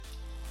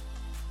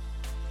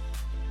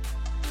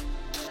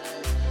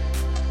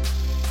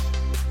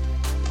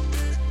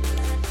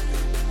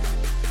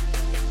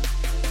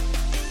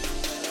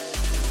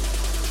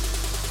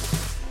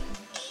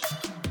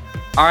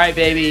All right,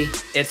 baby.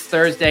 It's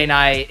Thursday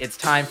night. It's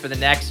time for the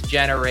next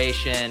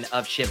generation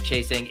of ship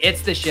chasing.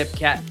 It's the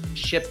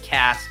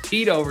Shipcast.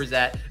 Pete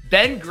Overzet,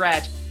 Ben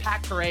Gretsch,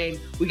 Pat Kerrane.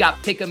 We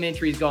got pick'em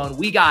entries going.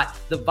 We got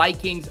the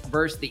Vikings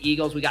versus the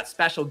Eagles. We got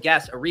special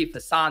guest Arif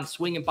Hassan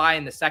swinging by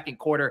in the second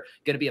quarter.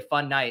 Going to be a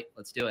fun night.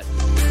 Let's do it.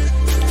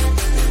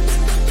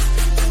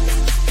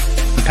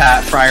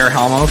 Pat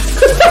Fryer-Helmuth.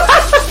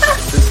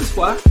 This is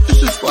why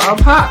I'm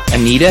hot.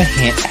 Anita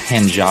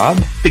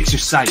Hanjob. Fix your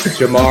sight.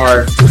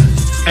 Jamar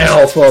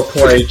Alpha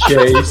Play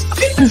Chase.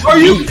 Are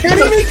you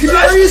kidding me?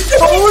 Kadarius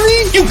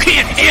Toney? You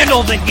can't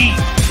handle the heat.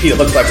 It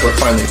looks like we're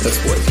finally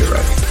this boys. You're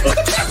right.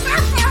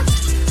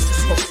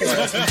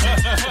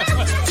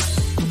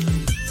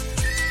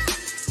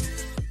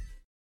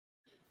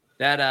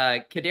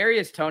 That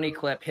Kadarius Toney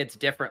clip hits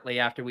differently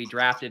after we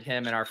drafted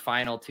him in our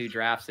final two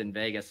drafts in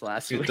Vegas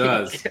last week. It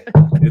does.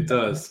 It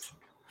does.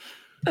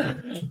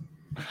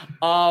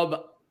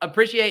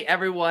 Appreciate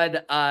everyone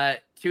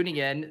tuning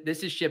in.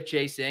 This is Ship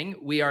Chasing.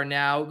 We are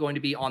now going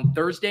to be on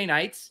Thursday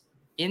nights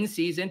in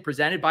season,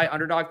 presented by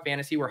Underdog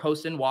Fantasy. We're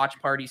hosting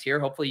watch parties here.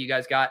 Hopefully you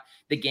guys got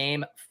the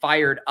game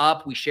fired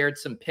up. We shared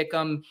some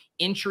pick'em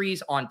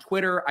entries on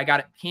Twitter. I got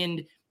it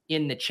pinned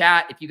in the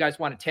chat if you guys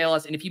want to tail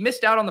us. And if you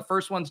missed out on the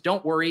first ones,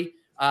 don't worry.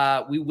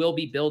 We will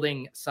be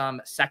building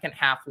some second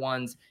half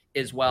ones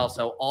as well.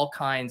 So all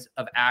kinds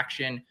of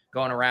action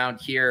going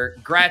around here.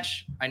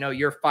 Gretsch, I know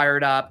you're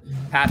fired up.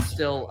 Pat's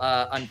still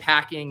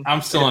unpacking.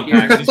 I'm still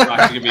unpacking. This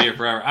box is gonna be here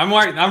forever. I'm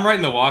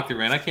writing the walkthrough,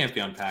 man. I can't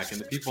be unpacking.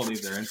 The people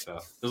need their info.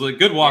 There's a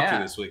good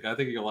walkthrough this week. I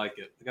think you'll like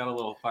it. I got a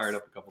little fired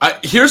up a couple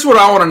times. Here's what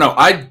I want to know.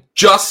 I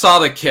just saw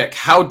the kick.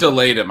 How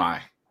delayed am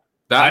I?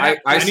 I'm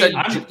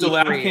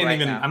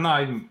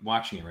not even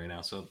watching it right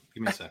now, so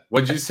give me a sec.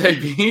 What'd you say,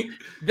 Pete?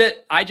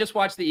 That I just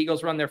watched the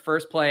Eagles run their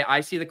first play.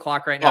 I see the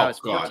clock right now. It's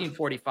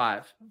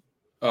 14:45.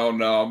 Oh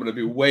no, I'm gonna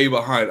be way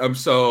behind. I'm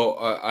so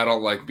I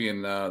don't like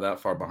being that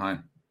far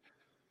behind.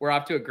 We're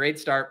off to a great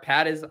start.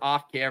 Pat is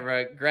off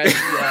camera. Greg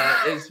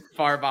is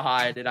far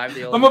behind, and I'm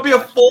the only. I'm gonna be a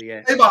full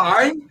day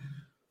behind.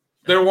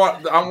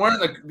 I'm wearing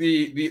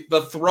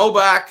the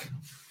throwback.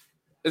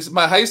 It's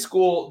my high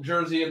school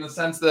jersey in the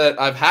sense that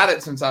I've had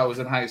it since I was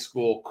in high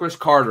school. Chris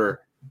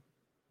Carter.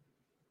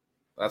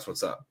 That's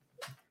what's up.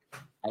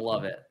 I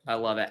love it.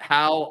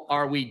 How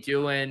are we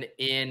doing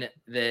in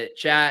the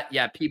chat?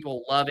 Yeah,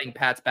 people loving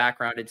Pat's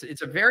background.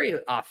 It's a very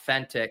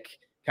authentic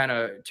kind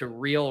of to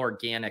real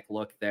organic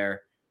look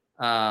there.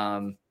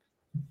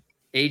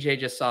 AJ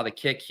just saw the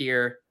kick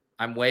here.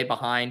 I'm way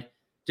behind.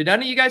 Did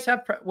none of you guys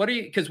have what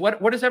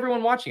is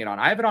everyone watching it on?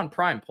 I have it on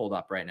Prime pulled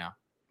up right now.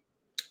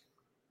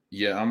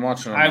 Yeah, I'm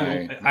watching.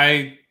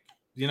 I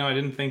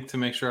didn't think to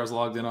make sure I was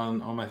logged in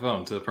on my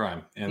phone to the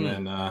Prime, and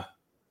then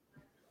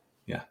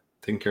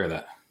taking care of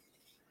that.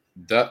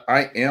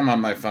 I am on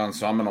my phone,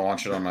 so I'm gonna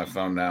watch it on my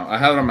phone now. I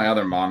had it on my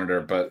other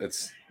monitor, but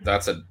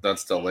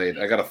that's delayed.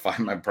 I gotta find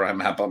my Prime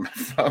app on my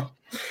phone.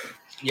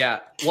 Yeah,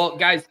 well,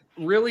 guys,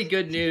 really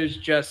good news.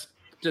 Just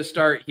to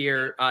start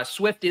here,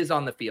 Swift is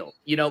on the field.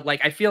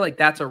 I feel like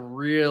that's a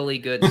really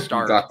good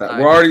start. Got that?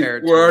 We're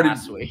already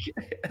last week.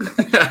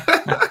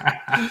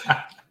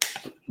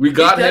 We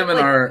got him in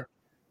our.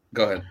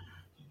 Go ahead.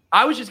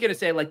 I was just going to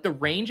say, the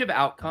range of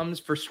outcomes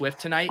for Swift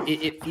tonight,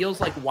 it feels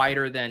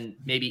wider than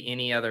maybe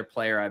any other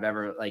player I've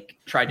ever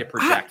tried to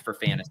project for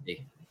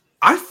fantasy.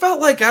 I felt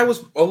like I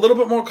was a little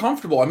bit more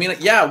comfortable. I mean,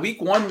 yeah,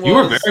 week one was. You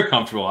were very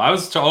comfortable. I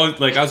was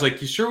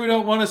you sure we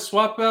don't want to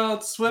swap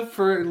out Swift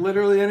for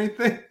literally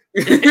anything?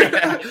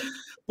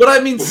 But I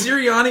mean,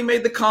 Sirianni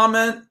made the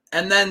comment,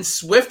 and then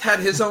Swift had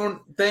his own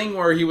thing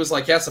where he was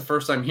like, "Yes, the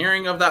first time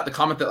hearing of that." The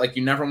comment that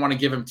you never want to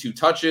give him 2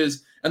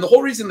 touches, and the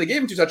whole reason they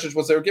gave him 2 touches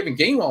was they were giving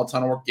Gainwell a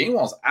ton of work.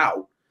 Gainwell's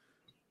out,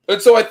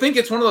 and so I think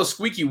it's one of those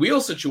squeaky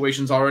wheel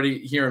situations already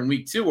here in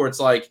week 2 where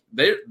it's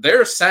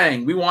they're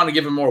saying we want to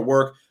give him more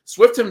work.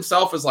 Swift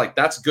himself is like,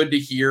 "That's good to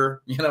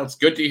hear." It's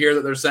good to hear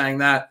that they're saying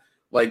that.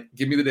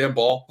 Give me the damn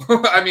ball.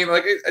 I mean,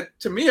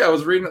 to me, I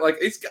was reading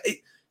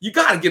it you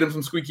got to get him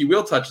some squeaky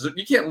wheel touches.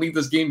 You can't leave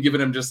this game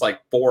giving him just 4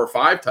 or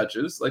 5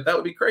 touches. That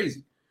would be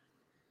crazy.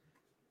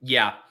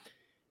 Yeah.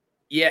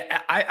 Yeah.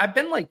 I've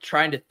been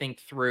trying to think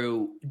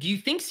through, do you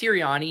think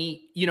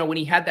Sirianni, when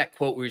he had that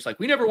quote where he's like,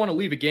 we never want to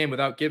leave a game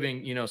without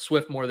giving,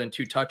 Swift more than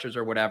 2 touches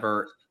or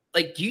whatever.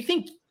 Do you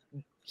think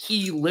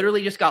he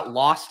literally just got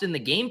lost in the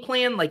game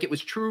plan? It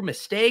was true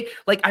mistake.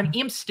 I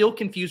am still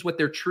confused what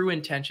their true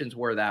intentions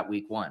were that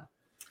week 1.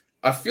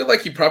 I feel like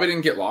he probably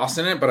didn't get lost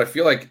in it, but I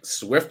feel like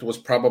Swift was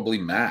probably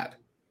mad,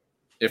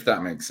 if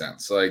that makes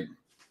sense.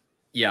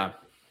 Yeah.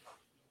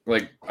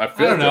 I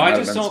don't know. I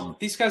just don't.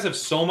 These guys have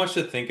so much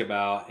to think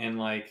about, and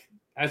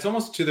it's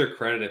almost to their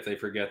credit if they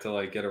forget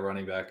to get a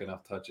running back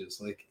enough touches.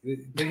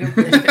 They have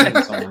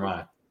things on their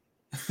mind.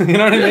 You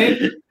know what I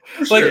mean?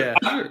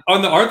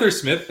 On the Arthur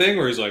Smith thing,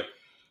 where he's like,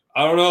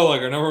 I don't know,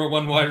 our number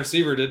 1 wide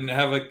receiver didn't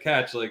have a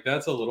catch.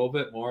 That's a little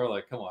bit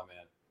more come on,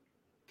 man.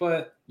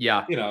 But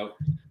yeah,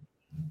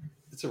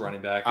 it's a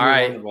running back. All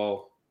right. The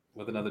ball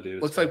with another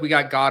dude. Looks like we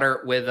got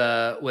Goddard with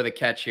a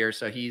catch here,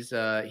 so he's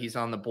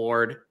on the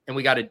board, and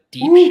we got a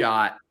deep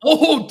shot.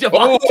 Oh,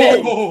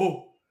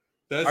 Devontae!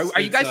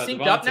 Are you guys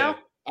synced up now?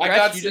 I Gretch,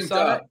 got you just synced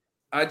saw up.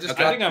 I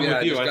think I'm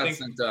with you. I I think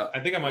synced up. I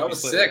think I might That be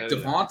was slightly sick. ahead of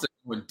you. Devontae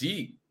went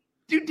deep.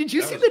 Dude, did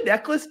you see the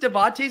necklace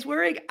Devontae's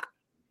wearing?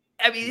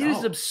 I mean, it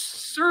is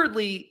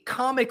absurdly,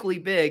 comically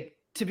big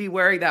to be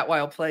wearing that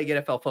while playing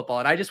NFL football.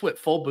 And I just went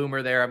full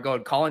boomer there. I'm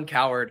going Colin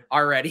Coward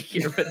already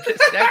here, but this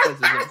necklace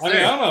is absurd. I mean,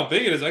 I don't know how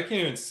big it is. I can't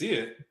even see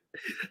it.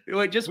 Wait,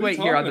 What are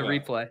you here on the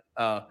talking replay.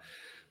 Oh,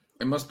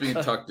 It must be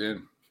tucked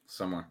in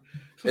somewhere.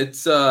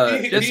 It's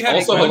He had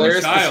also a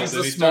hilarious child, because he's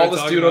and the he started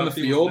smallest talking dude on the about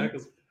people's field.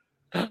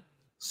 necklaces.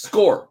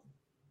 Score.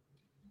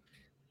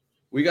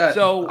 We got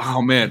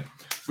oh man.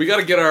 We got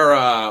to get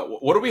our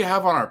what do we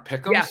have on our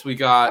pick'ems? Yeah. We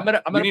got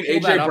I'm we need pull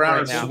that AJ up Brown right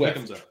and now. Swift.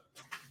 Pick'ems up.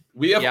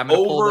 We have I'm gonna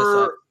pull this up.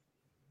 over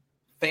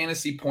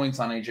fantasy points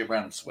on AJ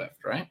Brown and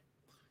Swift, right?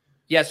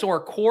 Yeah, so our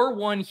core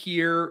one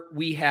here,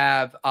 we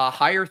have a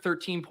higher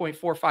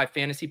 13.45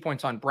 fantasy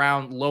points on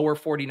Brown, lower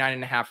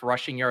 49.5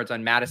 rushing yards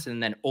on Madison,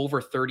 and then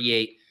over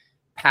 38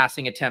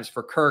 passing attempts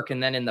for Kirk.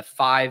 And then in the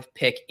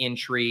 5-pick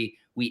entry,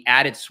 we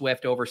added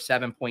Swift over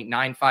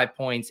 7.95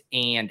 points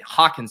and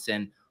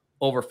Hawkinson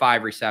over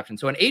 5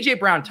 receptions. So an AJ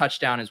Brown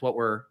touchdown is what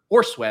we're,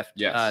 or Swift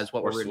is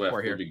what we're rooting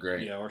for here. Would be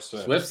great. Yeah, or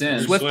Swift. Swift's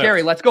in. Swift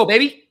carry, let's go,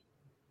 baby.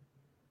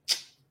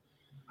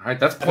 All right,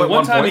 that's And 0.1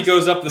 one time points. he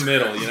goes up the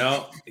middle,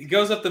 he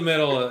goes up the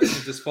middle, it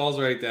just falls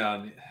right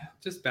down.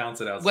 Just bounce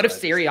it outside. What if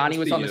Sirianni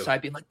was on the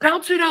side being like,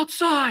 bounce it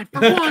outside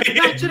for one,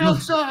 bounce it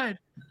outside.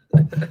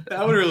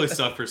 That would really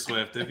suck for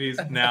Swift if he's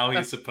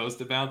supposed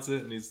to bounce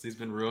it and he's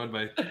been ruined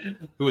by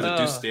who was it?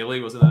 Deuce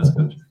Staley, wasn't that his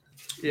coach?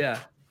 Yeah.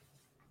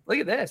 Look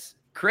at this.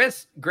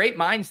 Chris, great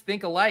minds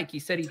think alike. He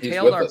said he He's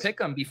tailed with our us.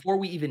 pick'em before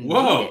we even knew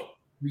Whoa. it.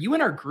 Were you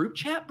in our group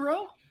chat,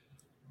 bro?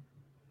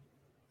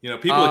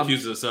 People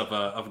accuse us of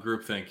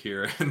groupthink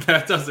here, and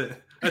that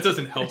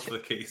doesn't help the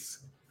case.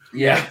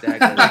 Yeah,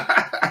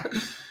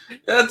 exactly.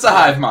 That's a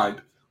hive mind.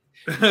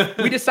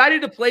 We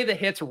decided to play the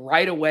hits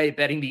right away,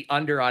 betting the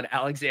under on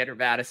Alexander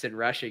Madison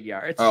rushing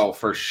yards. Oh,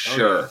 for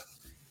sure. Well,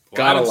 I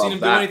Gotta haven't seen love him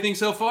that. do anything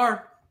so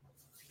far.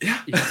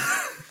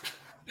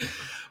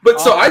 But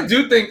so I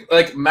do think,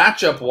 like,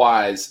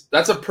 matchup-wise,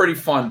 that's a pretty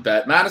fun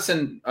bet.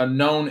 Madison, a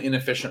known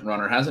inefficient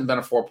runner, hasn't been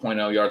a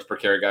 4.0 yards per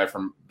carry guy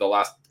from the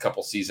last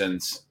couple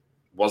seasons,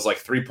 was like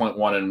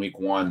 3.1 in week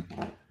 1.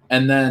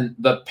 And then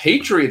the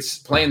Patriots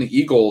playing the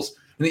Eagles,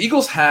 and the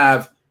Eagles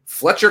have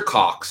Fletcher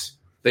Cox.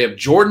 They have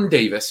Jordan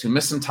Davis, who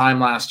missed some time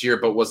last year,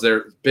 but was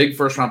their big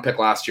first-round pick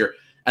last year.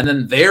 And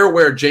then they're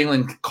where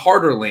Jalen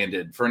Carter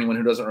landed, for anyone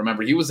who doesn't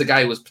remember. He was the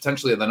guy who was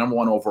potentially the number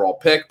 1 overall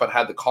pick, but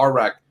had the car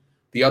wreck.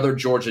 The other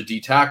Georgia D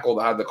tackle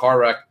that had the car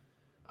wreck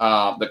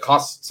that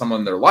cost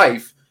someone their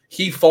life,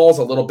 he falls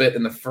a little bit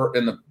in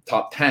the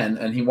top 10,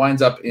 and he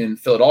winds up in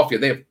Philadelphia.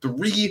 They have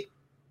 3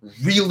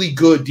 really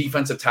good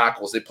defensive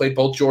tackles. They played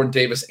both Jordan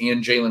Davis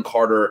and Jalen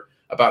Carter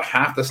about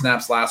half the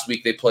snaps last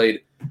week. They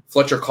played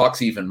Fletcher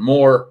Cox even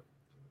more.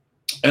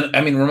 And,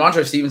 I mean,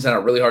 Ramondre Stevenson had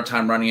a really hard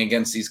time running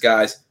against these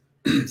guys.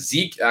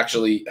 Zeke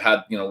actually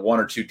had 1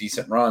 or 2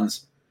 decent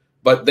runs.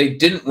 But they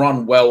didn't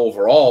run well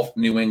overall,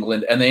 New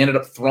England, and they ended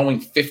up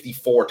throwing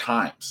 54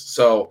 times.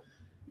 So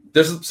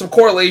there's some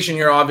correlation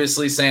here,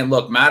 obviously, saying,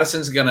 look,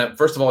 Madison's going to –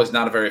 first of all, he's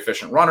not a very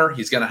efficient runner.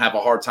 He's going to have a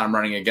hard time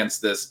running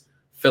against this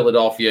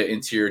Philadelphia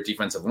interior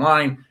defensive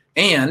line.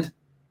 And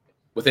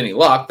with any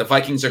luck, the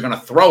Vikings are going to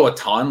throw a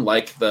ton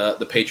like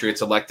the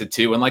Patriots elected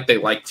to and like they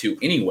like to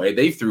anyway.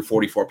 They threw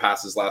 44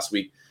 passes last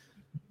week.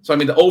 So, I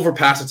mean, the over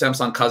pass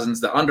attempts on Cousins,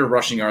 the under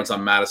rushing yards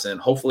on Madison,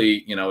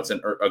 hopefully, it's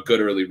a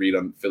good early read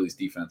on Philly's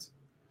defense.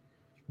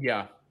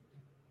 Yeah.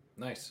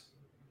 Nice.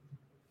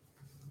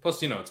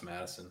 Plus, it's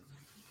Madison.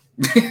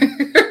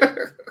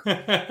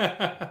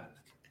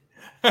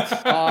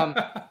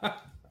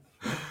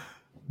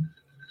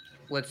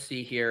 Let's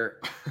see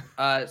here.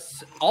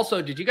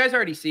 Also, did you guys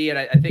already see it?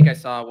 I think I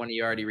saw one of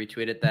you already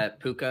retweeted that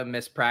Puka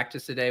missed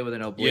practice today with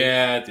an oblique.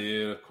 Yeah,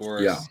 dude, of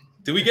course. Yeah.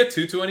 Did we get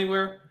Tutu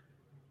anywhere?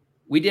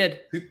 We did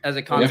as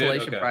a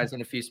consolation Okay. prize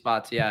in a few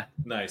spots. Yeah.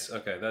 Nice.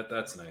 Okay,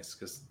 that's nice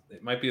because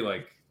it might be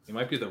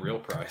the real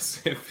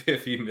prize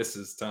if he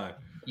misses time.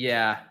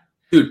 Yeah.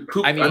 Dude,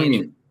 I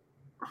mean,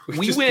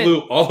 We just win. blew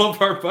all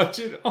of our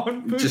budget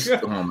on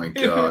Puka. oh my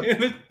God.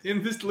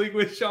 In this league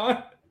with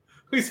Sean,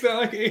 we spent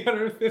like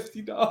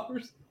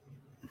 $850.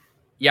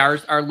 Yeah.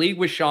 Our league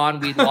with Sean,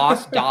 we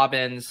lost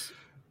Dobbins.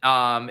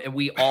 And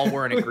we all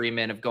were in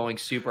agreement of going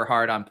super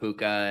hard on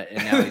Puka,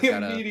 and now he's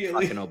got a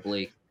fucking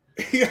oblique.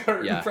 He got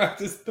hurt Yeah. in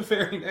practice the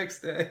very next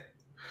day.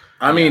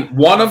 I mean,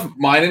 one of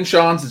mine and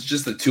Sean's, it's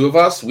just the two of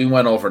us. We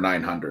went over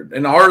 900.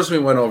 In ours, we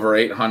went over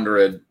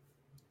 800.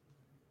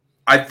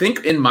 I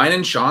think in mine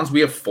and Sean's, we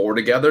have 4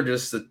 together,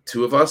 just the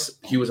two of us.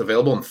 He was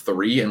available in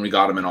 3, and we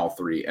got him in all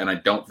 3. And I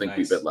don't think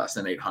we Nice. bid less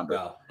than 800.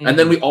 Wow. And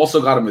then we also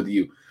got him with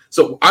you.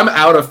 So I'm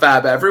out of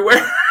fab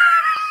everywhere.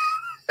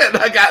 And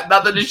I got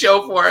nothing to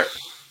show for it.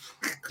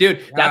 Dude,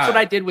 that's what God.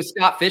 I did with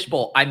Scott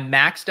Fishbowl. I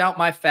maxed out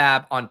my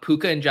fab on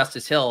Puka and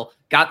Justice Hill.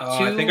 Got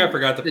two. I think I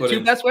forgot to the put 2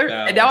 in best players,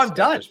 Fab and now on I'm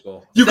done. Scottish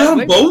Bowl. You got them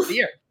Wait, both?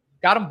 here.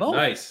 Got them both.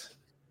 Nice.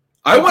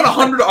 I won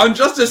 100 on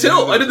Justice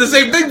Hill. I did the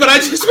same thing, but I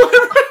just won.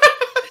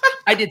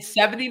 I did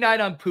 79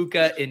 on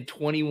Puka and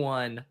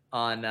 21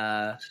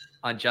 on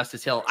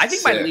Justice Hill. I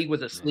think my Sick. league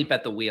was asleep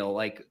at the wheel,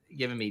 like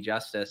giving me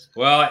Justice.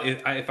 Well,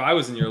 if I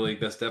was in your league,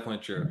 that's definitely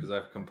true because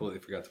I completely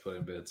forgot to put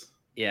in bids.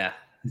 Yeah.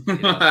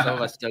 Some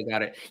of us still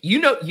got it. You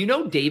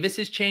know, Davis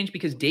has changed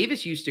because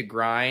Davis used to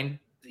grind.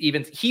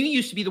 Even he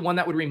used to be the one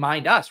that would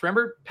remind us.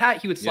 Remember,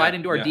 Pat? He would slide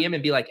into our DM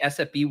and be like,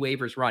 "SFB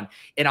waivers run."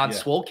 And on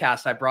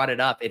Swolecast, I brought it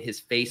up, and his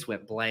face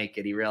went blank,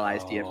 and he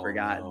realized he had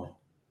forgotten. No.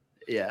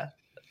 Yeah.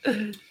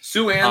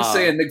 Sue Ann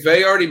saying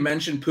McVay already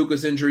mentioned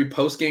Puka's injury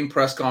post-game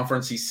press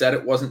conference. He said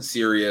it wasn't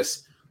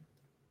serious.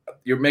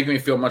 You're making me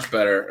feel much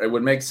better. It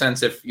would make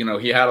sense if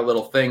he had a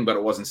little thing, but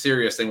it wasn't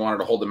serious. They wanted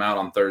to hold him out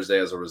on Thursday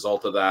as a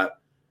result of that.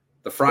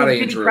 The Friday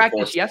did injury he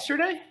practice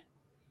yesterday?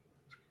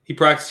 He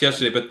practiced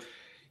yesterday, but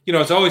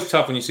it's always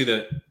tough when you see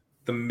the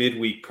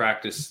midweek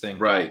practice thing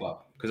right pop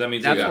up because that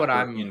means that's what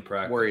I'm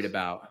worried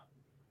about.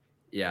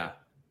 Yeah.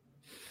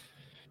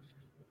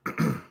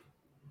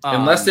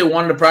 Unless they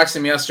wanted to practice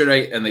him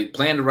yesterday and they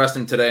planned to rest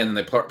him today and then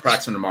they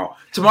practice him tomorrow.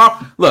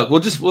 Look,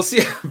 we'll see.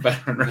 He's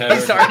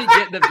already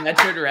getting the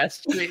veteran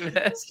rest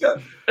treatment.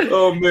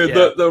 Oh man,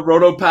 the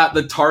Rotopat,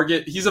 the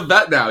target. He's a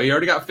vet now. He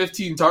already got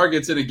 15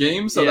 targets in a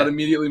game, so that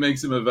immediately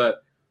makes him a vet.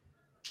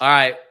 All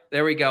right,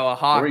 there we go. A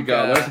hawk. There we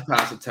go. There's a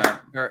pass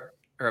attempt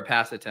or a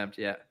pass attempt.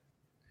 Yeah.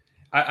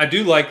 I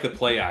do like the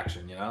play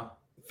action.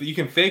 You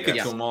can fake it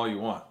to them all you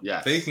want. Yeah,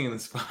 faking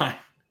is fine.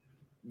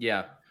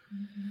 Yeah.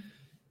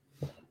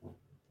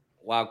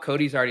 Wow,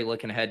 Cody's already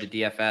looking ahead to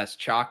DFS.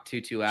 Chalk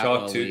 2-2 out.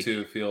 Chalk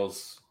 2-2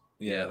 feels,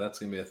 that's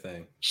going to be a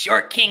thing.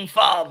 Short king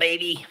fall,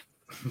 baby.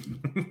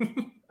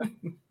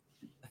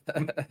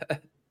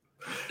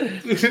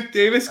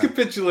 Davis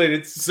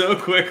capitulated so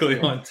quickly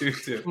on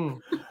 2-2.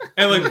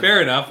 And,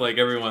 fair enough.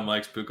 Everyone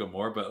likes Puka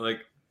more. But,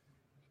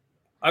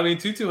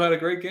 2-2 had a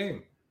great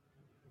game.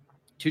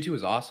 2-2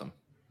 was awesome.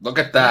 Look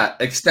at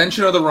that.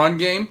 Extension of the run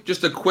game.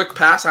 Just a quick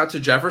pass out to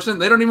Jefferson.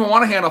 They don't even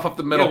want to hand off up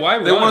the middle. Yeah,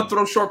 they want to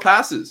throw short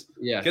passes.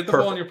 Yeah. Get the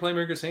ball in your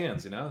playmaker's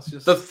hands, It's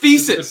just the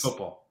thesis. Good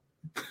football.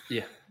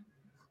 Yeah.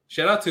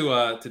 Shout out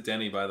to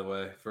Denny, by the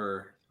way,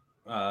 for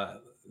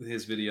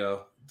his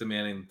video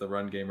demanding the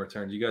run game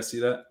return. Do you guys see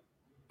that?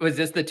 Was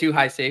this the 2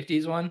 high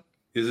safeties one?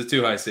 It was the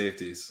 2 high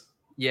safeties.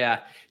 Yeah,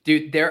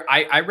 dude,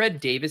 I read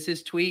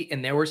Davis's tweet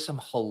and there were some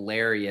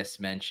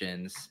hilarious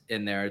mentions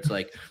in there. It's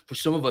like, for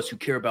some of us who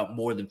care about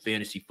more than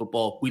fantasy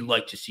football, we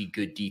like to see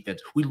good defense.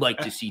 We like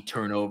to see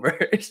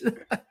turnovers.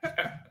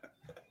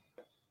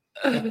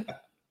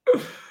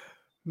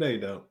 No, you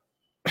don't.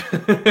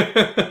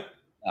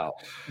 No.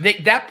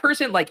 That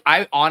person,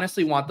 I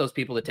honestly want those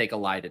people to take a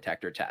lie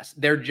detector test.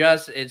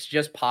 It's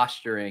just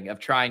posturing of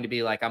trying to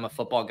be like, I'm a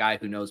football guy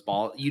who knows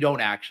ball. You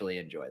don't actually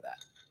enjoy that.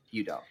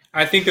 You don't.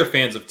 I think they're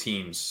fans of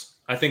teams.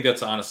 I think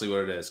that's honestly what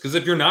it is. Because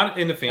if you're not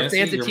into fantasy,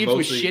 fans of teams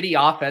mostly with shitty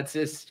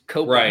offenses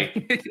coping.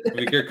 Right.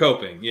 You're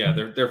coping. Yeah,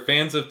 they're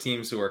fans of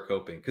teams who are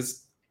coping.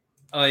 Because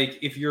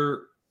if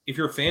you're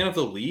a fan of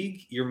the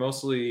league, you're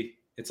mostly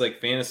it's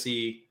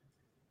fantasy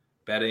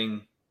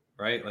betting,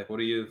 right? What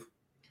do you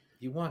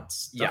want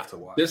stuff to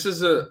watch? This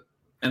is an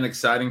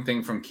exciting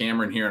thing from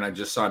Cameron here, and I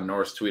just saw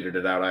Norris tweeted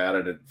it out. I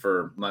added it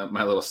for my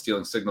little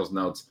Stealing Signals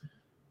notes.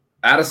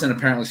 Addison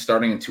apparently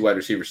starting in 2 wide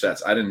receiver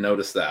sets. I didn't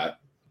notice that.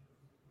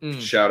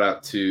 Shout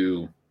out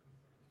to...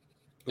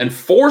 And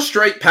 4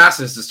 straight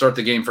passes to start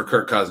the game for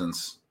Kirk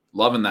Cousins.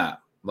 Loving that.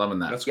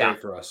 That's great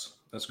for us.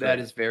 That's great. That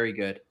is very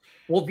good.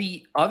 Well,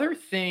 the other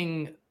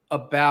thing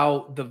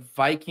about the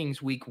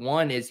Vikings week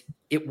 1 is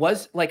it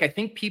was I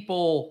think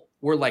people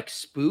were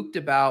spooked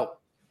about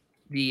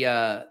the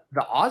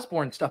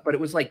Osborne stuff, but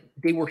it was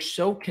they were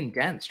so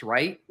condensed,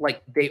 right?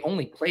 They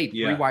only played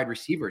 3 wide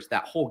receivers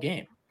that whole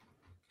game.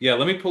 Yeah,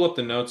 let me pull up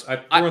the notes. I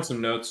threw in some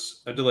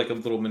notes. I did a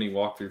little mini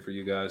walkthrough for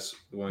you guys.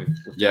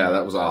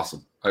 That was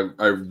awesome.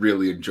 I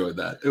really enjoyed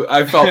that.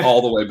 I felt all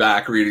the way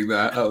back reading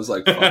that. I was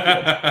like, fuck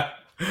yeah.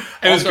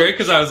 It was great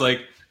because I was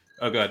like,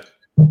 oh, God.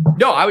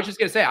 No, I was just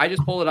going to say, I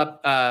just pulled it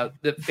up.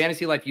 The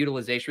Fantasy Life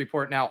Utilization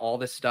Report now, all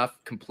this stuff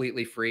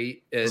completely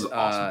free. Is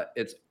awesome.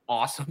 It's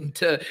awesome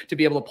to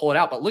be able to pull it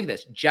out. But look at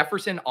this.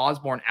 Jefferson,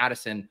 Osborne,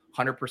 Addison,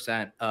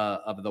 100%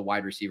 of the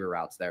wide receiver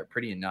routes there.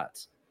 Pretty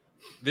nuts.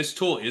 This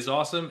tool is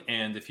awesome,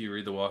 and if you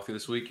read the walkthrough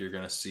this week, you're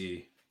going to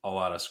see a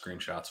lot of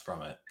screenshots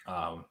from it.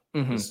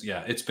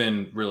 It's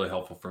been really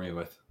helpful for me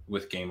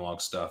with game log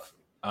stuff.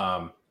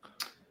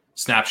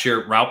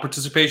 Snapshare route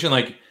participation,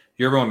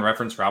 you ever want to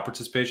reference route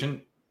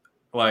participation?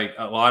 A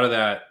lot of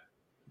that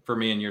for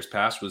me in years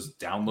past was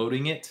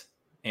downloading it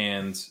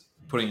and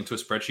putting it into a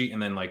spreadsheet, and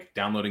then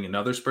downloading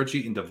another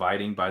spreadsheet and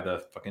dividing by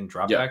the fucking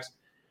dropbacks.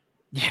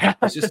 Yeah,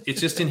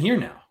 it's just in here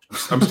now.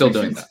 I'm still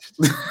doing that.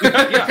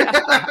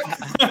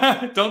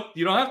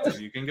 You don't have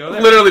to. You can go there.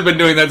 Literally been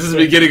doing that since the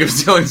beginning of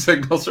Stealing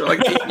Signals for 8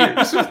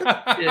 years.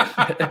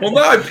 Well,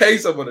 now I pay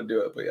someone to do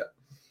it, but yeah.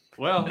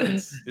 Well,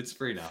 it's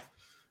free now.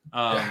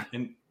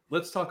 And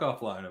let's talk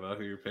offline about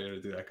who you're paying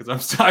to do that, because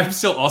I'm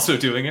still also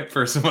doing it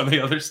for some of the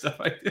other stuff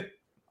I did.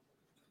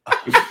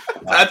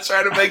 That's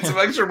trying to make some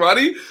extra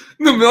money?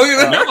 The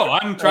millionaire? No,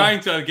 I'm trying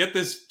to get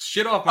this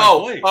shit off my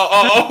plate.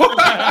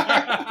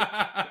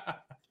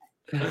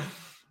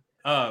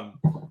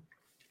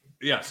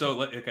 Yeah.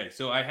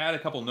 So I had a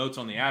couple notes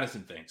on the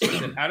Addison thing. So I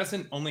said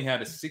Addison only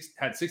had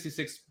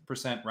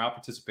 66% route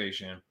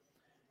participation,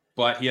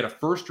 but he had a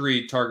first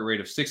read target rate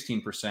of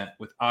 16%,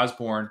 with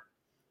Osborne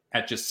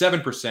at just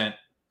 7%.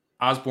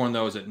 Osborne,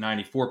 though, is at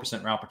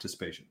 94% route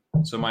participation.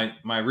 So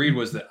my read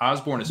was that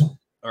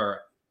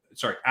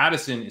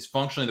Addison is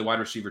functionally the wide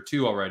receiver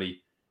 2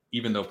 already,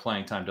 even though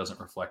playing time doesn't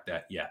reflect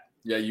that yet.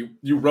 Yeah,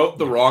 you wrote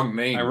the wrong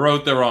name. I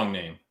wrote the wrong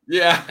name.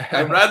 Yeah,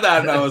 I read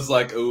that and I was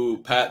like, ooh,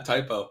 Pat,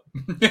 typo.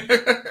 There's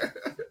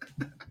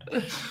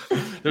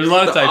a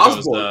lot of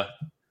typos.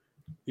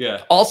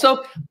 Yeah.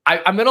 Also,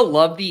 I'm going to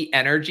love the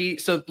energy.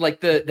 So like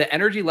the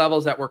energy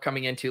levels that we're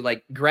coming into,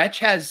 like Gretsch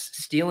has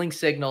stealing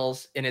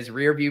signals in his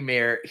rear view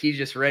mirror. He's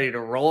just ready to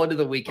roll into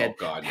the weekend.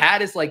 Oh, God,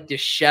 Pat is like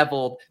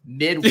disheveled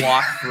mid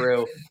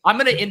walkthrough. I'm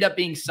going to end up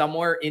being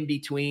somewhere in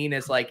between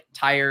as like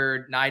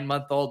tired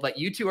 9-month-old, but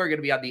you two are going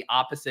to be on the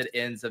opposite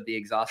ends of the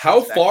exhaustion.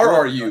 How far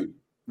are you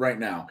right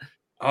now?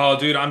 Oh,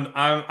 dude,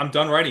 I'm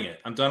done writing it.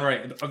 I'm done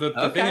writing.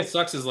 The thing that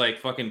sucks is like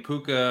fucking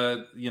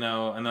Puka, and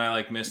then I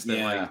like missed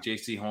that like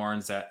JC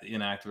Horn's that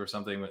inactive or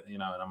something,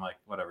 and I'm like,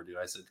 whatever, dude.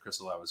 I said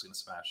Crystal I was gonna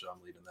smash it. I'm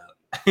leaving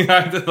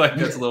that. Like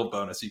that's a little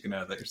bonus. You can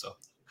add that yourself.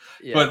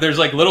 Yeah. But there's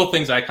like little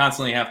things I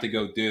constantly have to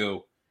go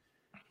do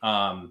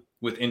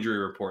with injury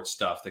report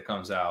stuff that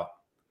comes out,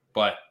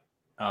 but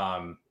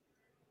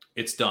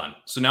it's done.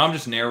 So now I'm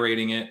just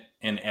narrating it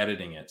and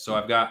editing it. So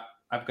I've got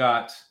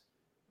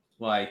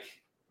like.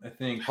 I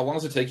think. How long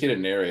does it take you to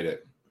narrate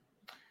it?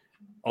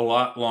 A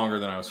lot longer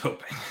than I was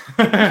hoping.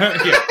 I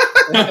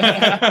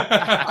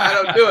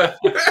don't do it.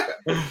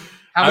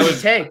 How many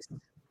takes?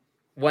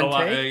 One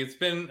take? It's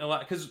been a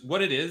lot because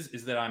what it is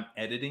that I'm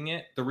editing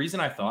it. The reason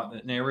I thought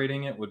that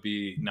narrating it would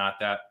be not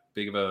that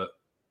big of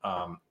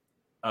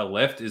a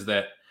lift is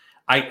that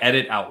I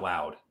edit out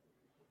loud.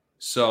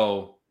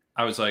 So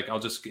I was like,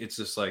 it's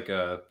just like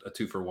a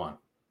 2-for-1.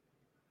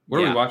 What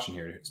are we watching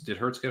here? Did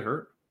Hurts get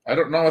hurt? I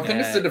don't know. I think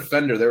it's the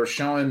defender. They were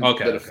showing the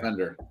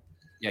defender.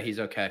 Yeah, he's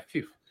okay.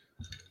 Phew.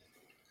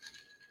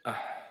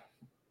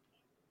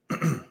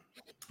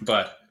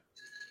 But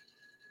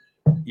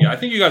yeah, I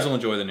think you guys will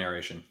enjoy the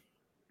narration.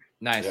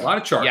 Nice. A lot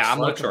of charts. Yeah, I'm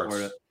looking forward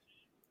to it.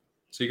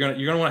 So you're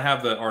gonna want to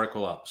have the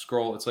article up.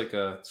 Scroll. It's like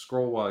a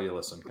scroll while you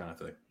listen kind of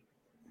thing.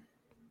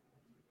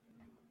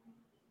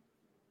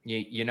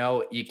 You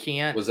know, you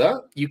can't. Was that?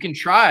 You can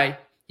try.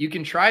 You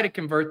can try to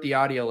convert the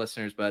audio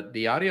listeners, but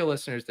the audio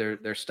listeners,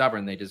 they're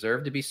stubborn. They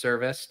deserve to be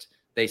serviced.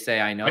 They say,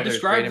 I know there's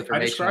great information.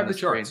 I described the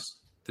charts.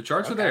 The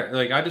charts are there.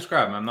 Like I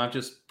describe them. I'm not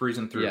just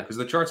breezing through because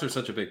the charts are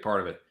such a big part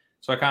of it.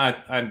 So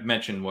I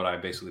mentioned what I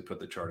basically put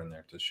the chart in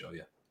there to show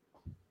you.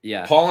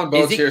 Yeah. Paul and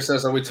Boats here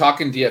says, are we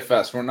talking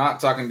DFS? We're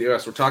not talking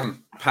DFS. We're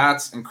talking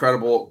Pat's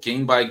incredible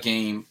game by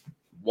game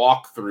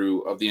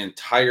walkthrough of the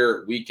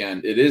entire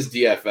weekend. It is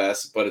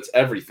DFS, but it's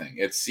everything.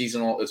 It's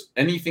seasonal. It's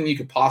anything you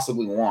could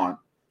possibly want.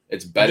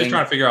 It's betting. I'm just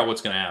trying to figure out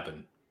what's going to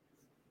happen.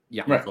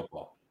 Yeah. Right.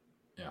 Football.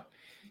 Yeah.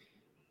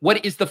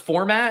 What is the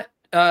format?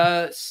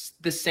 The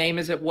same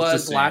as it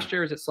was last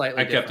year? Or is it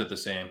slightly different? I kept it the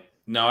same.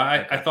 No,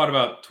 I thought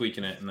about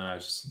tweaking it, and then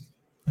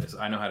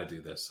I know how to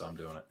do this, so I'm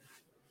doing it.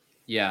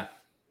 Yeah.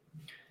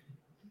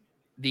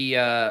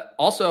 The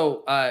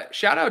also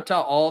shout out to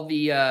all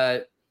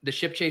the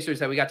ship chasers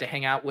that we got to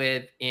hang out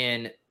with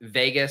in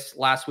Vegas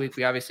last week.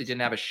 We obviously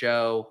didn't have a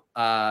show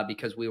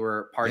because we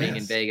were partying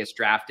in Vegas,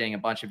 drafting. A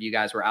bunch of you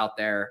guys were out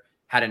there,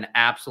 had an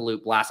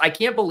absolute blast. I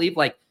can't believe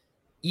like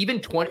even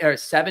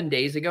 7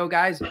 days ago,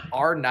 guys,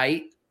 our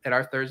night at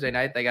our Thursday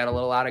night, they got a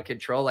little out of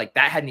control. Like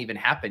that hadn't even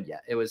happened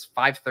yet. It was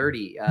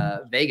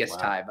 5:30 Vegas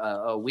time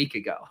a week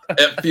ago.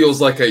 It feels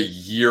like a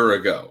year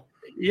ago.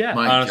 Yeah,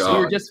 honestly, we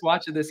were just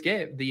watching this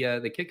game, the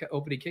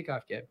opening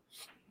kickoff game.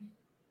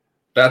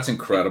 That's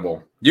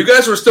incredible. You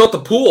guys were still at the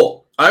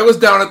pool. I was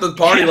down at the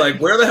party, like,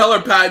 where the hell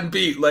are Pat and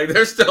Pete? Like,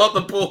 they're still at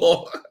the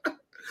pool.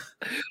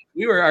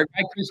 Our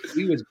guy Chris,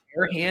 he was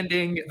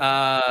barehanding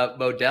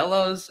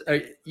Modelo's.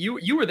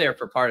 You were there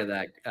for part of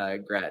that,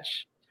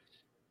 Gretsch.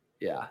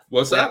 Yeah.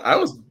 What's that? I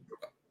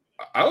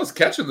was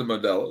catching the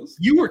Modelo's.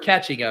 You were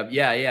catching them.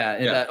 Yeah.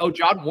 Yeah. And,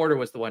 John Warner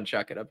was the one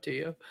chucking up to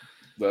you.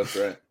 That's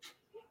right.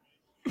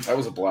 That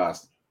was a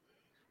blast.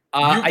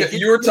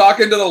 You were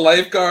talking to the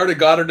lifeguard and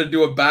got her to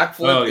do a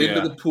backflip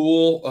into the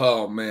pool.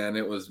 Oh man,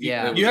 it was.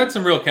 Yeah, you had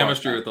some real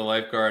chemistry with the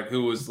lifeguard,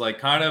 who was like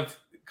kind of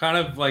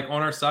like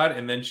on our side,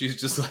 and then she's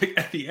just like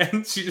at the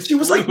end, she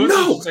was like,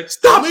 "No,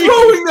 stop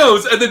throwing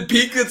those!" And then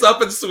Pete gets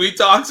up and sweet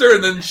talks her,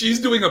 and then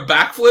she's doing a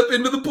backflip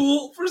into the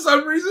pool for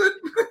some reason.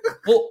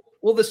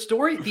 Well,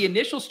 the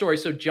initial story.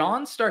 So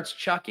John starts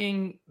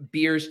chucking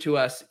beers to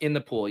us in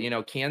the pool.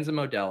 Cans of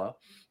Modelo.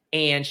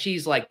 And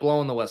she's like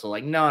blowing the whistle,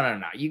 like,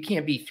 no, you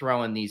can't be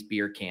throwing these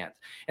beer cans.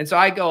 And so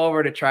I go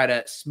over to try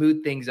to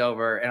smooth things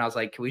over. And I was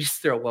like, can we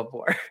just throw one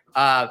more?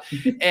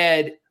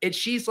 And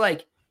she's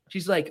like,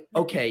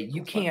 okay,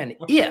 you can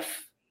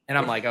if. And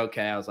I'm like,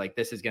 okay. I was like,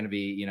 this is going to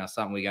be,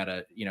 something we got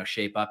to,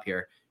 shape up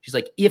here. She's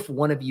like, if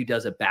one of you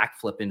does a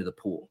backflip into the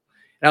pool.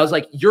 And I was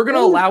like, you're going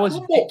to allow us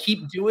to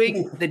keep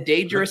doing the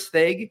dangerous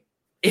thing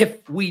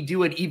if we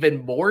do an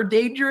even more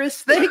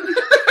dangerous thing.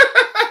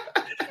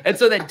 And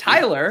so then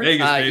Tyler,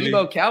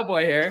 emo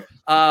cowboy hair,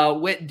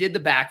 did the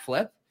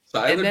backflip.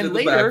 Tyler did the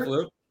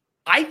backflip.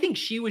 I think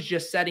she was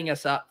just setting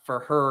us up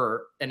for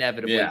her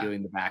inevitably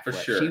doing the backflip. For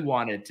sure. She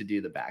wanted to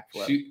do the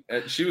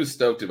backflip. She was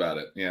stoked about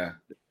it. Yeah.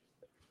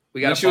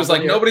 She was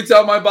like, nobody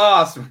tell my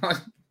boss.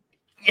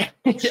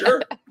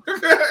 Sure.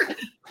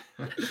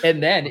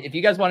 And then if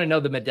you guys want to know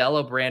the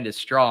Modelo brand is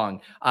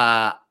strong,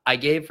 I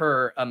gave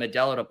her a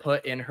Modelo to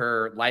put in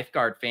her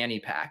lifeguard fanny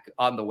pack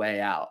on the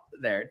way out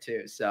there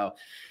too. So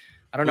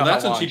I don't know.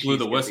 That's when she blew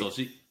the whistle.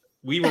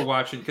 We were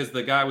watching because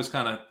the guy was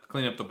kind of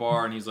cleaning up the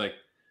bar and he's like,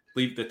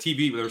 leave the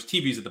TV. There was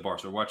TVs at the bar,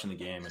 so we're watching the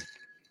game and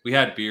we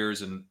had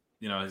beers and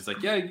he's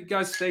like, yeah, you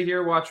guys stay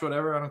here, watch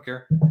whatever, I don't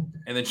care.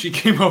 And then she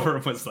came over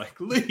and was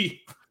like, leave.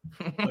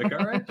 Like,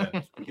 all right, then.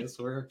 I guess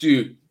we're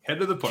head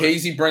to the park.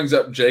 Casey brings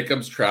up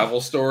Jacob's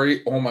travel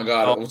story. Oh my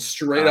god, it was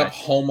straight up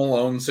Home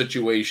Alone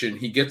situation.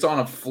 He gets on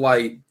a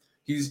flight.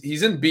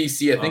 He's in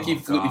BC. I think he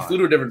flew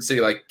to a different city,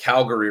 like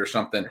Calgary or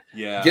something.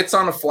 Yeah. Gets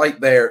on a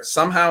flight there.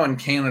 Somehow in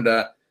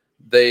Canada,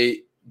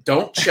 they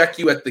don't check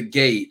you at the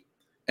gate,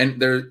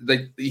 and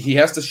he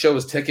has to show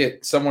his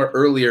ticket somewhere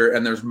earlier,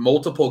 and there's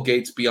multiple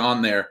gates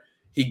beyond there.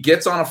 He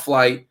gets on a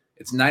flight.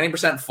 It's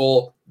 90%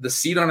 full. The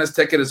seat on his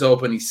ticket is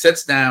open. He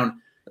sits down.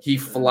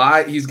 He's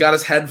got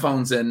his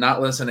headphones in,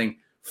 not listening,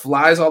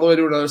 flies all the way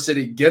to another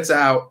city, gets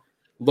out,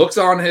 looks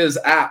on his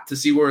app to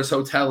see where his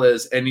hotel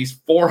is, and he's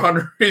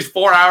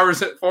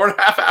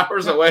 4.5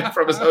 hours away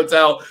from his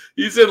hotel.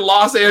 He's in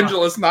Los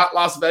Angeles, not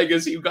Las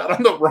Vegas. He got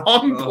on the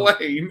wrong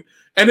plane,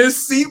 and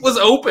his seat was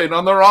open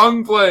on the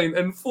wrong plane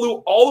and flew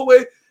all the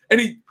way.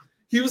 And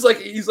he's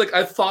like,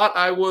 I thought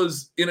I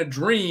was in a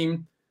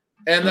dream.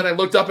 And then I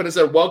looked up and it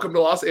said, welcome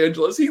to Los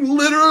Angeles. He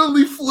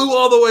literally flew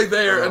all the way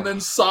there and then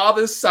saw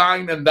this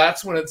sign, and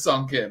that's when it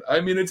sunk in.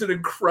 I mean, it's an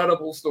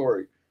incredible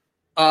story.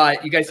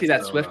 You guys see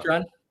that Swift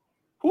run?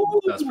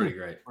 That's pretty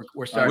great.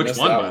 We're starting. Which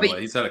one, by the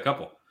way? He's had a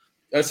couple.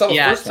 I saw the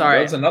first one.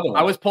 That's another one.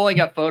 I was pulling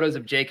up photos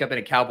of Jacob in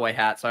a cowboy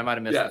hat, so I might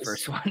have missed the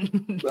first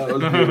one. That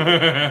was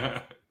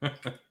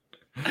beautiful.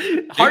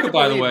 Hard to believe,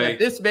 by the way,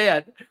 this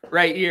man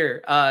right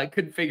here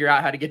couldn't figure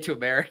out how to get to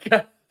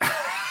America.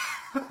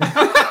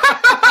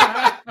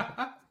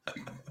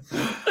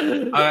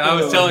 I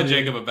was telling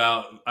Jacob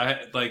about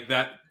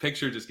that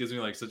picture just gives me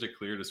like such a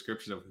clear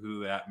description of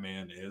who that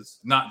man is.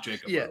 Not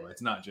Jacob, by the way.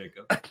 It's not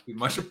Jacob.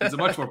 It's a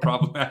much more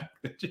problematic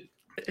than Jacob.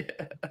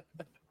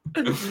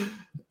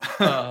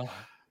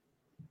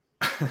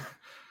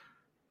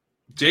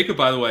 Jacob,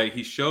 by the way,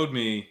 he showed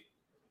me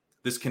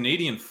this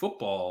Canadian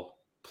football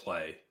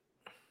play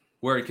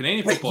where in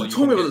Canadian football you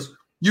told me about this.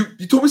 You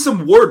told me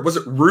some word. Was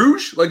it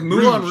Rouge? Like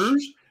Moulin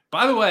Rouge?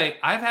 By the way,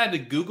 I've had to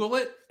Google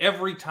it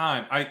every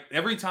time.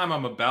 Every time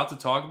I'm about to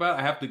talk about it,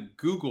 I have to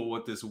Google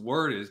what this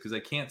word is because I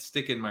can't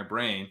stick it in my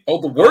brain. Oh,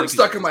 the word's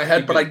stuck in my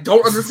head, but I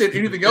don't understand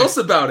anything else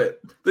about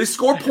it. They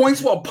score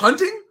points while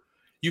punting?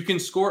 You can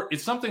score.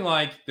 It's something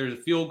like there's a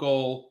field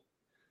goal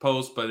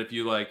post, but if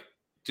you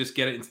just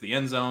get it into the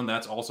end zone,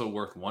 that's also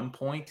worth 1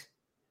 point.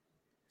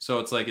 So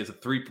it's like it's a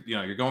 3.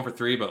 You're going for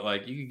 3,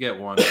 but you could get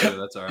 1. So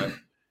that's all right.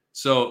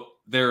 So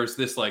there's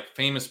this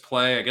famous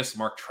play. I guess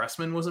Mark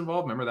Trestman was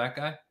involved. Remember that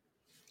guy?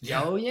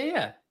 Yeah. Oh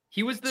yeah.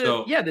 He was the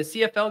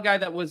CFL guy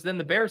that was then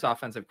the Bears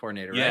offensive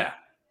coordinator, right?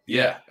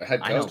 Yeah.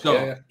 Head coach.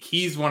 So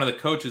he's one of the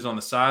coaches on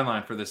the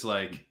sideline for this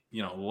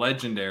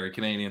legendary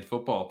Canadian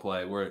football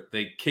play where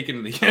they kick it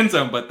in the end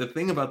zone. But the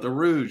thing about the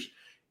Rouge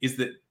is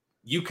that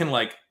you can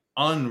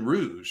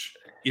un-Rouge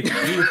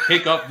if you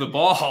pick up the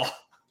ball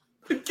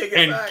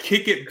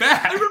kick it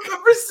back. I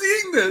remember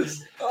seeing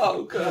this.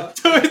 Oh god.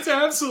 So it's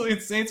absolutely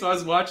insane. So I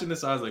was watching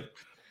this. I was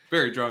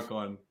very drunk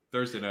on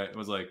Thursday night. I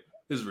was like,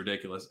 this is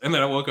ridiculous. And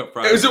then I woke up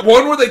Friday. Is it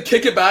one where they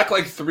kick it back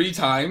 3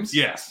 times?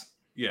 Yes.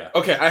 Yeah.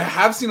 Okay, I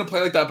have seen a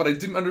play like that, but I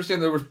didn't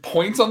understand there were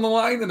points on the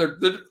line, and they're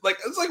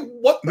it's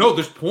what? No,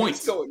 there's points.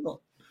 What's going on?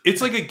 It's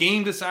like a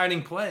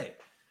game-deciding play.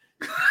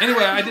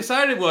 Anyway, I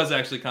decided it was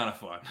actually kind of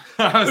fun.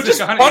 They're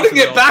just punting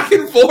it back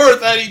and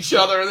forth at each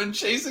other and then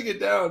chasing it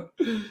down.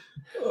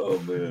 Oh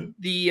man.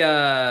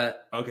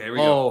 Okay, here we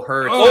go.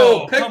 Hurts.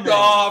 Oh, picked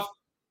off.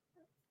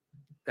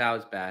 That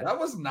was bad. That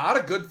was not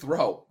a good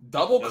throw.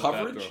 Double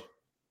coverage.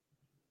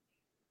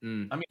 I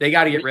mean, they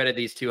got to get rid of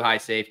these 2 high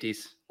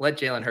safeties. Let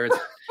Jalen Hurts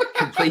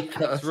complete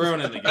those.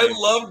 Ruining the game. I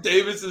love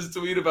Davis's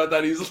tweet about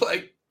that. He's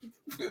like,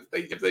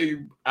 if they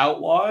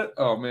outlaw it,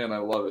 oh man, I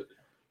love it.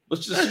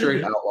 Let's just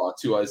straight outlaw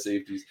 2 high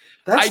safeties.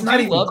 I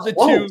do love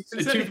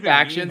the two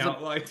factions.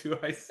 Outlaw 2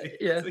 high safeties.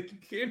 Yeah. You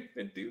can't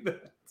even do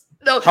that.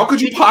 No, how could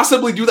you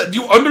possibly do that?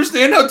 Do you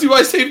understand how 2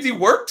 high safety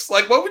works?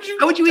 What would you?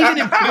 How would you even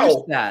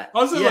enforce that?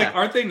 Also,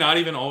 aren't they not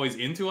even always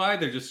in 2 high?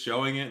 They're just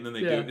showing it, and then they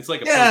do. It's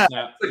like a post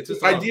snap. It's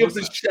just the idea of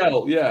the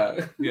shell.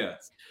 Yeah.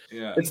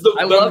 It's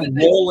them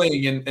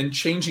rolling and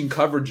changing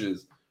coverages.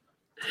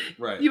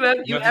 Right. You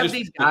have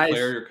these guys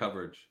declare your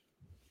coverage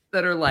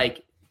that are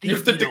you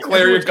have to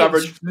declare your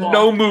coverage.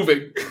 No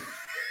moving.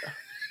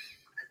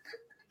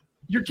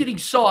 You're getting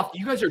soft.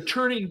 You guys are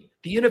turning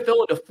the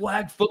NFL into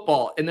flag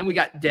football. And then we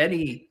got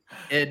Denny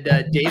and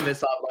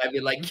Davis online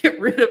being like, get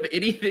rid of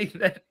anything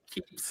that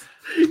keeps,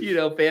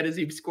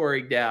 fantasy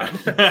scoring down.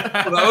 When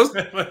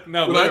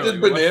I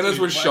did bananas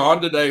with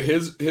Sean today,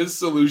 his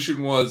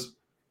solution was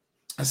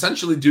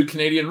essentially do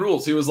Canadian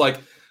rules. He was like,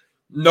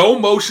 no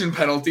motion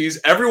penalties.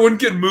 Everyone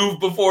can move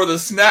before the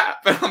snap.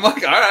 And I'm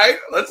like, all right,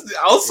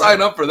 I'll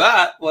sign up for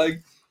that.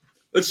 Like,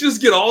 let's just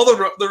get all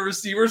the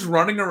receivers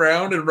running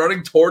around and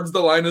running towards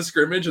the line of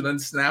scrimmage and then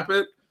snap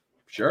it.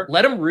 Sure.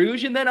 Let them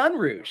rouge and then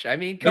unrouge. I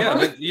mean, come on.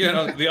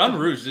 The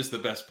unrouge is the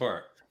best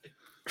part.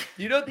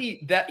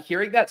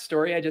 Hearing that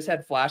story, I just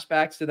had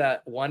flashbacks to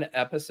that one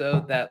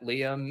episode that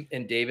Liam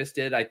and Davis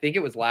did. I think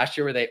it was last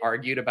year where they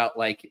argued about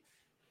like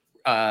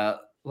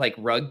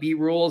rugby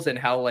rules and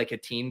how like a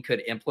team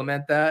could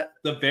implement that.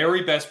 The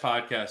very best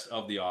podcast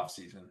of the off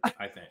season,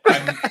 I think.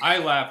 I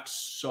laughed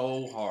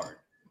so hard.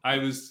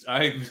 It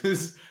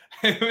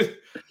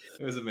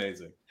was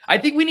amazing. I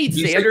think we need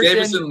Sanderson,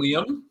 Davis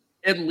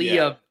and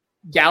Liam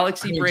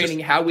galaxy braining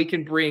how we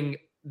can bring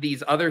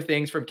these other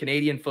things from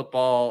Canadian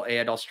football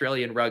and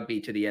Australian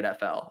rugby to the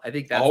NFL. I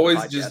think that's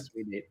always just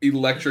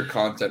electric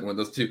content with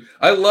those two.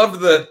 I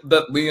loved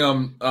that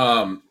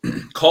Liam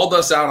called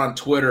us out on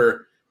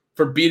Twitter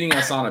for beating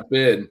us on a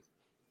bid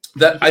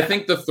that I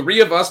think the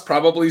three of us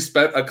probably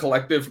spent a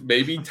collective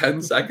maybe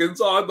 10 seconds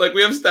on. Like,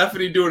 we have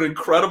Stephanie doing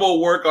incredible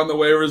work on the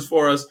waivers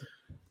for us,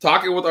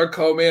 talking with our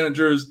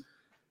co-managers.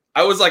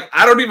 I was like,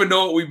 I don't even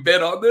know what we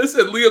bid on this.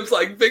 And Liam's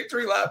like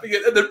victory lapping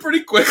it. And then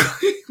pretty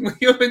quickly,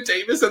 Liam and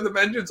Davis and the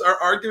Mentions are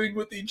arguing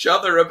with each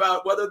other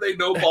about whether they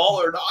know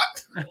ball or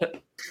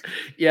not.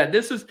 Yeah,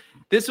 this was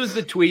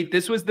the tweet.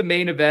 This was the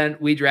main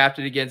event. We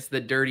drafted against the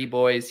Dirty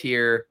Boys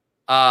here.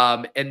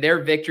 And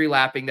they're victory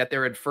lapping that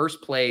they're in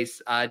first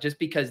place just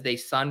because they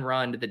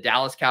sun-run the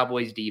Dallas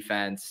Cowboys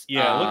defense.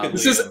 Yeah, look at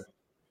this.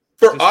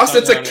 For us,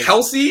 it's a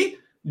Kelsey,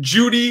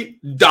 Judy,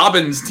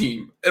 Dobbins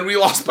team. And we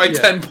lost by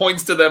 10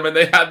 points to them, and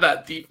they had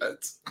that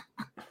defense.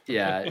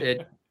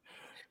 Yeah.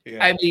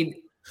 I mean,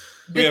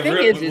 we have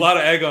a lot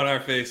of egg on our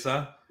face,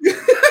 huh?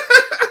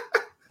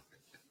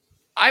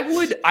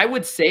 I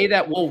would say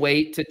that we'll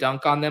wait to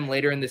dunk on them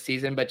later in the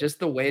season, but just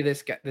the way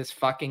this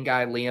fucking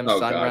guy Liam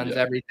runs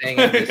everything,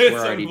 we're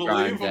already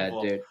trying that,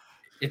 dude.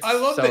 I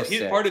love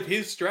that part of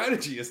his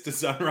strategy is to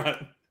sun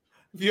run.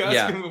 If you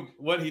ask him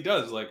what he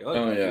does, like, I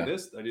do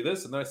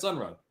this, and then I sun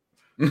run.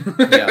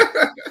 Yeah,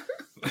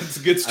 that's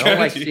a good strategy. I don't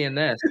like seeing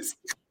this.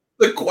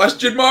 The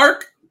question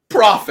mark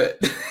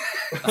profit.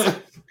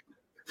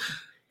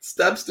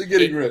 Steps to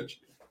getting rich.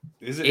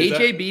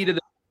 AJB to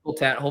the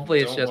tent.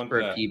 Hopefully it's just for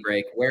a pee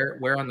break.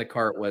 Where on the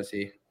cart was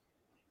he?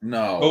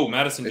 No. Oh,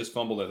 Madison just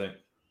fumbled, I think.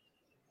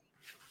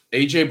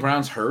 AJ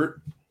Brown's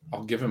hurt.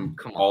 I'll give him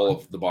all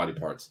of the body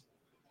parts.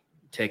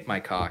 Take my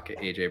cock,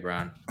 AJ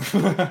Brown.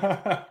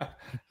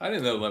 I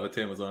didn't know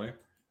Levitan was on here.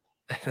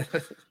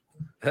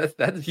 that's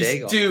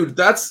big. Dude,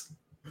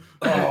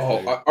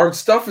 our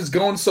stuff is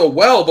going so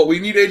well, but we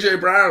need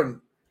AJ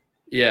Brown.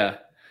 Yeah.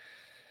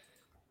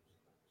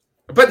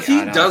 But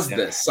he does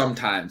this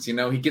sometimes, he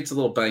gets a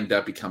little banged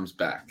up, he comes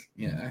back.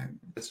 Yeah,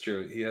 that's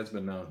true. He has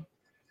been known.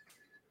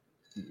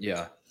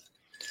 Yeah.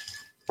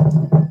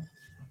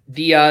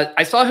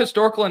 I saw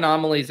Historical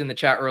Anomalies in the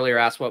chat earlier.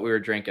 Asked what we were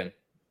drinking.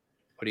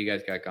 What do you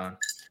guys got going?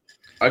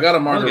 I got a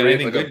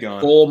margarita,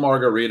 full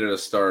margarita to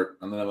start,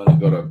 and then I'm gonna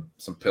go to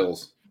some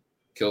pills.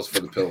 Kills for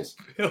the pills.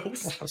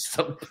 Pills.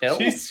 Some pills.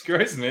 Jesus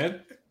Christ,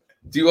 man.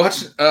 Do you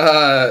watch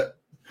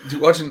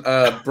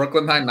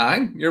Brooklyn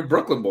Nine-Nine? You're a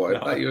Brooklyn boy. I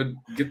thought you would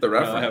get the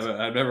reference. No,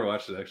 I've never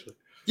watched it, actually.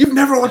 You've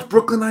never watched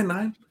Brooklyn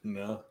Nine-Nine?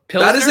 No.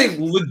 That is a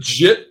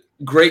legit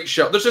great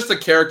show. There's just a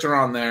character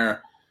on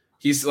there.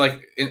 He's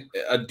like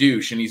a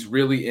douche, and he's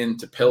really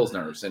into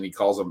Pilsners, and he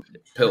calls them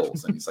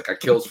pills. And he's like, I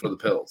kills for the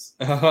pills.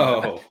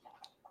 Oh.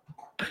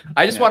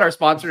 I just want our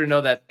sponsor to know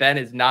that Ben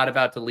is not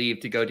about to leave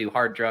to go do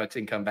hard drugs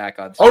and come back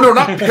on. Oh, no,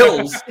 not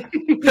pills.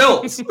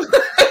 Pills.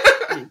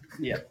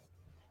 Yeah.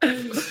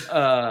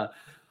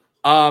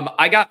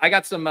 I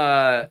got some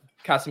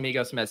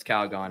Casamigos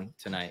mezcal going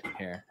tonight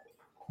here.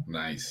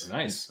 Nice. All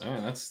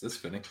right, that's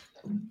fitting.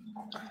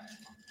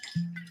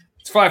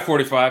 It's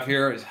 5:45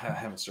 here. I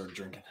haven't started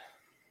drinking.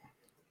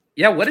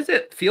 Yeah, what does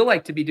it feel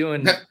like to be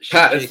doing?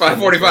 Pat, it's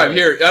 5:45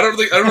 here. I don't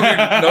think you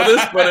know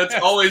this, but it's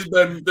always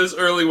been this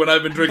early when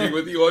I've been drinking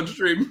with you on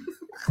stream.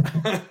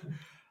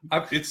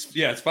 It's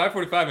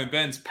 5:45 and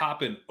Ben's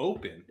popping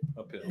open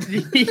a pill.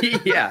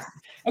 Yeah.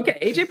 Okay,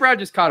 AJ Brown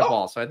just caught a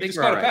ball, so I think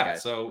we're all right,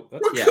 guys. So we're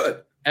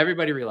good.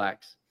 Everybody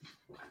relax.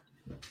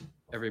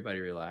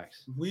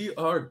 We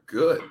are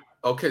good.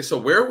 Okay, so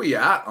where are we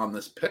at on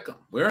this pick'em?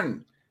 We're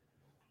in.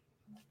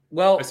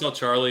 Well, I saw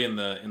Charlie in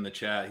the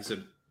chat.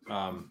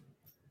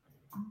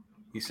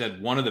 He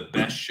said one of the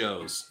best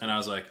shows, and I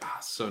was like,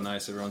 so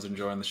nice. Everyone's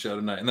enjoying the show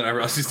tonight. And then I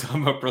realized he's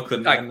talking about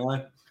Brooklyn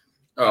Nine-Nine.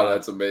 Oh,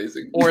 that's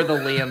amazing. Or the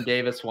Liam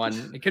Davis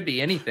one. It could be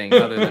anything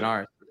other than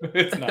ours.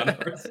 It's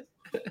not ours.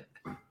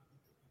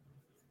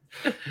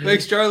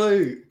 Thanks,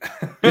 Charlie.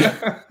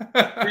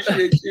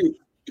 Appreciate you.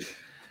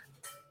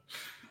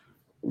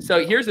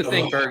 So here's the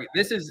thing, Berg.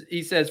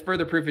 He says,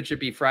 further proof it should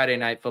be Friday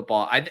night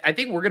football. I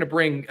think we're going to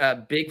bring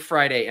big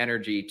Friday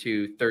energy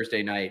to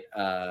Thursday night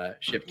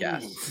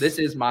Shipcast. This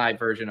is my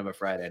version of a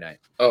Friday night.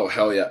 Oh,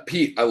 hell yeah.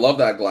 Pete, I love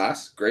that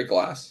glass. Great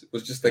glass.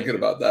 Was just thinking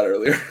about that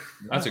earlier.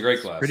 That's a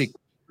great glass. Pretty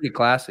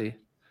classy.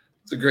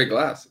 It's a great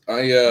glass.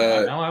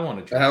 Now I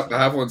want to I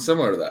have one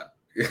similar to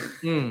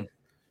that.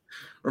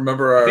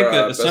 Remember our I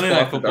think the Sunday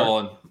night football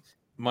and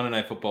Monday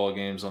night football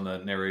games on the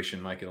narration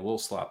might get a little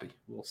sloppy.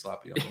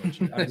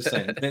 I'm just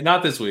saying.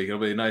 Not this week. It'll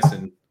be nice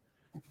and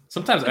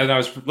sometimes. And I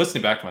was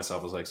listening back to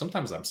myself. I was like,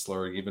 sometimes I'm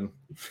slurring even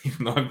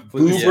though I'm.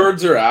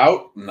 Bluebirds are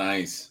out.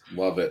 Nice,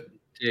 love it,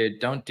 dude.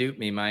 Don't dupe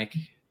me, Mike.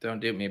 Don't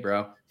dupe me,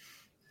 bro.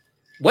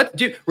 What,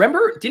 dude?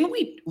 Remember? Didn't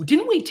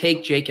we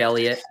take Jake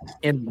Elliott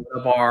in one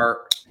of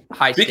our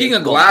high? Speaking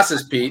of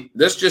glasses, Pete,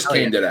 this just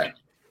came today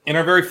in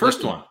our very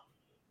first one.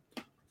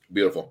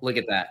 Beautiful. Look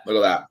at that. Look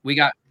at that. We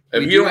got.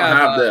 If you don't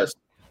have this.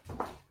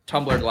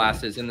 Tumbler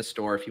glasses in the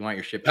store if you want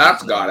your ship.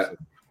 Pat's got it.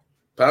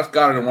 Pat's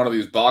got it in one of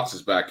these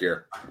boxes back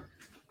here.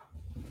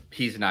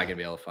 He's not gonna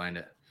be able to find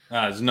it.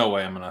 There's no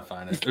way I'm gonna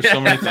find it. There's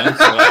so many things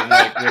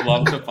that I would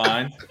love to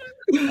find.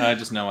 I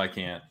just know I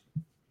can't.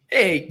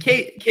 Hey,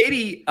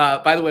 Katie.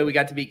 By the way, we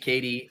got to meet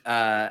Katie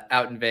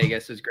out in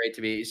Vegas. It was great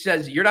to meet. She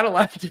says you're not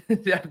allowed to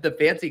have the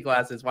fancy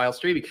glasses while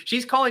streaming.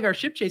 She's calling our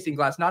ship chasing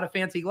glass not a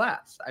fancy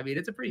glass. I mean,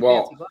 it's a pretty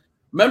fancy glass.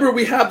 Remember,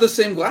 we have the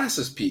same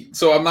glasses, Pete.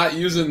 So I'm not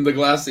using the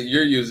glass that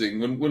you're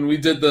using. When we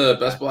did the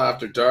Best Ball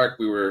After Dark,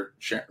 we were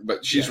sharing.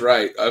 But she's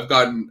right. I've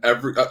gotten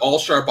all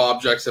sharp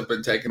objects have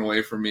been taken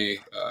away from me.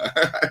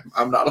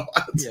 I'm not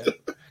allowed to.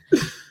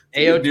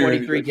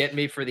 AO23 getting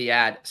me for the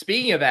ad.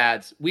 Speaking of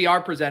ads, we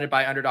are presented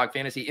by Underdog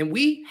Fantasy, and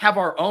we have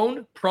our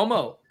own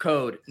promo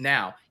code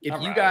now. If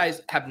you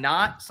guys have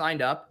not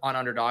signed up on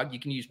Underdog, you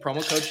can use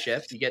promo code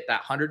SHIP. You get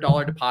that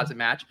 $100 deposit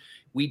match.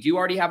 We do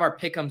already have our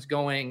pick'ems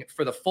going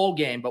for the full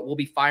game, but we'll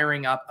be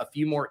firing up a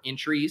few more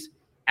entries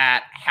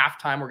at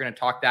halftime. We're going to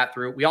talk that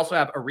through. We also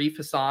have Arif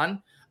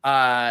Hassan,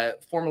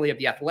 formerly of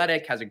The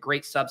Athletic, has a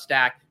great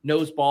Substack,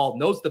 knows ball,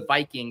 knows the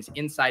Vikings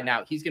inside and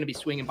out. He's going to be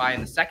swinging by in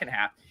the second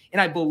half.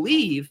 And I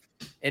believe,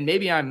 and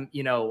maybe I'm,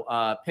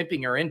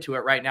 pimping her into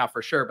it right now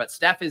for sure, but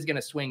Steph is going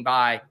to swing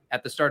by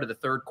at the start of the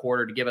third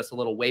quarter to give us a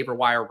little waiver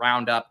wire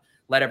roundup,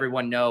 let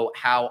everyone know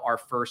how our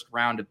first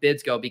round of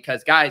bids go.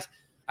 Because, guys,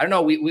 I don't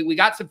know. We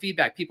got some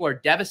feedback. People are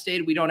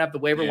devastated we don't have the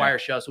waiver wire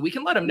show, so we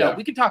can let them know.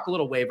 We can talk a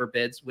little waiver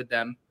bids with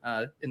them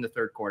in the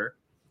third quarter.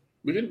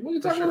 We can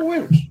talk about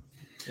waivers.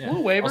 Yeah.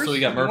 Little waivers. Also, we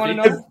got Murphy.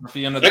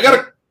 Murphy under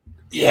the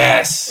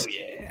yes. Oh,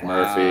 yeah.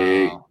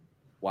 Murphy.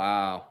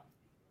 Wow.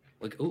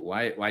 Look. Ooh,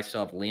 why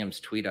still have Liam's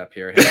tweet up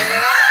here? Murphy's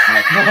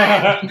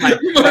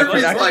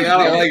like, I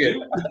don't like it.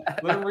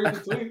 Let him read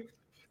the tweet.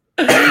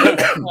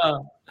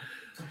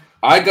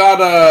 I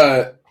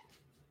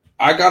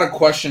got a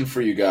question for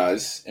you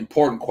guys.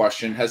 Important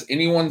question. Has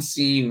anyone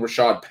seen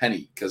Rashad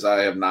Penny? Because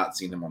I have not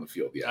seen him on the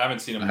field yet. I haven't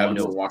seen him. I haven't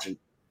been watching.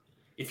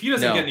 If he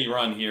doesn't get any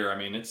run here, I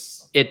mean,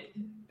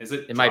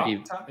 it might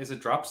be. Is it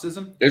drop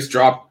season? It's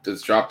drop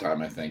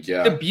time, I think.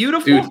 Yeah. The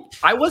beautiful. Dude.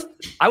 I was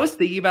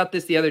thinking about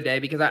this the other day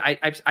because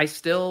I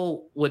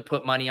still would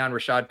put money on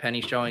Rashad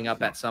Penny showing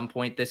up at some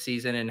point this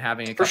season and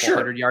having a couple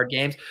 100-yard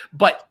games.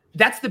 But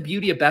that's the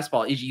beauty of best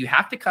ball is you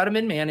have to cut him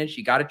and manage.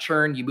 You got to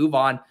churn. You move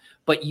on.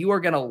 But you are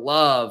going to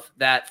love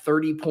that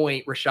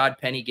 30-point Rashad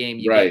Penny game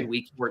you get in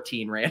week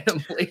 14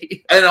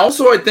 randomly. And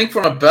also, I think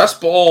from a best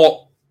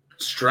ball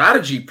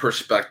strategy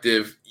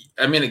perspective,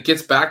 I mean, it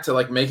gets back to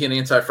like making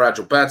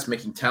anti-fragile bets,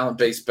 making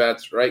talent-based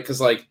bets, right?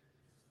 Because like,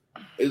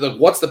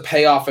 what's the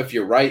payoff if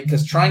you're right?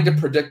 Because trying to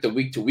predict the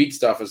week-to-week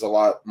stuff is a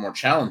lot more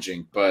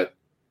challenging. But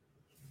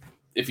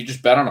if you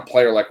just bet on a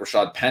player like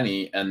Rashad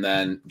Penny and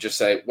then just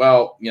say,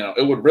 well,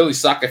 it would really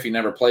suck if he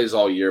never plays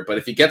all year. But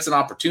if he gets an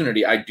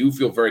opportunity, I do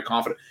feel very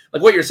confident.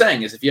 Like what you're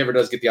saying is if he ever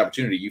does get the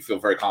opportunity, you feel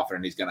very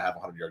confident he's going to have a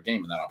 100-yard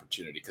game in that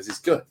opportunity because he's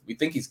good. We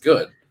think he's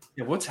good.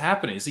 Yeah, what's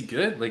happening? Is he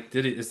good? Like,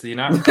 is he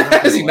not?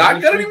 Is he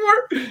not good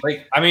anymore?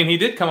 Like, I mean, he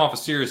did come off a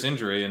serious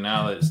injury, and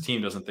now that his team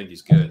doesn't think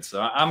he's good,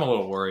 so I'm a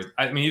little worried.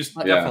 I mean, he's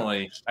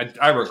definitely.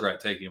 I regret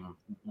taking him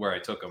where I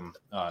took him.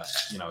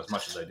 As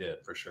much as I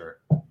did, for sure.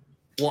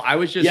 Well, I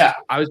was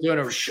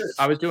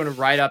doing a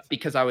write up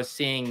because I was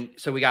seeing.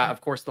 So we got,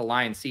 of course, the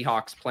Lions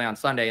Seahawks play on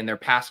Sunday, and their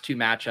past two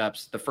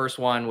matchups. The first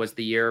one was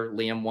the year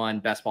Liam won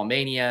Best Ball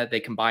Mania.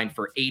 They combined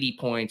for 80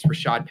 points.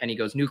 Rashad Penny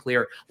goes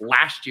nuclear.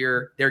 Last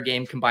year, their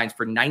game combines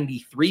for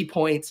 93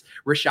 points.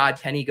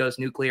 Rashad Penny goes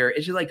nuclear.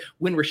 It's just like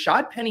when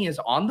Rashad Penny is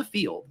on the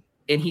field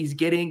and he's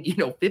getting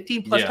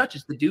 15 plus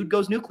touches, the dude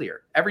goes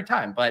nuclear every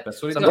time. But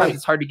sometimes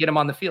it's hard to get him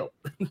on the field.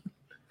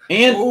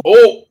 And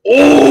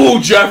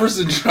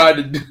Jefferson tried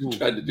to do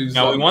something.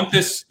 No, we want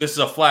this. This is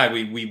a flag.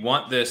 We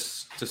want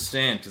this to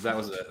stand because that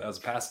was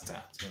a pass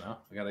attempt.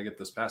 We got to get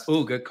this pass.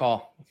 Oh, good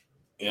call.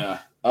 Yeah.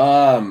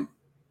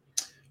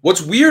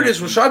 What's weird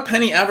is Rashad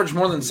Penny averaged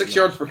more than 6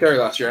 yards per carry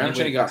last year. I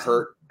understand he got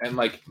hurt, and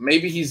like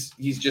maybe he's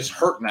just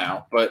hurt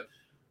now. But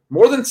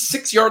more than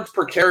 6 yards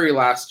per carry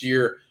last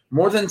year,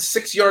 more than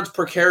 6 yards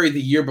per carry the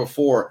year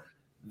before.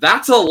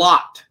 That's a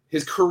lot.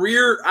 His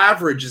career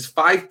average is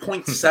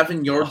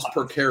 5.7 yards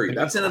per carry.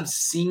 That's an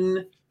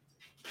obscene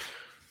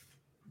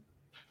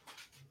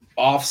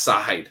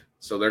offside.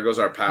 So there goes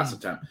our pass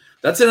attempt.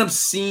 That's an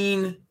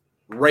obscene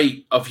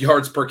rate of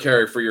yards per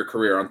carry for your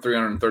career on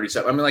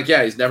 337. I mean, like,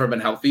 yeah, he's never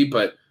been healthy,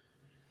 but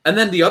and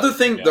then the other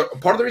thing,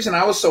 part of the reason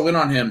I was so in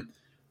on him,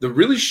 the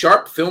really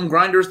sharp film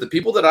grinders, the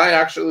people that I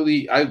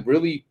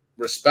really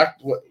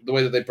respect the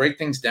way that they break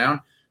things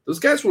down. Those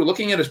guys were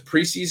looking at his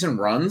preseason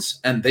runs,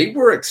 and they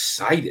were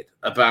excited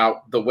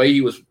about the way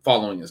he was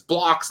following his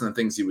blocks and the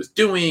things he was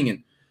doing.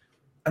 And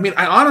I mean,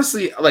 I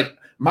honestly, like,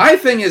 my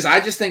thing is I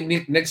just think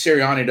Nick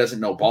Sirianni doesn't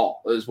know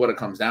ball is what it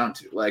comes down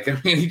to. Like,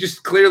 I mean, he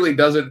just clearly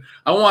doesn't.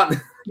 I want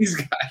these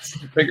guys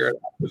to figure it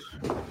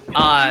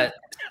out.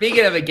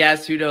 Speaking of a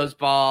guest who knows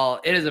ball,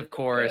 it is, of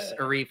course,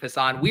 Arif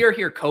Hassan. We are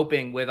here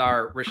coping with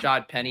our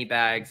Rashad Penny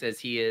bags as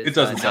he is it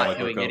doesn't sound not like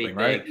doing coping, anything.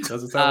 Right? It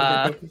doesn't sound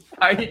like coping.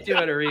 How are you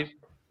doing, Arif?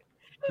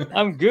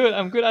 I'm good.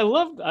 I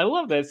love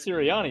that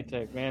Sirianni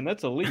take, man.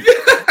 That's elite. Listen,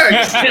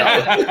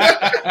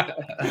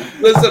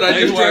 I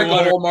just drank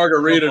a whole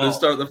margarita to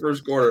start the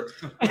first quarter.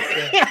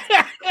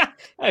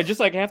 Just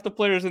like half the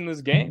players in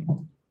this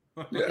game.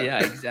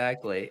 Yeah,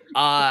 exactly.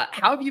 How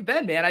have you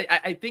been, man?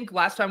 I think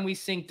last time we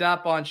synced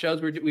up on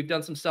shows, we've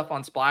done some stuff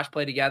on Splash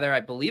Play together.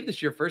 I believe this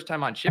is your first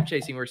time on Ship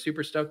Chasing. We're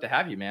super stoked to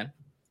have you, man.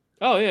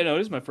 Oh yeah, no,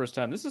 it is my first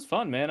time. This is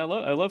fun, man. I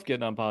love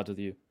getting on pods with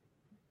you.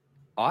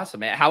 Awesome,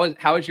 man.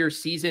 How has your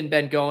season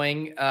been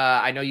going?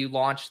 I know you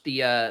launched the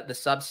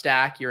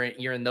Substack.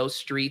 You're in those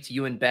streets.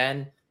 You and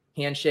Ben,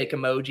 handshake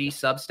emoji,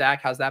 Substack.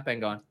 How's that been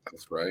going?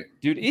 That's right,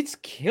 dude. It's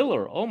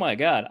killer. Oh my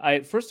god.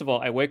 First of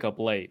all, I wake up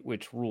late,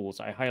 which rules.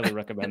 I highly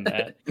recommend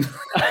that.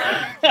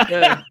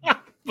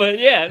 But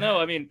yeah, no,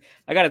 I mean,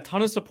 I got a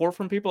ton of support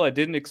from people I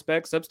didn't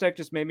expect. Substack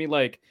just made me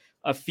like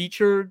a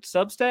featured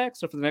Substack.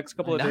 So for the next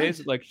couple of days,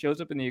 it like shows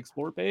up in the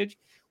Explore page,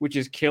 which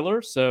is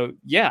killer. So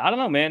yeah, I don't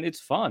know, man. It's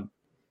fun.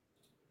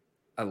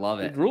 I love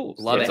it. It rules.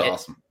 Love That's it.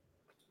 Awesome.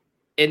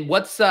 And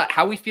what's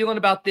how we feeling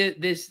about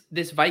this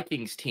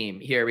Vikings team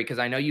here? Because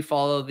I know you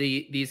follow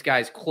these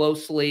guys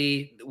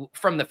closely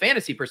from the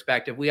fantasy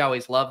perspective. We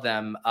always love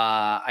them.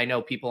 I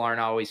know people aren't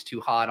always too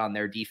hot on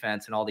their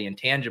defense and all the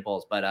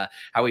intangibles, but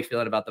how are we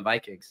feeling about the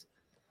Vikings?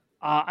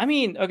 I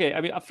mean,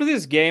 for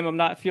this game, I'm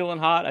not feeling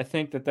hot. I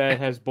think that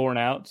has borne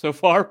out so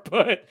far,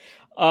 but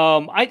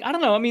I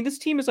don't know. I mean, this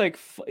team is like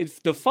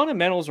the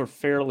fundamentals are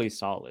fairly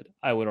solid,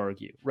 I would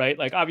argue, right?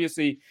 Like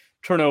obviously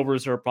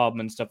turnovers are a problem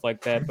and stuff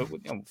like that, but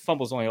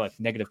fumbles only like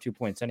 -2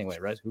 points anyway,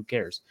 right? Who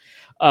cares?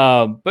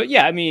 But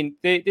yeah, I mean,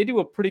 they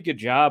do a pretty good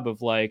job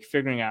of like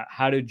figuring out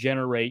how to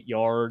generate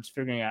yards,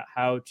 figuring out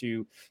how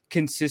to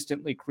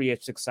consistently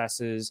create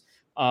successes.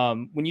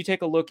 When you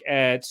take a look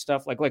at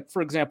stuff like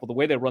for example, the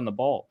way they run the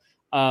ball,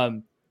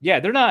 yeah,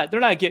 they're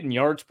not getting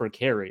yards per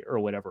carry or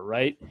whatever,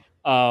 right?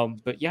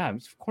 But yeah,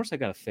 of course I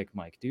got a thick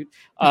mic, dude.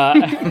 They're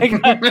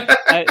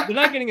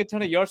not getting a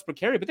ton of yards per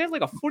carry, but they have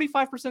like a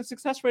 45%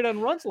 success rate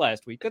on runs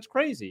last week. That's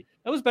crazy.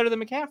 That was better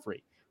than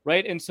McCaffrey,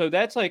 right? And so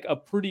that's like a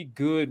pretty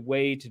good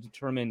way to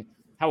determine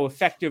how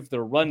effective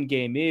their run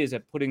game is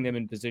at putting them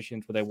in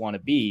positions where they want to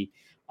be.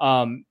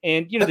 And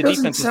the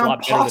defense is a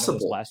lot better than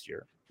it was last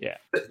year. Yeah.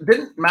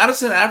 Didn't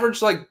Madison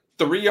average like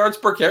 3 yards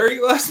per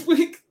carry last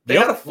week? They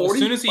had a 40. Well, as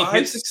soon as he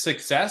hits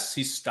success,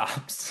 he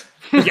stops.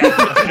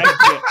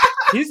 Yeah.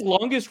 His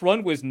longest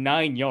run was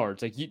 9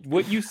 yards. Like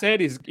what you said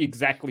is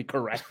exactly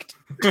correct.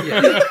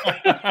 Yeah.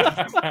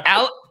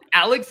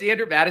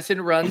 Alexander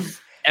Madison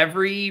runs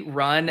every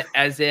run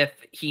as if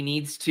he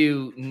needs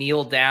to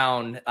kneel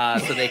down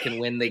so they can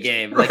win the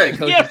game. Like the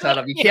coach is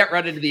telling him, you can't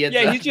run into the end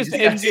zone. Yeah, he just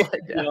ends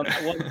on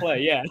one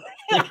play. Yeah.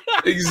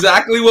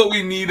 Exactly what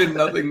we need and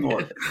nothing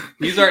more.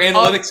 He's our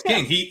analytics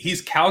king.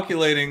 He's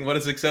calculating what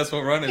a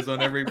successful run is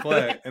on every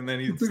play, and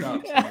then he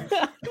stops.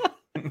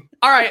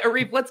 All right,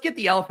 Arif, let's get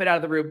the elephant out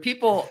of the room.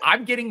 People,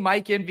 I'm getting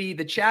mic envy.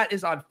 The chat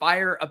is on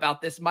fire about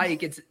this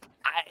mic.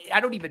 I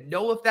don't even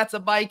know if that's a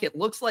mic. It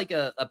looks like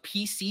a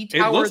PC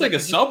tower. It looks like a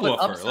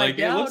subwoofer. Like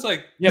down. It looks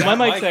like my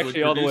mic's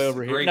actually all the way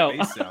over here. No,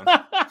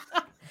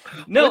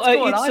 no, what's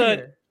going on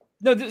here?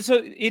 No.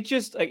 So it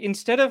just like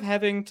instead of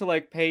having to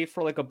like pay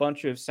for like a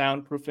bunch of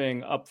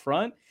soundproofing up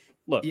front,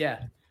 look.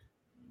 Yeah.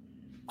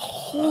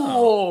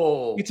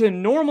 Oh, it's a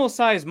normal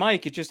size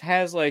mic. It just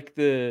has like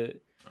the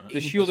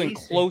shielding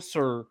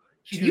closer.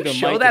 Can you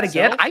show that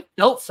again? I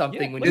felt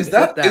something when you is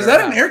that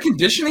an air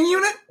conditioning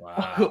unit?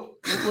 Wow.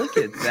 Look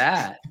at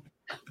that.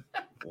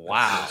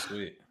 Wow.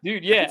 Sweet.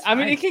 Dude, yeah. That's I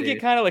mean, nice, it can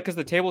get kind of like because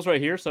the table's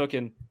right here, so it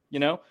can,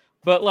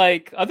 but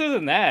like other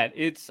than that,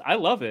 I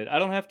love it. I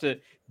don't have to.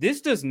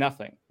 This does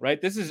nothing,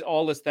 right? This is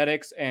all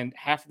aesthetics, and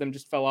half of them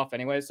just fell off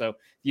anyway, so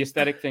the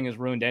aesthetic thing is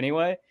ruined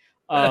anyway.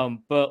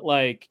 But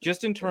like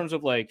just in terms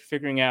of like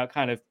figuring out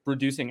kind of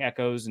reducing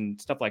echoes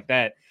and stuff like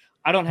that,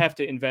 I don't have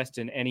to invest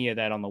in any of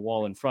that on the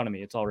wall in front of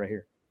me. It's all right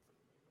here.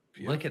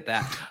 Look at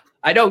that.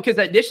 I know, because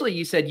initially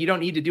you said you don't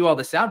need to do all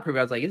the soundproof.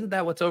 I was like, isn't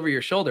that what's over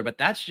your shoulder? But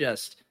that's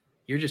just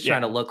you're just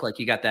trying to look like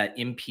you got that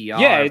NPR.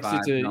 Yeah,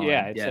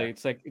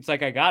 it's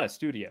like I got a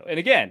studio. And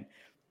again,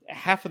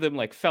 half of them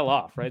like fell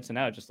off, right? So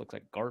now it just looks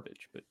like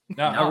garbage. But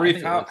now,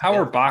 Arif, how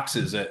are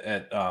boxes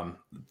at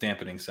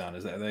dampening sound?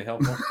 Are they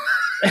helpful?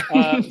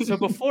 So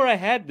before I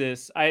had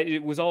this,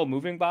 it was all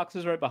moving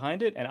boxes right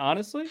behind it, and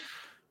honestly,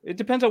 it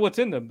depends on what's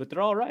in them, but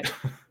they're all right.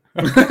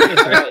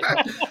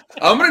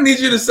 I'm gonna need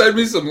you to send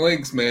me some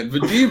links, man.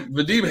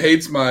 Vadim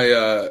hates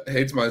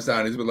my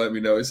sound. He's been letting me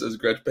know. He says,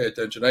 "Gretch, pay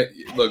attention."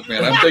 Look,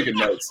 man, I'm taking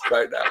notes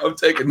right now. I'm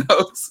taking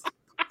notes.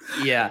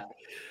 Yeah.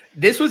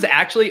 This was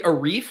actually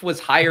Arif was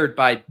hired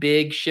by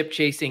big ship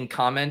chasing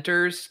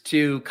commenters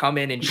to come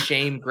in and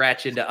shame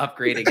Gretch into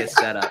upgrading his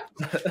setup.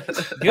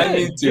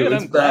 Good,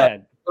 I'm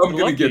glad. I'm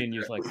gonna get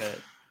news like that.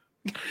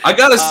 I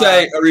gotta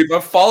say, Arif,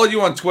 I've followed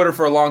you on Twitter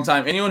for a long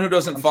time. Anyone who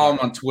doesn't follow me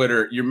on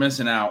Twitter, you're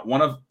missing out.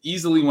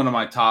 Easily one of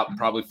my top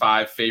probably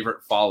 5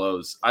 favorite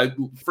follows. I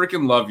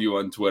freaking love you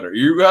on Twitter.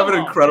 You have an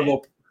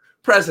incredible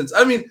presence.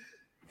 I mean,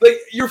 like,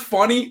 you're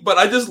funny, but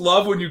I just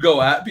love when you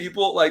go at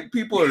people. Like,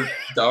 people are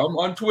dumb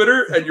on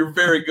Twitter, and you're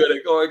very good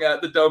at going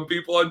at the dumb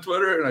people on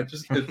Twitter. And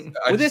that's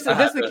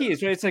the key.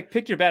 Is right. It's like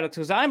pick your battles,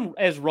 because I'm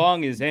as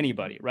wrong as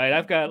anybody, right?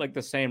 I've got like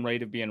the same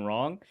rate of being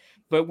wrong.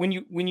 But when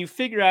you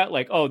figure out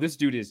like, oh, this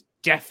dude is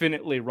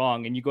definitely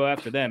wrong, and you go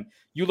after them,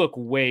 you look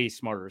way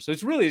smarter. So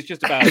it's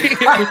just about.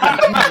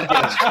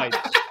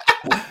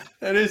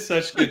 That is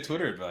such good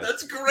Twitter advice.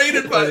 That's great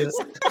advice.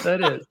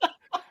 That is.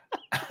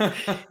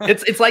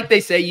 It's like they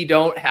say you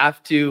don't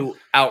have to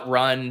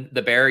outrun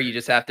the bear, you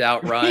just have to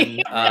outrun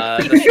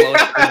the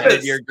slowest person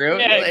in your group.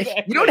 Yeah, like,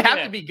 exactly, you don't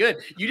have to be good.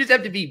 You just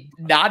have to be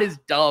not as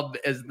dumb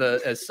as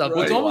some.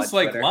 Well, it's almost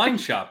like line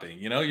shopping.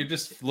 You know, you're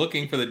just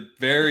looking for the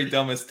very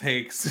dumbest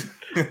takes.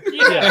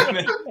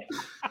 Yeah.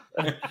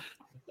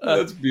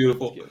 That's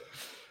beautiful.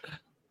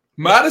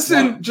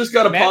 Madison just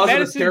got a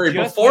positive carry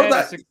before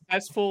that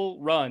successful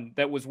run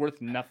that was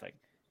worth nothing.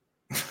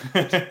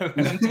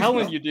 I'm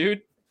telling you,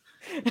 dude.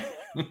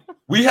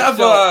 We have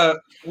a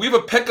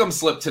pick'em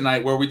slip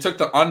tonight where we took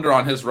the under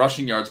on his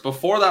rushing yards.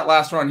 Before that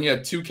last run, he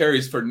had 2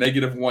 carries for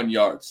 -1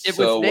 yards. It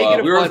was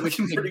 -1, we were which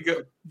is pretty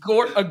good.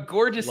 A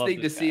gorgeous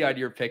thing to see on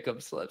your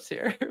pick'em slips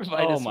here.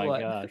 Oh my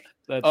gosh,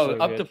 that's up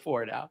good. to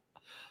 4 now.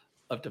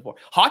 Up to 4.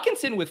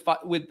 Hawkinson with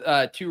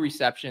 2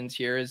 receptions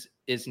here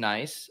is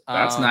nice.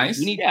 That's nice.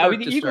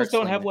 The Eagles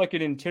don't have like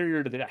an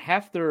interior to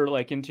half their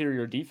like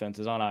interior defense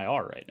is on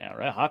IR right now,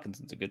 right?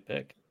 Hawkinson's a good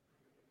pick.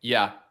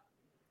 Yeah.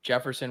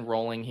 Jefferson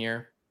rolling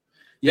here.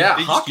 Yeah,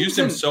 they just used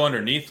him so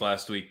underneath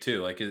last week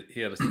too. Like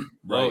he had a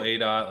low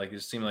ADOT. Like it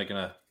just seemed like in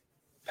a.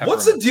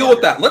 What's the deal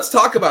with that? Let's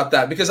talk about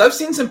that, because I've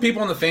seen some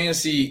people in the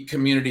fantasy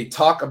community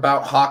talk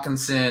about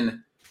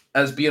Hawkinson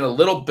as being a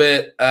little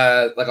bit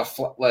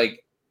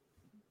like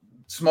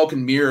smoke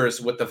and mirrors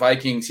with the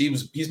Vikings.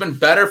 He's been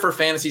better for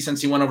fantasy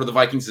since he went over the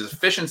Vikings. His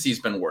efficiency's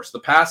been worse. The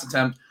pass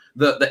attempt,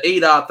 the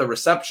ADOT, the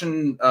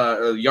reception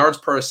yards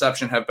per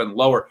reception have been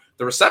lower.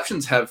 The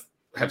receptions have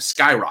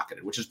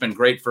skyrocketed, which has been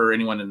great for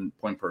anyone in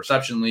point per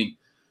reception league.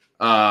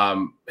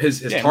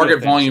 His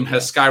target volume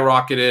has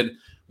skyrocketed.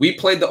 We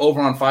played the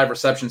over on 5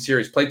 receptions here.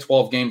 He's played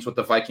 12 games with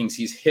the Vikings.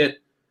 He's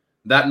hit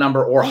that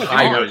number or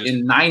higher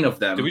in 9 of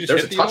them.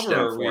 There's a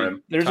touchdown for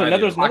him. There's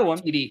another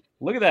one.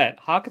 Look at that.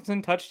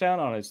 Hawkinson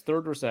touchdown on his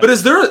 3rd reception. But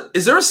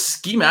is there a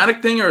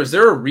schematic thing, or is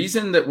there a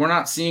reason that we're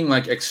not seeing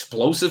like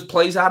explosive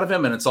plays out of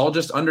him and it's all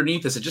just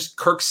underneath? Is it just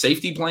Kirk's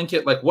safety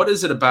blanket? Like, what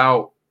is it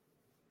about?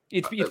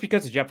 It's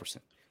because of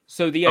Jefferson.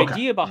 So the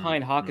idea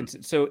behind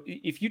Hawkinson, so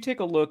if you take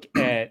a look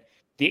at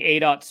the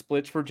ADOT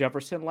splits for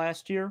Jefferson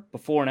last year,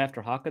 before and after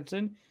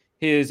Hawkinson,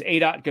 his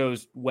ADOT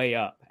goes way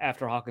up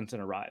after Hawkinson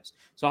arrives.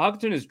 So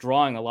Hawkinson is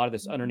drawing a lot of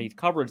this underneath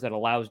coverage that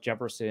allows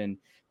Jefferson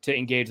to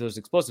engage those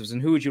explosives.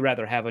 And who would you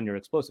rather have on your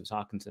explosives,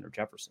 Hawkinson or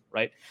Jefferson,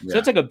 right? Yeah. So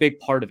that's like a big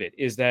part of it,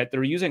 is that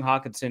they're using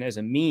Hawkinson as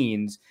a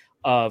means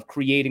of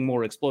creating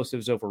more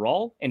explosives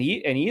overall. And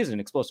he is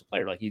an explosive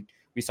player. Like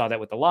we saw that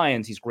with the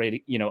Lions. He's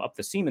great, up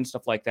the seam and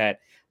stuff like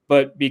that.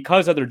 But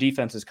because other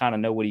defenses kind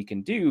of know what he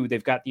can do,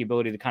 they've got the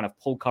ability to kind of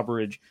pull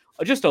coverage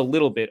just a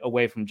little bit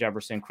away from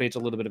Jefferson, creates a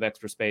little bit of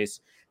extra space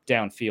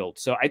downfield.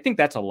 So I think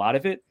that's a lot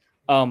of it.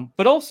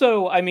 But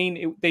also, I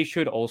mean, they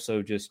should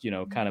also just,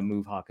 kind of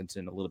move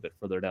Hawkinson a little bit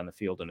further down the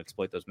field and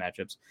exploit those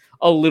matchups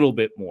a little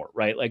bit more,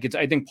 right? Like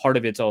I think part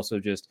of it's also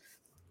just,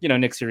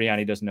 Nick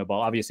Sirianni doesn't know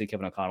ball. Obviously,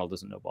 Kevin O'Connell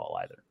doesn't know ball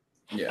either.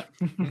 Yeah.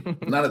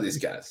 None of these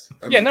guys.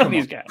 None of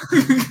these guys.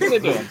 What are they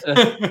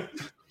doing?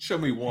 Show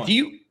me one. Do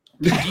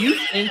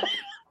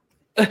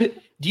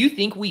you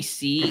think we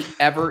see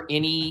ever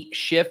any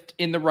shift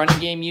in the running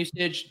game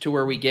usage to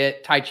where we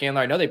get Ty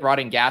Chandler? I know they brought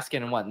in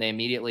Gaskin and they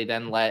immediately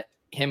then let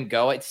him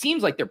go. It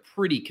seems like they're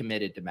pretty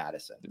committed to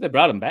Madison. They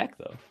brought him back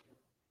though.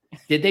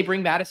 Did they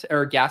bring Madison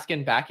or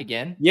Gaskin back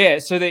again? Yeah,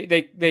 so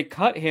they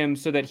cut him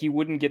so that he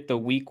wouldn't get the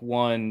week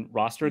 1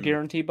 roster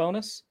guarantee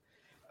bonus.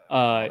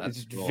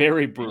 It's brutal.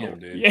 Very brutal.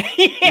 Dude.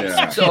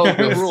 Yeah. So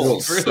the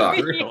rules.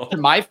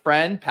 My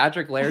friend,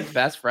 Patrick Laird's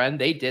best friend,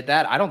 they did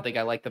that. I don't think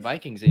I like the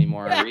Vikings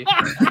anymore.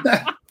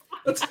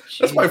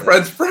 That's my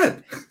friend's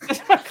friend.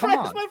 Come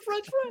on. My friend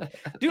that's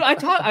right, dude.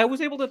 I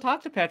was able to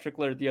talk to Patrick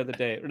Laird the other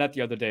day, or not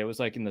the other day. It was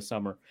like in the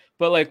summer,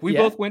 but like we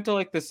both went to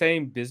like the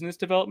same business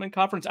development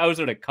conference. I was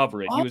there to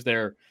cover it. He was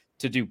there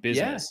to do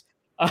business.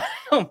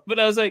 But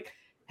I was like,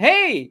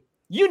 hey,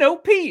 you know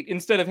Pete,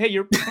 instead of, hey,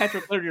 you're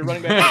Patrick Laird, you're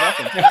running back.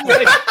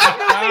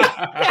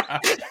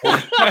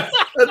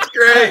 That's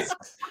great.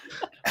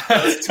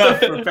 That's tough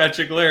for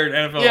Patrick Laird,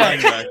 NFL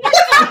running back.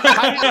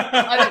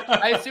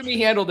 I assume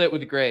he handled it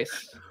with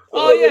grace.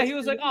 Oh yeah, he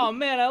was like, oh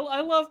man,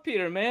 I love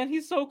Peter, man,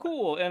 he's so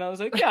cool. And I was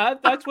like, yeah,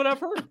 that's what I've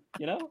heard,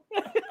 you know.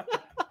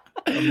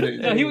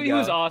 No, he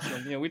was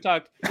awesome. You know, we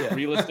talked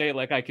real estate,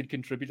 like I could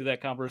contribute to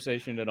that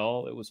conversation at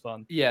all. It was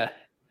fun. Yeah.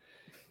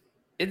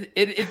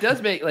 It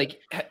does make, like,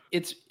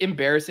 it's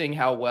embarrassing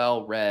how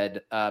well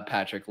read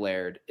Patrick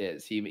Laird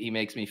is. He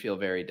makes me feel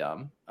very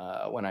dumb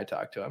when I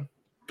talk to him.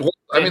 Well,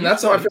 I mean,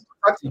 that's how I feel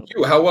talking to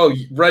you, how well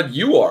read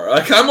you are.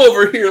 Like, I'm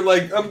over here,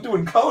 like, I'm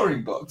doing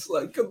coloring books.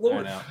 Like, good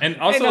Lord. And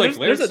also, hey, like,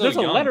 there's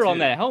a letter on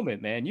that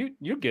helmet, man.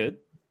 You're good.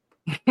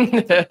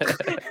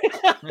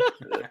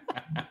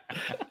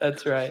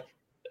 That's right.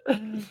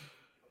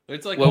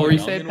 It's like, what were you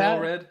saying, Pat?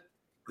 Well read?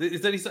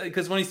 Is that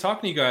because when he's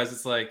talking to you guys,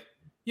 it's like,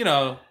 you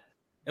know,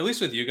 at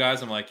least with you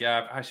guys, I'm like,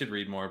 yeah, I should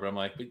read more. But I'm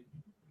like, but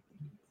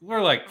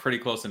we're like pretty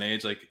close in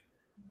age. Like,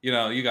 you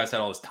know, you guys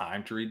had all this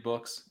time to read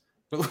books.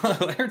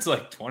 But Laird's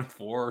like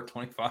 24 or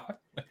 25.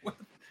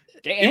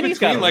 And he's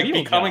got like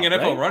becoming an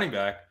NFL running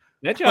back.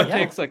 That job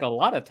takes like a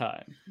lot of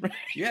time.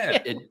 Yeah.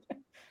 It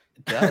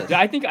does.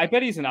 I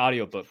bet he's an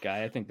audiobook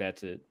guy. I think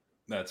that's it.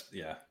 That's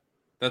the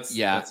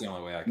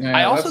only way I can.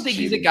 I also think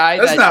he's a guy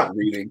that's not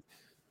reading.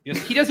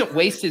 He doesn't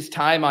waste his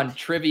time on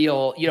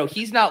trivial, you know,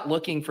 he's not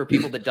looking for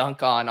people to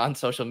dunk on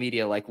social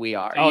media like we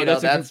are. Oh, you know,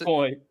 that's a good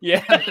point.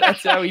 Yeah.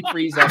 That's how he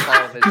frees up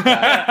all of his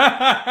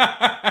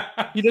time.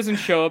 He doesn't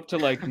show up to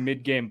like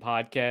mid-game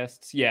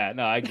podcasts. Yeah,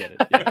 no, I get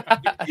it.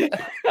 Yeah.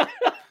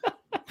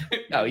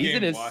 No, he's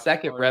in his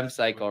second REM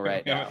cycle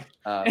right now.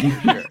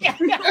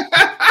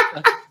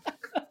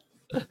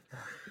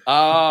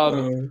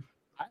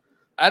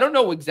 I don't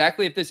know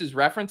exactly if this is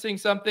referencing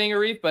something,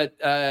 Arif, but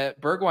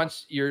Berg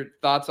wants your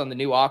thoughts on the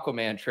new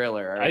Aquaman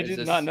trailer. I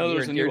did not know there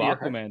was a new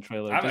Aquaman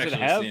trailer. I've actually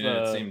seen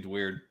it. It seemed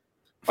weird.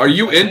 Are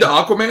you into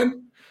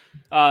Aquaman?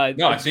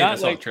 No, I've seen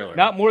the trailer.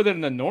 Not more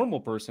than a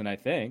normal person, I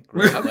think.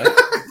 Right?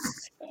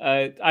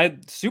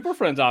 Super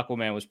Friends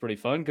Aquaman was pretty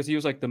fun because he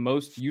was like the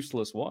most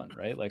useless one,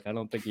 right? Like I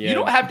don't think you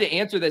don't have to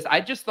answer this.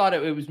 I just thought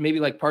it was maybe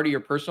like part of your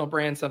personal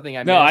brand, something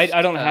I missed.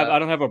 I don't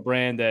have a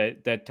brand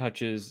that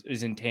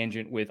is in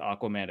tangent with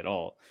Aquaman at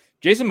all.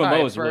 Jason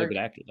Momoa is a really good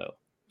actor though.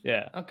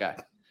 Yeah. Okay.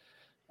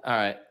 All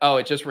right. Oh,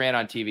 it just ran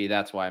on TV.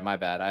 That's why. My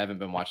bad. I haven't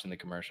been watching the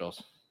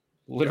commercials.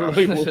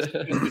 Literally.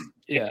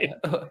 Yeah.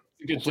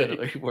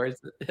 Literally. Where's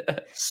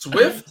it?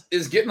 Swift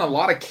is getting a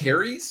lot of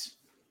carries.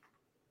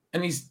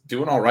 And he's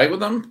doing all right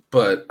with them,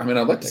 but I mean,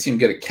 I'd like to see him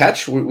get a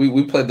catch.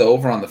 We played the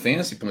over on the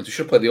fantasy points. We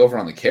should play the over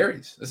on the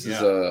carries. This is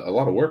a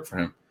lot of work for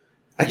him.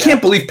 I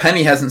can't believe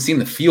Penny hasn't seen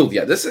the field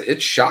yet.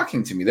 It's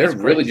shocking to me. They're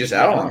really just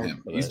out on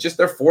him. He's just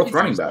their fourth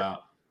running back.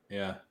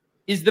 Yeah.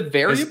 Is the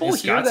variable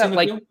here that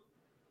like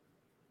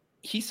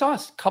he saw a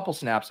couple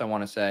snaps? I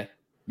want to say.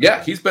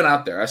 Yeah, he's been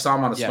out there. I saw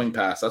him on a swing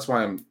pass. That's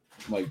why I'm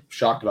like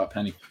shocked about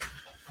Penny.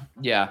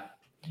 Yeah.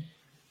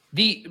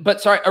 But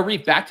sorry,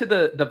 Arif, back to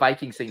the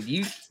Vikings thing.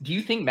 Do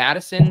you think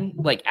Madison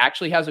like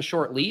actually has a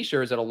short leash,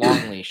 or is it a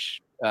long leash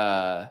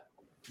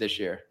this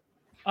year?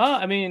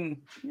 I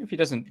mean, if he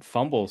doesn't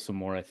fumble some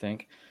more, I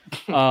think.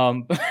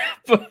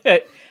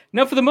 But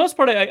no, for the most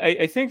part,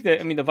 I think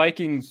that the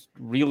Vikings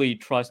really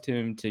trust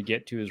him to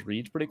get to his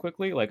reads pretty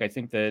quickly. Like I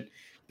think that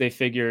they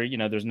figure,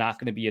 there's not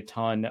going to be a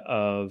ton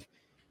of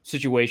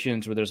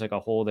situations where there's like a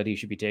hole that he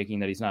should be taking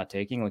that he's not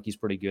taking. Like he's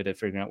pretty good at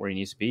figuring out where he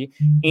needs to be,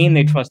 and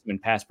they trust him in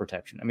pass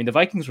protection. I mean, the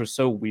Vikings were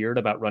so weird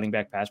about running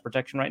back pass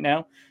protection right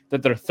now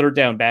that their third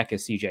down back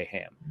is CJ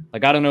Ham.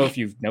 Like I don't know if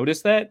you've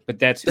noticed that, but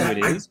that's who it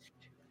is.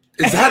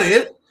 Is that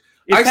it?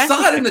 I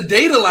saw it in the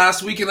data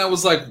last week, and I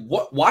was like,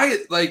 "What? Why?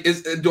 Like,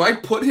 do I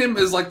put him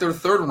as like their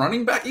third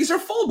running back? He's their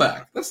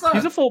fullback. That's not.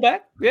 He's a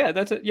fullback. Yeah,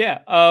 that's it.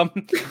 Yeah. But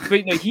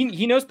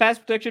he knows pass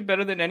protection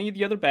better than any of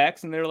the other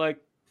backs, and they're like,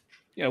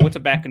 what's a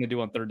back going to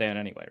do on third down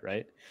anyway,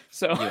 right?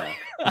 So,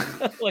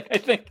 like, I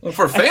think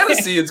for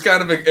fantasy, it's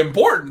kind of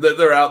important that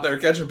they're out there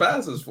catching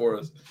passes for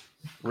us.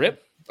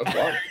 Rip.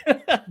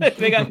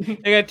 they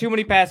got too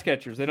many pass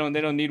catchers. They don't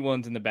need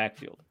ones in the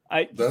backfield.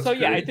 I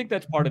think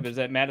that's part of it, is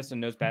that Madison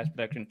knows pass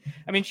protection.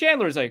 I mean,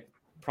 Chandler is like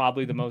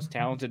probably the most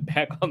talented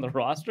back on the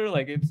roster.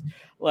 Like it's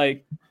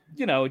like,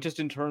 just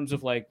in terms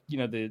of like,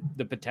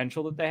 the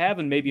potential that they have,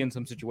 and maybe in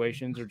some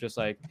situations are just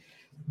like,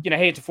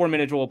 hey, it's a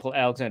 4-minute drill, we'll put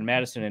Alexander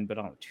Madison in, but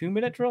on a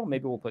 2-minute drill,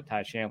 maybe we'll put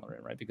Ty Chandler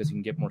in, right? Because he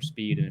can get more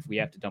speed, and if we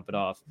have to dump it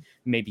off,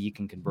 maybe he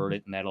can convert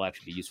it, and that'll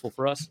actually be useful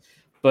for us.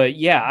 But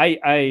yeah,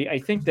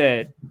 I think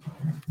that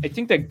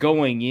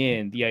going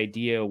in, the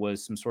idea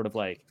was some sort of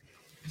like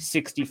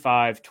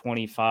 65,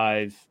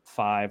 25,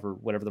 5, or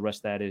whatever the rest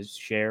of that is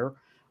share.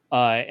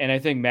 And I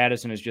think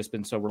Madison has just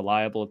been so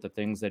reliable at the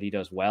things that he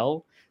does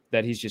well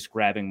that he's just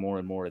grabbing more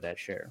and more of that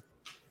share.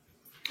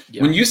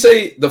 Yeah. When you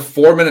say the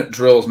 4-minute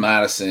drills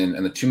Madison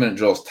and the 2-minute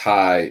drills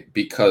Ty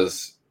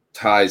because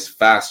Ty's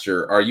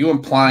faster, are you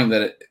implying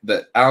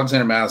that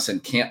Alexander Madison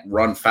can't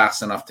run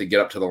fast enough to get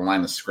up to the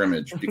line of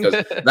scrimmage? Because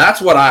that's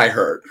what I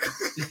heard.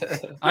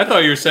 I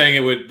thought you were saying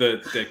it would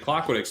the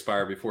clock would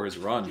expire before his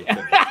run.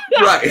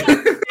 Right.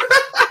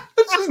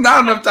 It's just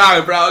not enough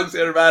time for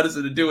Alexander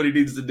Madison to do what he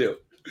needs to do.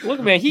 Look,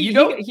 man,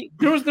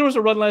 there was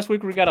a run last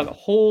week where he got a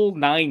whole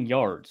 9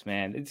 yards,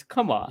 man.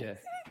 Come on. Yeah.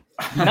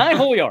 9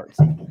 whole yards.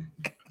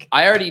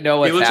 I already know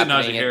what's happening. He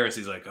looks at Najee Harris.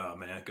 He's like, "Oh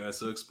man, that guy's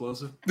so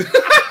explosive."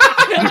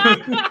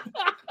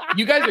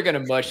 You guys are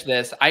gonna mush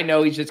this. I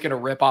know he's just gonna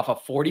rip off a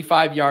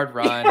 45-yard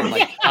run and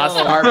like a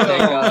star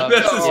pickup.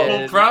 That's his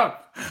whole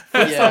prop.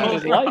 That's some of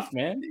his life,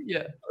 man.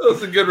 Yeah,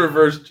 that's a good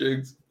reverse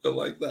jigs. I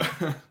like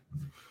that.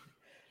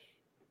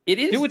 It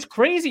is. Dude, what's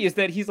crazy is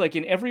that he's like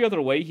in every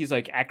other way, he's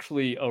like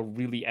actually a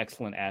really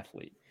excellent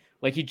athlete.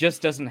 Like he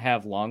just doesn't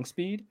have long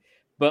speed.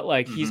 But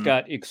like he's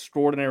got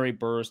extraordinary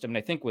burst. I mean,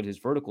 I think his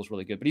vertical is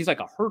really good, but he's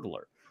like a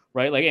hurdler,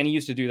 right? Like, and he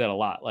used to do that a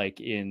lot.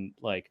 Like in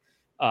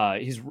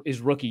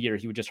his rookie year,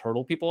 he would just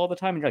hurdle people all the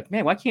time. And you're like,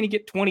 man, why can't he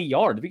get 20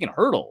 yards if he can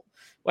hurdle?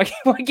 Why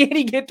can't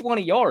he get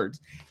 20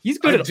 yards? He's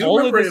good at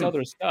all of this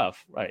other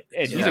stuff, right?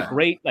 And he's a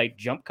great like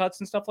jump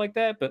cuts and stuff like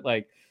that. But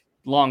like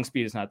long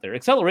speed is not there.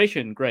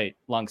 Acceleration, great.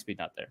 Long speed,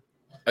 not there.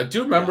 I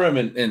do remember him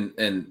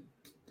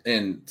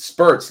in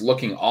spurts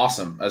looking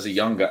awesome as a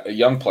young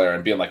player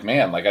and being like,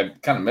 man, like I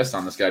kind of missed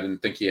on this guy. I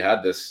didn't think he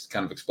had this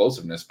kind of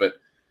explosiveness, but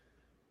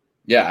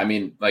yeah, I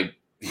mean, like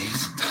he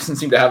doesn't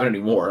seem to have it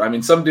anymore. I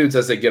mean, some dudes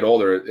as they get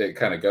older, it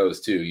kind of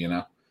goes too, you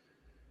know.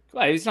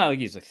 Well, it's not like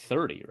he's like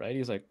 30, right?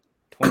 He's like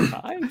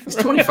 25. He's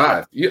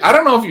 25. I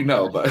don't know if you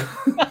know, but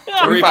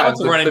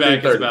the running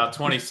back is about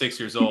 26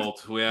 years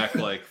old. We act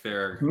like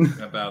they're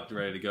about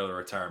ready to go to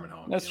retirement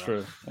home. That's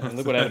true. I mean,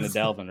 look what happened to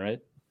Dalvin, right?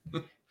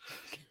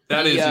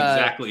 That is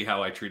exactly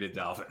how I treated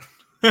Dalvin.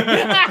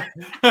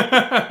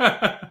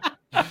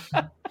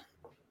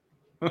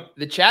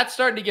 The chat's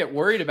starting to get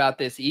worried about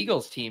this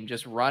Eagles team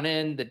just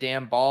running the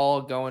damn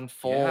ball, going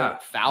full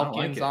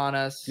Falcons on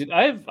us. Dude,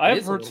 I've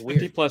heard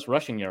 50+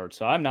 rushing yards,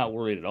 so I'm not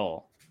worried at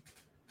all.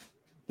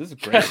 This is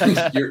great.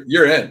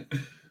 you're in.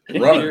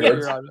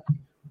 Run.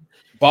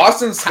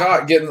 Boston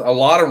Scott getting a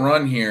lot of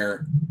run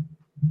here.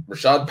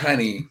 Rashad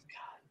Penny,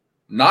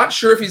 not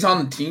sure if he's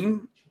on the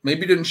team.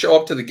 Maybe didn't show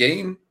up to the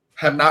game.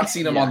 Have not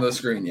seen him on the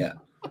screen yet.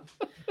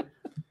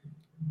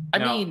 I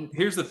mean,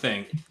 here's the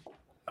thing.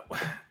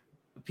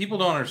 People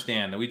don't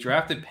understand that we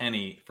drafted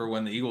Penny for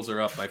when the Eagles are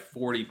up by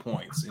 40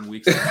 points in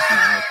week 17.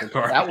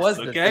 That was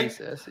the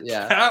thesis.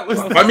 Yeah. That was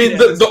I mean,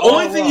 the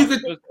only thing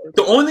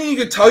you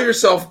could tell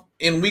yourself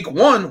in week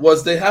 1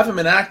 was they have him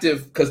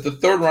inactive because the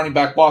third running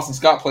back, Boston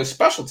Scott, plays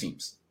special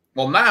teams.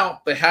 Well,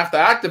 now they have to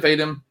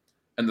activate him.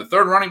 And the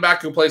third running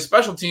back who plays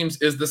special teams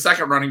is the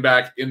second running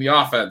back in the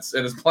offense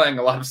and is playing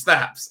a lot of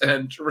snaps.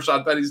 And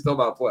Rashad Penny's still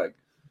not playing.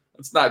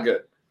 It's not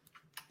good.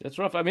 That's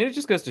rough. I mean, it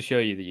just goes to show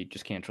you that you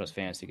just can't trust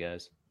fantasy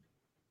guys.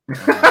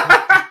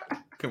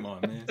 Come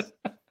on, man.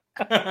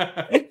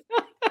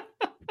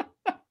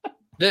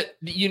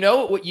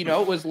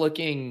 It was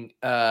looking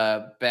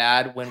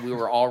bad when we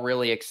were all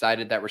really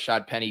excited that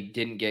Rashad Penny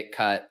didn't get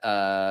cut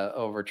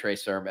over Trey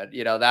Sermon.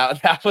 You know,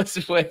 that was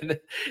when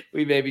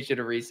we maybe should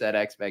have reset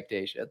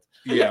expectations.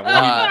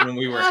 Yeah, when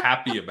we were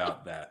happy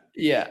about that.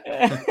 Yeah.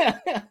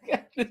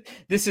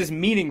 This is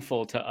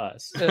meaningful to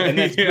us. And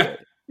that's good.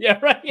 Yeah,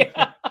 right.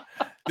 Yeah.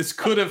 This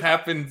could have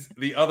happened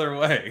the other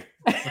way.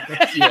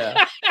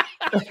 Yeah.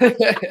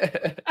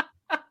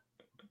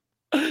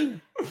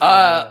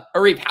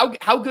 Arif,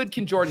 how good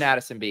can Jordan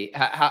Addison be?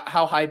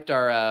 How hyped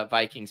are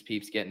Vikings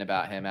peeps getting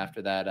about him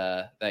after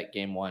that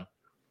game 1?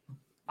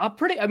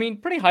 Pretty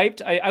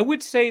hyped. I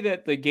would say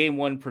that the game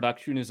 1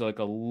 production is like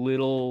a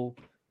little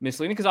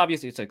misleading because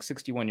obviously it's like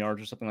 61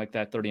 yards or something like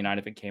that. 39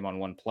 if it came on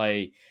one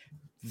play.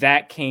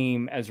 That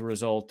came as a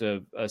result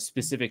of a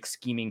specific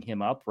scheming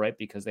him up, right?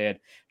 Because they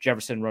had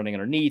Jefferson running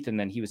underneath, and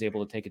then he was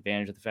able to take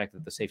advantage of the fact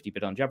that the safety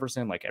bit on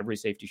Jefferson, like every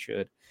safety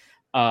should.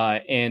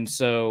 And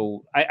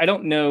so I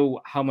don't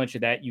know how much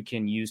of that you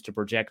can use to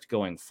project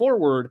going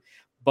forward,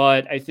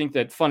 but I think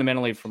that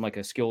fundamentally from like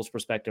a skills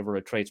perspective or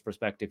a traits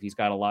perspective, he's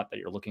got a lot that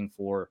you're looking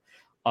for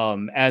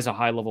as a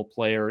high-level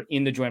player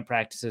in the joint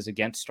practices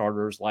against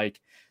starters.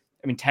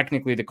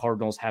 Technically the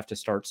Cardinals have to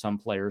start some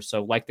players.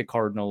 So like the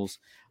Cardinals,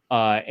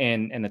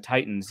 and the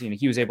Titans,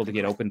 he was able to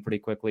get open pretty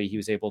quickly. He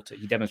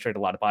demonstrated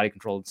a lot of body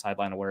control and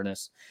sideline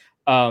awareness.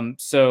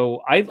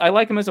 So I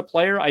like him as a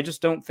player. I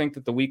just don't think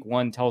that the week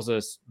 1 tells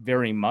us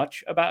very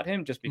much about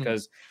him just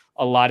because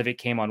a lot of it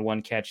came on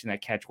one catch, and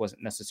that catch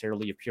wasn't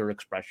necessarily a pure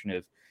expression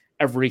of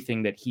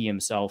everything that he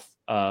himself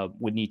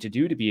would need to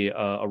do to be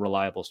a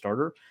reliable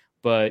starter.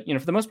 But, for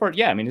the most part,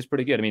 yeah, it's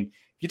pretty good. If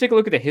you take a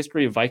look at the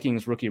history of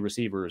Vikings rookie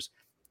receivers,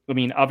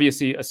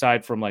 obviously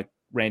aside from like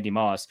Randy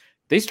Moss,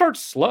 they start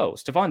slow.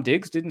 Stephon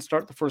Diggs didn't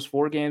start the first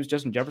 4 games.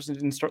 Justin Jefferson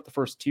didn't start the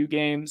first 2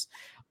 games.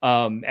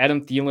 Adam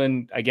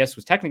Thielen, I guess,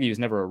 he was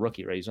never a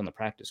rookie, right? He's on the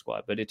practice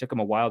squad, but it took him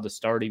a while to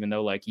start, even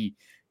though like he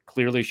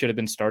clearly should have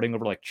been starting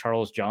over like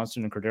Charles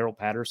Johnson and Cordero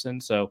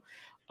Patterson. So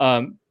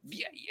Him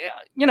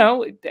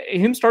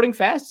starting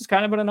fast is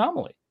kind of an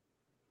anomaly.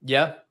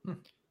 Yeah.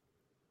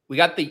 We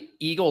got the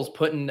Eagles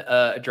putting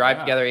a drive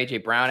together.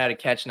 AJ Brown had a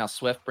catch. Now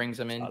Swift brings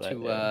them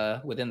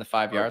into within the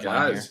 5-yard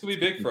line. Here. This could be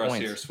big for us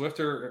here. Swift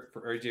or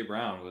AJ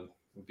Brown would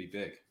be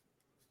big.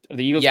 Are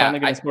the Eagles finally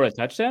going to score a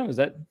touchdown? Is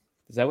that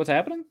what's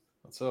happening?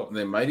 So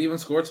they might even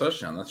score a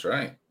touchdown. That's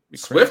right.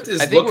 Swift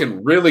is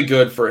looking really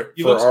good for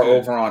our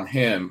over on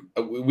him.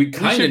 We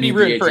kind of need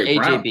rooting for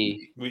AJB.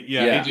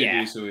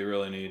 AJB is who we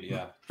really need.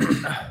 Yeah,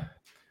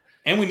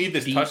 and we need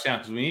this touchdown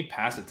because we need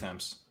pass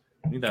attempts.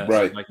 We need that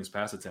Vikings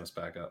pass attempts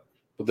back up.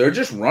 But they're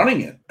just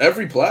running it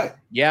every play.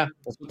 Yeah,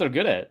 that's what they're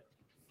good at.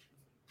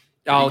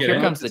 Oh, here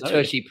comes the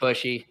tushy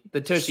pushy.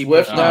 The tushy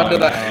Swift down to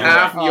the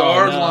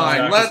half-yard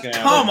line.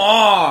 Come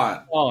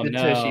on. Oh, the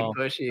tushy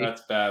pushy.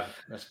 That's bad.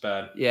 That's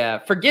bad. Yeah,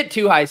 forget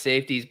 2 high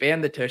safeties. Ban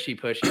the tushy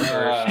pushy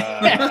first.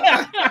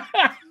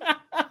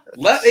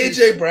 Let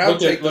AJ Brown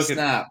take the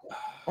snap.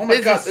 Oh my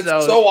God, it's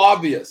so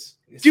obvious.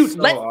 Dude,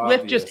 let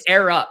Swift just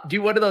air up.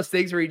 Do one of those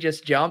things where he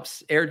just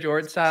jumps, Air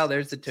Jordan style.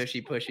 There's the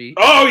tushy pushy.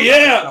 Oh,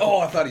 yeah. Oh,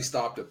 I thought he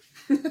stopped him.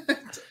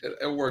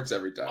 It works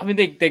every time. I mean,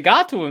 they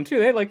got to him, too.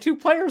 They had like 2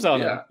 players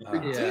on him. They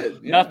did.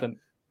 Yeah. Nothing.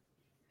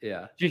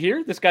 Yeah. Did you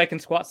hear? This guy can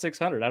squat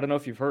 600. I don't know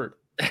if you've heard.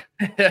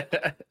 Wait,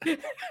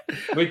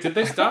 did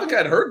they stop? I think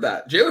I'd heard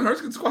that. Jalen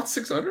Hurts can squat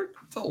 600?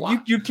 That's a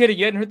lot. You kidding?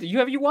 You hadn't heard that?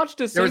 You watched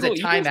a There was a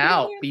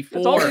timeout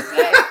before.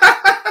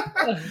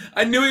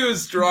 I knew he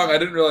was strong. I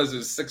didn't realize it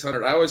was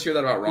 600. I always hear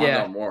that about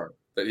Rondell Moore,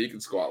 that he can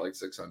squat like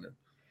 600.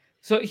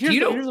 So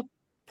here's a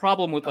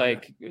problem with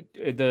like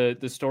the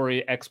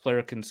story X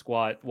player can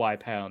squat Y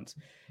pounds.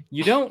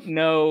 You don't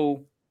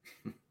know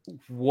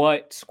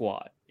what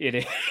squat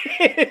it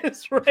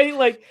is, right?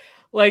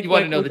 Like you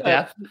want to know the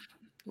depth?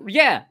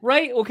 Yeah,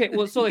 right. Okay.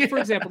 Well, so like for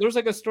example, there's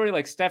like a story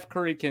like Steph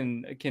Curry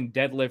can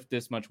deadlift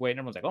this much weight, and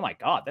everyone's like, "Oh my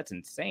God, that's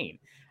insane!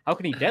 How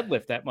can he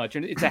deadlift that much?"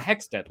 And it's a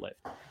hex deadlift,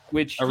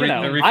 which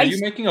Arif, are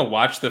you making a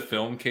watch the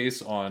film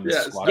case on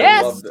squat?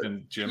 Yes,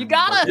 and gym? You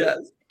gotta.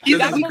 Yes.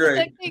 This is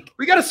great.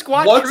 We got a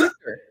squat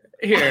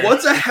here.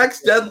 What's a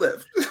hex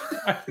deadlift?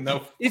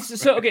 No.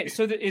 It's so okay.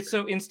 So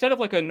so instead of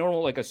like a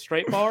normal like a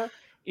straight bar,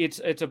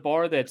 it's a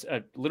bar that's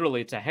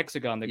literally it's a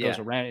hexagon that goes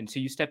around, and so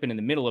you step in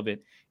the middle of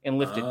it and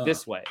lift it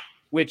this way.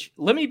 Which,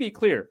 let me be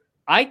clear,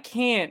 I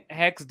can't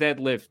hex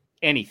deadlift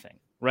anything,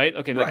 right?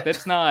 Okay, like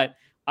that's not.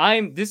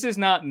 This is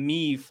not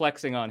me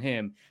flexing on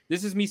him.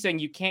 This is me saying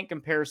you can't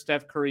compare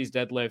Steph Curry's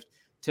deadlift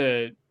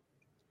to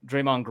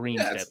Draymond Green's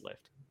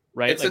deadlift,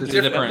 right? It's a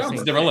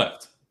different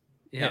lift.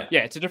 Yeah,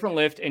 it's a different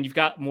lift, and you've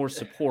got more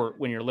support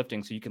when you're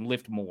lifting, so you can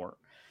lift more.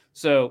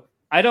 So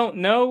I don't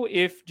know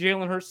if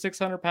Jalen Hurts'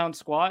 600-pound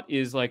squat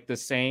is like the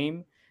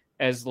same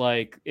as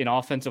like an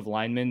offensive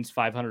lineman's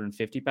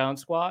 550-pound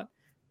squat,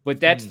 but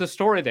that's the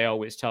story they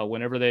always tell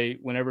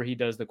whenever he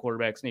does the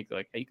quarterback sneak. They're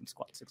like, hey, you can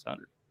squat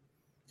 600.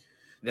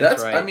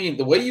 That's right. I mean,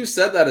 the way you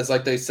said that is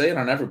like they say it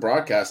on every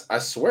broadcast. I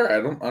swear, I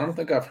don't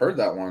think I've heard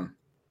that one.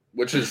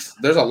 Which is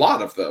there's a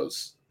lot of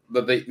those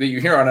that you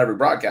hear on every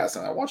broadcast,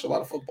 and I watch a lot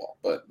of football.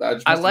 But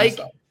I like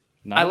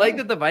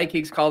that the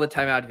Vikings call the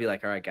timeout to be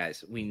like, all right,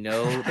 guys, we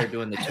know they're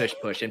doing the tush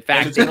push. In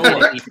fact, they did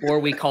it before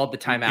we called the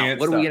timeout.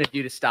 What are we going to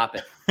do to stop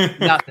it?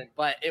 Nothing.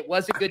 But it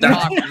was a good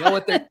talk. You know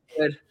what they're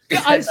doing.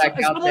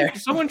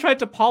 Someone tried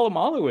to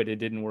Polamalu it. It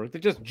didn't work. They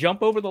just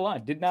jump over the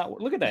line. Did not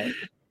work. Look at that.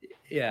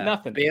 Yeah.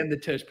 Nothing. Ban the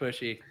tush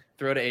pushy.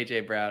 Throw to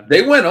AJ Brown.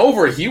 They went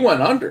over. He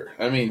went under.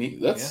 I mean,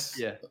 that's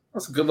a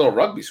good little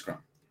rugby scrum.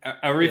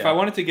 Arif, I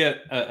wanted to get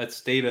a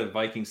state of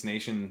Vikings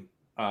Nation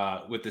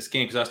with this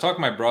game because I was talking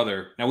to my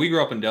brother. Now, we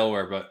grew up in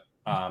Delaware, but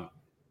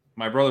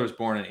my brother was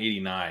born in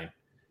 '89.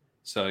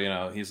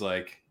 So, he's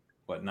like,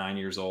 9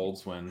 years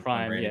old when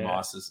Randy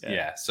Moss is.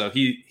 Yeah. So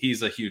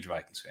he's a huge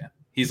Vikings fan.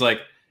 He's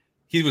like,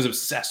 he was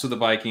obsessed with the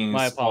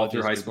Vikings all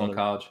through high school and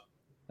college.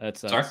 That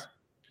sucks. Sorry?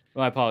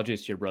 My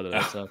apologies to your brother.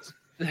 That sucks.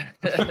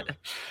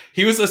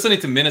 He was listening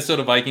to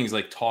Minnesota Vikings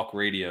like talk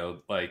radio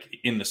like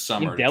in the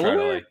summer. In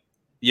Delaware?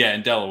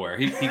 In Delaware.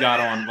 He got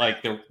on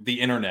like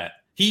the internet.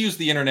 He used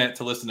the internet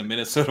to listen to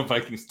Minnesota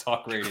Vikings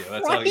talk radio.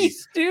 That's how he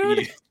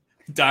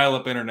dial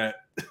up internet.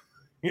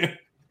 Good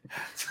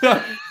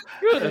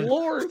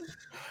Lord.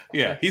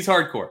 Yeah, he's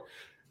hardcore.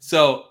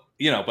 So,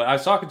 but I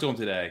was talking to him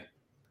today,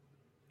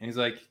 and he's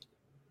like,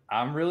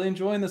 I'm really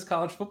enjoying this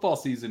college football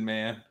season,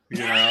 man.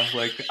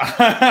 Like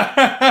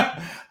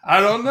I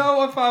don't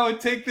know if I would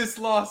take this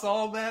loss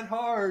all that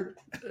hard.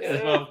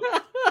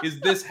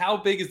 How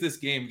big is this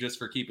game just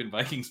for keeping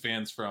Vikings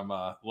fans from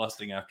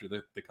lusting after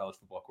the college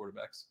football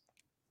quarterbacks?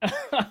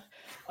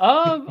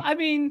 I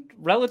mean,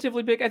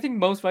 relatively big. I think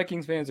most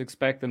Vikings fans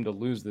expect them to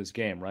lose this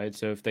game, right?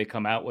 So if they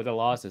come out with a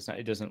loss,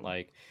 it doesn't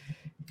like.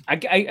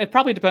 It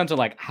probably depends on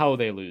like how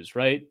they lose,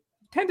 right?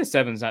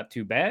 10-7 is not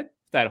too bad.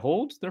 If that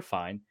holds, they're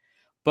fine.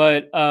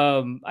 But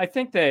I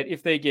think that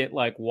if they get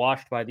like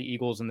washed by the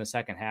Eagles in the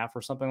second half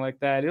or something like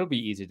that, it'll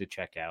be easy to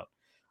check out.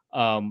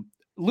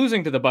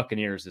 Losing to the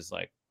Buccaneers is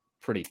like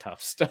pretty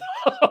tough stuff.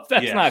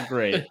 That's not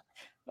great.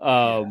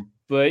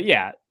 But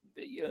yeah,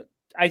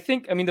 I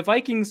think, the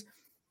Vikings,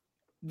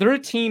 they're a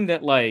team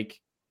that like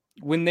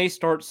when they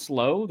start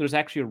slow, there's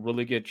actually a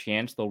really good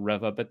chance they'll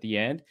rev up at the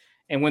end.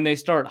 And when they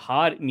start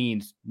hot, it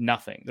means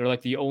nothing. They're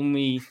like the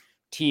only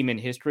team in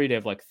history to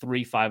have like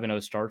 3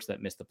 5-0 starts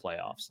that miss the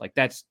playoffs. Like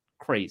that's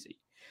crazy.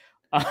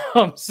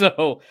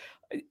 So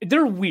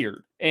they're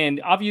weird. And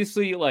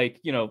obviously, like,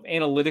 you know,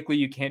 analytically,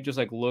 you can't just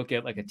like look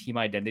at like a team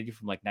identity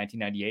from like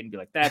 1998 and be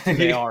like, that's who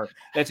they are.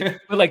 But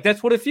like,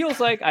 that's what it feels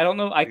like. I don't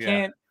know. I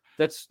can't,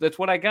 that's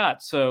what I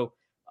got. So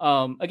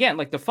again,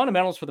 like the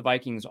fundamentals for the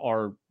Vikings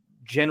are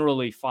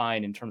generally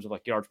fine in terms of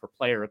like yards per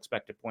player,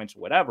 expected points, or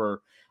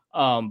whatever.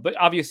 But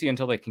obviously,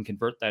 until they can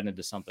convert that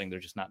into something, they're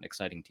just not an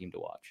exciting team to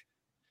watch.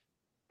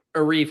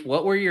 Arif,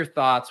 what were your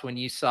thoughts when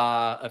you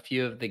saw a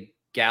few of the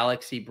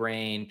Galaxy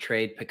Brain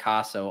trade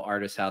Picasso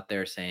artists out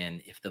there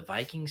saying, if the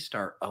Vikings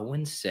start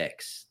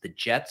 0-6, the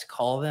Jets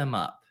call them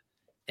up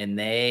and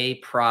they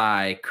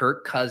pry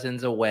Kirk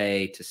Cousins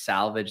away to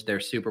salvage their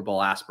Super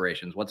Bowl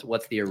aspirations?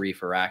 What's the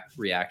Arif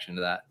reaction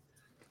to that?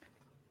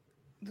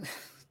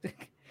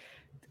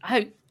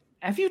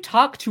 Have you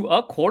talked to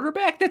a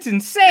quarterback? That's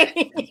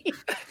insane.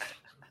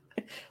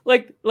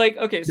 like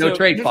okay, so no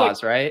trade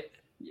clause, right?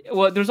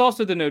 Well, there's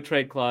also the no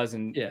trade clause,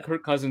 and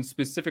Kirk Cousins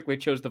specifically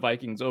chose the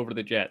Vikings over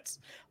the Jets.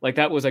 Like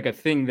that was like a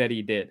thing that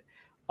he did.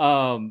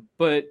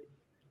 But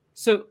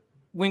so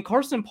when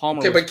Carson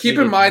Palmer, but keep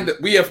in mind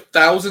that we have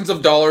thousands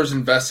of dollars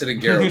invested in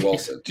Garrett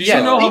Wilson. Do you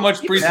know how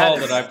much Breece Hall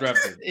that I've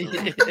drafted?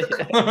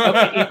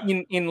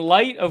 Okay, in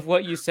light of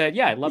what you said,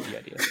 I love the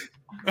idea.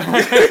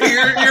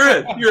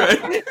 You're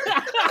right.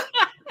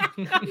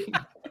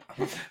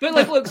 But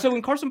like, look, so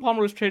when Carson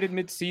Palmer was traded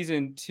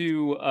mid-season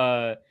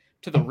to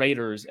the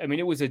Raiders, I mean,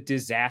 it was a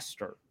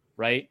disaster,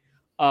 right?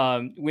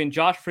 When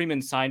Josh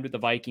Freeman signed with the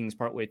Vikings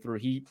partway through,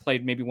 he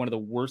played maybe one of the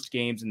worst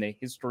games in the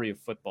history of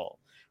football,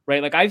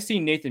 right? Like I've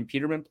seen Nathan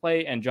Peterman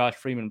play and Josh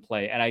Freeman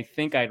play, and I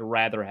think I'd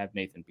rather have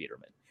Nathan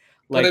Peterman.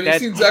 Like, but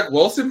have you seen Zach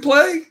Wilson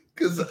play?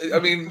 Because I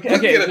mean,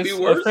 can it be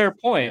worse? A fair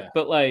point,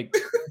 but like,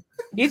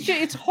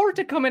 it's hard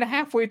to come in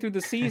halfway through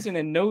the season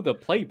and know the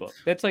playbook.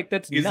 That's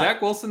nuts.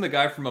 Zach Wilson the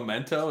guy from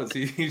Memento? Is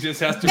he just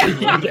has to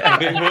relearn the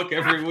playbook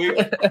every week?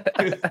 Is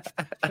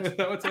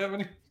that what's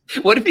happening?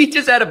 What if he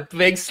just had a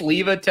big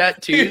sleeve of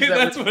tattoos?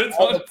 That's what it's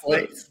all the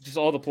plays. Just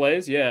all the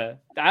plays, yeah.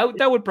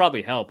 That would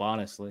probably help,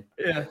 honestly.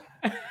 Yeah.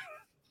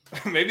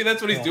 Maybe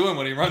that's what he's doing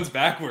when he runs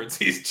backwards.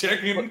 He's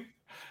checking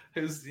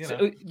his,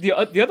 So the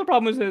other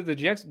problem is that the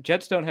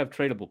Jets don't have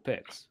tradable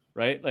picks,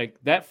 right? Like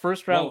that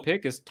first round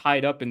pick is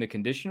tied up in the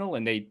conditional,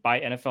 and they, by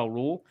NFL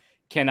rule,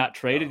 cannot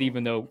trade it,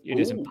 even though it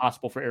is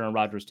impossible for Aaron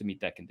Rodgers to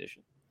meet that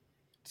condition.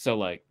 So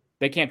like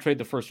they can't trade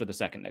the first or the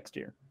second next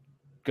year.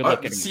 Good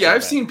luck getting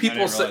I've seen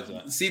people say,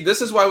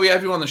 this is why we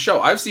have you on the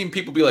show. I've seen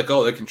people be like,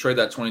 oh, they can trade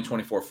that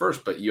 2024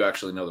 first, but you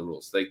actually know the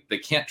rules. They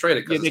can't trade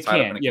it because it's tied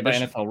up in a condition. By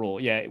NFL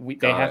rule. Yeah,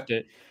 they have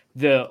to.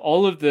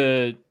 All of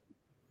the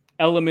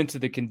elements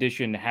of the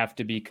condition have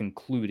to be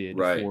concluded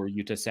for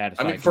you to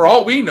satisfy. I mean, for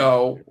all we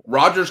know,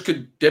 Rodgers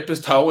could dip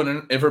his toe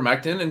in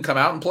ivermectin and come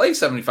out and play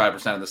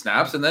 75% of the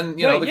snaps, and then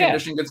the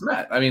condition gets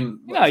met. I mean,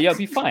 it'll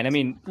be fine. I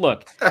mean,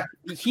 look,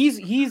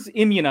 he's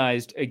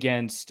immunized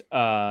against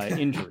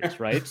injuries,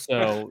 right?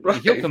 So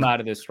he'll come out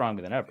of this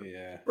stronger than ever.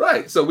 Yeah,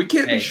 right. So we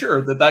can't be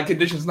sure that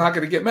condition's not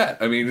going to get met.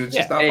 I mean, it's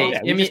just not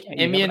possible.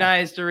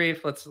 Immunized,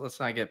 Arif. Let's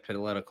not get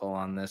political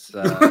on this.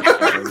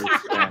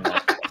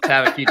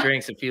 Have a few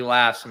drinks, a few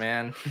laughs,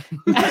 man.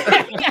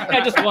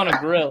 I just want to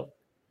grill.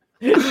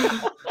 Did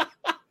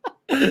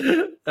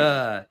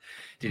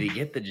he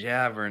get the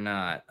jab or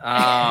not?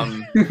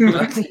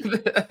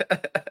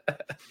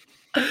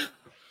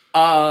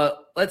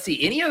 Let's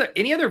see.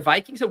 Any other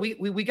Vikings? So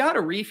we got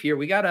a Reef here.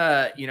 We got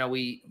a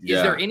is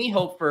there any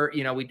hope for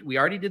we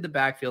already did the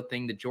backfield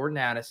thing, the Jordan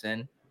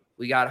Addison.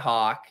 We got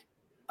Hawk.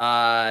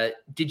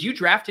 Did you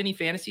draft any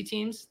fantasy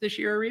teams this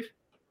year, Reef?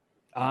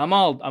 I'm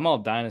all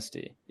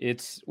dynasty.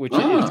 It's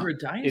tough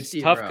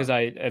because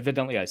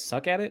I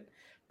suck at it.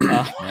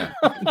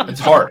 It's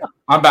hard.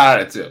 I'm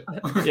bad at it too.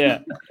 Yeah.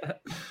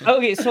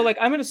 Okay, so like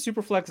I'm in a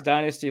Superflex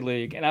Dynasty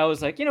league, and I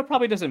was like,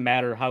 probably doesn't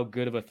matter how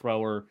good of a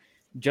thrower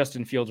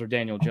Justin Fields or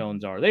Daniel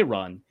Jones are. They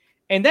run,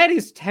 and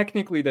that's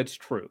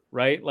true,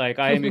 right? Like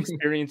I am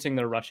experiencing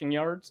their rushing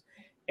yards,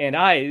 and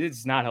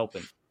it's not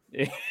helping.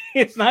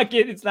 It's not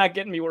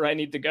getting me where I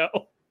need to go.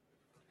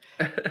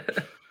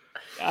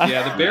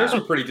 Yeah, the Bears were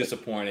pretty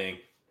disappointing,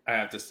 I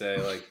have to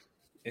say. Like,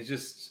 it's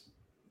just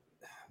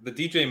the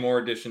DJ Moore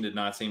edition did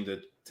not seem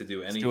to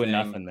do anything. It's doing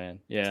nothing, man.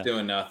 Yeah, it's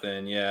doing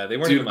nothing. Yeah, they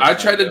weren't. Dude, I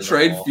tried to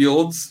trade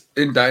Fields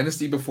in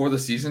Dynasty before the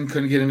season,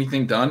 couldn't get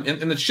anything done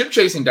in the Chip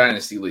Chasing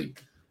Dynasty League,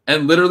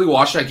 and literally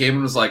watched that game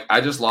and was like, I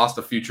just lost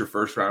a future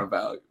first round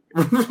value,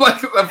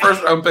 like the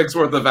first round pick's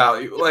worth of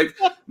value. Like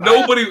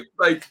nobody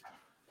like.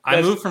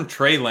 I moved from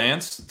Trey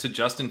Lance to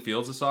Justin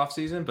Fields this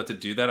offseason, but to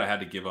do that, I had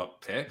to give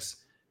up picks.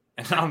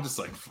 And I'm just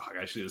like, fuck,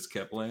 I should have just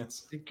kept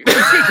Lance. Wow,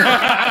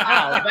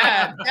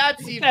 that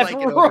seems like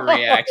an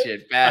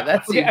overreaction. Bad.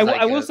 That seems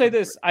I will say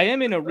this. I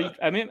am in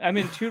I'm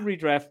in 2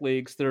 redraft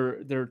leagues. There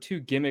are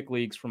 2 gimmick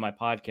leagues for my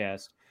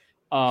podcast.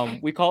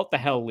 We call it the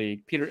Hell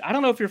League. Peter, I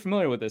don't know if you're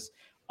familiar with this.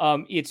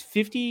 It's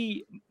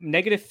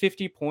negative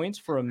 50 points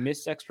for a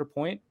missed extra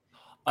point.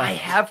 I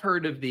have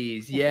heard of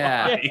these.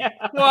 Yeah.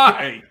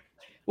 Why?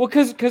 Well,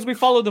 because we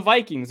follow the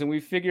Vikings and we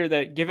figure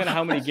that given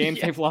how many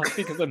games they've lost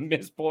because of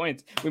missed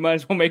points, we might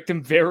as well make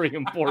them very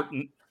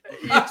important.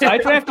 So I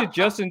drafted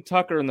Justin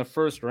Tucker in the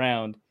first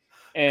round,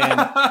 and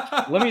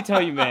let me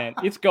tell you, man,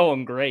 it's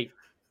going great.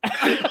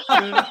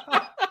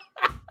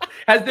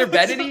 Has there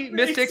been any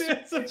missed extra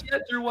points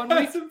yet through 1 week?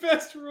 That's the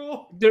best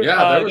rule.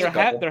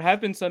 There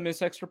have been some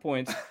missed extra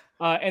points,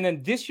 and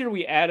then this year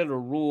we added a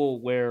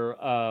rule where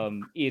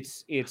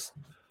it's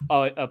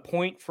a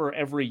point for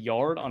every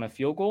yard on a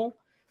field goal,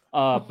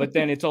 but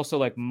then it's also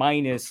like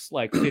minus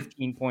like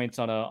 15 points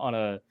on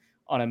a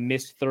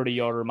missed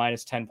 30-yarder,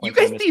 minus 10 points.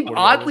 You guys seem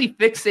oddly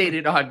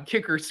fixated on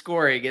kicker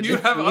scoring.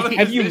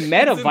 Have you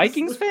met a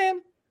Vikings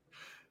fan?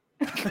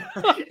 Is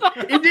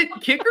it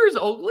kickers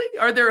only?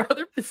 Are there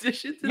other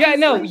positions? Yeah,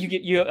 no.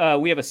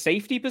 We have a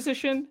safety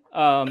position.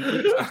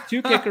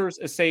 2 kickers,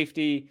 a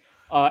safety,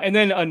 and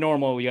then a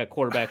normal. We got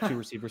quarterback, 2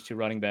 receivers, 2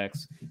 running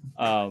backs.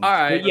 All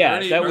right. Yeah.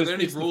 Are there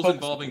any rules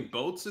involving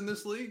boats in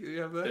this league? Do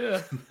you have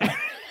that?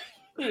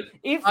 Yeah.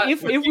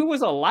 If it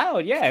was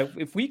allowed, yeah.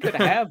 If we could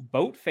have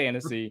boat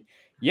fantasy,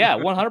 yeah,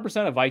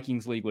 100% of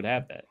Vikings league would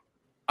have that.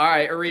 All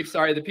right, Arif.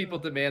 Sorry, the people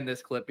demand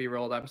this clip be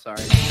rolled. I'm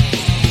sorry.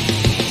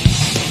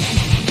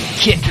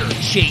 Kicker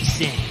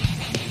Chasing.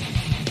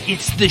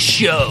 It's the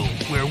show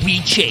where we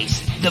chase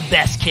the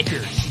best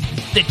kickers.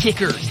 The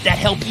kickers that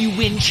help you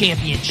win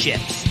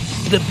championships.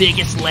 The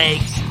biggest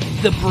legs.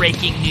 The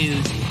breaking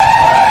news.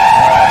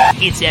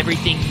 It's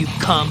everything you've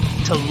come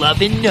to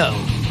love and know.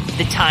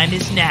 The time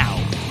is now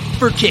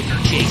for Kicker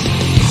Chasing.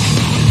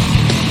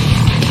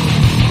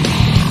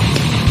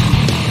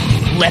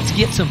 Let's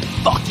get some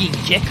fucking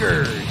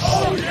kickers.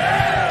 Oh,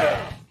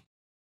 yeah!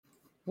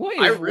 What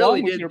is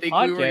wrong with your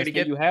podcast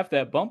that you have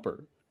that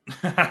bumper?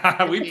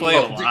 We play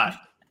a lot.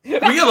 We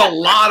have a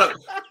lot of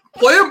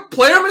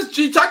play him as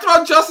G. Talked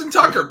about Justin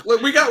Tucker.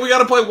 We got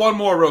to play one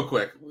more real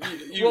quick.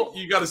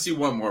 You got to see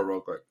one more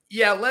real quick.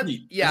 Yeah,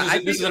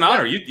 This is an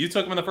honor. You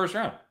took him in the first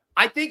round.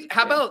 I think.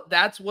 How about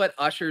that's what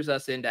ushers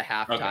us into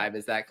halftime? Okay.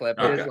 Is that clip?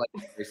 Okay. It is like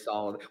very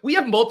solid. We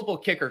have multiple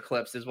kicker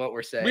clips, is what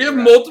we're saying. We have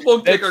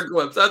multiple kicker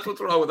clips. That's what's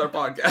wrong with our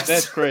podcast.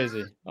 That's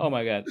crazy. Oh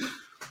my god.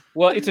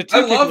 Well, it's a 2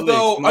 I love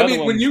though. I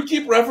mean, when you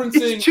keep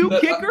referencing it's 2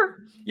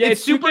 kicker. Yeah,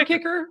 it's super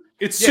kicker.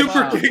 It's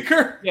super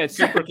kicker. Yeah, it's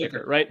super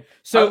kicker, right?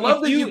 So I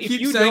love that you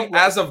keep saying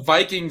as a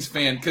Vikings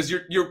fan because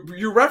you're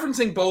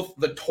referencing both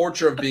the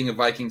torture of being a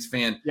Vikings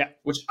fan, yeah,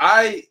 which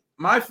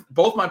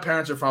both my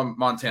parents are from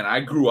Montana. I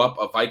grew up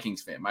a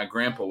Vikings fan. My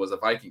grandpa was a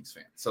Vikings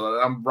fan, so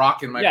I'm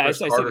rocking my Chris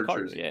Carter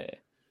jersey. Yeah.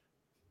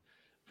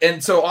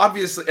 And so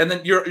obviously, and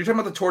then you're talking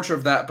about the torture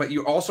of that, but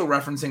you're also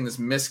referencing this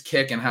missed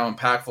kick and how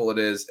impactful it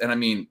is. And I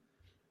mean,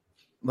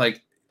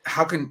 like,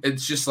 how can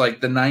it's just like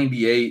the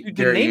 98? Dude,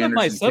 the name of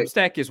my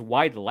Substack is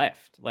Wide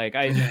Left. Like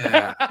I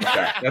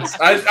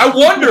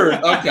wondered.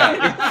 Okay.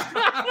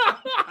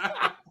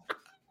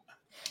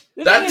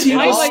 That team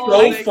was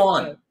so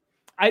fun.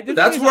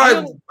 That's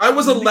where I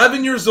was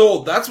 11 years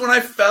old. That's when I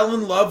fell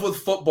in love with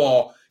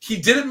football. He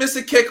didn't miss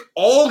a kick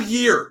all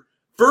year.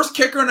 First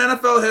kicker in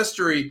NFL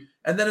history.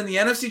 And then in the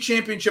NFC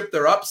Championship,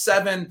 they're up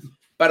 7,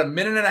 about a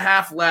minute and a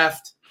half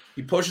left.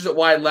 He pushes it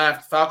wide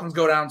left. Falcons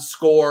go down,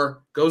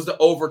 score, goes to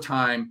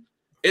overtime.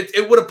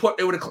 It would have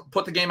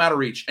put the game out of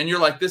reach. And you're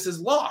like, this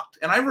is locked.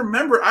 And I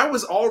remember I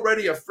was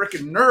already a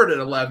freaking nerd at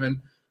 11.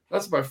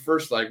 That's my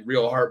first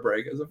real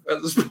heartbreak as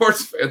a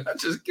sports fan. That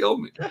just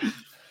killed me.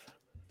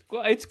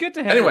 Well, it's good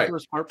to have your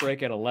first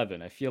heartbreak at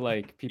 11. I feel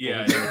like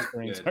people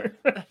experience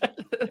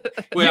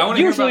Wait, I want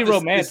to usually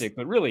romantic,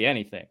 but really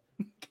anything.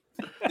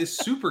 This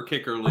super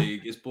kicker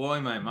league is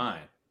blowing my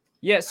mind.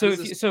 Yeah,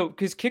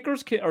 because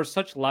kickers are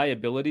such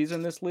liabilities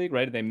in this league,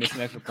 right? They miss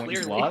an extra point,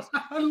 you lost.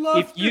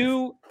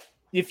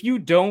 If you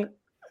don't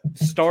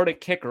start a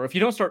kicker, if you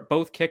don't start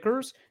both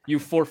kickers, you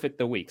forfeit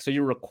the week. So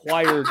you're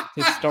required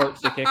to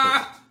start the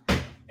kicker.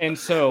 And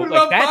so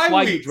that's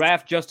why you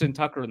draft Justin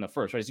Tucker in the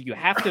first, right? So you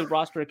have to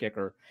roster a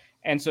kicker.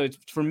 And so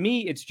for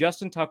me, it's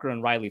Justin Tucker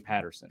and Riley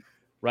Patterson,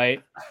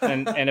 right?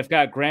 And I've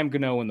got Graham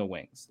Gano in the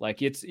wings.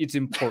 Like it's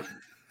important.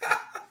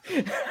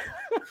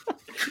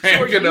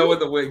 Graham Gano in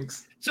the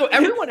wings. So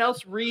everyone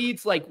else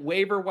reads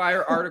waiver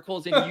wire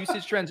articles and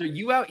usage trends. Are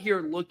you out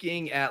here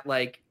looking at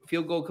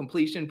field goal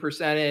completion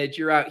percentage?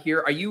 You're out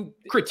here. Are you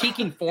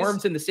critiquing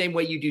forms in the same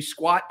way you do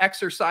squat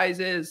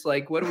exercises?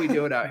 What are we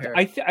doing out here?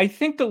 I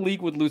think the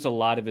league would lose a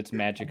lot of its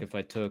magic if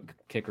I took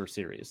kicker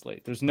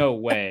seriously. There's no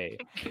way.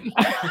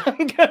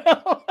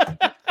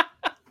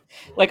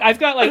 I've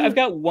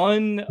got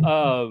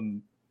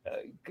one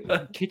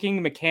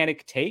kicking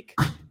mechanic take,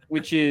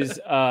 which is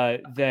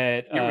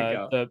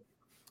that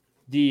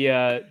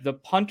the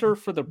punter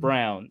for the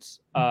Browns,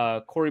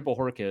 Corey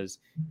Bojorquez,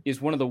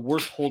 is one of the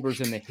worst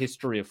holders in the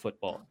history of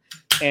football,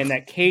 and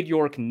that Cade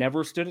York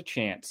never stood a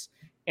chance.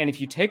 And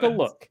if you take a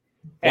look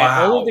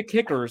at all of the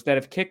kickers that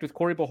have kicked with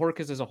Corey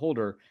Bojorquez as a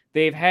holder,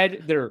 they've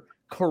had their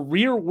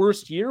career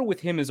worst year with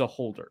him as a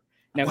holder.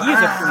 Now he is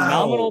a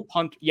phenomenal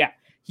punter. Yeah,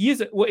 he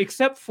is well,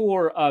 except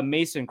for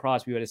Mason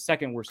Crosby, who had his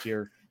second worst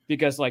year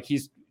because like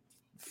he's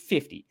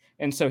 50,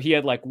 and so he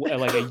had like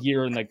a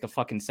year in like the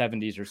fucking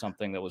 70s or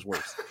something that was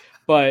worse.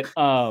 But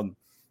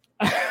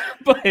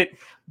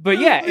but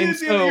yeah, and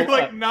so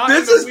like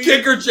this is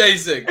kicker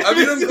chasing. I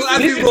mean, I'm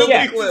glad you rolled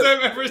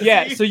the clip.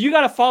 Yeah, so you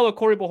got to follow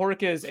Corey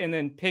Bojorquez and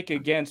then pick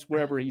against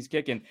wherever he's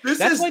kicking.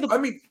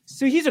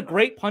 So he's a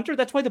great punter.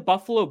 That's why the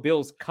Buffalo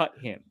Bills cut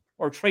him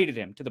or traded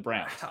him to the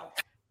Browns.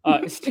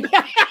 Okay,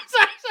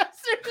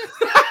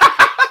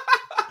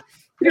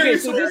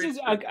 so this is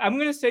I'm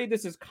going to say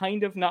this is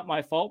kind of not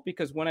my fault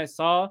because when I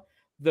saw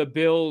the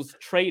Bills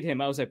trade him,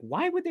 I was like,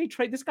 why would they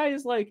trade? This guy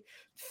is like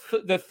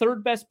the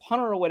third best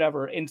punter or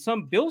whatever. And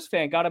some Bills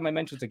fan got on my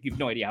mentions like, you have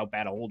no idea how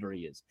bad a holder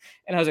he is.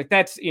 And I was like,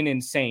 that's an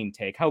insane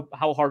take. How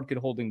hard could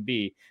holding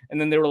be?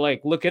 And then they were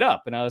like, look it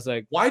up. And I was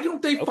like, why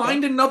don't they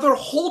find another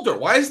holder?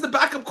 Why is the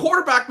backup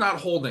quarterback not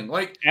holding?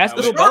 Like, ask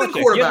the starting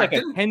quarterback. He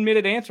had like a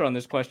 10-minute answer on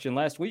this question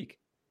last week.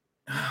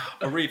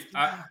 Arif,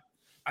 I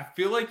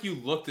feel like you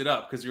looked it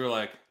up because you were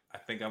like, I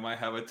think I might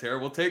have a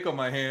terrible take on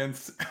my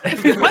hands.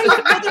 That's what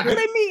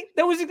I mean.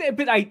 That was,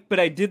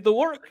 but I did the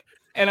work,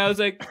 and I was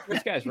like,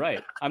 "This guy's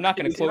right. I'm not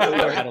going to quote the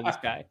word out of this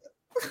guy."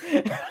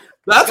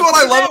 That's what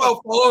I love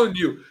about following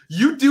you.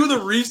 You do the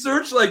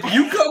research, like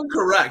you come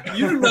correct.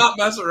 You do not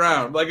mess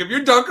around. Like if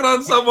you're dunking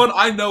on someone,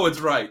 I know it's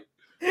right.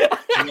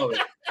 I love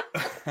it.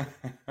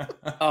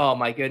 Oh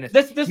my goodness!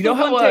 That's the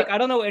one take. I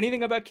don't know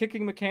anything about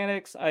kicking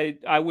mechanics.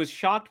 I was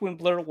shocked when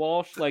Blair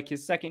Walsh, like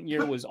his second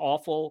year, was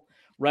awful.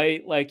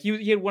 Right, like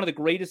he had one of the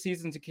greatest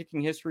seasons of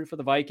kicking history for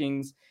the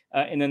Vikings,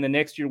 and then the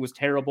next year was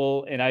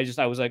terrible. And I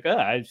was like,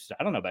 I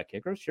don't know about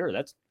kickers. Sure,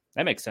 that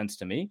makes sense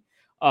to me.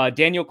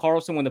 Daniel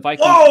Carlson, when the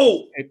Vikings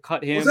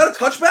cut him, was that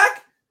a touchback?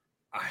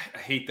 I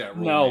hate that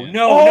rule.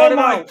 No. Oh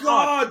my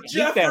God,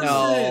 Jefferson!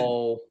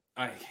 No.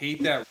 I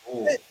hate that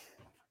rule.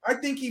 I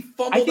think he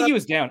fumbled. I think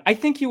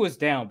he was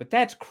down, but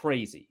that's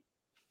crazy.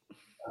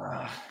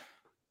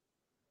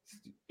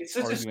 It's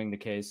such arguing the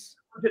case.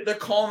 They're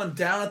calling him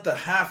down at the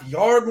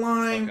half-yard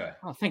line. Okay.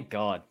 Oh, thank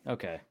God.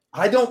 Okay.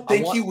 I don't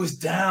think he was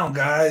down,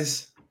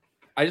 guys.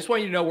 I just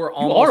want you to know we're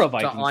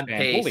almost on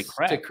pace. Holy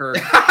crap. To Kirk.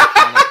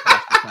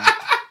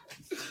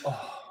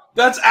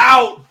 That's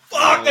out.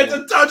 Fuck, it's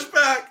a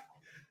touchback.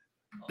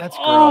 That's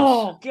gross.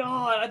 Oh,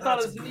 God. I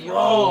thought it was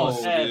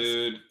gross,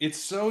 dude. It's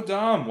so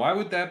dumb. Why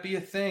would that be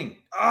a thing?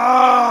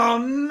 Oh,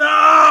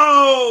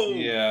 no.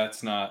 Yeah,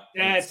 it's not.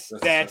 That's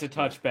a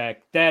touchback.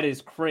 That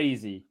is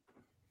crazy.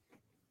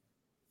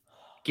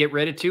 Get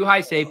rid of 2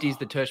 high safeties,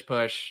 the tush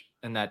push,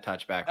 and that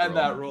touchback and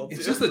rule. That rule.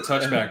 It's just the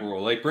touchback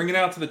rule. Like, bring it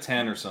out to the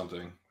 10 or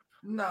something.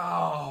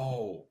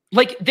 No.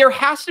 Like, there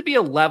has to be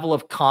a level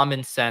of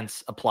common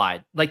sense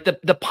applied. Like,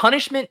 the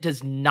punishment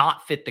does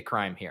not fit the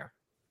crime here.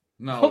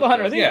 No. Hold on.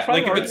 Are they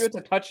trying to argue it's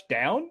a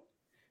touchdown?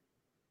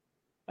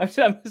 I'm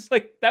just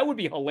like, that would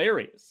be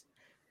hilarious.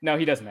 No,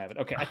 he doesn't have it.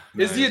 Okay.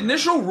 Is the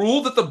initial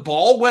rule that the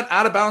ball went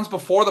out of bounds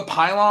before the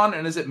pylon,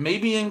 and is it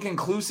maybe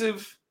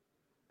inconclusive?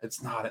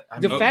 It's not.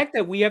 The fact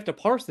that we have to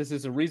parse this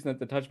is a reason that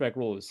the touchback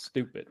rule is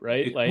stupid,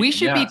 right? Like, we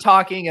should be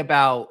talking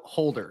about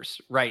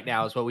holders right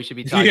now is what we should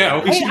be talking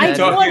about. I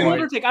know a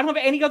holder take. I don't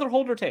have any other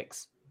holder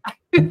takes.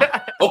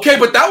 Okay,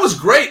 but that was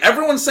great.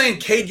 Everyone's saying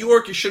Cade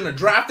York, you shouldn't have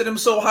drafted him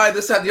so high,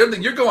 this, that, the other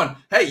thing. You're going,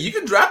 hey, you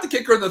can draft the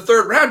kicker in the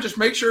 3rd round. Just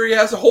make sure he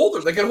has a holder.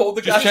 They can hold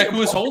the guy. Just check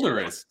who his holder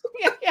is.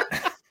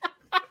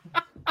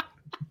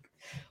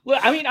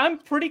 Look, I mean, I'm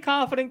pretty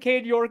confident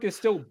Cade York is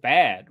still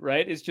bad,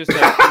 right? It's just like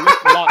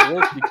a lot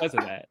worse because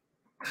of that.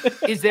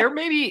 Is there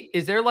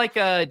like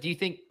do you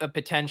think a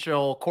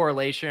potential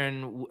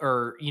correlation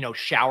or,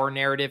 shower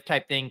narrative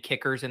type thing,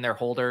 kickers and their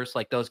holders,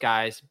 like those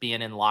guys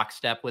being in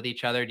lockstep with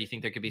each other? Do you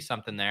think there could be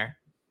something there?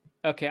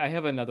 Okay, I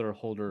have another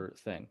holder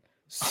thing.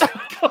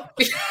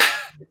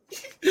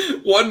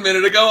 1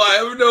 minute ago,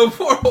 I have no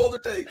more holder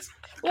takes.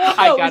 Well,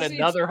 no, I got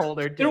another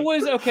holder. There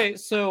was, okay,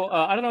 so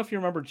I don't know if you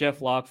remember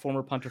Jeff Locke,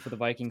 former punter for the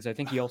Vikings. I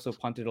think he also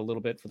punted a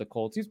little bit for the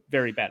Colts. He's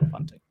very bad at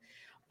punting.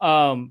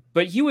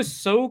 But he was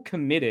so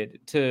committed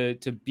to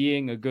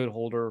being a good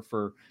holder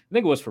for, I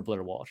think it was for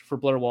Blair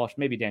Walsh,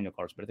 maybe Daniel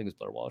Carlson, but I think it was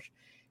Blair Walsh,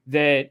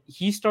 that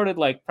he started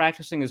like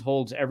practicing his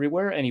holds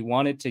everywhere, and he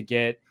wanted to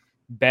get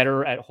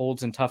better at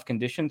holds in tough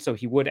conditions. So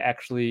he would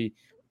actually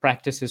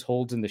practice his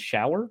holds in the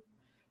shower.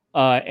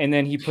 And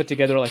then he put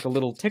together like a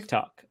little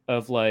TikTok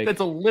of like,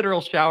 that's a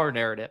literal shower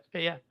narrative.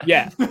 Yeah.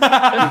 Yeah.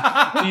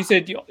 you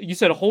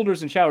said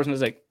holders and showers. And I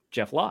was like,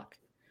 Jeff Locke.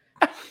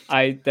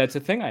 That's a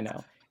thing I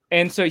know.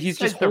 And so he's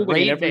just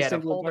holding every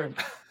single time.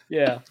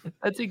 Yeah.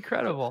 That's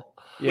incredible.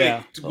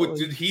 Yeah. Wait,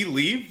 did he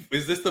leave?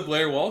 Is this the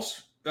Blair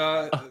Walsh?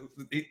 No,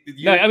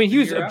 I mean, he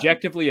was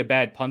objectively a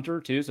bad punter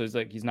too. So it's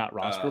like, he's not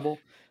rosterable.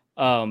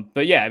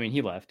 But yeah, I mean,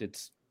 he left.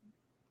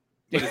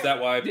 But is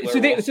that why? So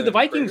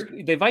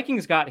the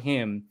Vikings got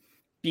him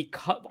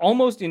because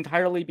almost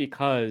entirely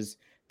because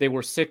they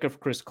were sick of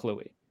Chris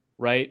Kluwe,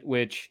 right?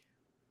 Which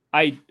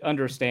I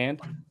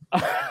understand.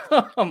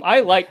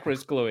 I like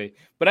Chris Kluwe,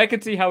 but I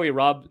could see how he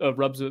rubs a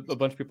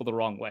bunch of people the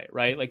wrong way,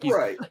 right? Like he's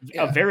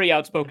a very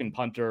outspoken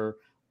punter.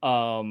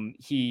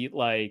 He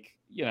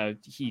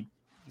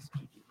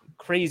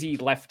crazy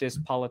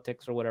leftist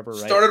politics or whatever.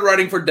 Right? Started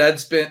writing for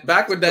Deadspin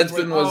back when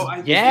Deadspin was.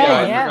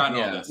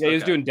 He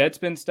was doing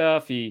Deadspin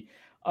stuff.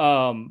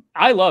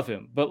 I love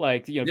him, but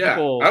like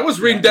people. I was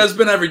reading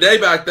Deadspin every day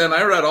back then.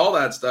 I read all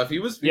that stuff. He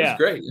was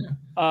great.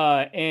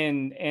 Yeah.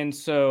 And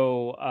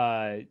so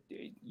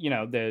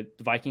the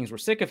Vikings were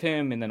sick of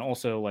him, and then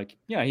also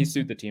he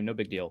sued the team, no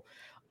big deal.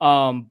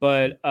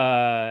 But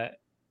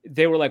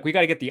they were like, we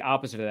got to get the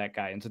opposite of that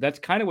guy, and so that's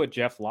kind of what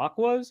Jeff Locke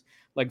was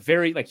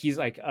he's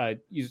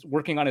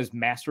working on his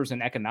master's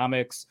in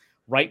economics,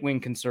 right-wing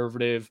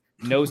conservative,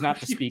 knows not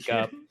to speak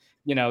up.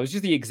 It's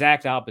just the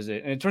exact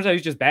opposite, and it turns out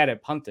he's just bad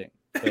at punting.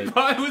 It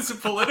was a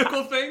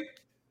political thing.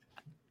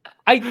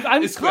 I'm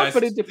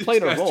confident it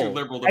played a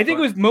role. I think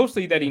it was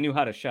mostly that he knew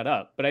how to shut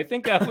up, but I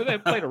think that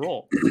played a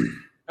role.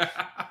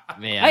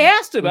 Man, I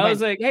asked him. I was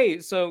like, "Hey,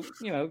 so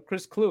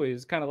Chris Cluey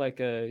is kind of like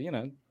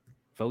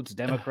votes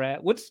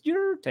Democrat. What's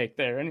your take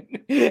there?" And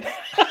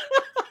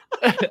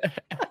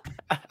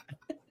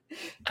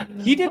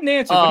he didn't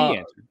answer, but he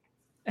answered.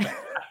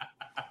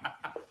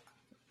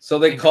 So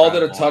they called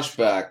it a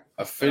touchback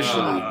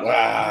officially.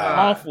 Wow,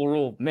 awful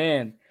rule,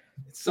 man.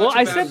 Well,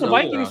 I said the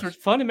Vikings are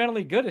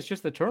fundamentally good. It's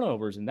just the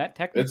turnovers, and that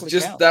technically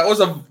counts.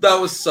 that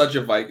was such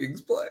a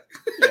Vikings play.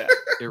 Yeah,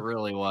 it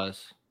really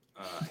was.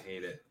 I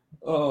hate it.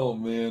 Oh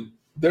man,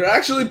 they're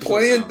actually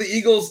playing the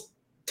Eagles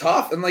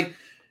tough, and I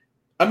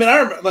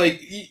remember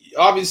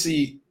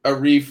obviously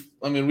Arif.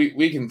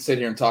 We can sit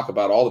here and talk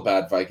about all the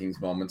bad Vikings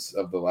moments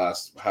of the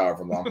last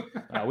however long.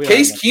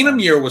 Case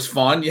Keenum year was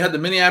fun. You had the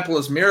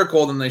Minneapolis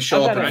Miracle, then they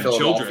show up in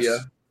Philadelphia.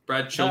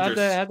 Brad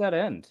Childress. How'd that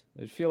end?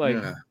 I feel like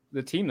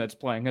the team that's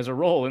playing has a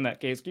role in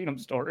that Case Keenum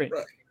story.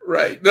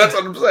 Right. That's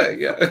what I'm saying.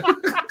 Yeah.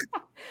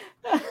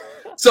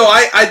 So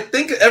I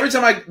think every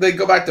time they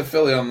go back to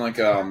Philly, I'm like,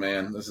 oh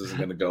man, this isn't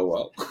going to go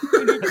well.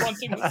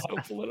 Punting is so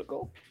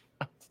political.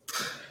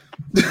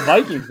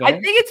 Vikings, I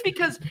think it's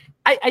because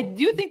I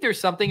do think there's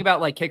something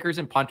about kickers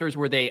and punters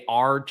where they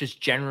are just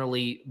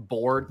generally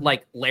bored.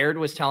 Like Laird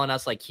was telling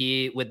us,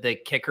 with the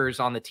kickers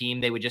on the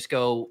team, they would just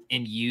go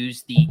and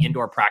use the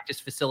indoor practice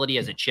facility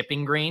as a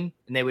chipping green,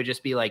 and they would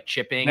just be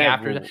chipping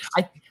after.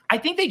 I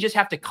think they just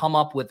have to come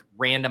up with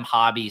random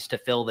hobbies to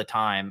fill the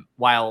time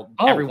while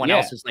everyone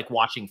else is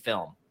watching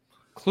film.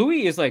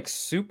 Cluey is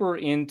super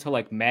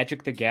into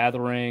Magic the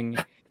Gathering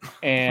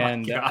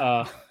and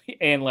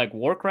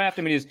Warcraft.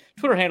 His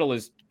Twitter handle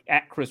is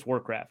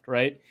 @ChrisWarcraft,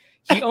 right?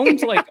 He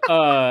owns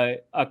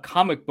a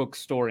comic book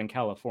store in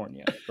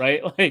California,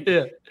 right?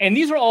 And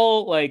these are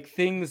all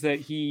things that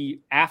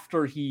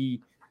after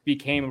he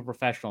became a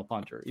professional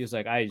punter, he was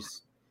like,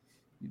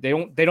 they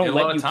don't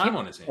let you time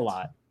on his hands. A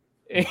lot,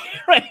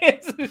 right?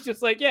 It's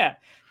just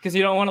because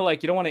you don't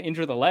want to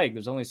injure the leg.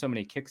 There's only so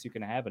many kicks you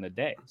can have in a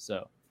day,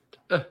 so.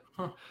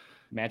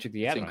 Magic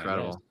the Gathering.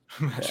 Incredible.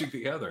 Magic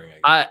the Gathering.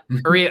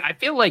 Maria, I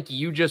feel like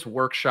you just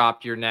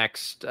workshopped your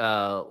next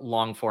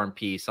long form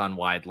piece on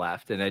Wide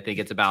Left, and I think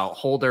it's about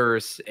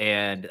holders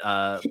and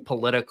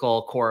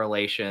political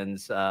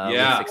correlations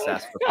with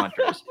success for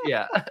punters.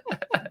 Yeah.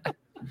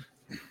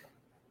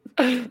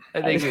 I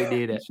think we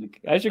need it.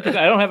 I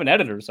don't have an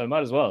editor, so I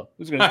might as well.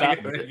 Who's going to stop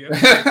me?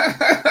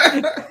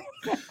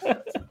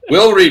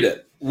 We'll read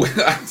it.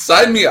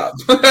 Sign me up.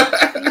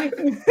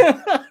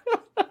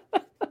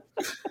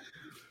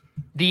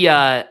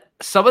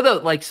 Some of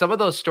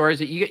those stories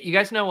that you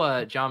guys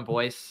know, John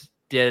Boyce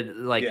did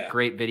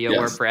great video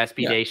work for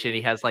SB Nation.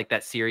 He has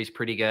that series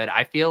pretty good.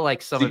 I feel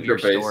like some of your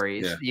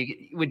stories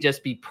would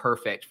just be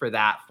perfect for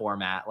that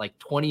format,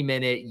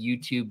 20-minute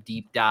YouTube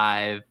deep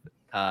dive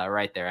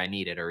right there. I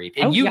need it, Arif.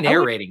 And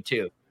narrating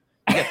too.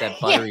 You got that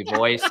buttery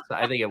voice.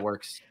 I think it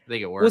works.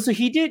 Well, so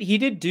he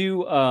did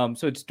do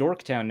so it's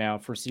Dorktown now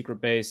for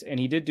Secret Base, and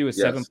he did do a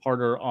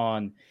 7-parter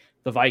on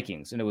the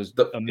Vikings, and it was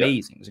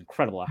amazing. It was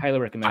incredible. I highly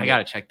recommend it. I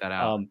gotta check that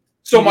out.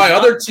 So my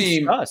other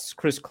team,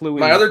 Chris Cluey,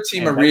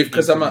 Arif,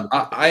 because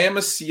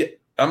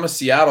I'm a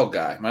Seattle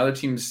guy. My other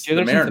team's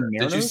the Mariners.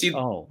 Did you see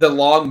the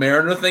long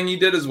Mariner thing he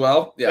did as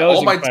well? Yeah,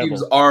 all my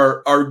teams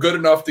are good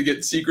enough to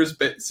get Secret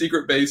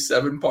Base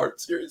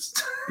 7-part series.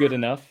 Good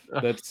enough.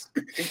 That's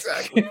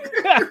exactly.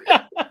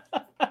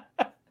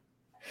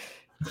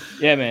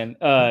 Yeah, man.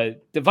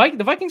 The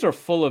Vikings are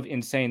full of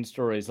insane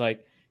stories.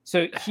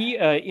 So he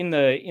in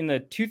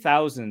the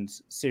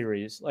 2000s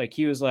series,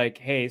 he was like,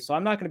 hey, so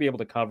I'm not going to be able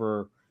to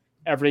cover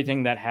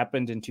everything that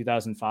happened in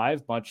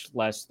 2005, much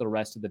less the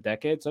rest of the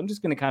decade. So I'm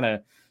just going to kind of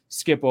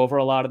skip over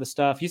a lot of the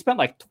stuff. He spent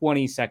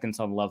 20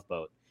 seconds on Love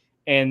Boat,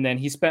 and then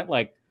he spent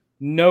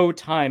no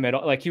time at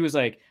all. He was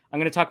like, I'm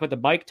going to talk about the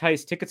Mike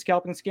Tice ticket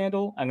scalping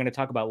scandal. I'm going to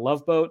talk about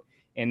Love Boat,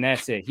 and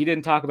that's it. He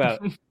didn't talk about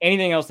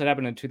anything else that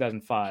happened in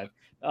 2005.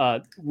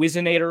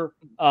 Wizinator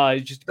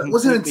just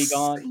completely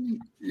gone.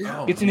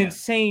 Yeah. It's an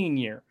insane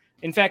year.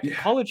 In fact,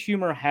 College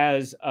Humor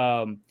has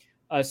I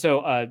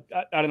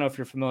don't know if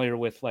you're familiar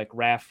with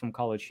Raph from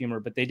College Humor,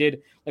 but they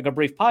did a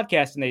brief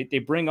podcast, and they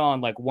bring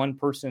on one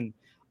person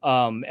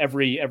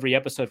every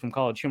episode from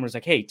College Humor. Is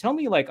hey, tell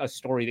me a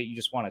story that you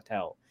just want to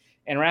tell.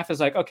 And Raph is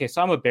like, okay,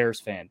 so I'm a Bears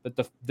fan, but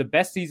the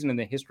best season in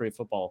the history of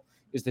football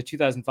is the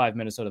 2005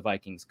 Minnesota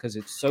Vikings because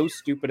it's so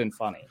stupid and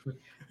funny.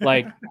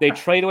 Like, they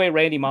trade away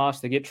Randy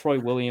Moss, they get Troy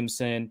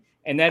Williamson,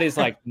 and that is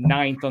like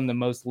 9th on the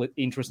most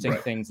interesting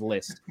things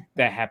list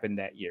that happened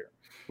that year,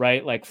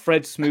 right? Like,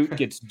 Fred Smoot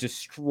gets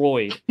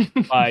destroyed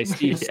by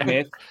Steve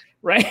Smith,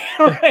 right?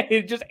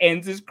 It just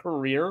ends his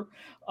career.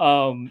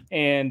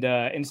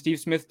 And Steve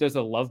Smith does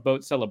a Love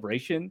Boat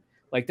celebration,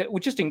 like that,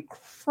 with just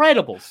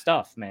incredible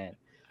stuff, man.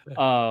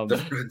 So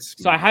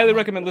I highly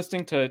recommend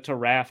listening to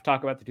Raph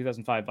talk about the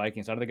 2005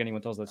 Vikings. I don't think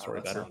anyone tells that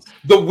story better.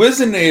 The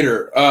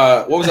Wizinator,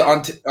 what was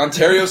it?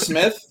 Ontario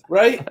Smith,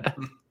 right?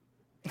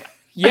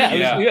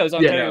 It was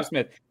Ontario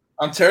Smith.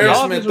 Ontario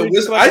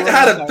Smith. I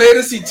had a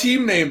fantasy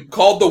team name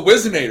called the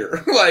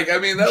Wizinator. Like, I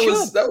mean,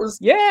 that was.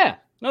 Yeah,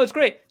 no, it's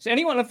great. So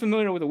anyone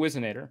unfamiliar with the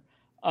Wizinator?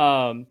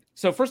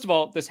 So first of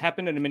all, this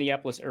happened in a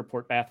Minneapolis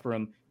airport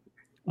bathroom.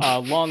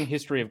 Long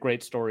history of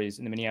great stories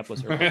in the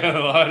Minneapolis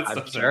airport.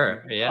 I'm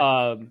sure.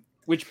 Yeah.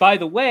 Which, by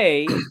the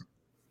way,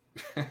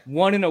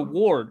 won an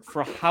award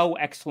for how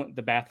excellent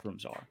the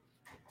bathrooms are.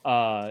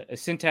 A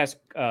Cintas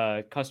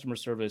Customer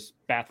Service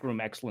Bathroom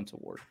Excellence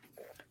Award.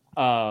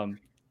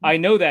 I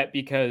know that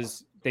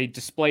because they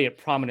display it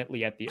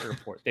prominently at the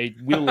airport. They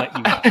will let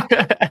you know.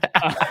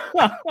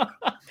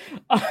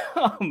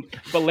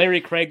 But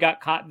Larry Craig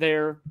got caught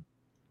there,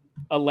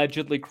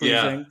 allegedly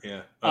cruising.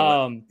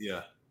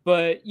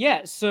 But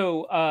yeah,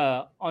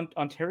 so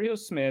Ontario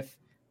Smith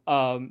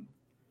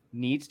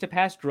needs to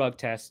pass drug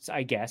tests,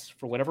 I guess,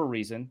 for whatever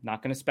reason.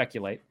 Not going to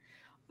speculate.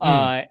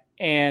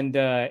 And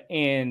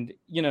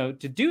you know,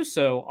 to do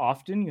so,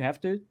 often you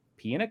have to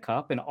pee in a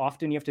cup, and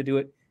often you have to do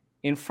it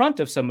in front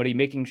of somebody,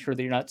 making sure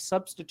that you're not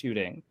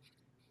substituting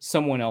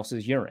someone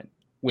else's urine,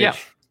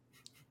 which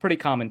pretty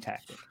common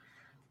tactic.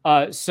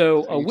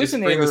 So a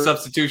Wizinator, bring the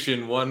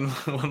substitution one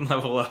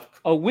level up.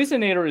 A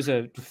Wizinator is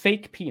a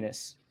fake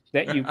penis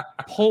that you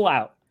pull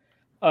out,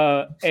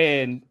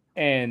 and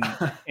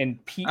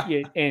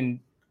pee, and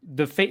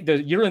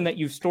the urine that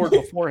you've stored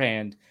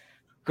beforehand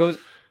goes.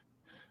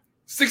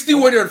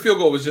 61-yard field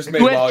goal was just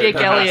made. Who has Jake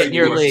Elliott in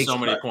your league? So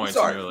many points.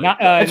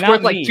 It's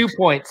worth like 2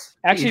 points.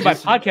 Actually, my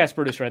podcast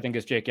producer, I think,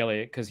 is Jake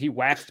Elliott because he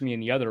waxed me in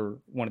the other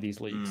one of these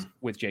leagues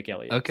with Jake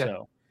Elliott. Okay.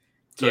 So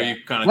you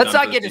kind of let's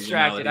not get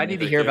distracted. I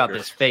need to hear about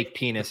this fake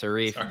penis,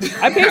 Arif.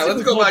 I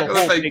basically told the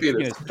whole fake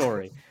penis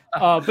story.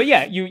 But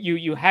yeah,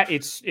 you have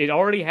it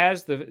already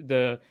has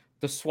the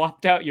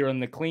swapped out urine,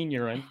 the clean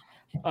urine,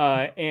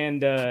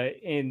 and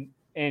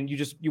you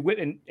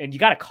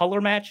got a color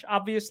match,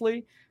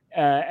 obviously.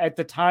 At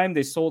the time,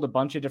 they sold a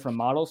bunch of different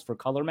models for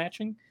color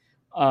matching.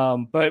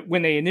 But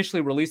when they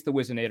initially released the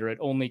Wizinator, it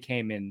only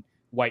came in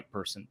white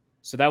person.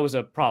 So that was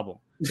a problem.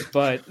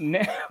 But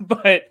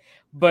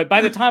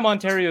by the time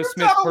Ontario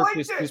Smith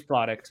purchased his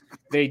product,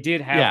 they did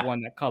have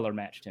one that color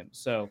matched him.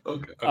 So,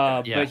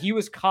 but he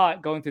was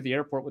caught going through the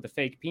airport with a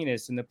fake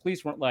penis, and the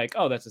police weren't like,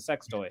 "Oh, that's a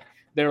sex toy."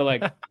 They were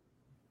like,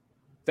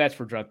 "That's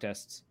for drug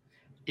tests."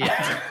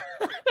 Yeah.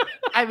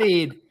 I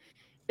mean,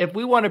 if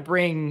we want to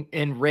bring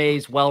and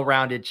raise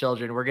well-rounded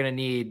children, we're going to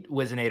need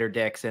Wizinator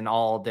dicks in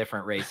all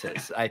different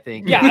races, I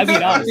think. Yeah, I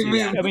mean, honestly,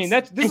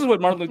 this is what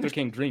Martin Luther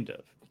King dreamed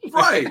of.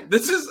 Right.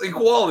 This is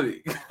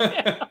equality.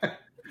 I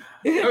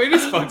mean,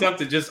 it's fucked up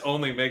to just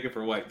only make it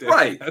for white dicks.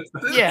 Right.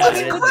 That's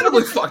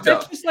incredibly fucked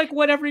up. It's just like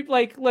whatever,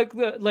 like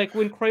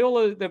when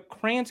Crayola, the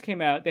crayons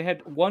came out, they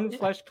had one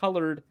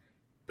flesh-colored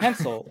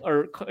pencil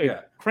or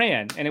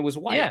crayon, and it was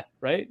white,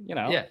 right? You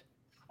know. Yeah.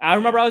 I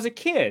remember I was a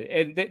kid,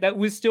 and that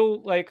was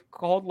still like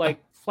called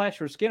like flesh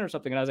or skin or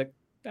something, and I was like,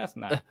 "That's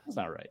not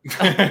right."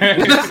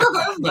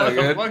 That's not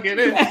good. Fuck it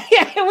is.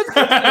 Yeah, it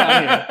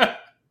was.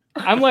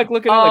 I'm like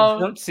looking at like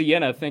burnt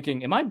sienna,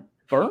 thinking, "Am I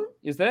burnt?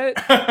 Is that?"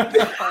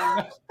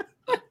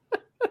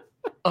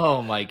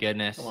 Oh my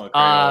goodness,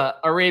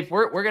 Arif,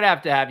 we're gonna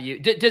have to have you.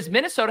 Does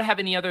Minnesota have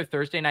any other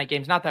Thursday night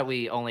games? Not that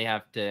we only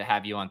have to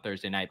have you on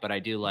Thursday night, but I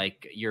do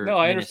like your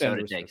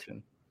Minnesota takes.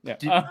 Yeah.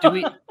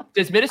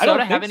 Does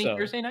Minnesota have any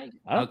Thursday night?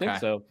 I don't think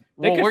so.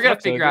 Well, we're gonna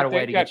figure out a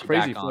way to get you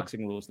crazy back on.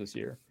 flexing rules this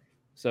year.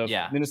 So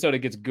if Minnesota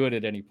gets good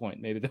at any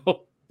point, maybe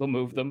they'll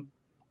move them.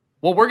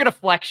 Well, we're gonna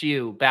flex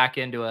you back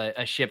into a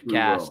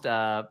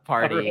Shipcast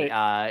party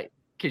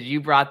because you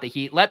brought the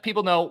heat. Let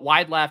people know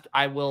Wide Left.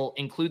 I will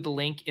include the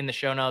link in the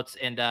show notes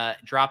and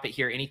drop it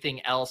here.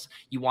 Anything else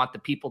you want the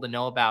people to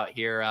know about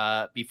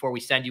here before we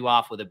send you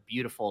off with a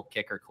beautiful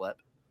kicker clip?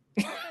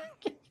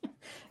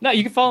 No,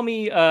 you can follow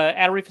me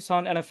at Arif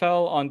Hassan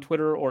NFL on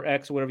Twitter or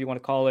X, or whatever you want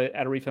to call it,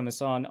 at Arif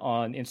Hassan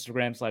on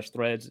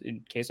Instagram/Threads,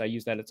 in case I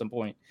use that at some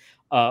point.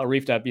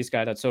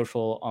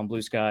 Arif.bsky.social on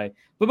Blue Sky.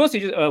 But mostly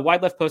just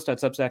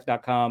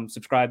wideleftpost.substack.com.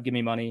 Subscribe, give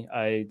me money.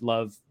 I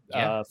love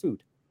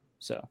food.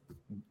 So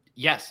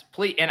yes,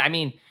 please. And I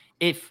mean,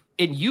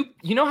 you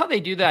know how they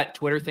do that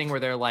Twitter thing where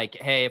they're like,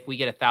 hey, if we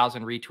get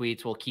 1,000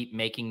 retweets, we'll keep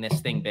making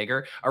this thing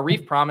bigger.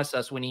 Arif promised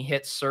us when he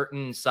hits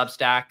certain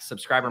Substack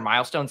subscriber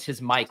milestones,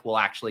 his mic will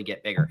actually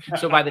get bigger.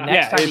 So by the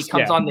next time he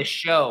comes on this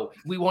show,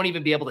 we won't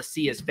even be able to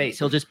see his face.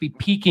 He'll just be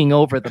peeking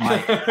over the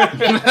mic.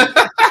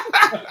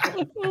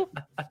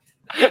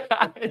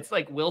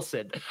 It's like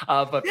Wilson,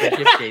 but for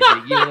Chip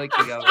chasing. You like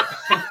to go.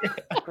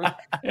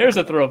 There's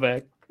a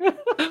throwback.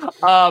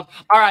 All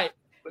right.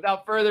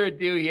 Without further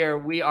ado, here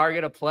we are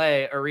going to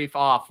play Arif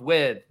off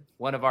with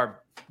one of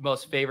our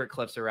most favorite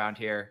clips around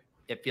here.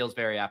 It feels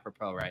very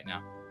apropos right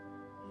now.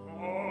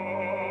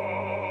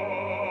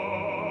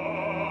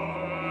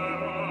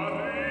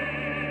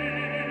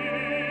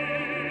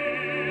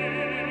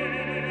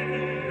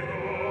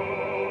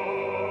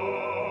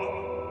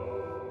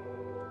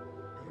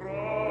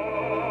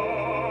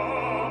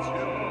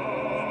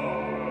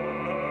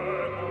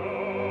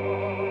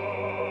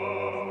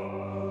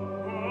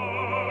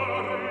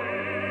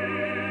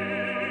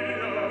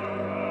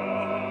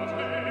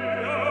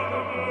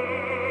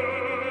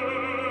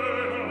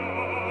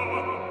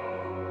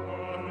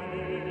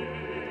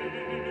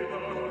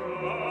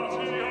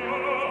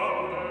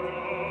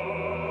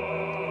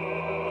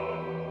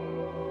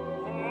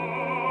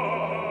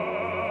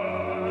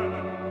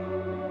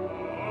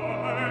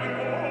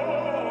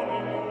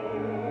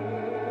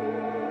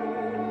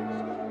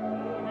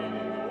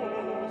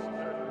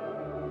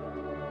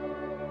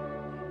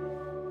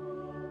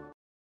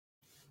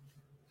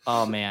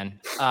 Oh man,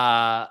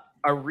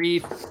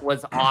 Arif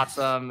was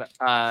awesome.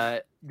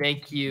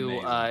 Thank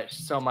you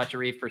so much,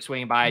 Arif, for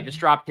swinging by. I just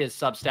dropped his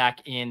Substack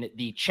in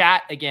the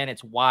chat. Again,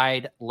 it's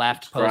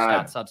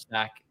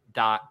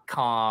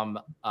wideleftpost.substack.com.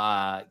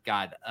 God,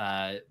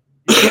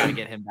 you gotta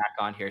get him back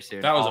on here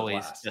soon. That was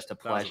always just a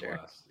pleasure.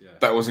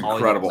 That was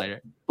incredible.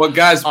 But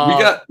guys, we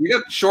got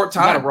short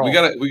time. We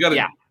got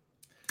to.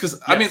 Because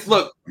I mean,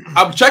 look,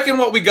 I'm checking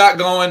what we got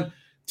going.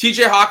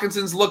 TJ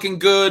Hawkinson's looking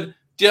good.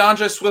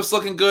 DeAndre Swift's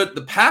looking good.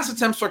 The pass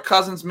attempts for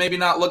Cousins maybe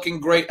not looking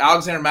great.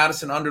 Alexander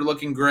Madison under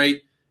looking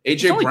great.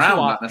 AJ Brown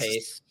not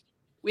necessarily.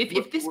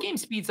 If this game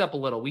speeds up a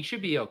little, we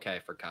should be okay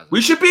for Cousins.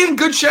 We should be in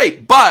good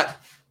shape. But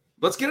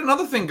let's get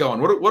another thing going.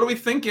 What are we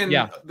thinking?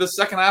 The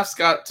second half's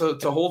got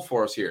to hold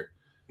for us here.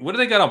 What do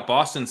they got on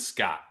Boston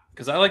Scott?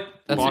 Because I like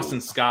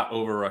Boston Scott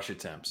over rush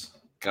attempts.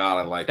 God,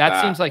 I like that.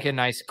 That seems like a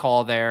nice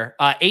call there.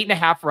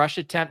 8.5 rush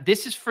attempt.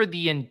 This is for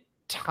the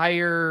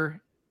entire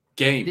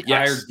game.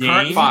 Yes.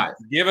 Game. 5.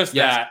 Give us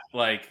that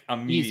like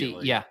immediately.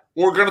 Easy. Yeah.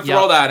 We're gonna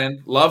throw that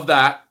in. Love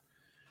that.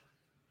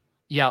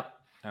 Yep.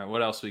 All right,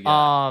 what else we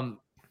got?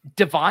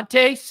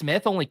 Devontae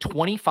Smith only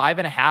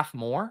 25.5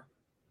 more.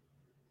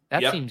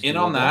 That seems in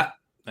doable. on that.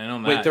 I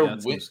know Wait, they're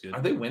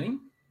are they winning?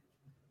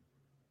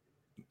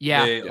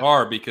 Yeah, they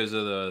are because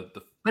of the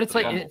but it's the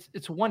like fumble.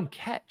 it's one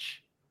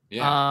catch.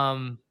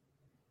 Yeah.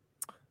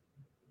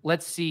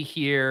 Let's see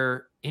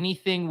here.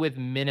 Anything with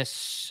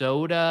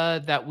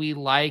Minnesota that we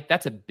like?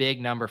 That's a big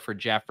number for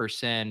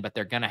Jefferson, but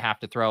they're going to have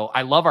to throw.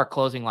 I love our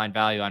closing line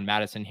value on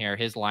Madison here.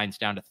 His line's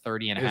down to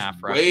 30.5.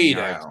 Way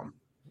down.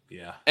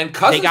 Yeah. And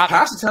Cousins'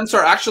 pass attempts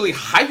are actually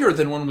higher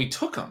than when we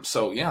took them.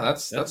 So, yeah,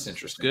 that's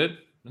interesting. Good.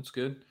 That's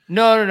good.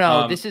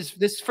 No. This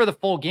is for the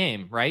full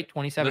game, right?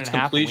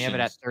 27.5. We have it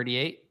at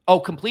 38. Oh,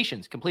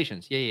 completions.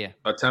 Yeah.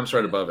 Attempts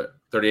right above it.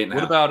 38.5.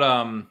 What about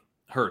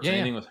Hurts?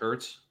 Anything with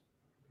Hurts?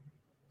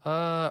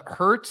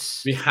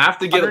 Hurts. We have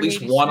to get at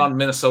least one on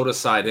Minnesota's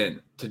side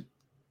in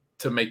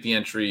to make the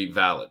entry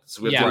valid.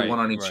 So we have to get one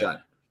on each side.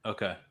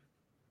 Okay.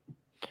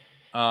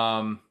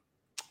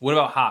 What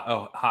about Hawk?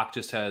 Oh, Hawk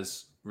just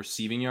has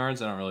receiving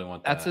yards. I don't really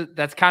want that.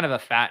 That's kind of a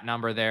fat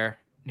number there,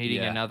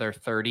 needing another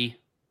 30.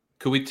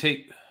 Could we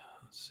take?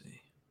 Let's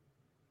see.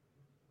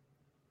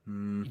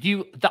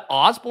 The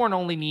Osborne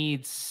only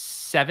needs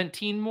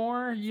 17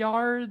 more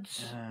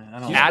yards.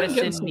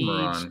 Addison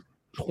needs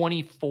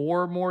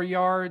 24 more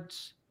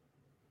yards.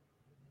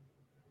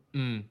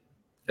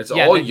 It's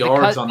all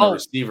yards on the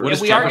receiver. Yeah,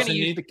 we are going to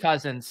use the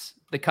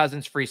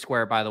Cousins free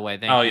square, by the way.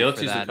 Thank you let's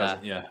for use that. the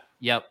Cousins.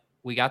 Yep,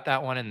 we got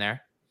that one in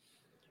there.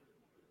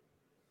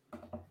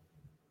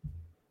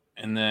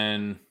 And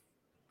then,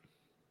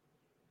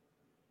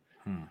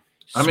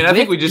 I mean, I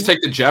think we just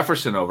take the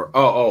Jefferson over. What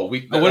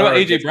about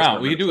AJ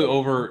Brown? We could do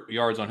over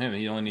yards on him.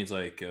 He only needs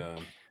like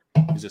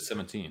he's at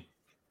 17.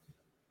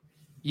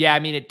 Yeah, I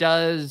mean, it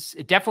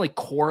definitely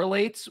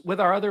correlates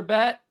with our other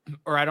bet,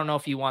 or I don't know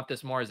if you want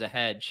this more as a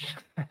hedge.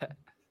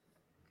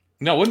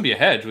 No, it wouldn't be a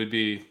hedge. It would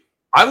be.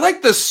 I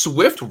like the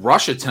Swift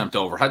rush attempt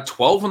over. Had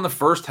 12 in the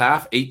first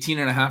half,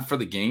 18.5 for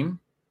the game.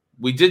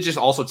 We did just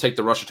also take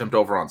the rush attempt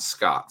over on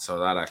Scott, so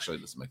that actually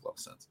doesn't make a lot of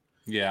sense.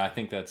 Yeah, I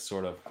think that's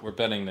sort of, we're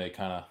betting they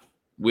kind of.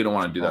 We don't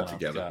want to do that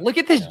together. Look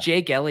at this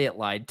Jake Elliott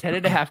line,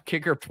 10.5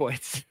 kicker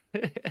points.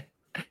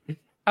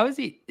 How is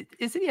he?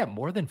 Isn't he at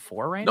more than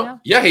 4 right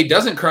now? Yeah, he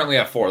doesn't currently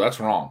have 4. That's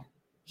wrong.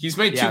 He's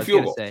made 2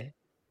 field goals.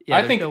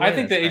 I think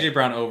the AJ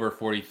Brown over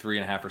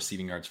 43.5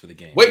 receiving yards for the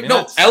game. Wait,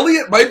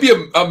 Elliott might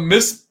be a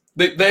miss.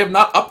 They have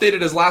not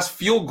updated his last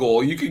field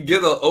goal. You could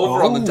get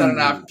over on the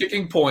 10.5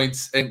 kicking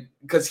points, and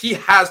because he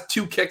has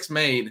 2 kicks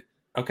made.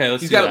 Okay,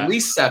 he's got at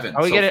least 7.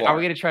 Are we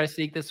gonna try to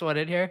sneak this one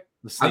in here?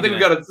 I think we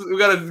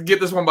gotta get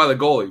this one by the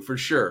goalie for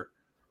sure.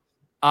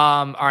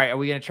 All right, are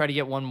we gonna try to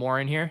get one more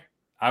in here?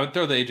 I would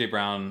throw the AJ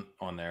Brown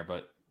on there,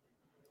 but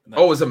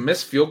is a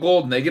missed field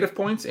goal negative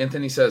points?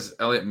 Anthony says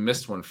Elliott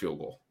missed 1 field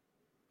goal.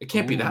 It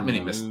can't be that many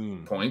missed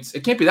points.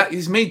 It can't be that.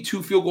 He's made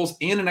 2 field goals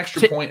and an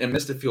extra point and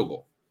missed a field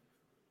goal.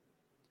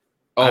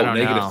 Oh,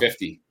 negative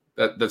 50.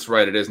 That's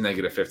right. It is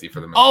negative 50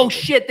 for the missed Oh,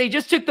 shit. They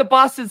just took the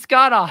Boston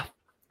Scott off.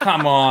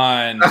 Come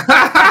on.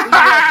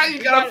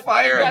 You gotta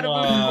fire him.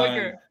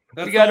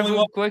 You gotta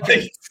move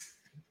quicker.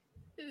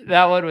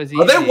 That one was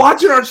easy. Are they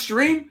watching our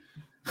stream?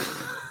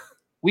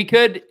 We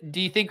could.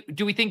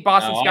 Do we think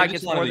Boston Scott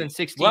gets more than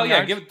 16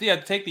 yards?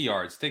 Take the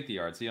yards. Take the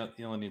yards. He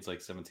only needs like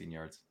 17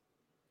 yards.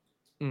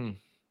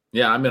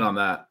 Yeah, I'm in on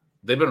that.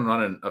 They've been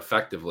running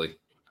effectively.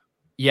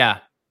 Yeah.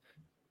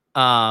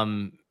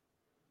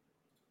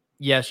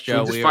 Yes,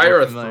 Joe. Should we just fire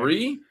a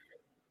 3?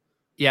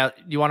 Yeah,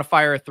 you want to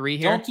fire a 3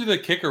 here? Don't do the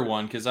kicker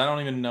one because I don't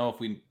even know if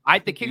we.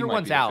 The kicker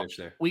one's out.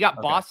 We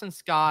got Boston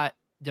Scott,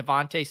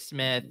 Devontae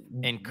Smith,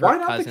 and Kirk Why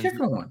not Cousins. the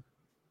kicker one?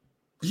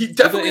 He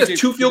definitely has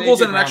 2 field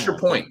goals and an extra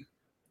point.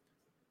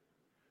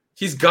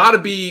 He's got to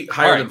be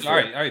higher than 4. All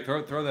right.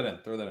 Throw that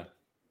in.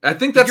 I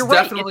think that's You're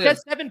right. definitely. It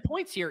says 7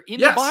 points here in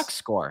the box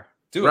score.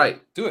 Do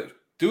it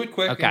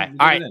quick. Okay.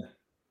 All right.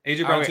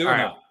 AJ Brown too or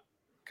not?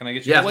 Can I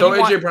get you? Yeah, throw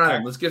AJ Brown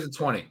in. Let's get to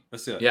 20.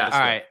 Let's do it. Yeah. All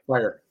right.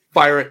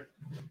 Fire it.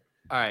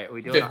 All right.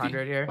 We doing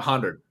 100 here?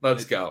 100.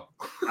 Let's go.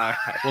 All right.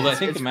 Well, I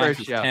think the max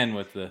is 10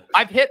 with the.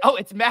 I've hit. Oh,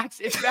 it's max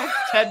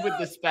 10 with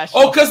the special.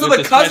 Oh, because of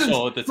the Cousins.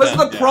 Because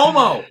of the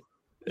promo.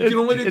 You can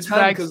only do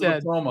 10 because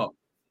of the promo.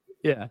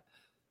 Yeah.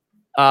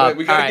 Wait,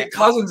 we gotta get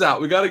Cousins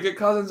out. We gotta get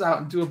Cousins out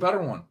and do a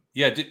better one.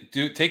 Yeah,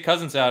 take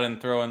Cousins out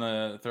and throw in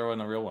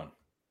the real one.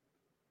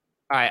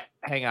 All right,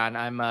 hang on.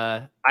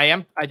 I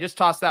just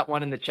tossed that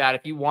one in the chat.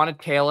 If you want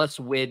to tail us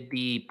with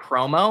the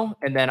promo,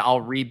 and then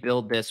I'll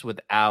rebuild this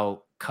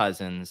without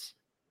Cousins.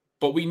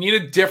 But we need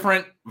a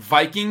different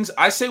Vikings.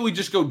 I say we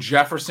just go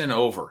Jefferson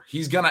over.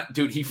 He's gonna,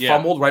 dude. He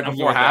fumbled right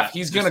before half.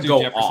 He's gonna go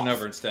Jefferson off.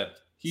 over instead.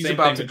 He's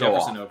about to go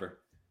Jefferson off. over.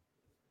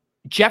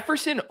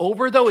 Jefferson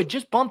over, though, it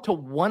just bumped to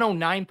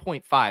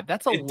 109.5.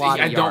 That's a lot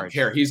of yards. I don't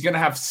care. He's going to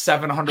have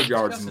 700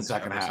 yards in the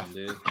second half.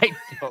 Dude. I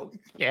don't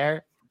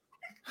care.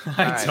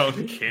 I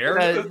don't care.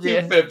 Let's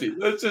do 50.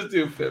 Let's just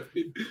do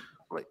 50.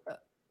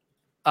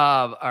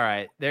 All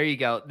right. There you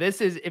go.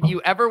 This is, if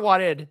you ever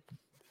wanted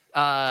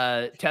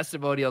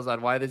testimonials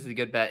on why this is a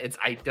good bet, it's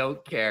I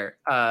don't care.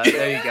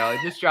 There you go. It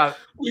just dropped.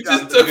 We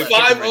just took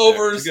 5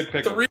 overs,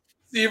 3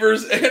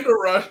 receivers, and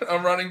a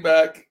running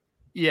back.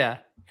 Yeah.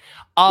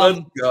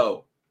 Let's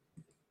go.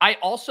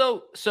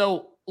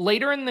 So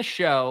later in the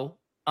show,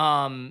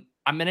 I'm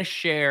going to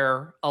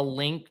share a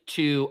link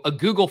to a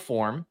Google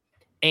form,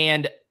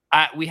 and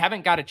we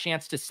haven't got a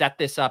chance to set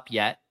this up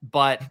yet,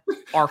 but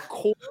our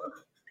core.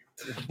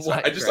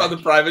 I just saw the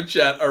private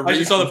chat. I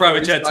just saw the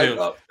private chat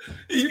too.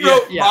 He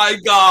wrote, "My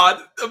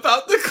God,"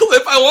 about the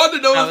clip. I wanted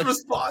to know his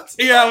response.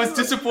 Yeah, I was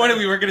disappointed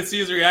we weren't going to see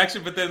his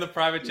reaction, but then in the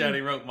private chat, he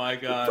wrote, "My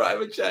God."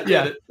 Private chat.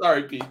 Yeah.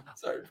 Sorry, Pete.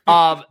 Sorry.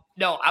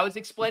 No, I was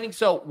explaining.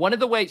 So one of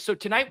the ways, so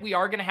tonight we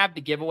are going to have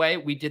the giveaway.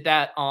 We did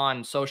that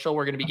on social.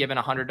 We're going to be giving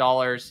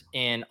 $100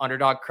 in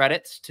underdog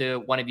credits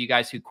to one of you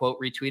guys who quote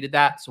retweeted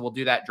that. So we'll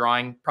do that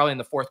drawing probably in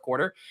the 4th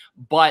quarter.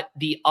 But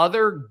the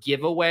other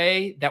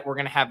giveaway that we're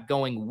going to have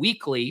going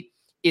weekly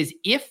is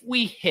if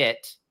we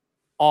hit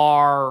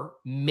our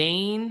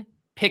main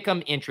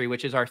pick'em entry,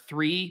 which is our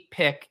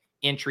 3-pick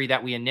entry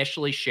that we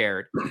initially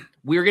shared,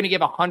 we're going to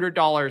give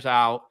 $100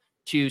 out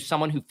to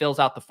someone who fills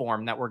out the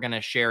form that we're going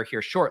to share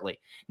here shortly.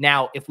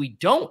 Now, if we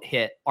don't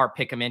hit our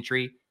pick'em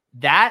entry,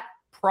 that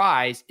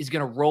prize is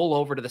going to roll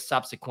over to the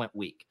subsequent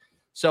week.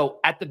 So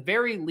at the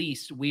very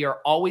least, we are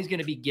always going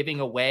to be giving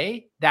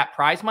away that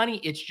prize money.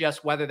 It's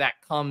just whether that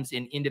comes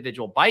in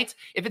individual bites.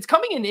 If it's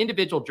coming in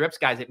individual drips,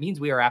 guys, it means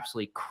we are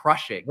absolutely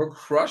crushing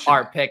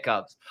our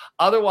pickups.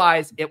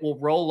 Otherwise, it will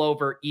roll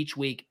over each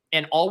week.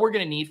 And all we're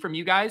going to need from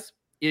you guys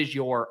is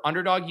your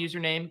underdog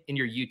username and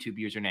your YouTube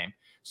username,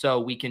 so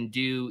we can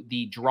do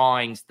the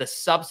drawings the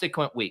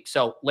subsequent week.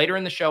 So later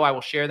in the show, I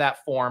will share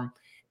that form,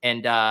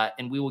 and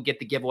we will get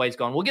the giveaways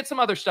going. We'll get some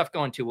other stuff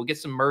going too. We'll get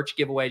some merch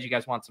giveaways. You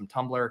guys want some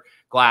tumbler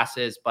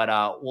glasses, but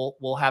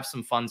we'll have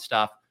some fun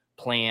stuff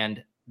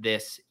planned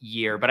this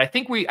year. But I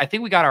think we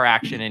got our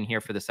action in here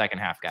for the second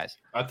half, guys.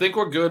 I think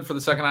we're good for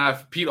the second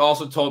half. Pete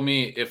also told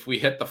me if we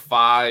hit the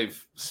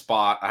 5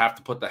 spot, I have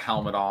to put the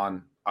helmet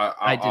on.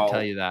 I did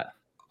tell you that.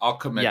 I'll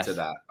commit to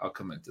that.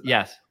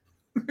 Yes.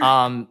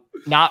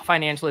 Not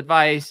financial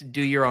advice.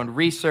 Do your own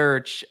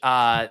research.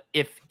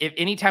 If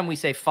anytime we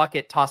say fuck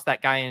it, toss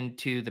that guy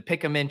into the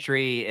pick'em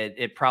entry,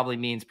 it probably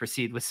means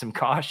proceed with some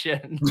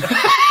caution.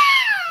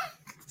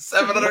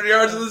 700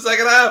 yards in the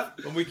second half.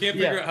 When we can't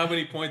figure out how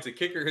many points a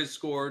kicker has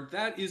scored,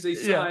 that is a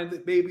sign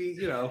that maybe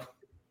you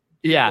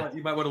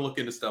might want to look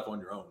into stuff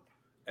on your own.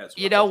 Well.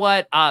 You know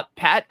what?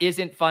 Pat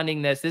isn't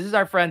funding this. This is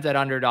our friends at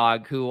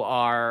Underdog who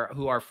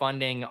are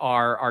funding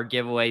our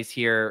giveaways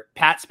here.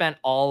 Pat spent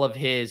all of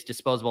his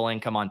disposable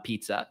income on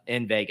pizza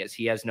in Vegas.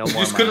 He has no more. You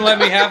just couldn't let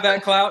me have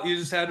that clout. You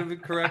just had to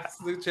correct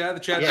the chat.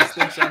 The chat just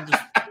thinks I'm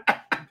just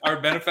our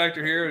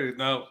benefactor here.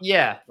 No.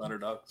 Yeah.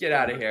 Underdog. Get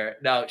out of here.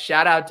 No.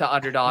 Shout out to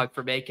Underdog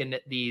for making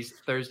these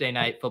Thursday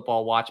night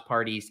football watch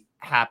parties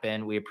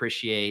happen. We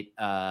appreciate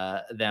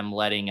them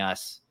letting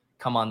us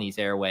come on these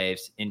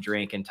airwaves and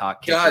drink and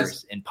talk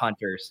kickers and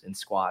punters and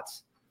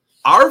squats.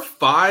 Our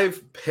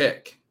 5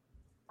 pick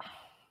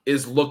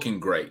is looking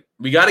great.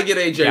 We got to get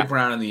AJ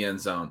Brown in the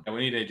end zone. Yeah,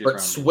 we need AJ but Brown.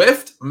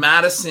 Swift,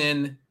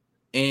 Madison,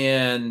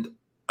 and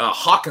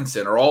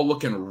Hawkinson are all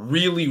looking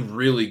really,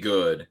 really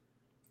good.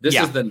 This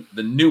is the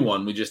new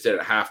one we just did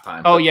at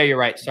halftime. Oh, yeah, you're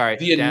right. Sorry.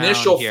 The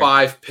initial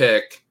 5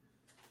 pick,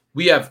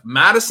 we have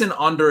Madison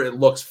under. It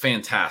looks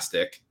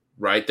fantastic,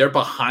 right? They're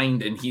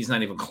behind, and he's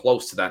not even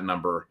close to that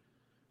number.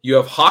 You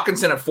have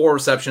Hawkinson at 4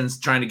 receptions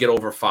trying to get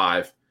over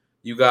 5.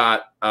 You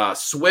got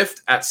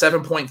Swift at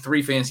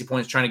 7.3 fantasy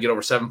points trying to get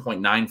over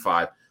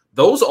 7.95.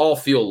 Those all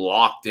feel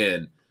locked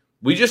in.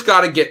 We just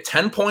got to get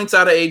 10 points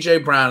out of A.J.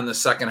 Brown in the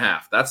second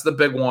half. That's the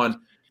big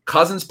one.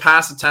 Cousins'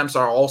 pass attempts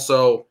are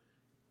also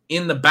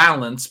in the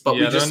balance, but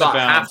we just saw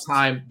at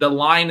halftime the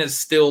line is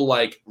still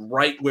like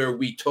right where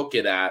we took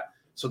it at.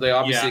 So they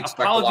obviously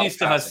expect apologies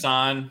to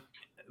Hassan,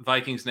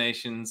 Vikings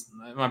Nations,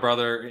 my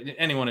brother,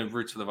 anyone who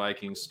roots for the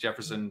Vikings,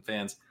 Jefferson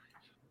fans.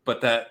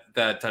 But that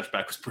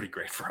touchback was pretty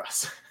great for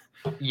us.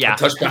 Yeah,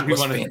 the touchback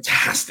was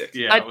fantastic.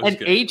 Yeah, an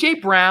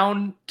AJ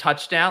Brown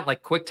touchdown,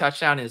 like quick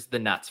touchdown, is the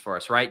nuts for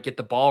us, right? Get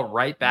the ball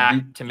right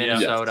back to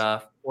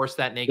Minnesota, force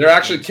that negative. They're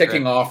actually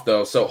kicking off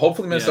though, so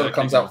hopefully Minnesota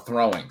comes out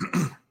throwing.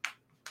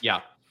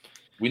 Yeah,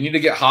 we need to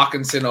get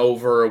Hawkinson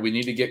over. We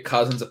need to get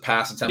Cousins a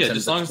pass attempt. Yeah,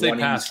 as long as they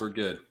pass, we're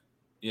good.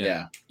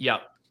 Yeah.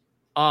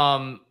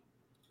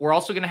 We're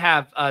also going to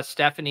have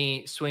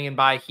Stephanie swinging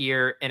by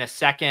here in a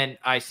second.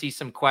 I see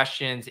some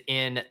questions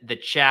in the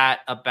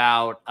chat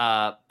about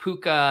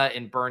Puka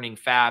and burning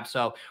Fab.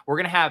 So we're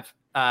going to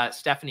have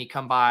Stephanie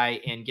come by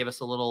and give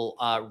us a little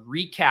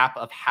recap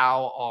of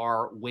how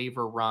our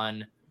waiver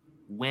run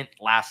went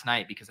last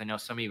night, because I know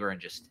some of you are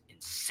just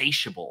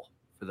insatiable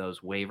for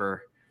those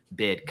waiver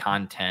bid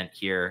content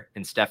here.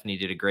 And Stephanie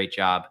did a great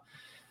job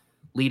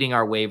leading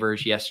our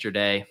waivers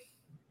yesterday.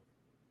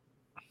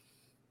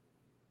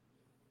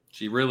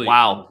 She really,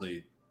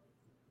 hit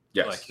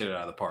it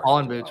out of the park. All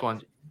in boots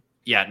one.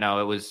 Yeah, no,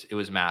 it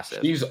was massive.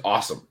 She's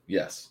awesome.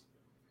 Yes,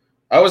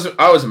 I was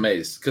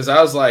amazed because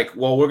I was like,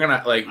 well, we're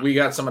gonna we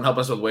got someone help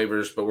us with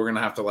waivers, but we're gonna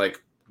have to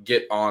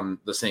get on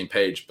the same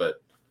page. But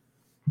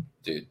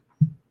dude,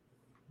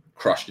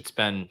 crushed. It's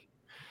been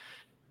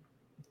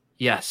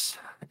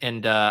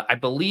and I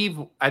believe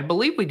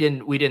we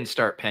didn't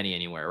start Penny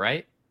anywhere,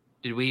 right?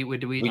 Did we? We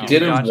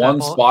did in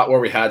one spot where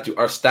we had to.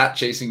 Our stat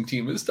chasing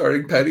team is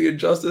starting Penny and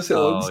Justice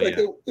Hill in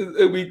second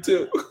in week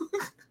 2.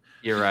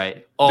 You're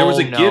right. There was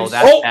a Gibbs.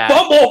 That's bad.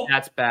 Fumble.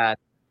 That's bad.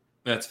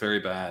 That's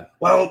very bad.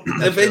 Well,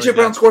 if AJ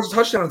Brown scores a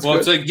touchdown, it's good.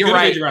 It's like you're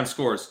right. AJ Brown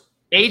scores.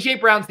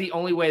 AJ Brown's the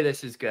only way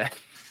this is good.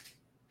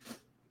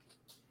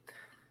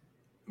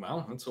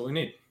 Well, that's what we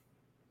need.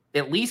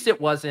 At least it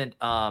wasn't.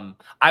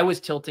 I was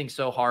tilting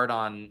so hard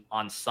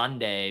on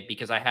Sunday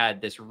because I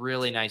had this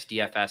really nice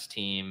DFS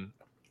team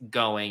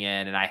going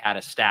in, and I had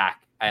a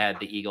stack. I had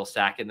the Eagle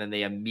stack, and then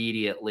they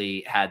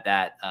immediately had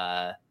that.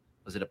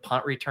 Was it a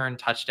punt return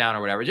touchdown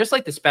or whatever? Just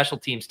like the special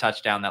teams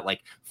touchdown that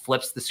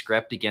flips the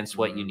script against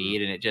what you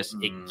need, and it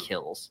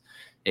kills.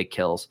 It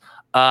kills.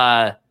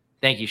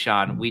 Thank you,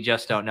 Sean. We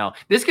just don't know.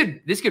 This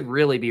could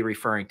really be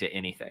referring to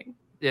anything.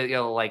 A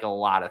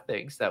lot of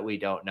things that we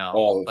don't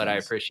know. But I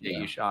appreciate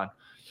you, Sean.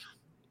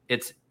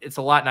 It's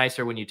a lot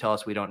nicer when you tell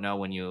us we don't know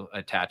when you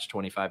attach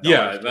 $25.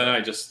 Yeah, then I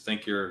just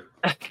think you're.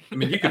 I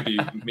mean, you could be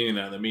meaning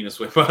that in the meanest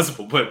way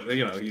possible, but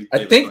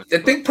I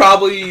think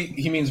probably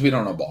he means we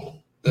don't know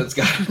ball. That's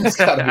got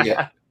to be it.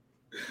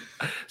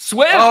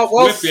 Swift.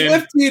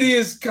 Swift TD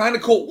is kind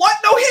of cool. What?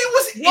 No, he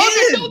was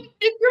in.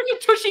 If there's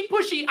a tushy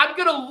pushy, I'm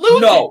gonna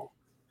lose.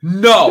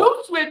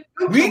 No, Swift.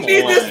 We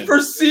need this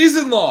for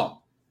season long.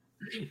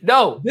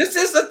 No, this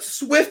is a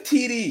Swift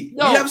TD.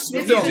 No, we have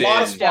Swift in a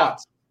lot of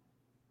spots.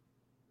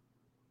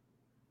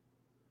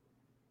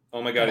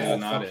 Oh my God, he was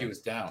not in. He was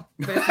down.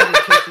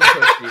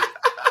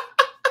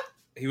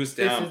 He was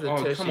down.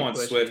 Oh, come on,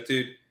 Swift,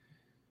 dude.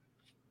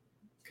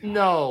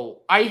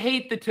 No, I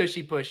hate the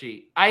tushy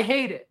pushy. I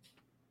hate it.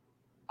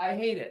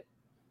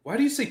 Why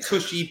do you say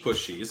tushy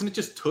pushy? Isn't it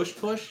just tush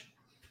push?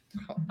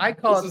 I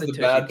call it the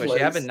tushy pushy.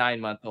 I have a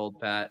 9-month-old,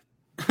 Pat.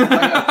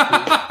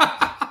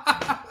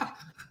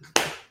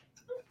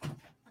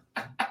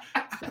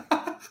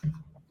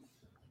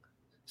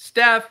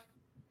 Steph,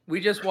 we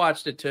just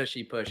watched a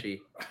tushy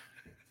pushy.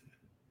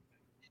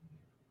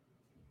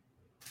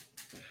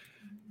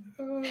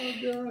 Oh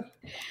God!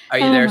 Are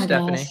you there,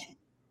 Stephanie? Gosh.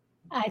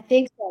 I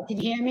think so. Can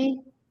you hear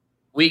me?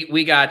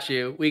 We got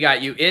you. We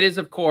got you. It is,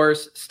 of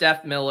course,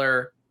 Steph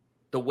Miller,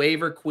 the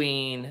waiver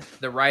queen,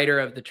 the writer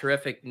of the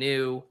terrific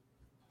new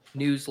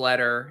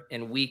newsletter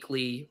and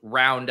weekly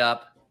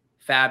roundup.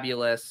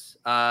 Fabulous.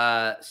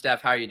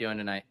 Steph, how are you doing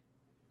tonight?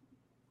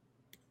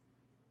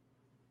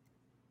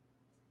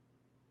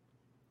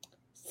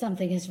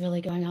 Something is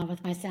really going on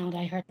with my sound.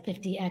 I heard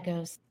 50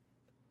 echoes.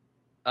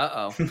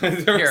 Uh-oh.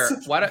 Here,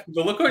 the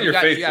look on your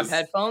face. Do you have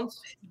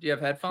headphones? Do you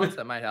have headphones?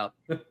 That might help.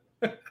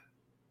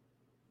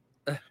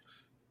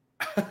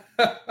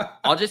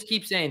 I'll just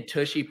keep saying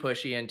tushy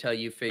pushy until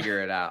you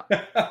figure it out.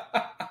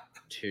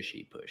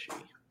 Tushy pushy.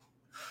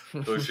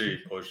 Pushy.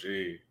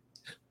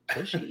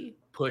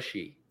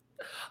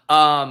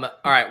 All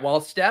right.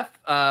 While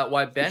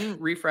Ben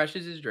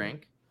refreshes his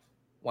drink,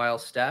 while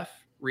Steph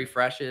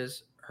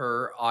refreshes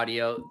her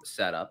audio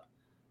setup,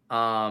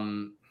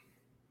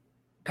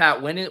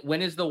 Pat, when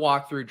is the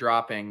walkthrough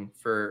dropping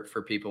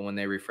for people when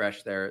they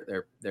refresh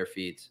their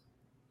feeds?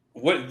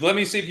 Let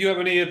me see if you have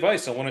any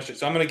advice. So I'm going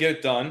to get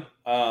it done.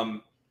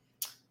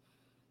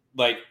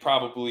 Like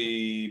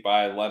probably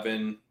by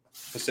 11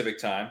 Pacific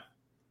time,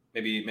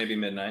 maybe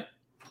midnight.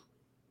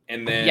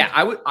 And then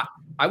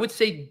I would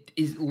say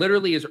is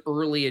literally as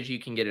early as you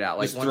can get it out.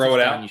 Like just once throw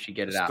it's it done, out. you should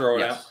get it just out. Throw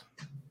it out.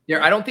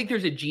 I don't think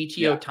there's a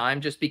GTO time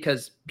just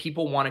because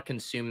people want to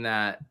consume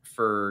that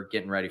for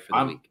getting ready for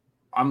the week.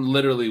 I'm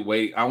literally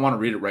waiting. I want to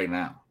read it right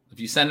now. If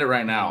you send it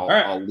right now,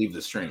 I'll leave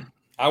the stream.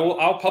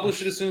 I'll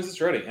publish it as soon as it's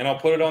ready, and I'll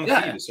put it on the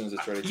feed as soon as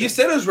it's ready. You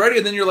said it was ready,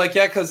 and then you're like,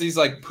 yeah, because these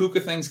like Puka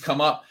things come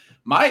up.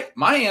 My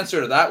answer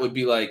to that would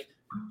be like,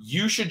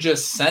 you should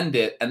just send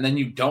it, and then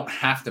you don't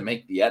have to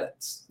make the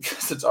edits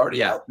because it's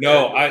already out.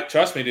 No,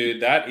 trust me,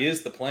 dude. That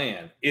is the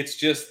plan. It's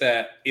just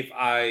that if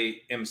I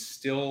am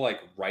still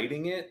like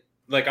writing it,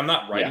 like I'm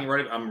not writing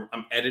it,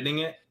 I'm editing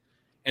it,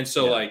 and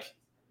so like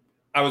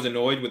I was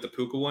annoyed with the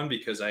Puka one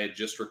because I had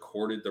just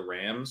recorded the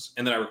Rams,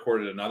 and then I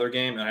recorded another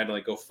game, and I had to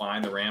like go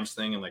find the Rams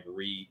thing and like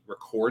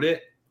re-record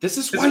it. This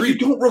is why you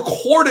don't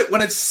record it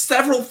when it's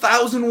several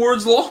thousand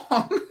words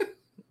long.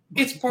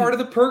 It's part of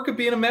the perk of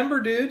being a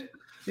member, dude.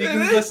 You can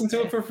listen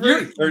to it for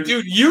free.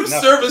 You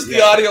service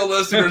the audio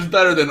listeners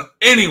better than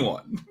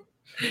anyone.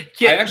 I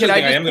actually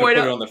think I am going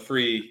to put it on the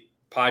free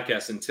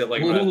podcast until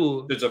like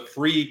there's a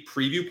free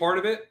preview part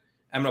of it.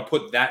 I'm going to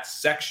put that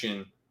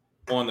section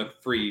on the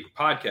free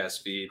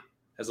podcast feed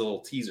as a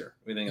little teaser.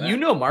 What do you think of that? You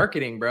know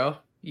marketing, bro.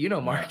 You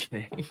know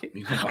marketing.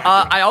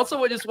 I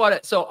also just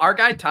want to. So our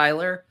guy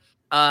Tyler,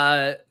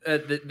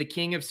 the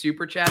king of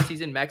super chats,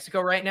 he's in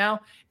Mexico right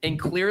now, and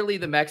clearly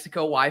the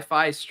Mexico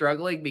Wi-Fi is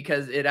struggling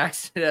because it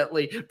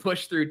accidentally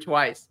pushed through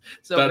twice.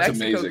 So that's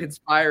Mexico amazing.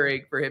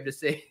 Conspiring for him to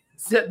say.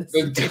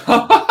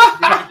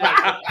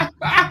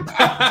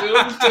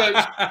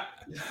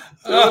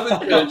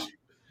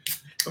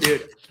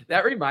 Dude,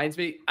 that reminds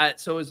me.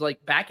 So it was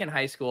like back in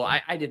high school.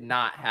 I did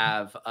not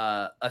have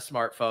a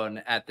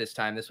smartphone at this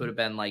time. This would have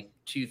been like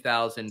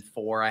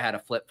 2004. I had a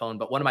flip phone,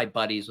 but one of my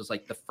buddies was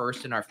like the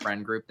first in our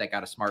friend group that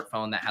got a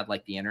smartphone that had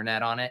like the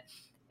internet on it.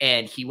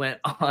 And he went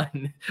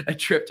on a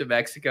trip to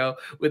Mexico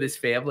with his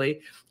family,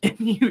 and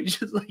he was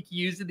just like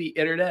using the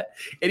internet,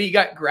 and he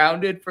got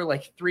grounded for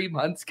like 3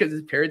 months because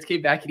his parents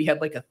came back and he had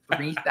like a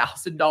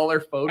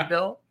 $3,000 phone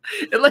bill.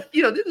 And like,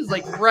 this is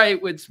like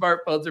right when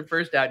smartphones are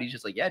first out. He's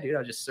just like, yeah, dude, I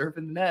was just surfing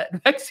the net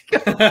in Mexico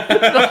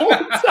the whole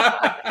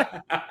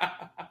time.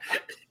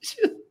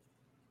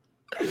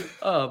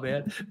 Oh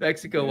man,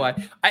 Mexico. Why?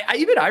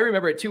 I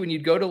remember it too when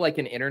you'd go to like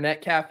an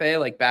internet cafe,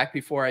 like back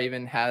before I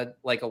even had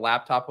like a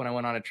laptop when I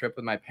went on a trip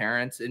with my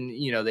parents, and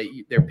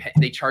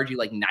they charge you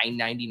like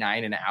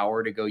 $9.99 an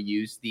hour to go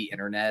use the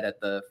internet at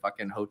the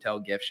fucking hotel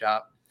gift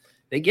shop.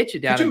 They get you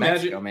down in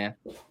Mexico, man.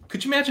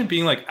 Could you imagine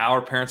being like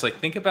our parents? Like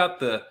think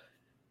about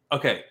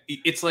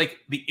it's like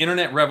the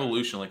internet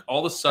revolution. Like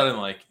all of a sudden,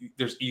 like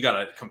you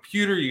got a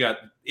computer, you got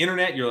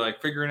internet, you're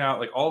like figuring out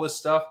like all this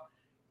stuff,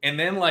 and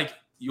then like.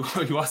 You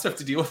also have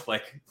to deal with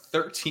like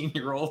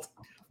 13-year-old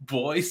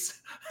boys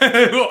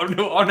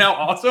who now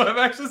also have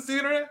access to the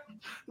internet.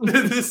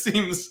 This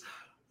seems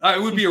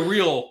it would be a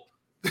real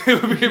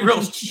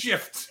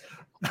shift.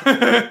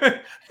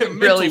 It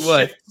really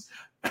would.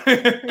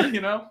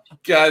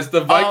 Guys,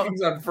 the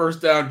Vikings on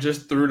first down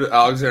just threw to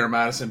Alexander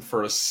Mattison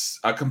for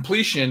a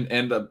completion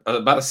and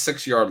about a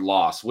 6-yard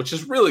loss, which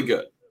is really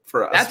good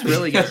for us. That's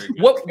really good.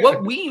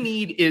 What we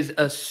need is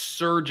a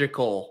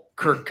surgical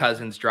Kirk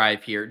Cousins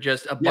drive here.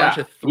 Just a bunch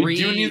of we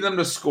do need them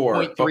to score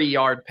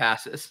 0.3-yard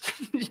passes.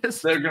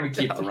 They're going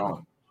to keep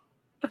throwing.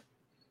 I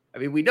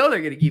mean, we know they're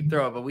going to keep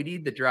throwing, but we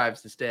need the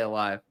drives to stay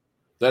alive.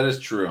 That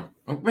is true.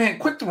 Man,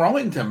 quit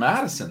throwing to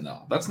Madison,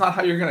 though. That's not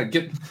how you're going to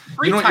get.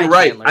 You know what? You're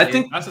right. I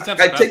think I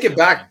take it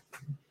back.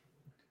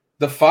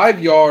 The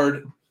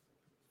 5-yard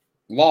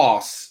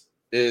loss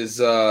is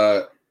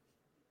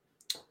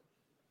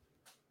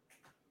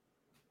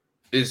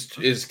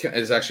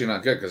actually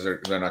not good because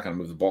they're not going to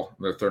move the ball.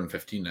 They're 3rd and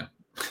 15 now.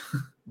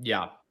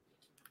 Yeah.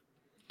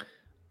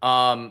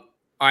 All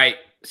right,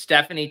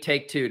 Stephanie,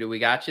 take 2. Do we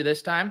got you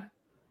this time?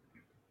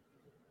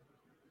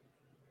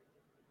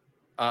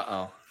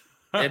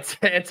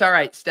 It's all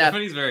right, Steph.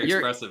 Stephanie's very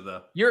expressive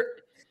though.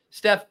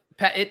 Steph.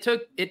 Pat, it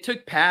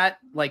took Pat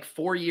like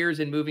 4 years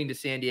in moving to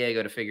San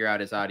Diego to figure out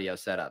his audio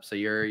setup. So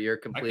you're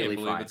completely I can't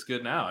believe fine. It's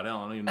good now. I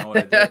don't even know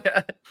what I did.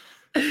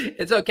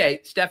 It's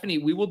okay, Stephanie.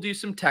 We will do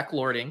some tech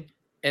lording,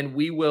 and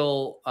we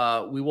will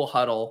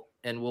huddle,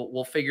 and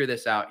we'll figure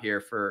this out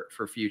here for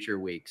future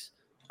weeks.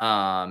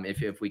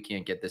 If we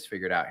can't get this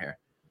figured out here.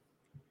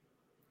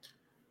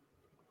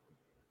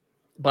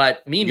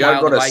 But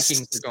meanwhile, the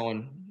Vikings are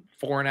going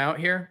 4-and-out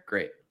here.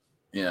 Great.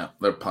 Yeah,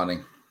 they're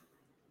punting.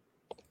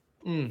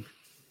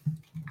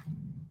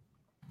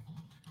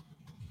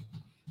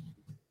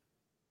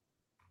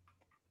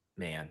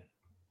 Man,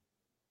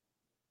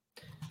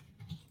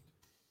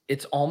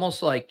 It's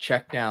almost like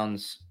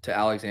checkdowns to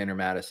Alexander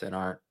Madison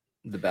aren't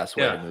the best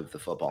way to move the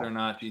football. They're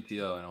not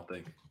GTO, I don't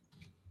think.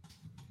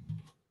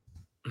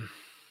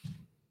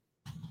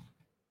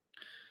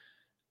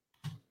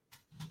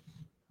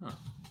 Huh.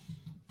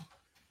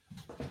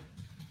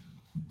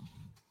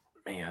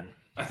 Man,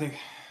 I think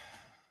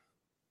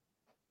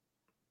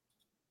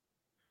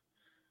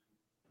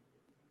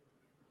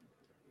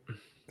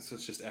so.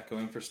 It's just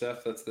echoing for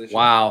Steph. That's the issue.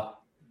 Wow.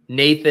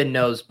 Nathan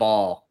knows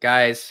ball.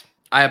 Guys,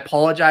 I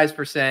apologize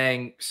for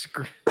saying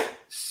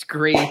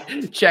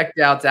screen check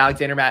down to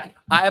Alexander Matt.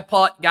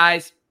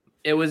 Guys,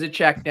 it was a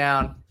check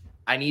down.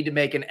 I need to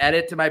make an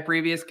edit to my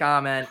previous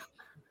comment.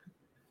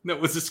 No, it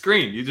was a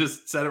screen. You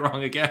just said it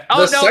wrong again.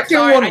 The second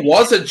one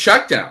was a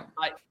check down.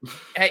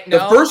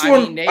 The first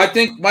one, I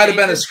think, might have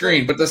been a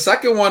screen, but the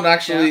second one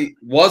actually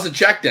was a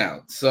check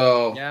down.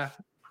 So yeah.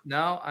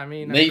 No, I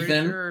mean,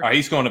 Nathan. All right,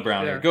 he's going to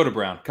Brown here. Go to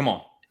Brown. Come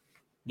on.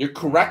 You're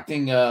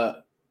correcting.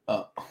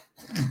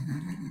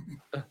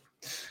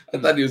 I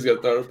thought he was going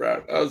to throw to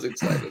Brown. I was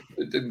excited.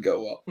 It didn't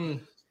go well.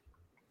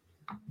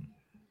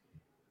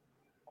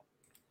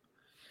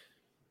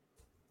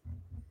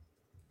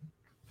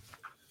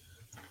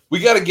 We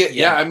got to get,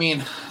 I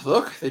mean,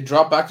 look, they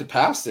dropped back to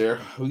pass there.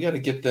 We got to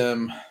get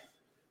them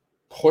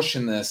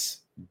pushing this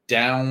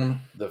down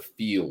the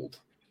field.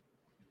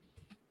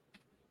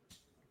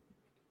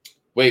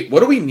 Wait, what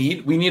do we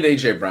need? We need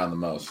A.J. Brown the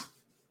most.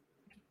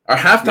 Our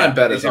halftime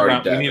bet is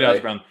already dead. We need A.J.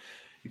 Brown.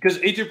 Because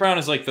A.J. Brown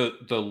is like the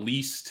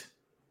least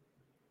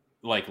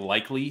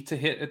likely to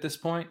hit at this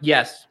point.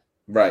 Yes.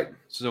 Right.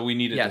 So we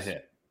need it to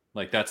hit.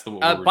 Like that's the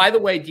by the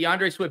way,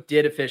 DeAndre Swift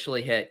did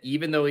officially hit,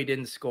 even though he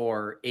didn't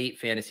score 8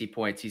 fantasy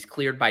points. He's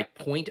cleared by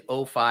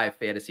 0.05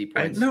 fantasy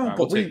points. No,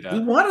 but we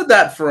wanted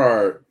that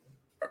for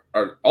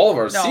all of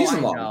our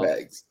season long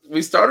bags.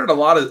 We started a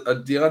lot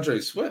of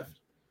DeAndre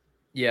Swift.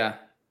 Yeah.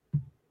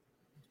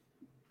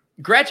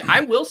 Gretch, I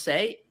will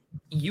say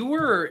you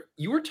were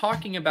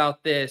talking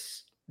about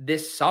this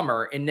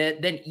summer, and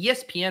then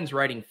ESPN's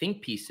writing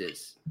think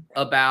pieces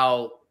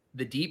about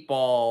the deep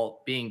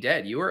ball being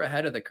dead. You were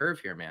ahead of the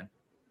curve here, man.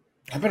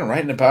 I've been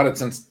writing about it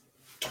since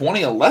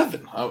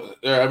 2011.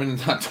 I mean,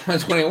 not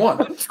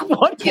 2021.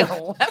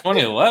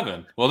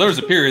 2011. Well, there was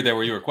a period there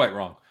where you were quite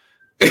wrong.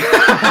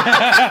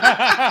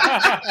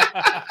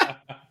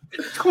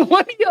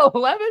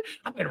 2011?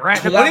 I've been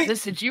writing about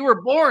this since you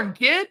were born,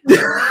 kid.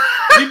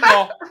 Deep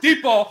ball.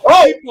 Deep ball.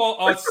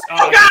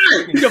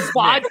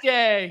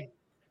 Devontae.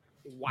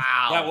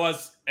 Wow. That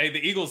was,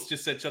 the Eagles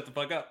just said, shut the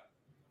fuck up.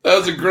 That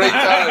was a great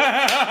time.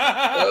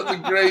 That was a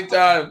great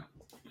time.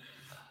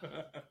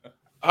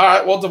 All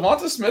right. Well,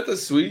 Devonta Smith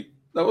is sweet.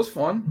 That was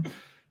fun.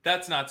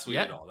 That's not sweet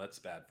at all. That's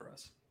bad for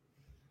us.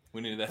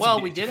 We needed that.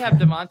 Well, we did have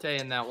Devontae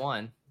in that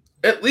one.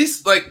 At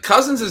least,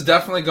 Cousins is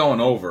definitely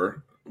going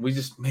over. We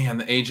just,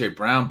 the A.J.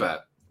 Brown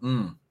bet.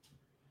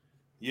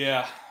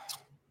 Yeah.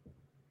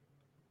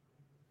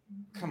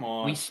 Come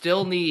on. We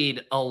still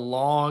need a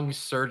long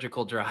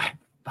surgical drive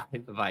by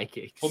the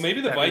Vikings. Well,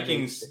 maybe the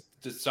Vikings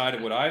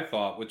decided what I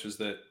thought, which was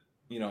that,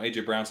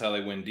 A.J. Brown's how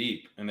they win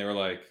deep. And they were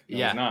like,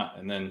 no, he's not.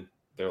 And then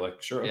they're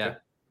like, sure, okay. Yeah.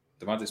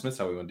 Devontae Smith's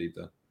how we win deep,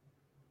 then.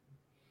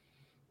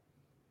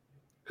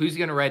 Who's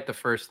going to write the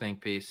first think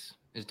piece?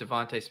 Is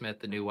Devontae Smith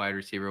the new wide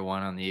receiver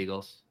 1 on the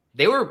Eagles?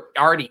 They were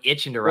already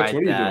itching to write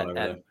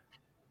that.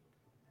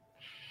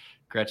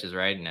 Gretch is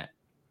writing it.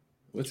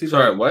 What's he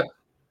Sorry, doing? what?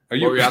 Are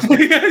you asking?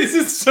 This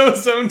is so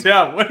zoned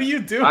out. What are you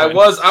doing? I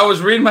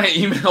was reading my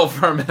email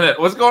for a minute.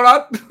 What's going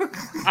on?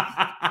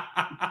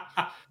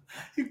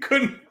 You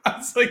couldn't. I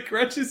was like,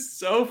 Gretch is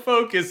so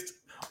focused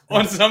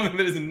on something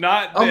that is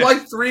not there. I'm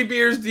like 3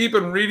 beers deep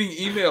and reading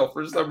email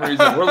for some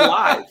reason. We're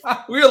live.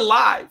 We're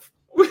live.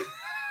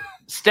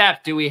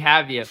 Steph, do we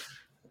have you?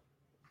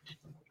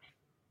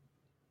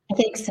 I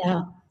think so.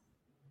 All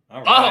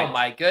right. Oh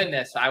my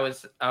goodness. I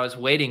was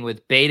waiting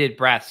with bated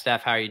breath.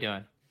 Steph, how are you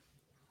doing?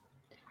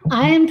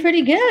 I am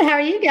pretty good. How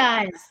are you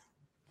guys?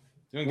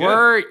 Doing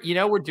good.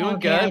 We're doing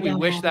good. We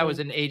wish that was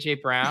an A.J.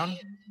 Brown.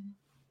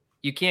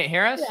 You can't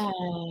hear us?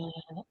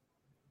 All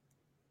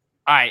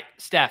right,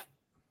 Steph,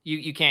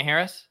 you can't hear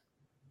us?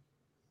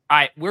 All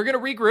right, we're going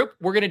to regroup.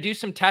 We're going to do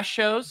some test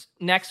shows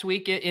next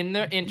week in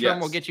the interim. Yes.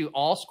 We'll get you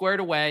all squared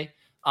away.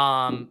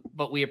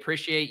 But we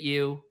appreciate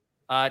you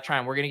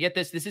trying. We're going to get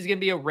this. This is going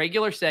to be a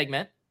regular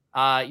segment.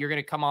 You're going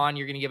to come on.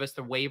 You're going to give us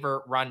the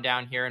waiver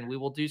rundown here, and we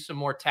will do some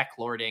more tech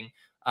lording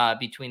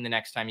between the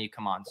next time you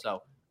come on.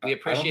 So we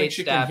appreciate I don't think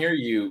she can hear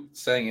you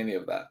saying any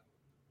of that.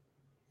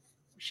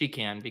 She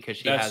can because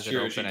she That's has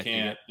true. it open. She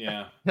can't.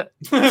 Yeah.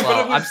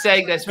 Well, I'm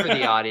saying this for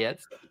the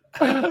audience.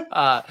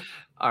 All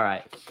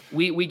right.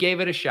 We gave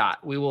it a shot.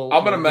 I'm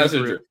going to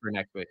message her for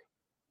next week.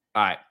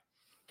 All right.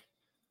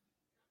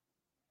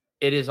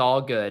 It is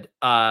all good.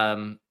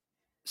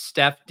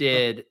 Steph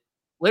did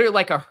literally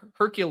like a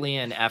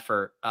Herculean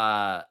effort.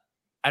 I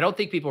don't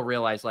think people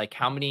realize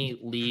how many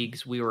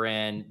leagues we were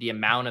in, the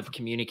amount of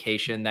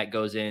communication that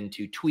goes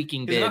into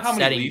tweaking bids, how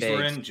many setting leagues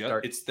bids. we're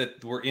in. It's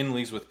that we're in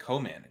leagues with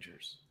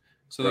co-managers.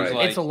 So there's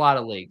like it's a lot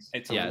of leagues.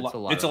 It's a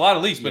lot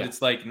of leagues, but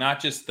it's like not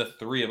just the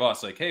three of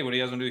us. Like, hey, what do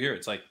you guys want to do here?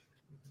 It's like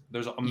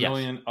there's a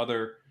million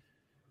other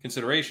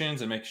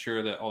considerations and make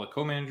sure that all the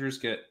co-managers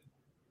get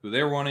who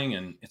they're wanting,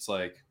 and it's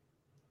like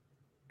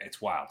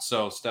it's wild.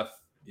 So Steph,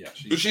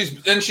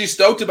 she's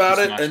stoked about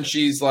it, and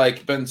she's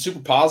like been super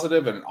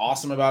positive and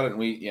awesome about it, and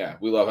we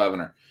love having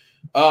her.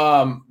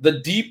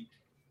 The deep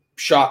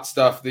shot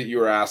stuff that you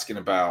were asking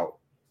about,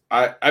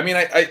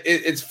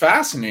 it's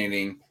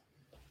fascinating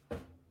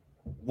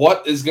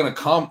what is going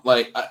to come.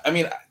 Like,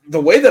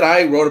 the way that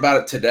I wrote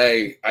about it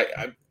today,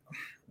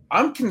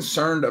 I'm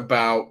concerned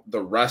about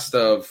the rest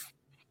of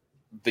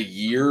the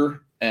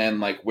year and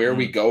like where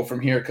we go from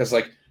here. Cause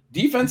like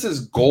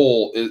defense's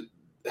goal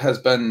has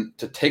been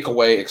to take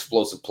away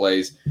explosive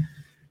plays.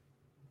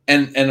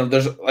 And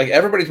there's like,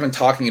 everybody's been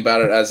talking about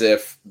it as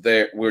if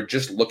we're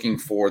just looking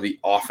for the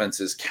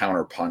offense's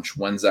counterpunch.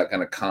 When's that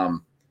going to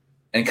come?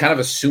 And kind of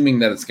assuming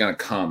that it's going to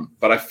come.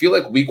 But I feel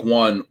like week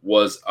 1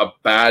 was a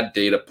bad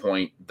data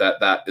point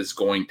that is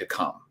going to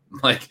come.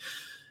 Like,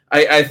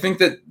 I think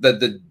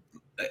that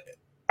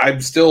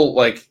I'm still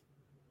like,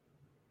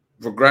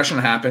 regression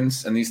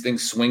happens and these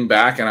things swing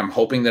back, and I'm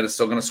hoping that it's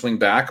still going to swing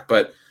back.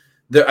 But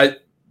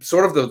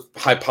sort of the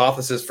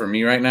hypothesis for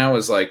me right now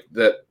is like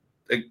that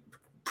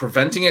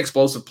preventing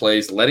explosive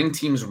plays, letting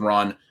teams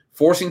run,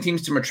 forcing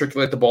teams to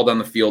matriculate the ball down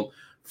the field,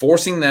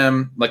 forcing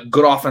them, like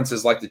good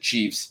offenses like the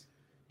Chiefs,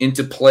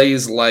 into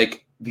plays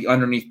like the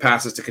underneath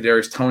passes to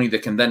Kadarius Toney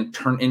that can then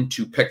turn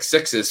into pick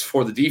sixes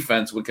for the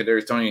defense when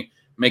Kadarius Toney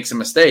makes a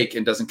mistake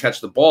and doesn't catch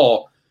the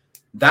ball.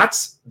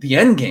 That's the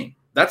end game.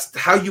 That's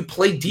how you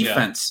play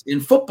defense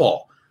in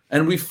football.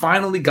 And we've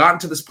finally gotten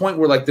to this point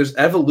where like there's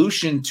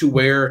evolution to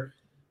where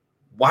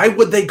why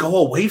would they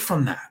go away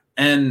from that?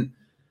 And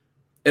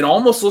it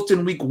almost looked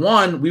in week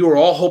 1, we were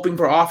all hoping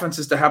for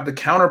offenses to have the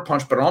counter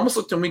punch, but it almost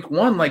looked in week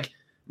 1 like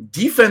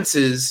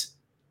defenses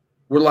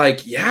were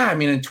like,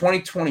 in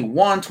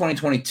 2021,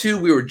 2022,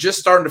 we were just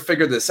starting to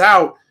figure this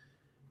out,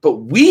 but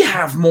we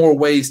have more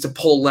ways to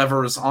pull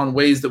levers on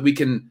ways that we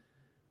can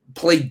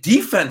play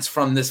defense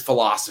from this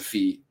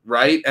philosophy,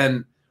 right?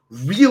 And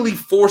really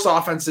force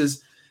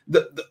offenses.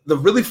 The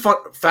really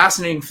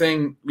fascinating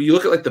thing, when you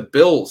look at like the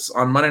Bills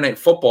on Monday Night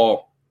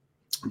Football,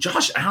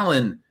 Josh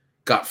Allen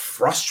got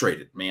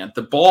frustrated, man.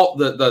 The ball,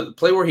 the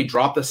play where he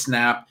dropped the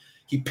snap,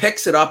 he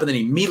picks it up and then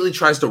he immediately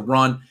tries to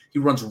run. He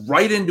runs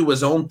right into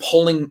his own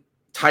pulling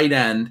tight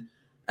end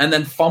and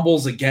then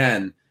fumbles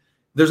again.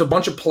 There's a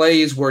bunch of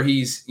plays where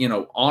he's,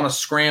 on a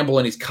scramble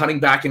and he's cutting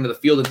back into the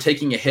field and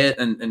taking a hit.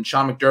 And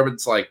Sean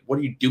McDermott's like, what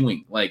are you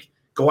doing? Like,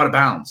 go out of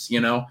bounds,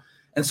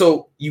 And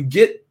so you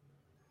get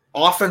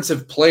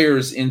offensive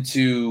players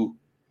into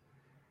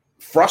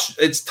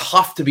it's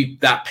tough to be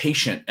that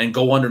patient and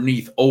go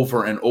underneath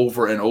over and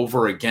over and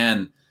over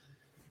again.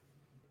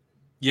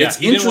 Yeah,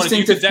 it's interesting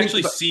you could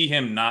actually see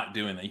him not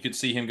doing that. You could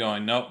see him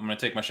going, nope, I'm going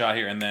to take my shot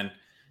here. And then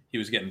he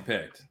was getting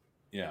picked.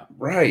 Yeah.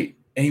 Right.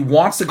 And he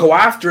wants to go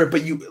after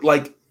it,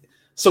 but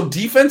so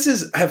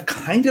defenses have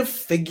kind of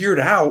figured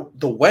out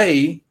the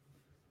way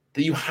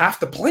that you have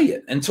to play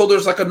it until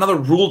there's like another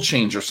rule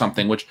change or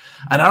something, and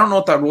I don't know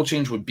what that rule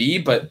change would be,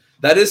 but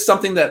that is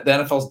something that the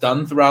NFL's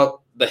done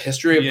throughout the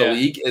history of the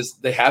league is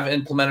they have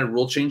implemented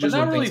rule changes.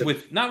 But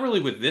not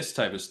really with this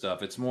type of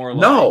stuff. It's more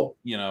like,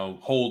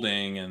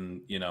 holding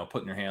and,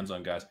 putting your hands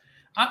on guys.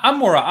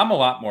 I'm a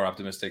lot more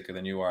optimistic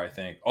than you are, I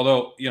think.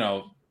 Although,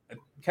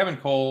 Kevin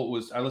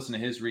Cole I listened to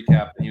his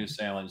recap and he was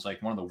saying it's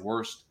like one of the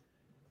worst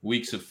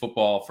weeks of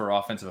football for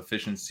offensive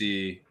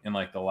efficiency in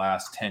like the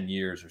last 10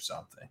 years or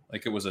something.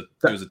 Like it was a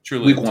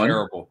truly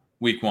terrible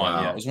week 1.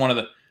 Wow. Yeah. It was one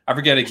of I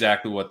forget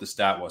exactly what the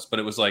stat was, but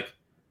it was like,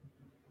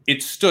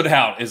 it stood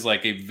out as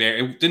like it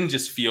didn't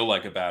just feel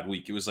like a bad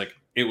week.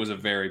 It was a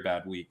very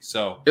bad week.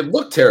 So it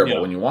looked terrible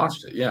when you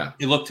watched it. Yeah.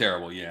 It looked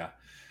terrible. Yeah.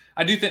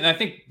 I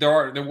think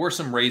there were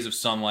some rays of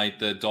sunlight.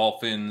 The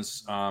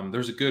Dolphins.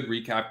 There's a good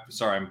recap.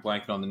 Sorry, I'm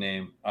blanking on the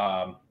name.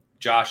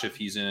 Josh, if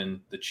he's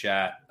in the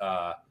chat,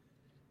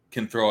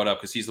 can throw it up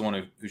because he's the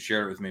one who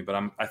shared it with me.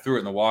 But I threw it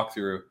in the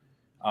walkthrough.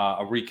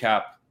 A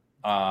recap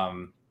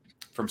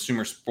from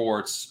Sumer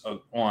Sports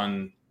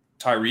on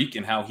Tyreek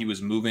and how he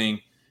was moving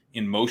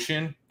in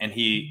motion, and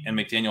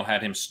McDaniel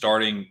had him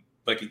starting.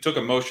 Like he took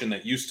a motion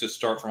that used to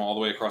start from all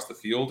the way across the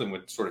field and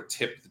would sort of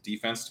tip the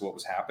defense to what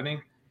was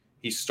happening.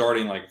 He's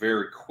starting like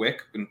very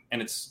quick,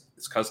 and it's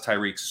because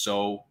Tyreek's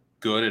so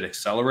good at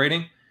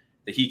accelerating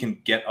that he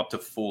can get up to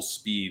full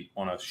speed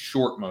on a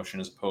short motion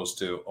as opposed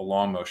to a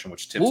long motion,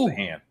 which tips the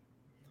hand.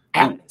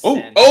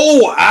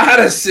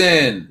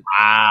 Addison!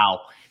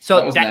 Wow.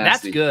 So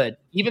that's good.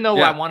 Even though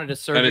I wanted a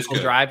surgical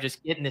drive,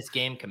 just getting this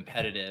game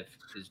competitive.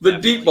 The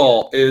deep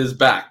ball is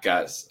back,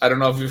 guys. I don't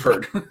know if you've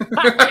heard.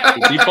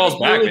 The deep ball's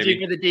back, baby.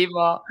 For the deep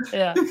ball.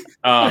 Yeah.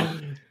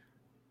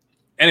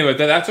 Anyway,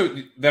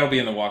 that'll be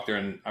in the walkthrough,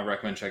 and I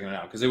recommend checking it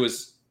out because it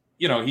was,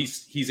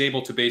 he's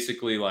able to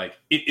basically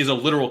it is a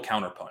literal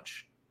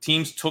counterpunch.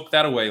 Teams took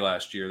that away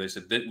last year. They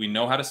said that we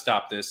know how to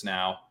stop this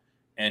now,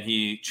 and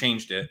he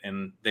changed it,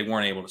 and they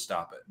weren't able to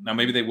stop it. Now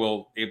maybe they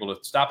will able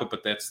to stop it,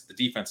 but that's the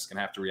defense is going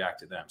to have to react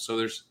to them. So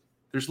there's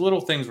there's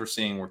little things we're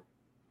seeing where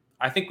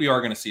I think we are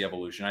going to see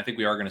evolution. I think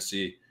we are going to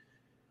see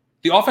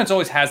the offense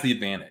always has the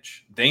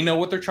advantage. They know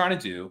what they're trying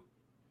to do.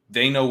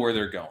 They know where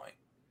they're going.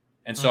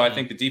 And so I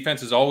think the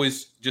defense is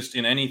always just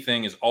in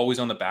anything is always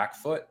on the back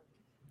foot.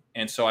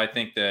 And so I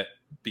think that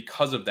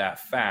because of that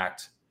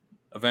fact,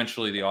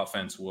 eventually the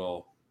offense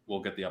will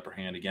get the upper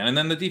hand again. And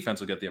then the defense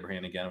will get the upper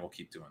hand again, and we'll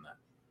keep doing that.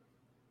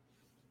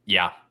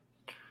 Yeah.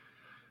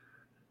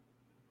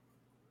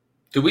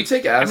 Did we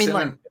take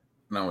Addison?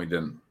 No, we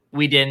didn't.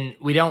 We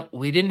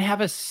didn't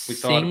have a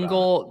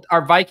single.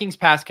 Our Vikings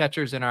pass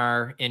catchers in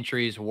our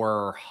entries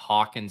were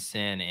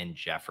Hawkinson and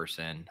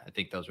Jefferson. I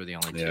think those were the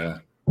only two.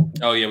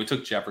 Oh yeah, we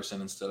took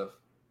Jefferson instead of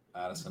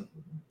Addison.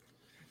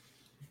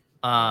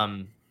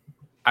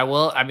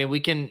 We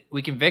can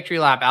victory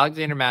lap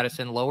Alexander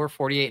Madison, lower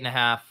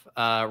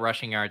 48.5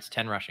 rushing yards,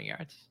 10 rushing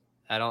yards.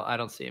 I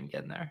don't see him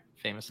getting there.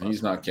 Famously,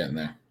 he's not getting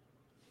there.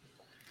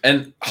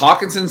 And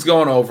Hawkinson's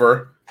going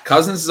over.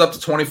 Cousins is up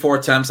to 24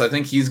 attempts. I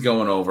think he's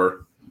going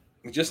over.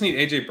 We just need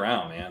AJ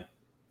Brown, man.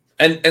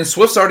 And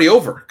Swift's already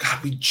over.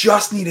 God, we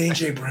just need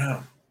AJ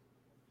Brown.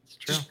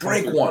 Just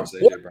break one.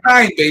 One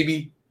time,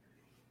 baby.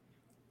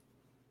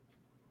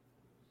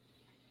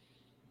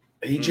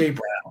 AJ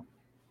Brown.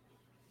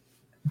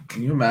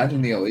 Can you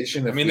imagine the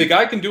elation? The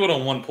guy can do it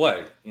on one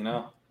play, you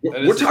know?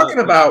 We're talking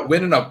about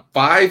winning a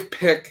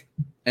 5-pick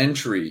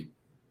entry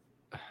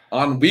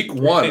on week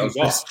 1 of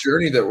this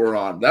journey that we're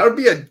on. That would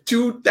be a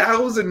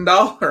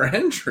 $2,000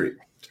 entry.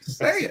 Just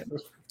saying.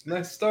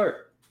 Nice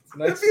start.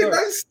 That'd be a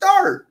nice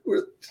start.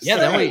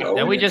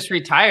 Then we just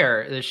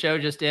retire. The show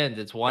just ends.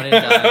 It's one and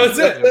done. That's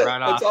it. We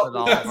run off with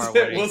all of our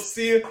winnings.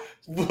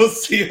 We'll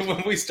see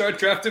when we start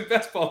drafting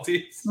best ball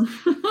teams.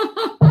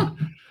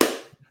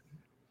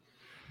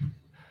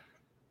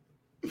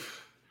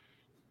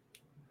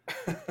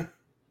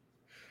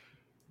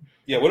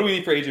 Yeah, what do we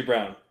need for AJ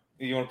Brown?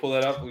 You want to pull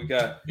that up? We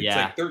got it's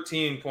like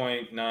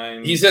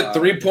 13.9. He's at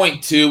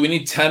 3.2. We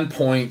need 10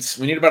 points.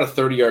 We need about a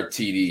 30-yard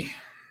TD.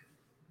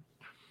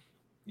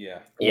 Yeah.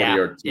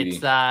 40-yard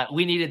TD. It's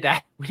we needed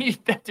that. We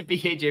needed that to be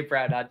AJ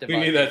Brown, not Devontae. We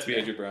need that to be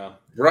AJ Brown.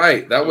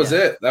 Right. That was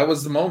it. That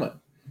was the moment.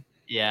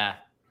 Yeah.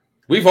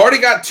 We've already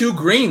got 2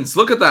 greens.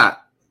 Look at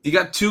that. You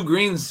got 2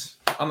 greens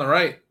on the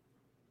right.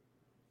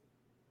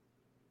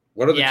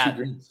 What are the 2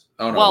 greens?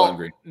 Oh no, 1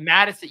 green.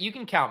 Madison, you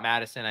can count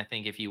Madison, I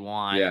think, if you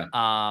want. Yeah.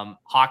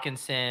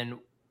 Hawkinson.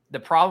 The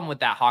problem with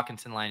that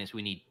Hawkinson line is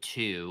we need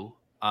 2.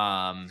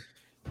 And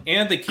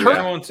they keep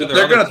going to their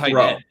They're going to tight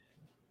throw. end.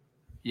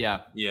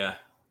 Yeah.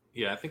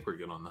 Yeah, I think we're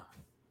good on that.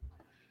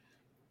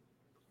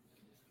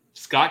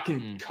 Scott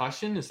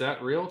concussion, is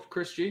that real,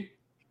 Chris G?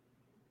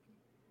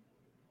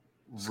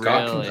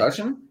 Scott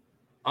concussion?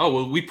 Oh,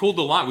 well, we pulled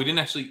the line. We didn't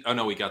actually. Oh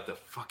no, we got the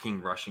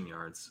fucking rushing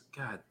yards.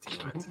 God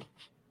damn it.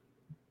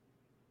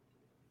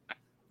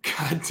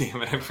 God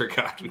damn it! I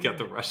forgot we got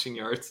the rushing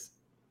yards.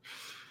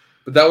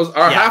 But that was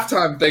our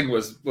halftime thing.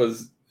 Was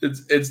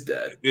it's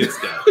dead.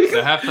 It's dead.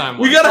 The halftime.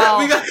 we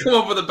gotta come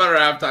up with a better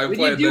halftime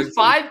play. We do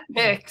 5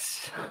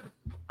 picks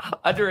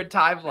under a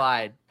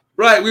timeline.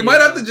 Right. We might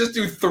have to just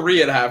do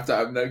 3 at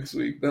halftime next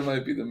week. That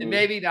might be the move. And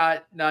maybe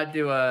not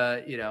do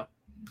a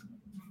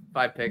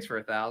 5 picks for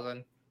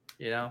 1,000.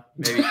 Maybe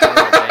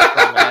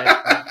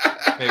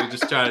maybe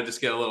just try to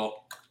get a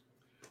little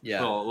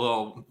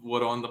little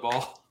wood on the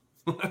ball.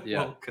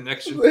 Yeah,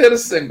 connection. They hit a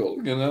single,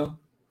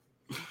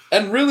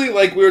 And really,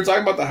 like we were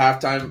talking about the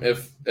halftime,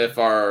 if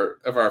our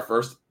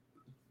first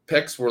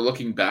picks were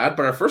looking bad,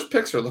 but our first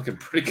picks are looking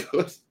pretty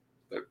good.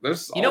 They're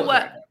solid. You know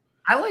what?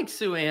 I like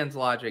Sue Ann's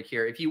logic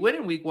here. If you win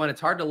in week 1,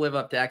 it's hard to live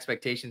up to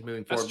expectations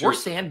moving forward. We're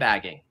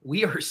sandbagging.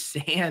 We are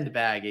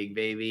sandbagging,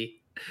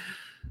 baby.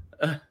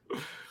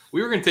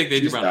 We were going to take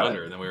the AJ Brown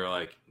under, and then we were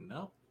like,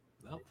 no.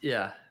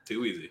 Yeah.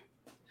 Too easy.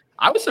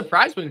 I was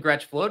surprised when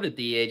Gretsch floated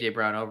the AJ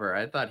Brown over.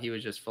 I thought he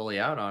was just fully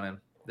out on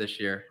him this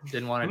year.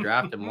 Didn't want to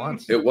draft him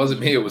once. It wasn't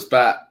me. It was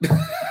Pat.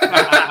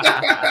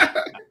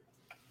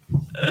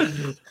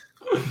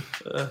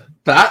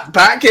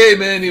 Pat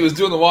came in. He was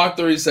doing the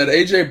walkthrough. He said,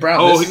 AJ Brown.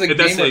 Oh, that's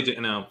AJ.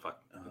 No, fuck.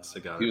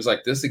 He was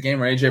like, this is a game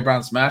where AJ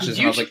Brown smashes.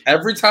 And I was like,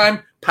 every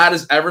time Pat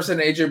has ever said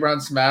AJ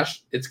Brown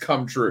smash, it's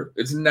come true.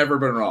 It's never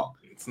been wrong.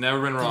 It's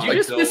never been wrong. Did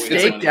you just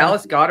mistake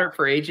Dallas Goedert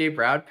for AJ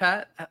Brown,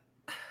 Pat?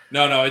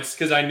 No, it's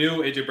because I knew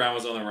AJ Brown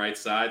was on the right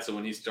side. So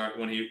I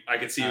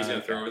could see he was going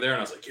to throw over there, and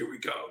I was like, here we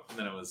go. And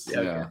then it was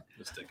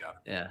mistake out.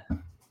 Yeah.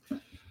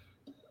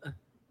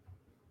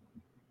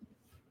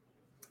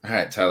 All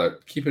right, Tyler,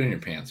 keep it in your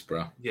pants,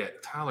 bro. Yeah,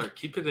 Tyler,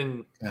 keep it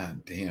in.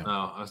 God damn.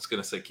 Oh, I was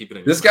going to say keep it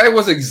in. This guy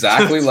was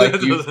exactly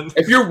like you.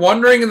 If you're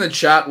wondering in the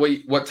chat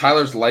what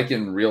Tyler's like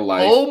in real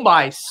life. Oh,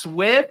 my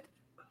Swift.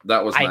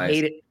 That was nice. I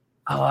hate it.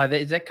 Oh,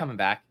 is that coming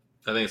back?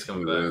 I think it's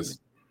coming back.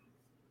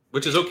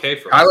 Which is okay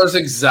for Tyler's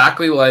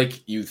exactly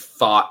like you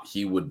thought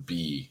he would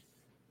be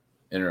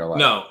in real life.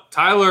 No,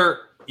 Tyler,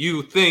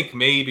 you think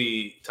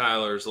maybe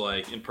Tyler's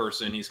like in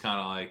person, he's kind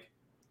of like,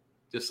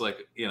 just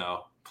like,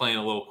 playing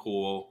a little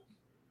cool.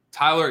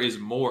 Tyler is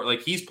more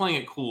like he's playing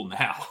it cool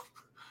now.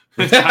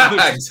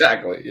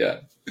 Exactly.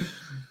 Yeah.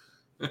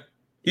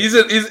 He's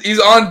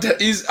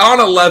on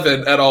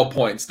 11 at all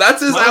points.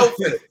 That's his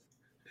outfit.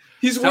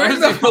 He's wearing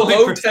the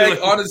hello tag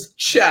on his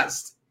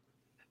chest.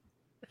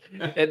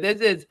 And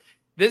this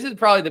is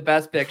probably the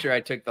best picture I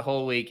took the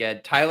whole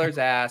weekend. Tyler's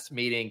ass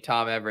meeting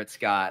Tom Everett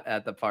Scott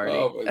at the party.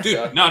 Oh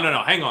dude,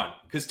 no, hang on,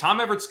 because Tom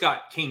Everett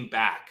Scott came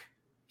back.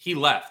 He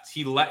left.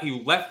 He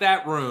left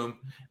that room,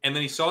 and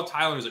then he saw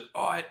Tyler and was like,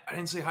 "Oh, I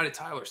didn't say hi to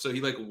Tyler." So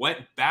he like went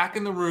back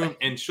in the room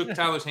and shook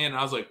Tyler's hand, and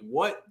I was like,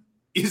 "What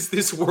is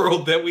this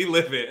world that we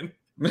live in?"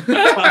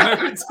 Tom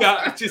Everett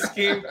Scott just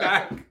came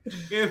back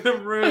in the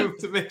room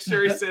to make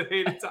sure he said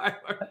hey to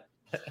Tyler.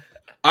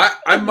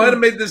 I might have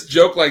made this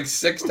joke like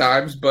 6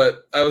 times,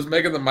 but I was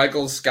making the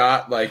Michael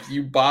Scott like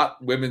you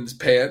bought women's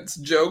pants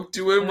joke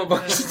to him a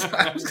bunch of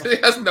times because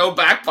he has no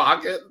back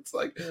pocket. It's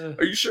like,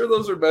 are you sure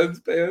those are men's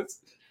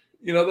pants?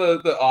 You know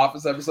the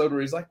Office episode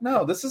where he's like,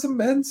 no, this is a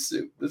men's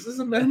suit. This is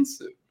a men's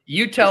suit.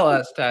 You tell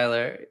us,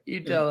 Tyler. You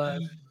tell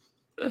us.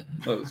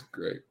 That was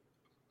great.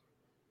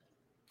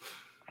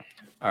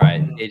 All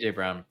right, AJ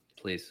Brown,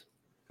 please.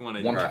 Come on,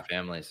 AJ. One our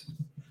families.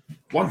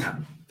 One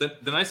time. The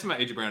nice thing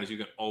about AJ Brown is you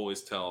can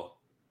always tell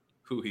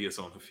who he is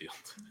on the field.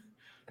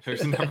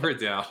 There's never a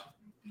doubt.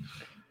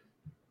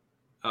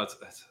 Oh,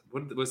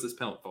 what was this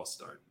penalty false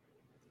start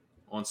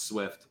on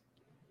Swift?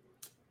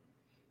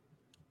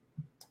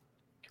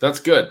 That's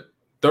good.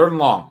 3rd and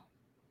long.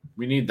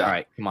 We need that. All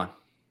right, come on.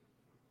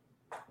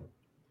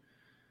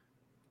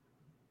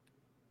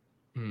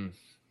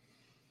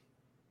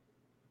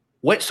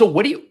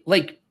 What do you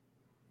like?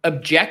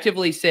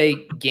 Objectively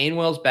say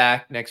Gainwell's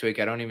back next week.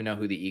 I don't even know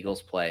who the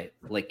Eagles play.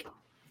 Like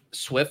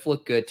Swift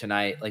looked good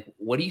tonight. Like,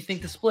 what do you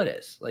think the split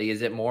is? Like,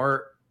 is it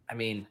more? I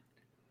mean,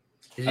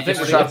 is it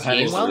just Rashad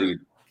Penny's the lead.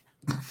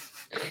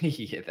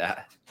 Yeah,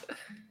 that.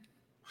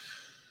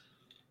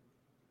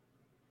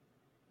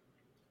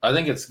 I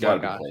think it's got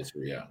to be closer.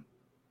 Yeah.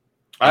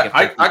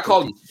 I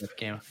called.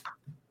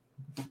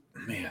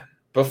 Man,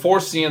 before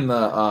seeing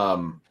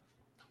the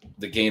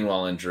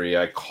Gainwell injury,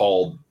 I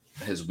called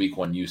his week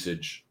 1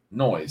 usage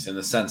noise in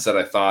the sense that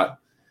I thought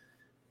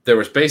there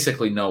was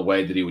basically no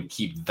way that he would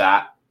keep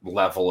that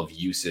level of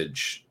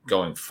usage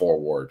going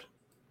forward.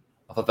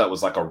 I thought that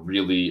was like a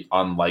really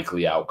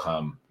unlikely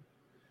outcome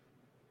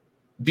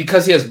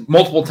because he has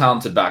multiple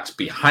talented backs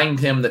behind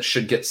him that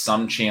should get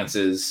some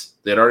chances.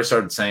 They'd already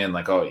started saying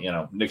like, oh,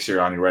 Nick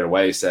Sirianni right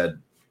away said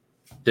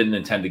didn't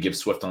intend to give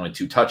Swift only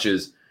 2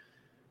 touches.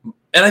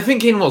 And I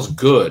think Gainwell's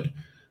good.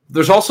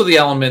 There's also the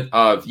element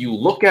of you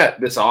look at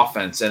this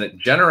offense and it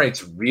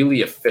generates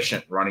really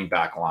efficient running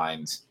back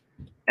lines.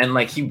 And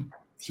like he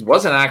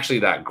wasn't actually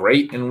that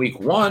great in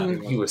week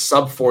 1. He was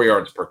sub 4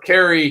 yards per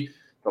carry.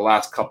 The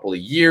last couple of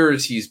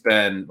years, he's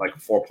been like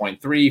 4.3,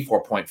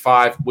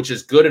 4.5, which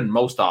is good in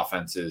most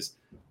offenses.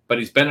 But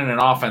he's been in an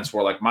offense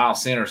where like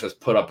Miles Sanders has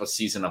put up a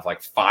season of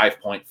like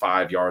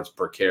 5.5 yards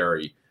per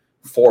carry,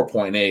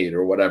 4.8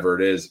 or whatever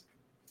it is.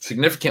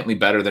 Significantly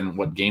better than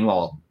what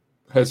Gainwell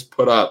has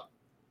put up.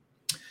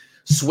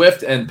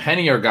 Swift and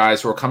Penny are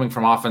guys who are coming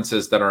from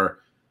offenses that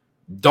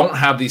don't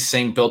have these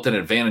same built-in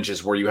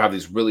advantages where you have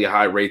these really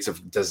high rates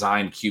of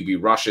designed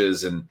QB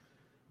rushes and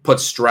put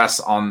stress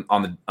on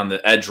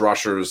the edge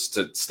rushers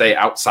to stay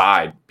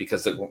outside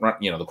because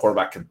the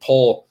quarterback can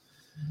pull.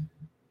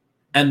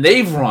 And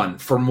they've run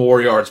for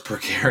more yards per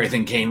carry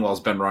than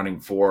Gainwell's been running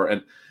for.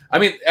 And I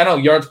mean, I know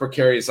yards per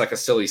carry is like a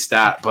silly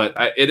stat, but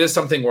it is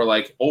something where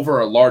like over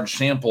a large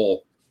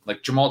sample.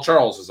 Like Jamal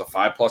Charles is a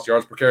 5+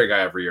 yards per carry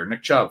guy every year.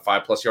 Nick Chubb,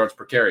 5+ yards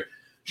per carry.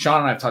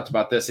 Sean and I have talked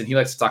about this, and he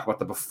likes to talk about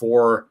the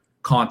before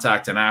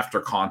contact and after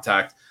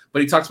contact.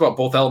 But he talks about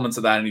both elements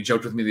of that, and he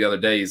joked with me the other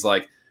day. He's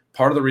like,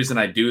 part of the reason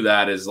I do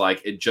that is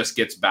like it just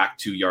gets back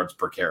to yards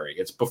per carry.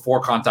 It's before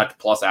contact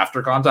plus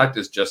after contact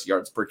is just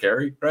yards per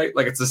carry, right?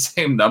 Like it's the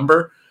same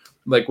number.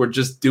 Like we're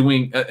just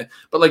doing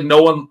but like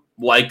no one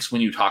likes when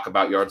you talk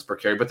about yards per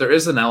carry. But there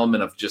is an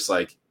element of just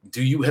like,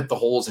 do you hit the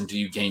holes and do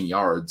you gain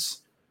yards?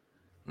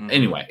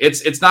 Anyway,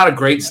 it's not a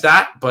great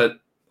stat, but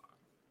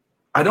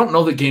I don't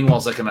know that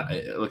Gainwell's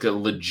like a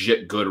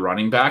legit good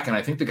running back, and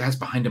I think the guys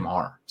behind him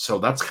are. So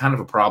that's kind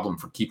of a problem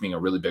for keeping a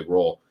really big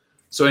role.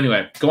 So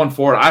anyway, going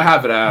forward, I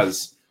have it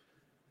as,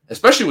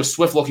 especially with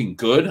Swift looking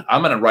good,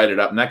 I'm going to write it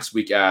up next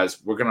week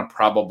as we're going to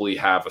probably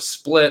have a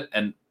split,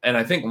 and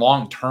I think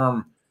long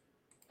term,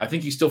 I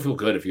think you still feel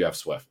good if you have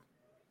Swift.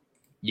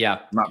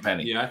 Yeah, not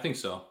Penny. Yeah, I think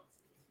so.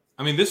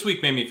 I mean, this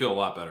week made me feel a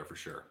lot better for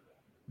sure.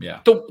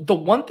 Yeah. The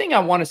one thing I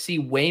want to see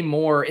way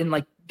more, and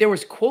like there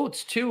was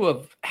quotes too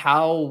of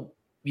how,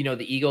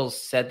 the Eagles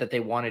said that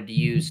they wanted to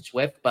use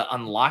Swift, but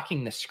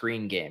unlocking the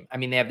screen game. I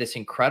mean, they have this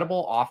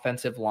incredible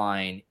offensive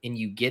line and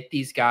you get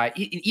these guys,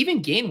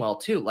 even Gainwell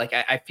too. Like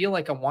I feel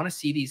like I want to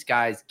see these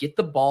guys get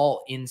the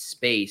ball in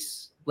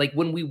space. Like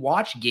when we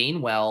watch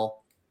Gainwell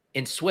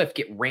and Swift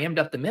get rammed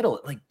up the middle,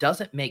 it like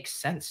doesn't make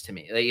sense to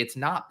me. Like it's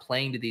not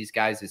playing to these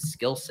guys'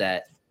 skill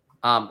set,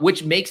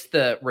 which makes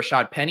the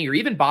Rashad Penny or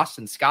even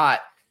Boston Scott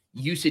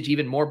usage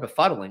even more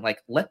befuddling.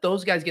 Like let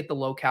those guys get the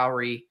low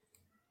calorie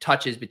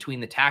touches between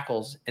the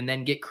tackles and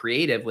then get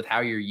creative with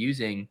how you're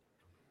using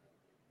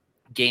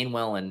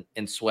Gainwell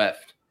and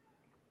Swift.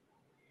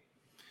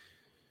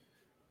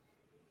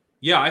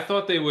 Yeah, I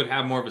thought they would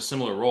have more of a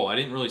similar role. I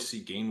didn't really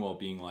see Gainwell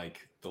being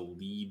like the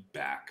lead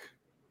back.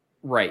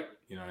 Right.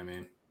 You know what I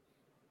mean?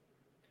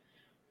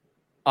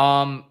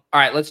 All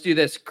right, let's do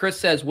this. Chris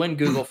says win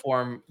Google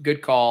form.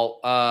 Good call.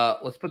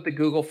 Let's put the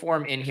Google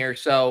form in here.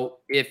 So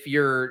if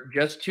you're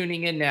just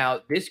tuning in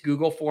now, this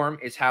Google form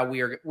is how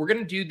we're going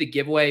to do the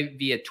giveaway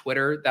via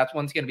Twitter. That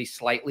one's going to be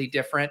slightly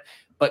different,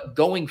 but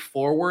going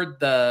forward,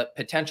 the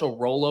potential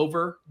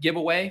rollover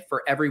giveaway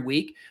for every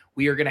week,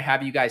 we are going to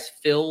have you guys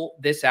fill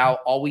this out.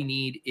 All we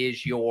need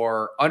is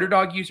your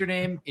Underdog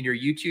username and your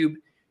YouTube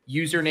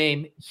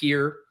username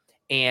here.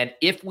 And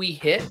if we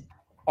hit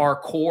our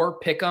core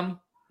pick'em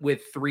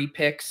with 3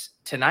 picks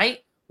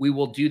tonight, we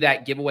will do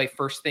that giveaway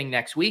first thing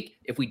next week.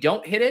 If we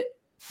don't hit it,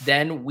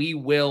 then we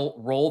will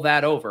roll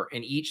that over.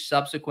 And each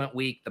subsequent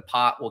week, the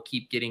pot will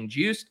keep getting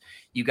juiced.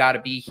 You got to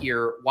be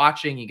here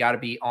watching. You got to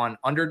be on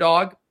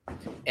Underdog.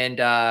 And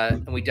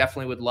we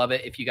definitely would love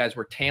it if you guys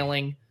were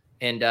tailing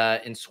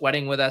and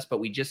sweating with us, but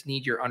we just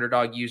need your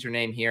Underdog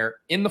username here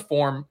in the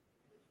form,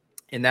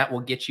 and that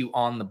will get you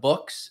on the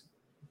books.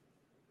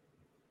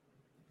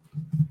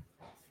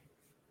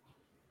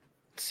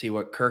 Let's see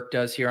what Kirk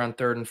does here on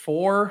 3rd and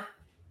 4,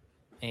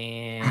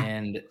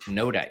 and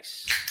no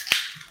dice.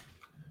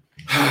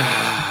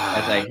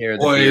 As I hear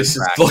the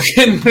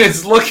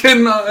it's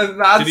looking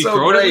not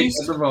so great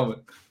at the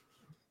moment.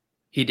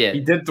 He did.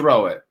 He did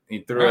throw it. He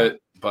threw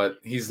it, but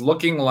he's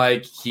looking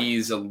like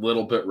he's a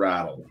little bit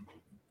rattled,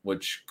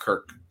 which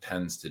Kirk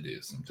tends to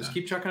do sometimes. Just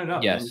keep checking it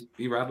out. Yes.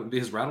 Man. Be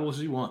as rattled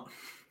as you want.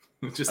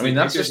 Just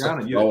that's just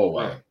a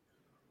throwaway.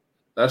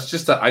 That's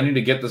just I need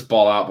to get this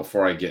ball out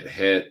before I get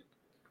hit.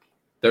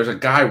 There's a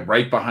guy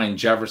right behind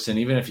Jefferson.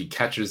 Even if he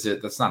catches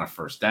it, that's not a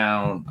first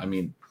down. I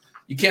mean,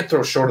 you can't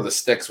throw short of the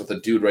sticks with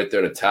a dude right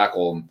there to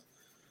tackle him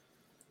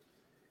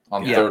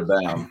on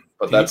 3rd down.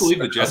 But Can you believe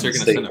the Jets are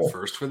going to send a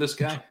first for this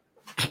guy?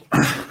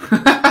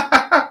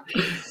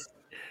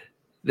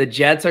 The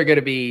Jets are going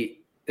to be.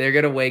 They're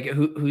going to wake.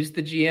 Who's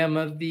the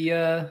GM of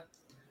the?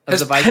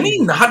 Has Penny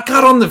not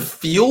got on the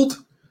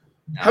field?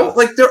 No. How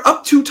they're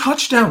up 2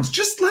 touchdowns?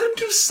 Just let him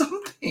do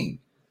something.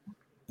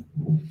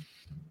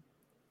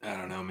 I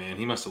don't know, man.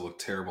 He must have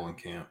looked terrible in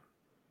camp.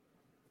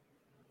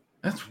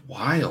 That's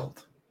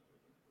wild.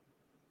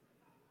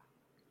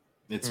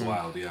 It's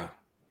wild, yeah.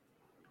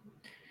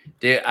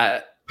 Dude,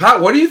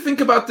 Pat, what do you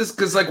think about this?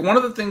 Because one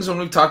of the things when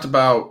we've talked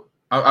about,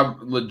 I'm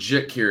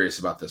legit curious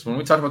about this. When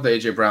we talked about the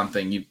AJ Brown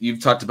thing,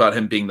 you've talked about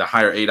him being the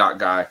higher ADOT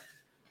guy,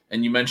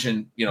 and you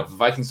mentioned if the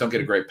Vikings don't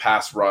get a great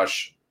pass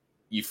rush,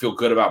 you feel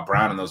good about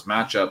Brown in those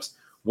matchups.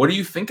 What do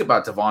you think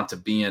about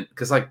Devonta being?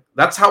 Because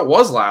that's how it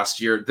was last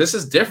year. This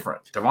is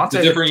different. Devonta, it's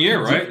a different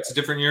year, right? It's a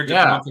different year,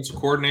 different offensive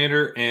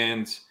coordinator,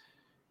 and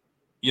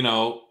you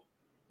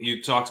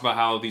talked about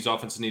how these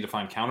offenses need to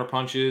find counter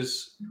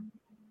punches.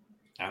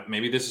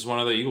 Maybe this is one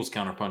of the Eagles'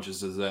 counter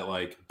punches is that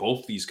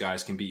both these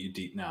guys can beat you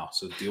deep now.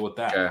 So deal with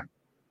that. Okay.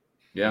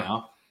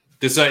 Yeah.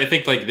 This I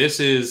think this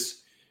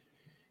is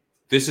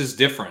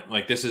different.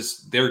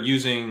 They're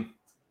using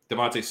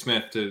Devontae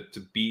Smith to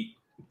beat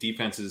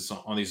defenses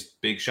on these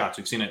big shots.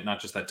 We've seen it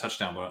not just that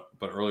touchdown,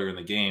 but earlier in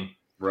the game.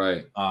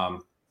 Right.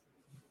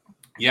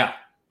 Yeah.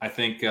 I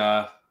think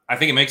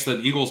it makes the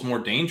Eagles more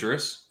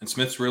dangerous, and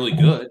Smith's really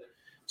good.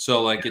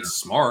 So it's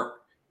smart.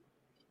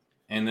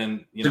 And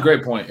then it's a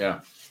great point. Yeah.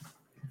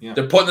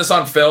 They're putting this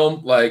on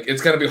film.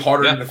 It's going to be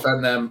harder to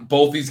defend them.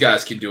 Both these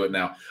guys can do it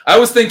now. I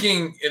was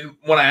thinking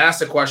when I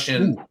asked the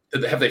question,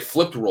 have they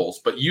flipped roles?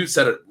 But you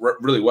said it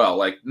really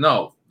well.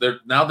 No,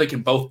 now they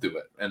can both do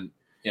it. And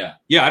yeah.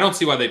 I don't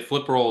see why they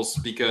flip roles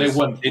because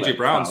AJ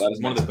Brown's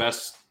one of the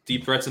best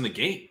deep threats in the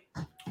game.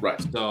 Right.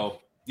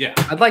 So yeah,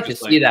 I'd like to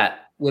see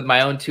that with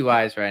my own 2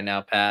 eyes right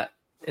now, Pat,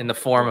 in the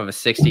form of a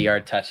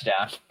 60-yard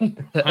touchdown.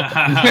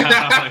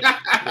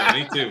 Yeah,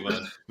 me too,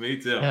 bud.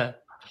 Me too. Yeah.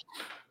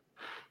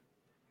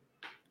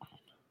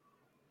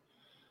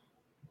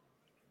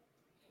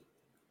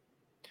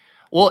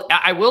 Well,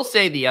 I will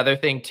say the other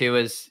thing too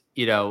is,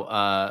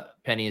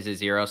 Penny is a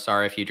 0.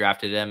 Sorry if you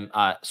drafted him.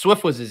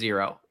 Swift was a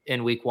 0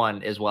 in week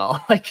 1 as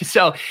well.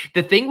 So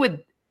the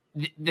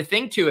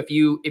thing too, if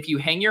you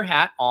hang your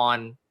hat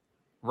on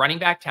running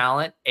back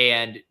talent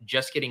and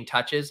just getting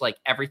touches,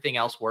 everything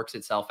else works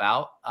itself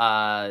out.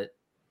 I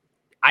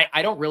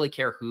don't really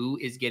care who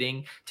is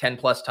getting 10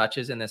 plus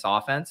touches in this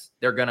offense.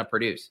 They're going to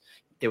produce.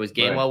 It was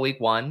Gainwell week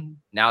 1.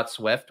 Now it's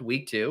Swift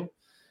week 2.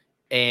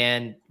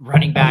 And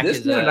running back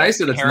is nice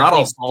that it's not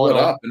all split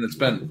up, and it's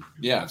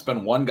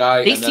been one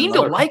guy. They seem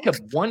to like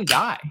one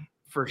guy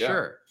for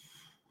sure.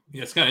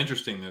 Yeah, it's kind of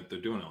interesting that they're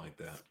doing it like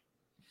that.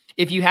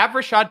 If you have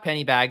Rashad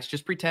Pennybags,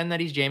 just pretend that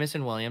he's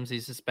Jameson Williams.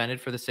 He's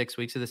suspended for the 6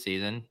 weeks of the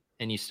season,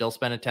 and you still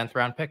spend a 10th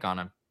round pick on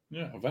him.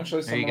 Yeah,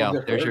 eventually. There you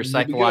go. There's your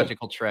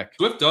psychological trick.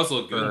 Swift does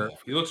look good.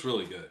 He looks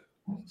really good.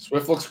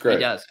 Swift looks great.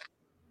 He does.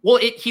 Well,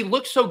 he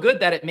looks so good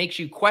that it makes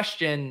you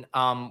question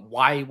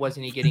why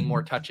wasn't he getting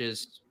more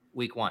touches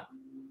week 1?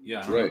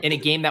 Yeah, right. In a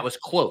game that was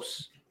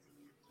close.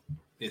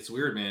 It's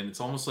weird, man. It's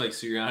almost like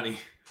Sirianni.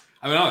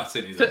 I mean, I'm not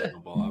saying he's a no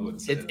ball. I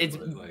wouldn't say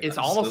it's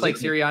almost like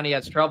Sirianni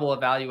has trouble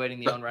evaluating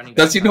the own running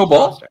back. Does he know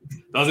ball?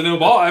 Doesn't know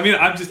ball. I mean,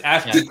 I'm just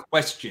asking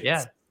questions.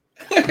 Yeah.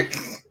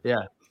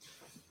 Yeah.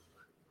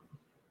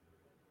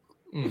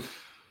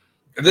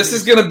 This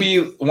is gonna be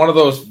one of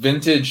those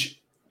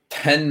vintage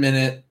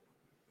 10-minute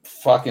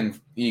fucking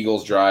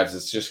Eagles drives.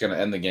 It's just gonna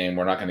end the game.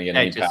 We're not gonna get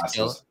any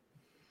passes.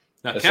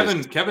 Now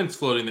Kevin's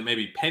floating that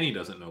maybe Penny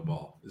doesn't know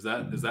ball. Is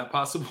that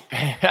possible?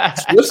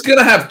 Swift's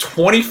gonna have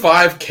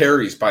 25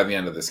 carries by the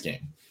end of this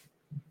game.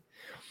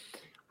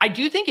 I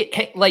do think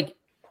it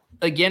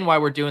again why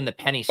we're doing the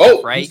Penny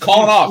stuff, right? He's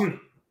calling off.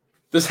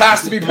 This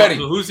has to be Penny.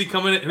 So who's he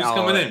coming in? Who's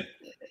coming in?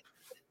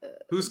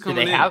 Who's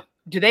coming in?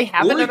 Do they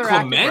have another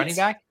active running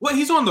back? Well,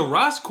 he's on the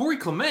roster. Corey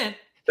Clement.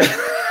 He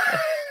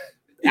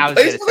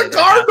plays for the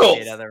Cardinals.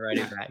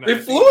 They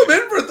flew him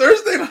in for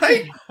Thursday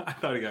night. I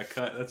thought he got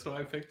cut. That's why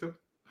I picked him.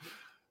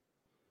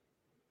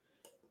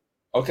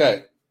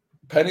 Okay.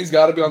 Penny's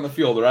got to be on the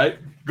field, right?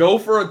 Go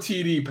for a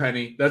TD,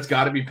 Penny. That's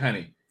got to be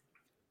Penny.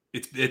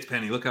 It's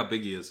Penny. Look how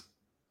big he is.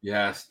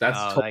 Yes. That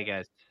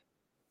guys.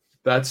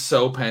 That's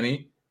so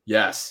Penny.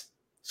 Yes.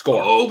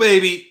 Score. Oh,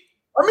 baby.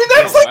 I mean,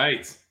 that's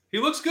right. He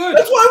looks good.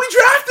 That's why we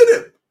drafted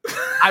him.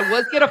 I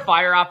was going to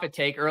fire off a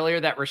take earlier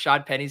that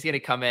Rashad Penny's going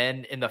to come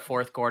in the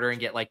fourth quarter and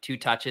get like 2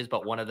 touches,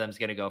 but one of them's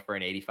going to go for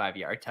an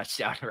 85-yard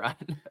touchdown run.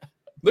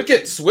 Look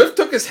at Swift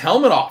took his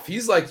helmet off.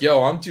 He's like,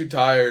 yo, I'm too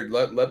tired.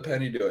 Let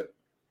Penny do it.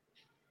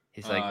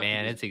 He's like,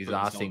 man, it's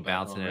exhausting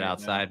bouncing it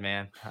outside,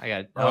 man. I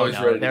got. He's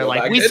ready. They're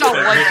like, we saw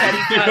one Penny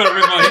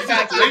cut. He's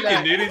just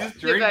drinking, dude. He's just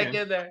drinking.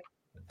 Get back in there.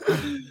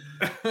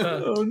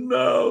 Oh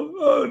no!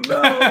 Oh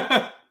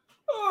no!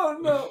 Oh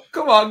no!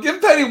 Come on,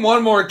 give Penny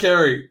one more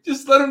carry.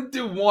 Just let him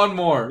do one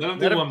more. Let him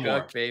do one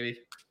more, baby.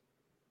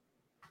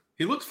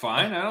 He looked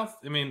fine. I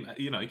mean,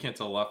 you can't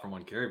tell a lot from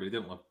one carry, but he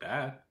didn't look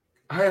bad.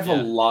 I have a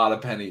lot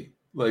of Penny.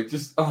 Like,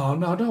 just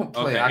don't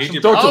play action.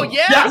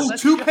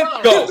 Yes, 2 Penny.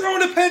 Go.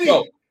 Throwing a Penny.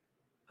 Go.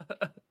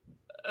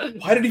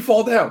 Why did he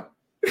fall down?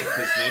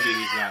 Because maybe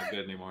he's not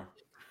good anymore.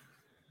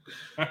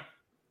 All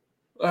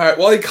right.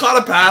 Well, he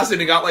caught a pass and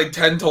he got like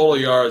 10 total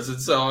yards,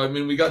 and so I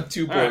mean, we got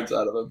 2 points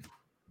out of him.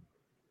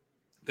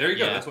 There you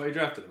go. That's why you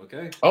drafted him.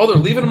 Okay. Oh, they're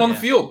leaving him on the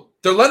field.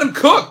 They're letting him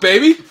cook,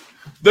 baby.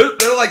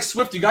 They're like,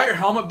 Swift, you got your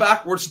helmet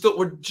back. We're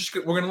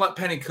gonna let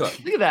Penny cook.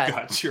 Look at that.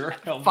 Got your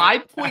helmet.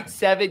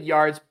 5.7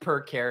 yards per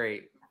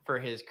carry for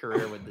his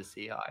career with the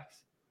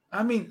Seahawks.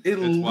 I mean,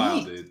 it's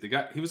wild, dude.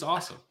 He was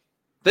awesome.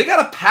 They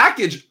got a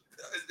package.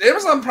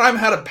 Amazon Prime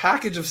had a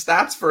package of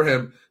stats for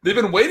him. They've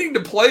been waiting to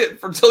play it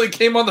until he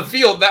came on the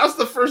field. That was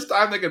the first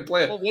time they could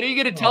play it. Well, what are you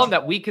going to tell them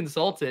that we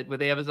consulted with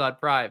Amazon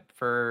Prime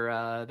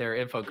for their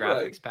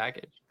infographics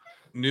package?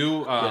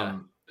 New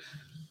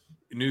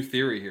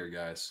theory here,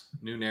 guys.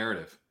 New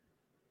narrative.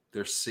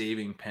 They're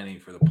saving Penny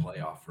for the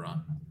playoff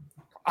run.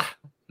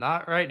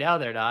 Not right now.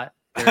 They're not.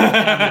 They're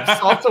going to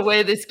salt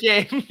away this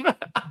game.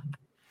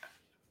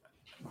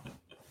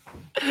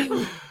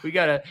 We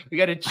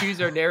gotta choose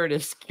our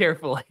narratives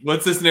carefully.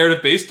 What's this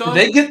narrative based on?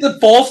 They get the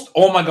false.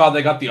 Oh my god,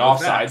 they got the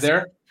offside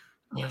there.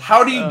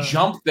 How do you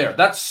jump there?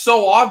 That's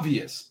so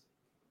obvious.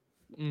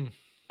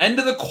 End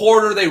of the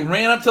quarter, they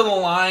ran up to the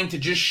line to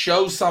just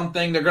show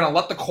something. They're gonna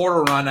let the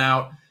quarter run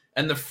out,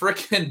 and the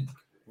freaking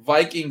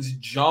Vikings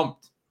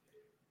jumped.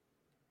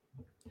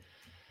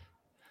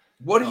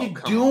 What are you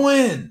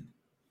doing?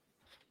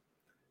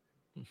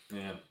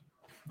 Yeah,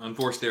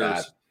 unforced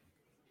errors.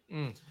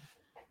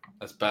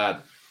 That's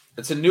bad.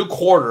 It's a new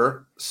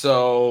quarter,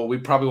 so we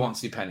probably won't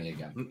see Penny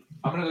again.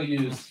 I'm going to go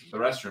use the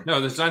restroom.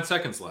 No, there's 9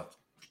 seconds left.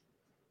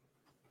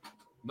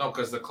 No,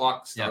 because the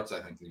clock starts,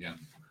 I think, again.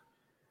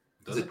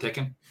 Is it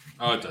ticking?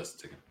 Oh, it does.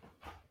 It's ticking.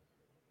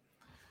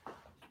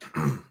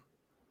 All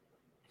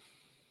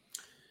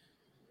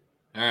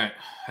right.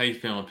 How you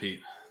feeling,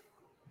 Pete?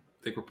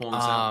 Think we're pulling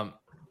this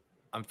out?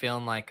 I'm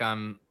feeling like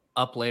I'm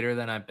up later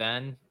than I've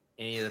been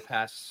any of the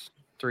past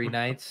 3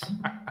 nights.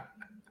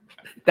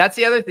 That's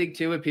the other thing,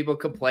 too, when people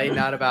complain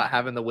not about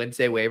having the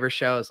Wednesday waiver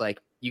show. Is like,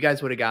 you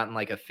guys would have gotten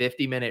like a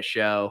 50-minute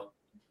show,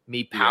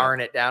 me powering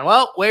it down.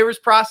 Well,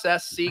 waivers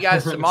process. See you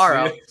guys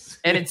tomorrow.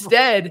 And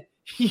instead,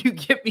 you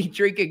get me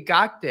drinking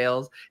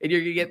cocktails, and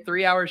you're going to get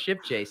 3-hour ship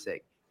chasing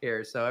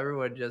here. So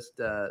everyone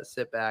just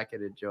sit back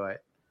and enjoy.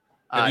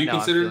 Have you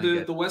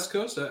considered the West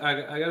Coast?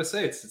 I got to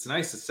say, it's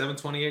nice. It's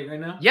 7:28 right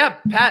now. Yeah,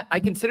 Pat, I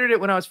considered it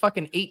when I was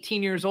fucking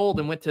 18 years old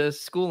and went to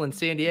school in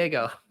San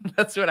Diego.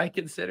 That's what I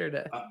considered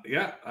it.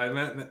 Yeah, I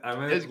meant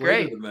it was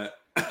great. Than that.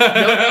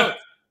 No,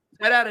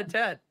 10 out of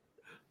 10.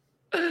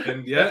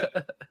 And yet,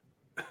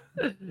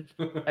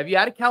 have you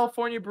had a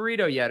California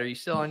burrito yet? Or are you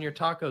still on your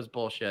tacos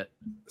bullshit?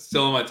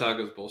 Still on my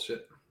tacos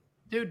bullshit.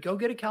 Dude, go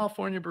get a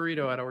California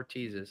burrito at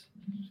Ortiz's.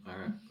 All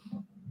right.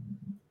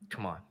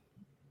 Come on.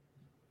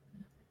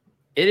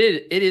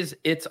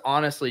 It's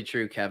honestly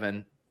true,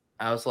 Kevin.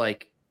 I was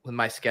like, with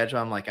my schedule,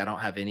 I'm like, I don't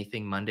have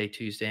anything Monday,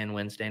 Tuesday, and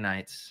Wednesday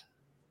nights.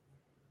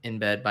 In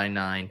bed by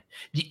 9.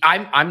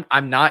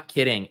 I'm not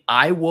kidding.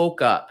 I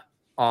woke up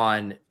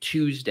on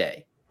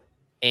Tuesday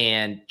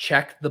and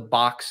check the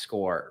box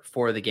score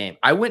for the game.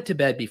 I went to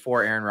bed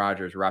before Aaron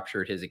Rodgers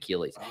ruptured his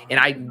Achilles, and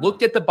I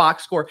looked at the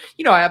box score.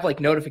 You know, I have like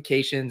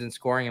notifications and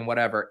scoring and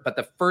whatever, but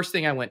the first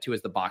thing I went to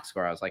is the box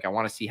score. I was like, I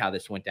want to see how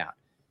this went down.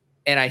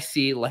 And I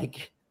see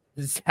like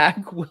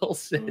Zach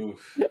Wilson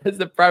as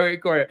the primary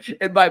corner.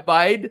 And my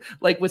mind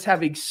like was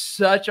having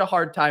such a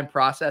hard time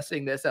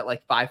processing this at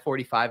like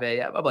 5:45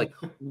 a.m. I'm like,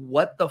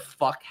 what the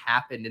fuck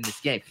happened in this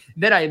game?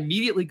 And then I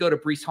immediately go to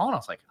Breece Hall and I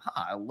was like,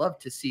 I love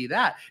to see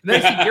that. And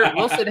then I see Garrett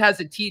Wilson has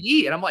a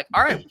TD and I'm like,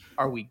 all right,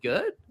 are we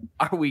good?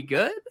 Are we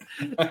good?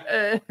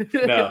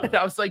 No.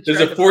 I was like,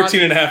 there's a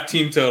 14.5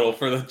 team total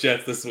for the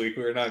Jets this week.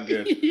 We're not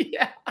good.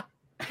 Yeah.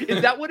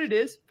 Is that what it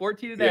is?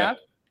 14.5?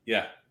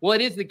 Yeah. Well,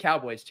 it is the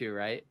Cowboys too,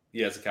 right?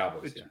 Yeah, it's the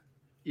Cowboys.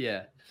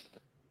 Yeah.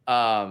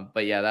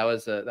 But yeah, that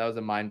was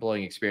a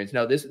mind-blowing experience.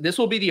 No, this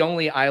will be the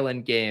only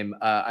island game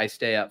I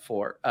stay up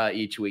for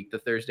each week, the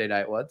Thursday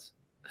night ones.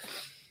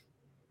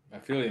 I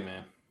feel you,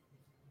 man.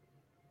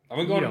 I've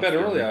been going to bed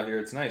early out here.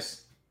 It's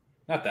nice.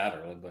 Not that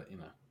early, but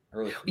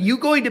early. You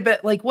going to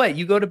bed like what?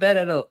 You go to bed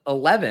at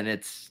 11.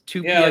 It's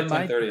 2 p.m.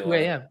 Like 10:30, 2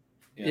 a.m.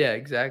 Yeah,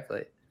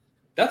 exactly.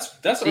 That's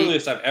the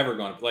earliest I've ever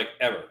gone, like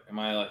ever in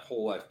my like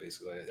whole life,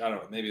 basically. I don't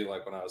know, maybe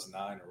like when I was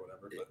 9 or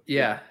whatever. But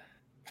yeah.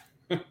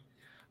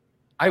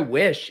 I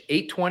wish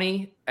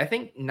 8:20. I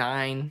think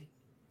 9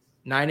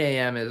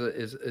 a.m.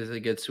 is a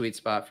good sweet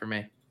spot for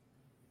me.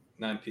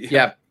 9 p.m.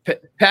 Yeah,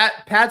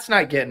 Pat's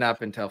not getting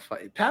up until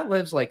 5. Pat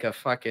lives like a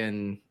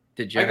fucking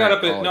degenerate.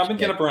 I've been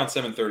getting up around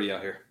 7:30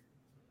 out here.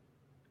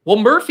 Well,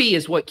 Murphy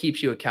is what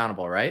keeps you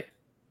accountable, right?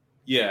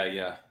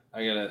 Yeah.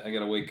 I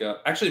gotta wake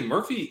up. Actually,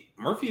 Murphy,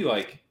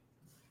 like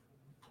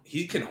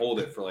he can hold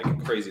it for like a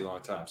crazy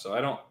long time. So I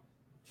don't.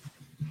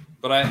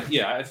 But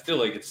I feel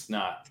like it's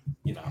not,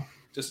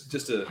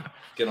 just to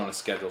get on a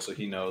schedule so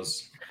he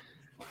knows.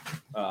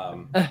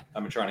 I'm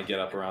trying to get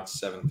up around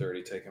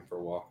 7:30, take him for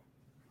a walk,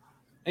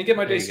 and get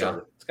my day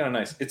started. It's kind of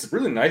nice. It's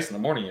really nice in the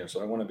morning here,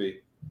 so I want to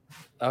be.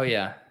 Oh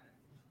yeah.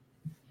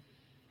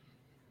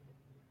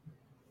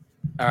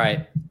 All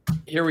right,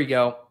 here we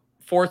go.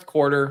 Fourth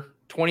quarter,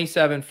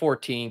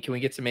 27-14. Can we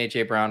get some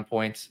AJ Brown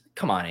points?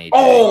 Come on, AJ.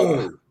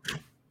 Oh,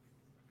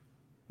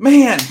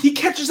 man, he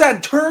catches that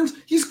and turns.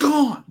 He's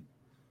gone.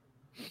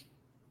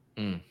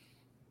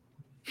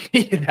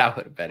 That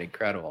would have been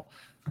incredible.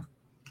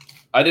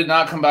 I did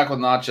not come back with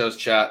nachos,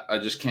 chat. I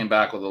just came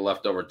back with a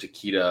leftover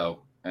taquito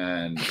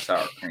and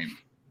sour cream.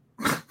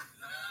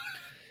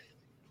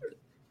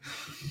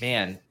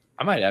 Man,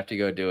 I might have to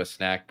go do a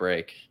snack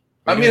break.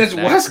 I mean, it's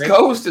West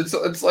Coast.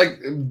 It's like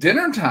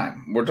dinner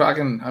time. We're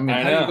talking. I mean,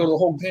 how do you go the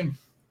whole game?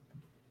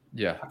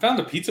 Yeah, I found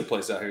a pizza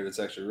place out here that's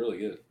actually really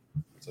good.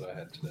 That's what I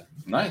had today.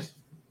 Nice.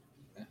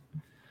 Yeah.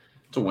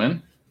 It's a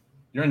win.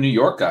 You're a New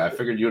York guy. I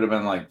figured you would have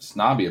been like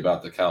snobby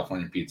about the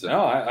California pizza.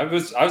 No, I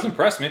was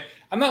impressed, man.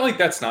 I'm not like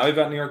that snobby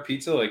about New York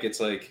pizza. Like it's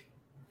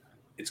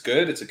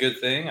good. It's a good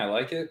thing. I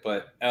like it,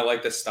 but I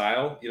like the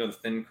style. The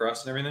thin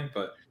crust and everything.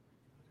 But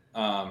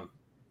I'm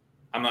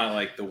not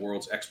like the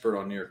world's expert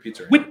on New York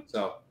pizza.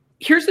 So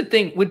here's the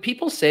thing: when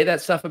people say that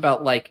stuff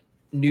about like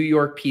New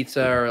York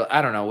pizza, or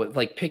I don't know,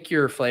 like pick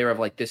your flavor of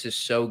like this is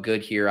so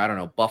good here. I don't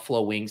know,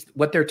 buffalo wings.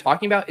 What they're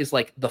talking about is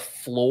like the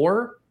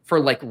floor for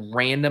like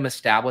random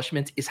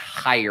establishments is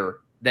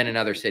higher than in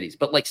other cities,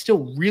 but like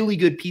still really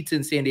good pizza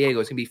in San Diego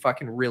is gonna be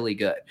fucking really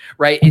good,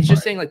 right? It's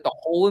just saying like the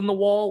hole in the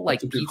wall,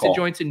 like pizza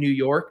joints in New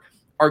York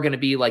are gonna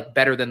be like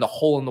better than the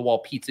hole in the wall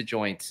pizza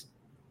joints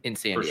in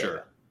San Diego.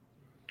 Sure.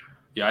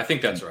 Yeah, I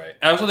think that's right.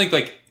 I also think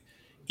like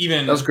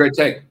even that was a great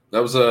take. That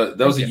was a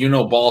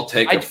ball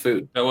take of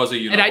food. That was a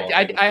and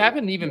I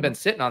haven't even been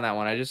sitting on that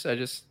one. I just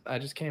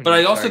came. But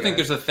I also think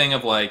there's a thing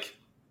of like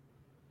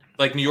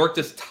New York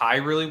does Thai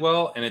really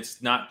well, and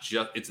it's not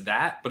just it's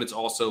that, but it's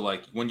also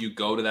like when you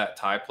go to that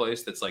Thai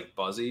place that's like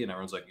buzzy, and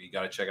everyone's like, you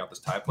got to check out this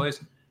Thai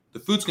place. The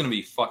food's gonna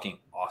be fucking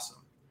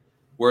awesome.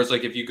 Whereas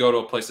like if you go to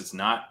a place that's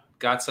not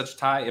got such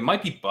Thai, it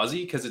might be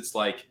buzzy because it's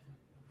like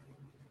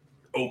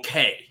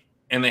okay,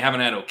 and they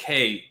haven't had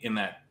okay in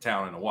that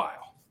town in a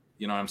while.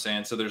 You know what I'm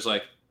saying? So there's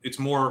like it's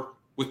more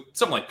with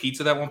something like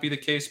pizza that won't be the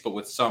case, but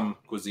with some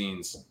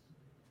cuisines,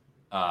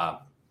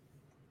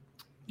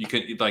 you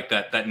could like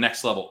that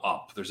next level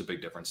up. There's a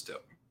big difference too.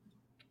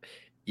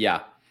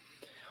 Yeah.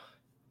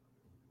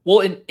 Well,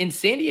 in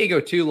San Diego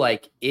too,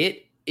 like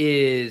it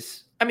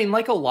is. I mean,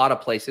 like a lot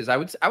of places, I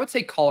would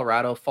say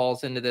Colorado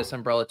falls into this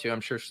umbrella too.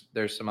 I'm sure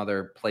there's some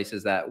other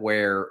places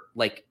where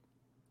like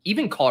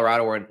even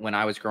Colorado when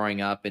I was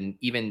growing up, and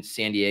even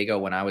San Diego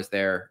when I was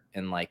there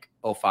in like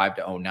 05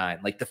 to 09,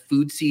 like the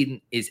food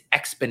scene is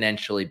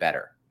exponentially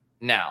better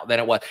now than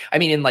it was. I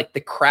mean, in like the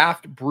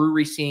craft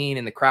brewery scene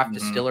and the craft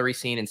distillery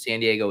scene in San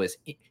Diego is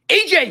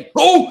AJ.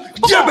 Oh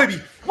yeah,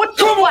 baby. What's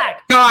the flag?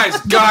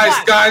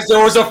 Guys,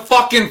 there was a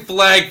fucking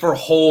flag for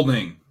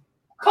holding.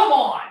 Come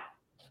on.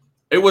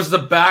 It was the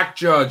back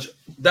judge.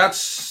 That's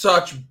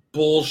such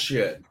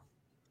bullshit.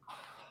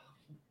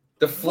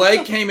 The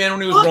flag came in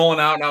when he was rolling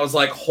out, and I was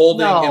like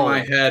holding in my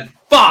head.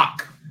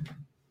 Fuck.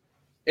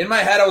 In my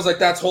head, I was like,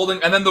 that's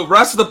holding. And then the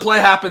rest of the play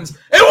happens.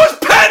 It was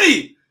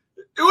Penny.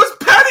 It was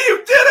Penny who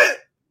did it.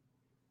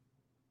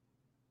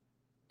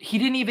 He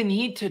didn't even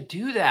need to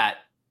do that.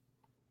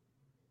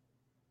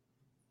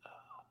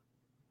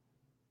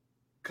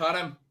 Cut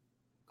him.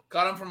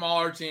 Cut him from all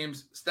our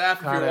teams.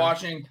 Staff, if you're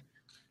watching,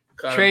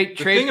 trade.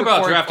 The thing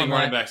about drafting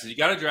running backs is you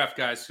got to draft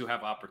guys who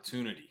have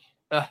opportunity.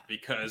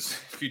 Because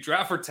if you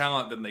draft for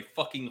talent, then they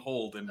fucking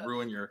hold and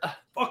ruin your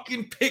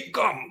fucking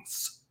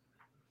pickums.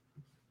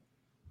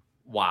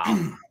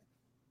 Wow.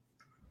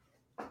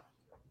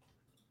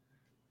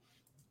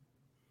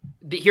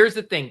 Here's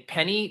the thing.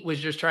 Penny was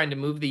just trying to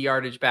move the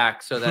yardage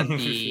back so that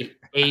the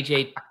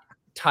AJ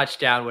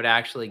touchdown would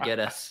actually get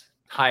us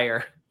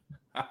higher.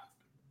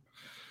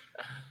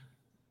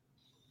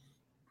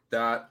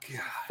 That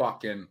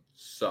fucking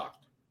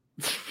sucked.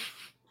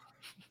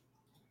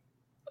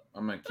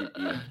 I'm going to keep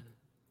eating.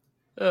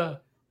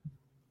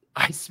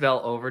 I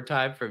smell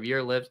overtime from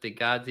your lips to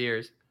God's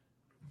ears.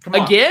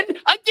 Again?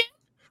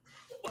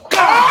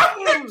 God,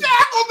 they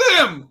tackled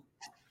him!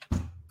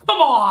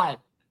 Come on!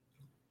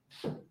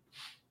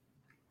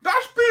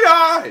 That's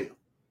PI!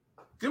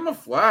 Give him a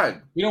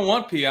flag. We don't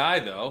want PI,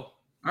 though.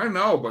 I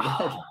know, but...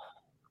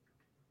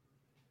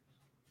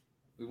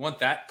 We want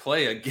that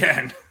play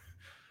again.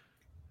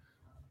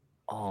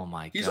 Oh,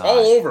 my God. He's all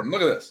over him.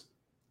 Look at this.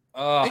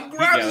 He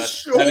grabs his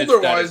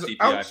shoulder while he's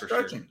out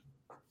stretching. Sure.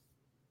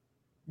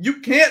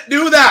 You can't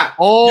do that.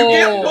 Oh. You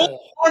can't pull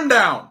one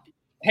down.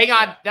 Hang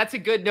on. That's a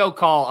good no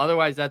call.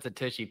 Otherwise, that's a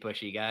tushy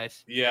pushy,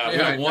 guys. Yeah, we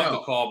don't want the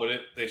call, but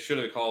they should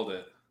have called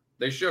it.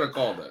 They should have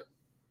called it.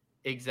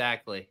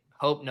 Exactly.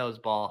 Hope knows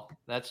ball.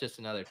 That's just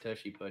another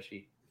tushy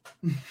pushy.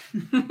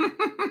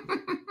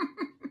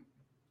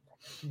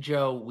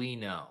 Joe, we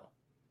know.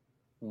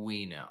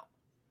 We know.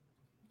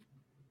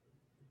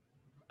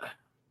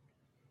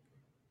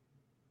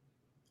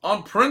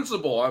 On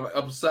principle, I'm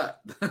upset.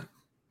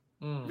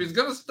 If he's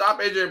going to stop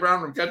A.J.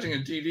 Brown from catching a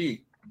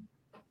TD.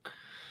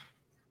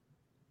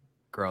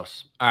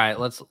 Gross. All right,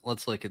 let's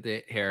look at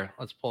the here.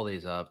 Let's pull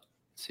these up.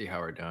 See how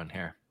we're doing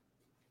here.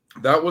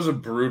 That was a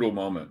brutal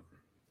moment.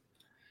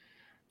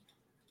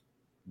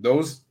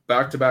 Those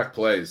back-to-back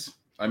plays.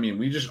 I mean,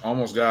 we just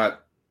almost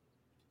got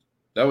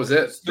 – that was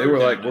it. They were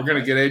like, we're going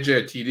to get A.J.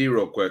 a TD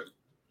real quick.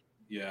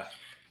 Yeah,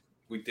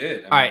 we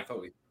did. I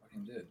thought we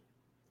fucking did.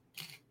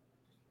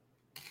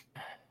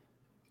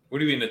 What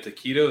do you mean, a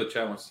taquito? The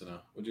chat wants to know.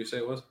 What did you say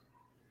it was?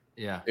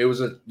 Yeah. It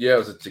was a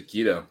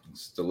taquito.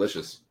 It's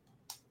delicious.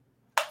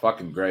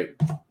 Fucking great.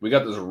 We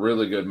got this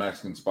really good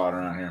Mexican spot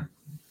around here.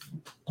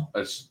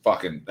 It's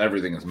fucking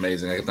everything is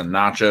amazing. I get the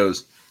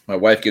nachos. My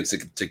wife gets the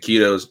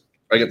taquitos.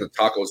 I get the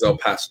tacos El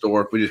Pastor.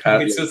 We just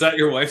had. So is that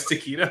your wife's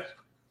taquito?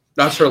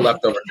 That's her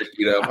leftover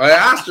taquito. I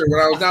asked her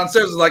when I was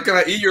downstairs. I was like, "Can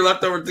I eat your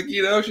leftover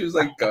taquito?" She was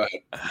like, "Go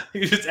ahead."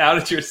 You just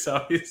outed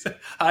yourself. You said,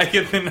 "I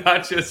get the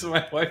nachos, so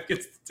my wife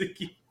gets the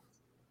taquito."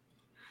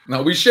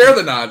 No, we share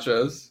the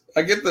nachos.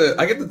 I get the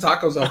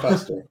tacos El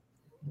Pastor.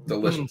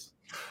 Delicious.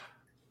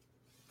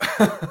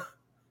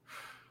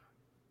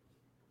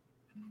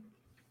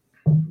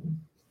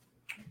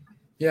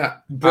 Yeah,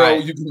 bro,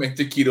 right. You can make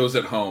taquitos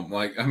at home.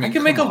 Like, I mean, I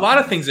can make a lot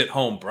of things at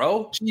home,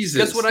 bro. Jesus,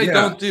 guess what I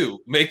don't do?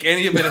 Make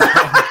any of it at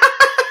home.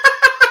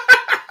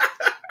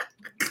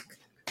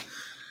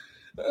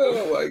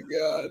 Oh my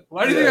God!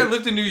 Why do you think I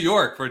lived in New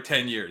York for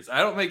 10 years? I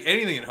don't make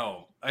anything at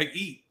home. I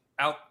eat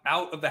out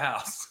of the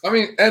house. I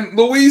mean, and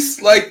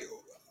Luis, like,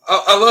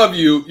 I love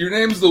you. Your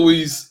name's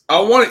Luis. I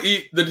want to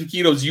eat the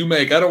taquitos you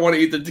make. I don't want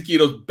to eat the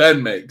taquitos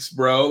Ben makes,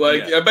 bro.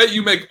 Like, yeah. I bet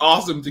you make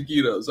awesome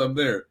taquitos. I'm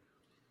there.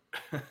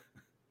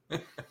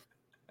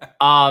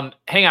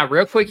 Hang on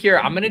real quick here.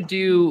 I'm going to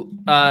do,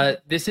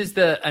 this is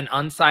an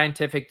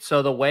unscientific.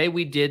 So the way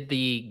we did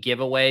the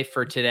giveaway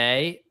for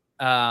today,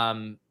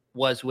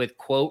 was with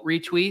quote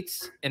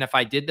retweets. And if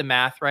I did the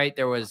math right,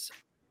 there was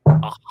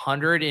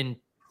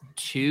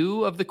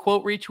 102 of the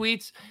quote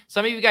retweets.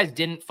 Some of you guys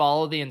didn't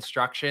follow the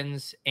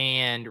instructions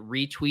and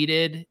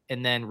retweeted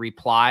and then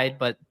replied,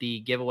 but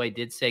the giveaway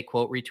did say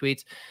quote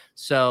retweets.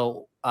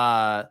 So,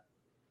 I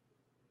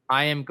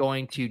am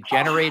going to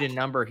generate a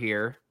number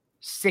here,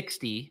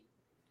 60.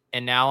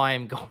 And now I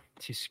am going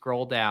to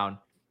scroll down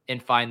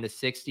and find the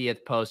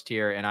 60th post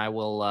here. And I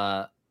will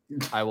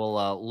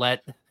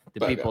let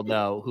the people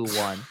know who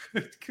won.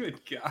 Good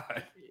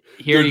God.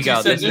 Here you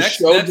go. This just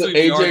showed the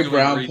AJ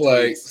Brown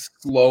play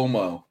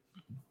slow-mo.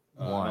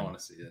 I don't want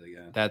to see that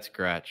again. That's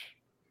Gretch.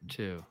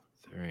 2,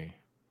 3,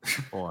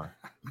 4,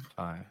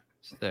 5,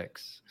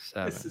 6,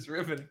 7. This is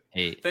riveting.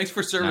 8. Thanks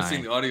for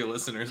servicing the audio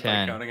listeners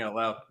 10, by counting out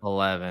loud.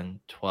 11,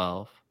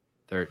 12,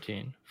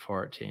 13,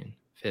 14,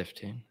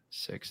 15,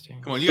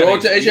 16. Come on, you go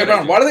to AJ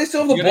Brown. Why do they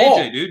still have the ball?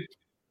 AJ, dude.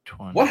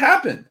 20, what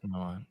happened?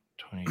 21,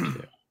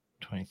 22,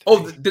 23.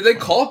 Oh, did they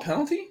call a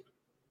penalty?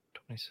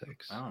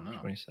 26. I don't know.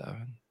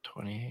 27,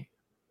 28,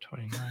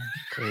 29,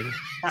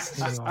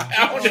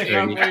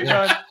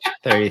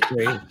 30,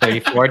 33,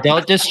 34.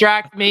 Don't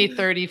distract me.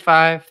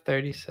 35,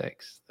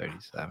 36,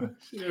 37.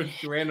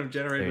 Random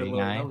generator.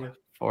 39,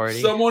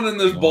 40. Someone in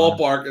this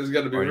ballpark is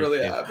going to be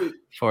really happy.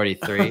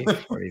 43,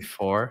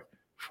 44,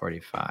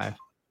 45,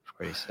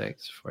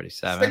 46,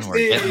 47. 60.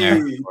 We're getting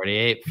there.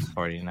 48,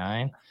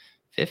 49,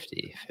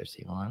 50,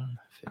 51,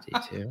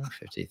 52,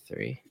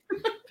 53,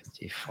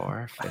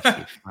 54,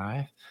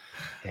 55,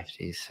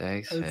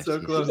 56, That's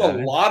 57, There's a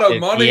lot of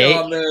money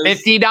on this.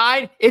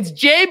 59. It's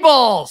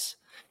J-Balls.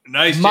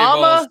 Nice, Mama.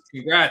 J-Balls.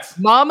 Congrats.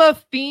 Mama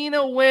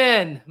Fina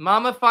win.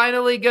 Mama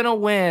finally gonna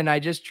win. I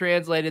just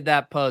translated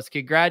that post.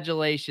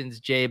 Congratulations,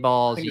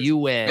 J-Balls. You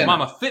win.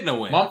 Mama Finna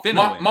win.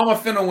 Mama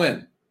Finna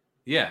win.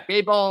 Yeah.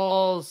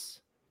 J-Balls.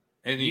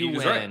 And You he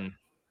was win. right.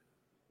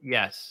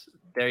 Yes.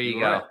 There you You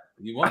go. won.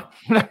 You won.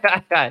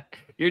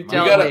 You're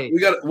telling me. We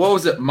got. What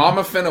was it?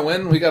 Mama Finna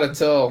win. We got to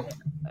tell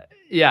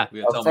Yeah. We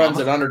gotta our tell friends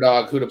Mama. at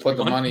Underdog who to put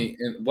the money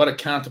in, what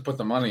account to put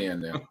the money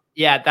in there.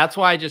 Yeah, that's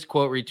why I just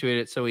quote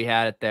retweeted it so we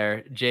had it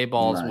there.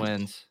 J-Balls Nice.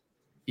 wins.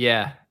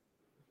 Yeah.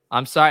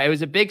 I'm sorry. It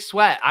was a big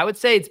sweat. I would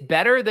say it's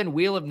better than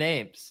Wheel of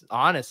Names,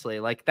 honestly.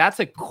 Like, that's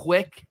a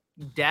quick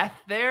death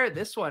there.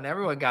 This one,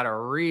 everyone got a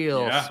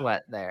real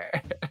sweat there.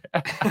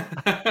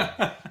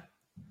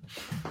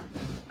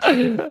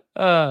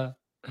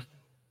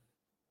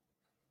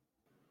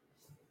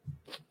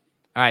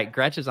 All right,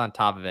 Gretch is on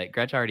top of it.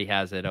 Gretch already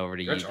has it over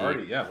to Gretch you.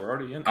 already, yeah, we're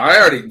already in. I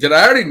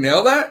already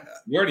nail that?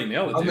 You already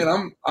nailed it. I Dude.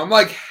 mean, I'm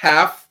like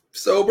half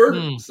sober,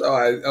 Hmm. so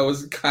I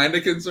was kind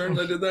of concerned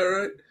I did that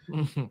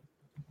right.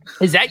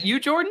 Is that you,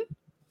 Jordan?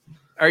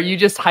 Or are you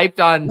just hyped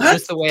on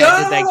just the way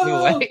I did that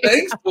giveaway?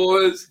 Thanks,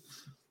 boys.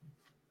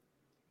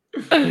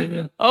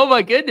 Oh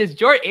my goodness,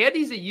 Jordan.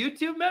 Andy's a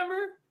YouTube member.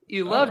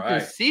 You love to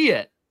right. see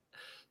it.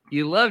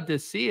 You love to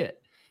see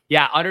it.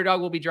 Yeah, Underdog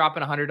will be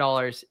dropping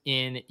 $100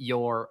 in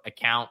your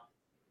account.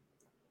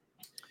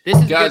 This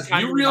is a Guys, good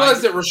time you to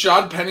realize remind- that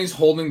Rashad Penny's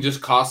holding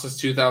just cost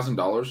us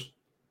 $2,000?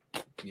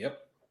 Yep.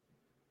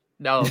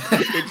 No,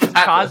 it just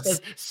cost us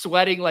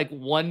sweating like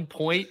 1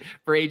 point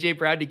for AJ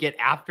Brown to get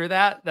after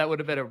that. That would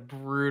have been a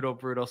brutal,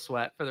 brutal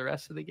sweat for the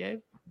rest of the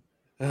game.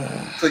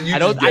 So you I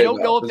don't just gave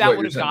know up, if is that what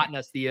would you're have saying. gotten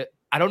us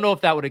I don't know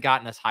if that would have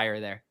gotten us higher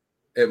there.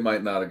 It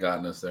might not have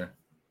gotten us there.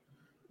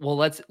 Well,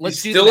 let's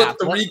He's do still the at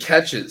math. 3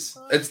 catches.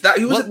 It's that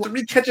he was What- at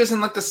 3 catches in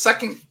like the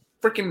second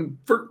freaking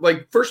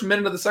first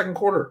minute of the second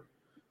quarter.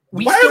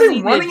 We Why still are they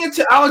needed- running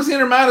into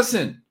Alexander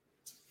Madison?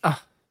 Uh.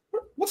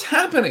 What's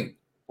happening?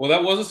 Well,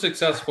 that was a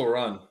successful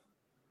run.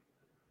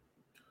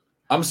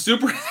 I'm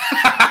super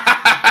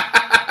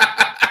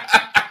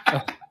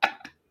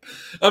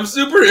I'm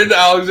super into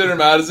Alexander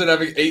Madison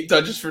having 8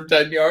 touches for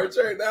 10 yards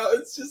right now.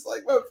 It's just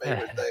like my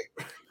favorite thing.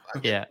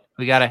 Yeah,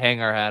 we got to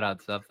hang our hat on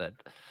something.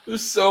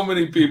 There's so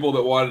many people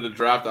that wanted to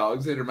draft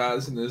Alexander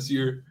Madison this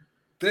year.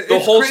 The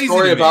It's whole crazy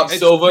story to me. about It's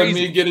Silva and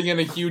crazy. me getting in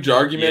a huge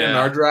argument in Yeah.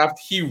 our draft,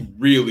 he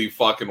really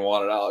fucking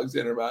wanted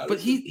Alexander Madison. But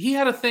he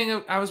had a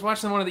thing. I was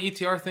watching one of the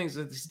ETR things.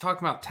 He's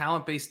talking about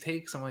talent based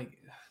takes. I'm like,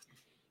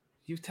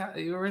 you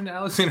were into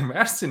Alexander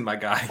Madison, my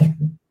guy.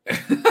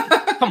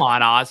 Come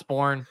on,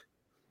 Osborne.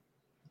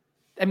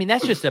 I mean,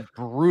 that's just a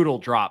brutal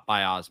drop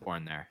by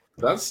Osborne there.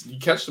 That's you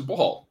catch the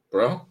ball,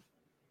 bro.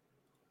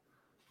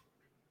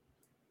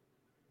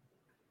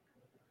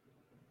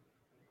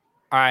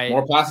 All right.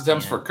 More pass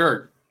attempts for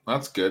Kirk.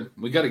 That's good.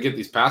 We got to get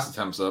these pass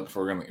attempts up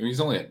before we're gonna. He's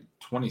only at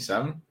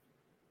 27.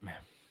 Man.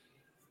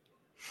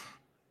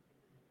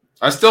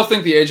 I still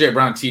think the AJ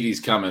Brown TD's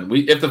coming.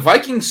 If the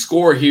Vikings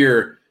score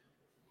here,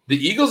 the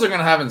Eagles are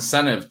gonna have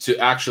incentive to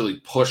actually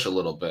push a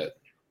little bit.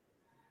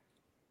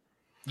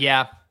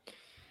 Yeah,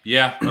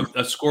 Yeah,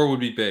 a score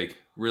would be big,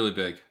 really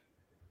big.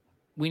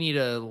 we need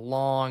a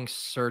long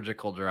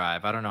surgical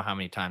drive. I don't know how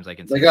many times I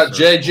can say They got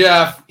Jay surgical.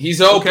 Jeff. He's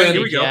open. Okay,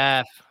 here we go.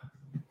 Jeff.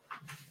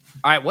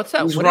 All right, what's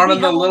that? He's What did we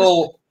running the have on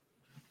little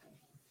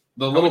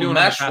we little doing on the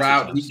mesh pass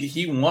route. attempts?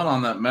 He won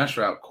on that mesh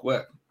route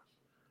quick.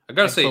 I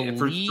gotta I say,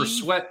 for believe-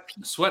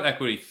 sweat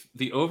equity,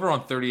 the over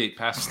on 38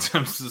 pass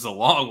attempts is a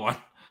long one.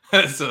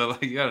 It's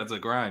a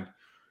grind.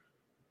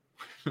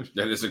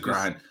 That is a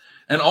grind.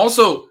 And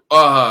also,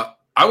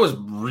 I was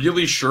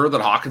really sure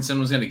that Hawkinson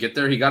was going to get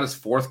there. He got his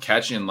 4th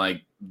catch in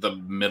like the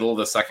middle of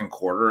the second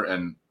quarter,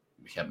 and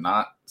we have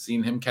not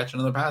seen him catch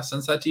another pass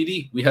since that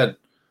TD. We had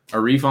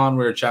Arif on.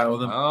 We were chatting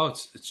with him. Oh,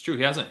 it's true.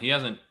 He hasn't.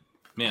 Man,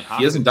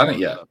 He hasn't done it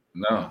yet.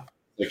 No.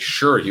 Like,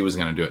 sure, he was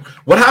going to do it.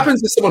 What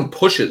happens if someone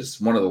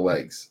pushes one of the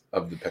legs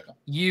of the pickup?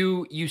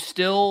 You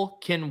still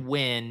can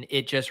win.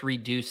 It just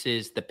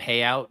reduces the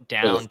payout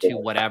down to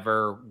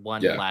whatever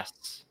one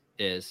less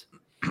is.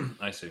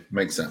 I see.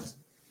 Makes sense.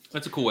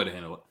 That's a cool way to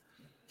handle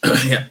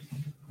it. Yeah.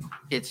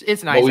 It's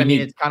nice. we I mean,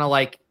 need- it's kind of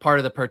like part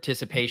of the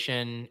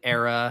participation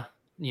era,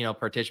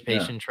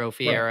 participation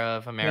trophy Right. era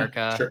of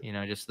America. sure.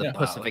 Just the Yeah. Wow,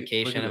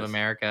 pussification look at of this.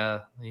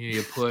 America.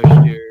 You push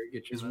your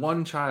get He's your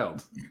one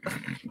child.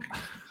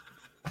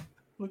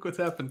 Look what's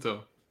happened to him.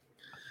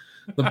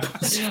 The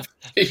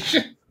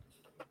pussification.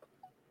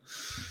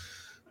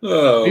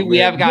 Oh, We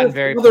have man. gotten You're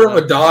very a father of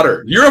close. a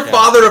daughter. You're a Yeah.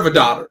 father of a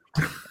daughter.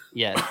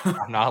 Yes,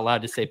 I'm not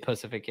allowed to say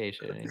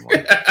pussification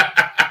anymore.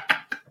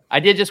 I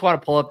did just want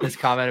to pull up this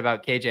comment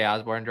about KJ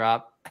Osborne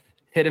drop.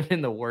 Hit him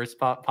in the worst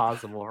spot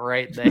possible,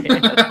 right there.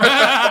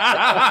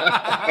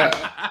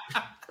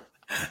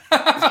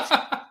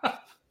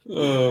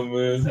 Oh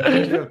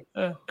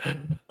man.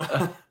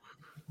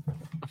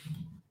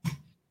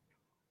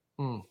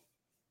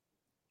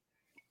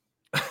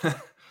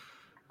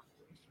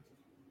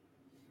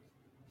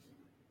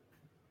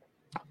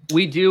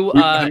 We do.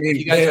 I mean,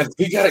 you guys,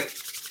 we got.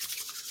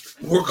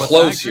 We're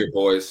close here,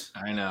 boys.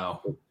 I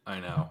know.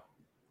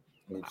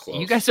 We're close.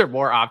 You guys are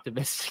more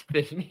optimistic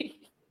than me.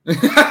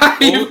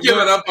 You've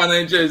given up on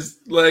AJ's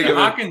leg. The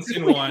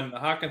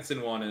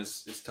Hawkinson one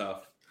is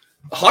tough.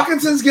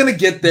 Hawkinson's gonna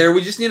get there.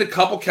 We just need a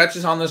couple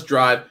catches on this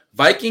drive.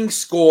 Vikings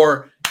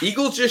score.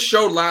 Eagles just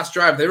showed last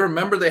drive. They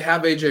remember they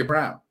have AJ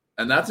Brown,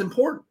 and that's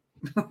important.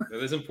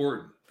 That is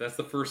important. That's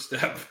the first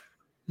step.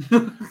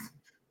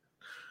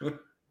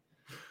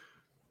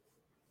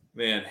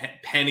 Man,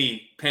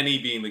 Penny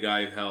being the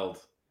guy who held.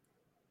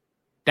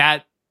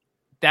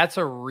 That's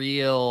a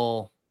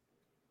real,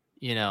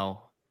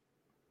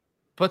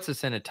 puts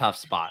us in a tough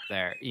spot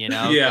there,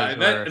 Yeah,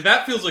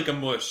 that feels like a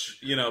mush,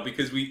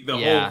 because the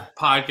whole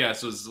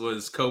podcast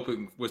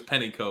was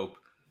Penny Cope,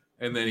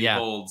 and then he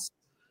holds,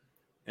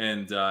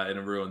 and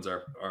it ruins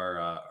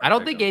our I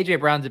don't think AJ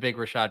Brown's a big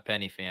Rashad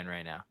Penny fan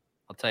right now.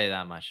 I'll tell you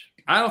that much.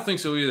 I don't think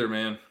so either,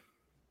 man.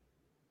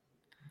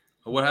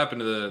 What happened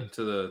to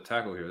the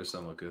tackle here? This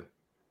doesn't look good.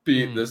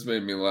 Pete, this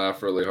made me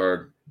laugh really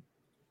hard.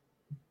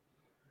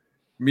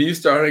 Me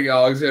starting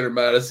Alexander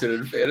Madison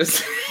in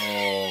fantasy.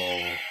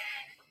 Oh.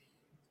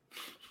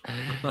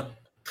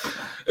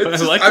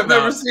 I've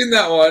never seen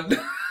that one.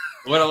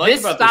 What I like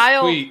about this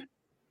tweet.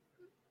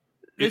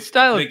 This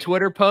style of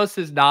Twitter post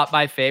is not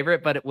my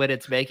favorite, but when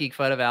it's making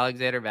fun of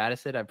Alexander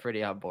Madison, I'm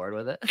pretty on board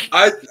with it.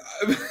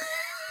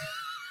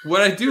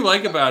 What I do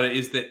like about it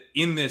is that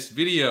in this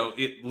video,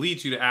 it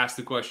leads you to ask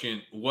the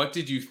question, what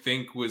did you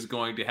think was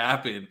going to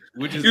happen?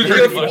 Which is you're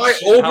going to fly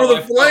over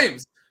the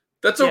flames.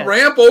 That's a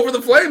ramp over the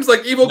flames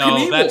like Evel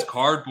Knievel. No, that's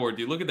cardboard,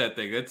 dude. Look at that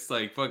thing. That's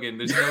like fucking,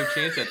 there's no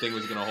chance that thing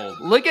was going to hold.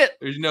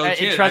 There's no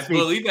chance. I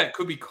believe that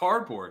could be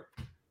cardboard.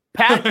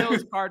 Pat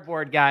knows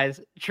cardboard, guys.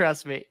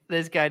 Trust me.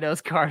 This guy knows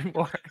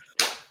cardboard.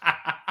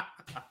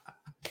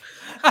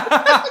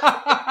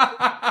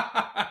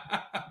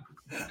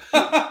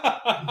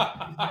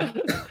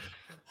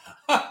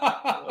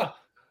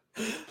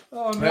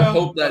 Oh, no. I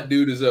hope that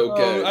dude is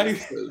okay.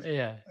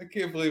 I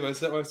can't believe I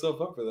set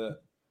myself up for that.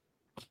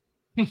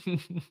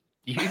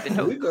 You even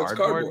know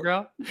cardboard,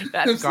 bro?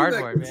 That's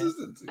cardboard,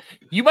 man.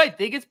 You might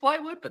think it's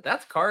plywood, but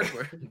that's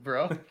cardboard,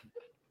 bro.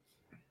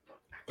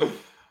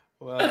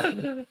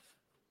 Wow.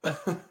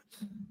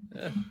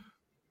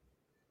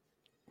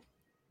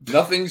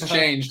 Nothing's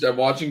changed. I'm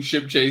watching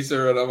Ship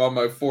Chaser and I'm on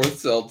my fourth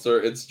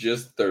seltzer. It's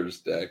just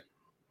Thursday.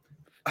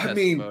 I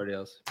mean,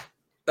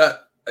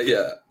 that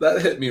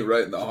hit me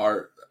right in the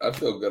heart. I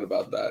feel good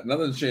about that.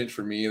 Nothing's changed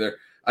for me either.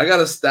 I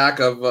got a stack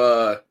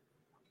of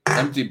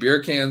empty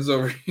beer cans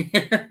over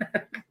here.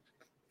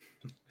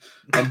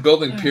 I'm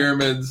building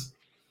pyramids.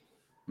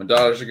 My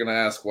daughters are going to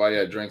ask why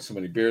I drank so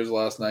many beers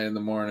last night in the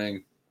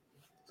morning.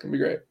 It's going to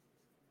be great.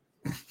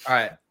 All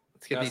right.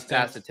 Let's get these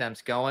pass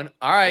attempts going.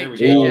 All right.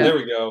 There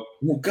we go.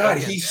 Oh, God,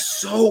 he's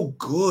so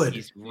good.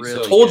 He's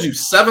really told you,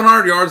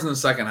 700 yards in the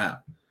second half.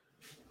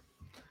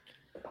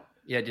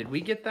 Yeah, did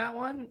we get that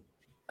one?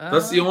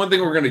 That's the only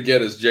thing we're going to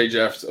get is J.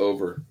 Jeff's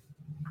over.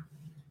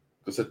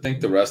 Because I think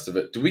the rest of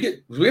it. Do we have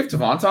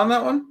Devonta on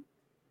that one?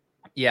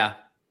 Yeah.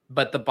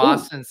 But the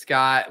Boston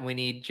Scott, we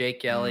need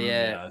Jake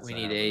Elliott. We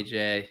need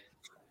AJ.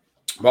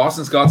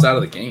 Boston Scott's out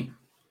of the game.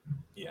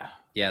 Yeah.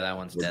 Yeah, that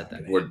one's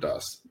dead. We're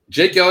dust.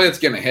 Jake Elliott's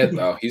going to hit,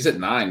 though. He's at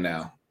 9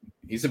 now.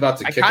 He's about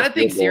to kick. I kind of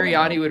think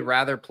Sirianni would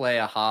rather play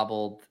a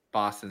hobbled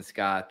Boston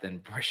Scott than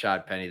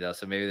Rashad Penny, though.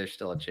 So maybe there's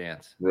still a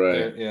chance.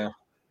 Right. Yeah.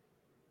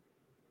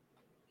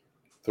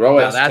 Throw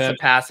it. That's a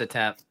pass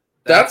attempt.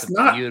 That's a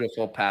not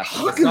beautiful pass.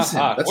 Hawkinson.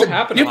 That's what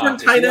happened. Different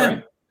tight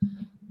end.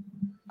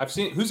 I've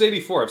seen who's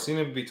 84. I've seen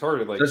him be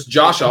targeted like. There's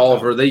Josh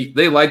Oliver.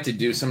 They like to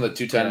do some of the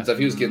two tight end stuff.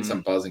 He was getting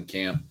some buzz in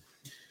camp.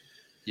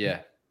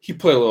 Yeah, he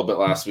played a little bit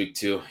last week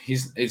too.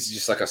 It's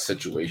just like a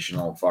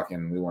situational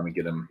fucking. We want to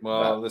get him.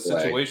 Well, the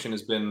situation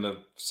has been the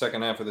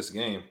second half of this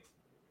game.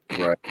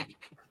 Right.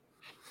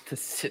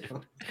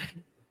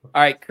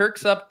 All right,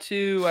 Kirk's up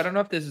to. I don't know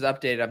if this is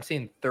updated. I'm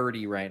seeing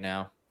 30 right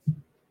now.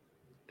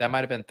 That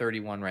might have been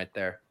 31 right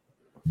there.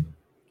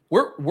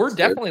 We're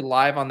definitely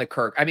live on the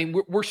Kirk. I mean,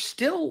 we're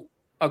still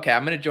okay.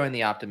 I'm going to join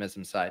the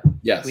optimism side.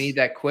 Yes, we need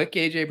that quick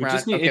AJ Brown. We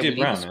just need AJ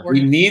Brown.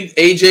 We need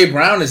AJ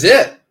Brown. Is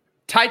it?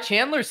 Ty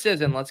Chandler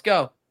Sisson. Let's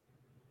go.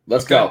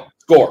 Let's go.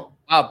 Score.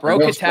 Wow,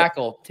 broke a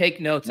tackle.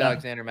 Take notes,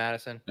 Alexander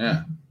Madison.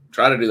 Yeah,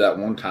 try to do that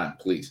one time,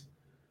 please.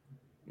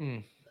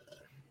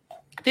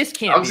 This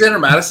can't. Alexander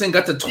Madison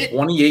got to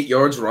 28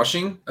 yards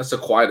rushing. That's the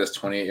quietest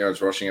 28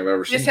 yards rushing I've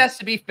ever seen. This has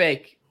to be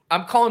fake.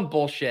 I'm calling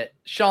bullshit.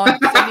 Sean,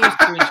 send me a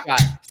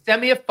screenshot.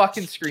 Send me a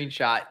fucking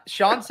screenshot.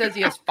 Sean says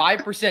he has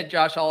 5%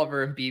 Josh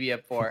Oliver and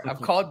BB4. I'm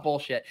calling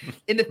bullshit.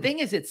 And the thing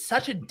is, it's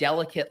such a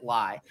delicate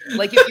lie.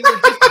 Like, if you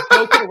were just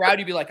joking around,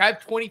 you'd be like, I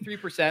have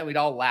 23%. We'd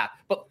all laugh.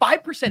 But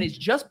 5% is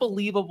just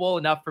believable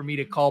enough for me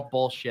to call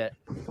bullshit.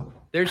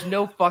 There's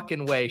no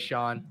fucking way,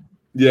 Sean.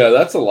 Yeah,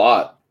 that's a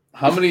lot.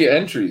 How many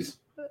entries?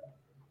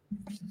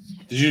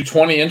 Did you do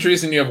 20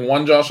 entries and you have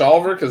one Josh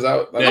Oliver? Because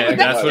that's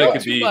what it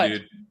could be,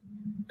 dude.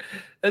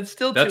 That's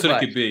still That's too what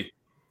much. It could be.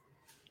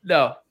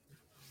 No.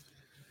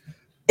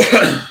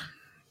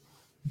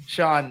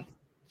 Sean,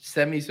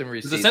 Send me some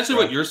receipts. Essentially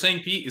what you're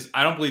saying, Pete, is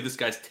I don't believe this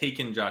guy's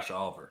taken Josh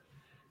Oliver.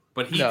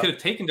 But he could have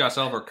taken Josh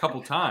Oliver a couple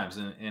times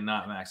and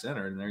not Max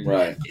Enter. And there you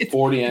go.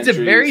 40 entries. It's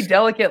a very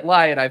delicate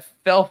lie, and I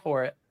fell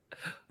for it.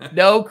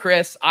 No,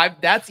 Chris,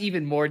 that's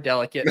even more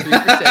delicate. 3%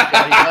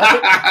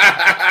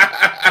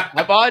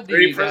 I'm on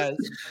to you guys.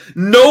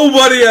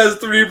 Nobody has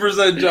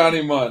 3%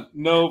 Johnny Munt.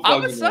 No,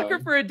 I'm a sucker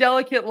for a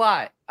delicate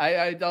lie.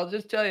 I'll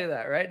just tell you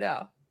that right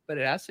now. But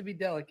it has to be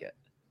delicate.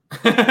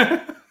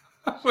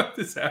 What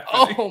is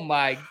happening? Oh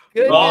my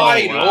goodness!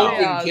 Wide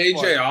open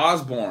KJ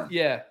Osborne.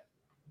 Yeah.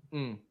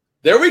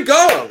 There we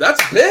go. That's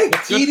big.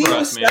 TD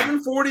with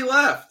 740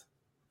 left.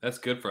 That's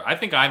good for. I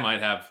think I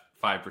might have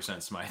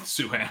 5% Smythe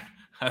Suhan.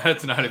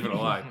 That's not even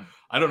a lie.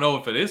 I don't know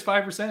if it is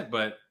 5%,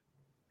 but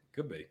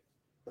could be.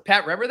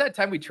 Pat, remember that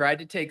time we tried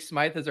to take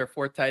Smythe as our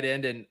fourth tight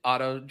end and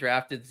auto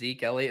drafted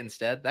Zeke Elliott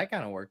instead? That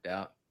kind of worked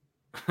out.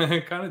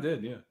 It kind of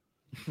did, yeah.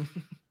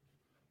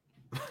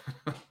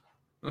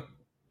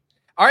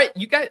 All right,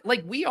 you guys,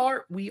 like we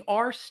are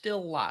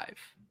still live.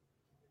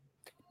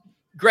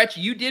 Gretch,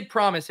 you did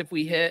promise if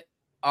we hit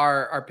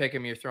our pick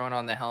 'em, you're throwing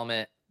on the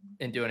helmet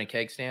and doing a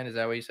keg stand. Is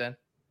that what you said?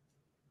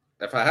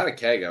 If I had a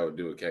keg, I would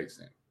do a keg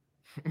stand.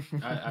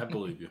 I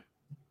believe you.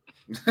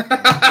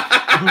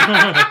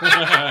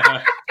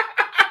 I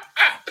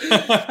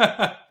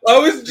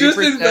was just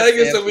in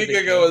Vegas a week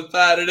ago with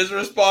Pat, and his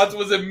response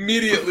was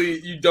immediately,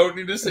 "You don't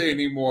need to say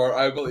anymore.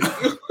 I believe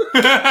you."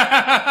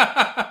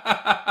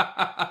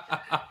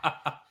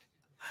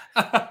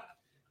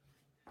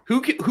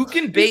 Who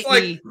can bait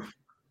me?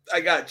 I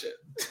got you.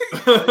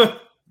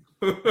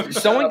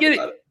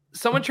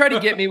 Someone try to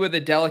get me with a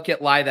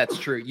delicate lie that's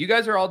true. You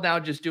guys are all now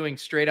just doing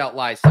straight out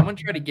lies. Someone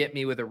try to get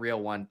me with a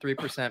real one.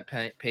 3%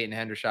 Peyton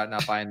Hendershot,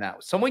 not buying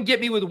that. Someone get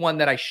me with one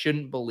that I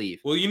shouldn't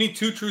believe. Well, you need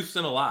 2 truths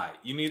and a lie.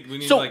 We need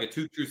like a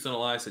 2 truths and a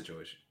lie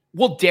situation.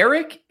 Well,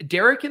 Derek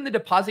in the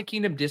Deposit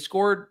Kingdom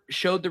Discord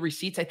showed the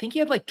receipts. I think he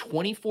had like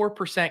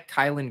 24%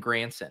 Kylan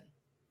Granson.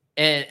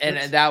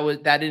 And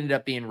that ended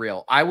up being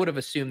real. I would have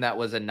assumed that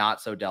was a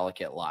not so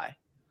delicate lie.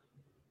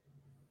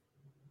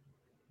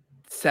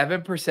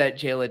 7%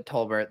 Jalen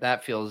Tolbert.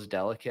 That feels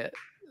delicate.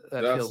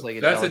 Feels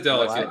like that's a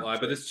delicate lie,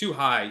 but it's too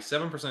high.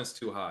 7% is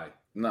too high.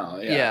 No,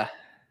 yeah.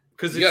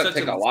 Because you got to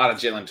take a lot of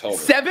Jalen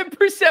Tolbert.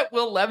 7%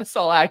 Will Levis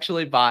I'll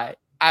actually buy.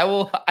 I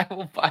will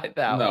buy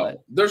that one.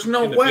 There's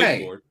no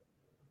way.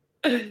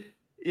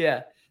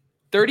 Yeah.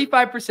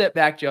 35%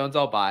 Mac Jones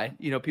I'll buy.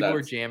 You know, people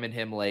are jamming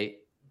him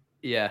late.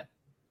 Yeah.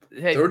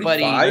 Hey, 35?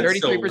 Buddy,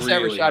 33%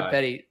 really Rashad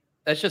Petty.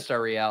 That's just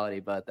our reality,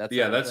 but that's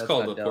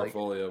called the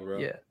portfolio, bro.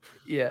 Yeah.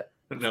 Yeah.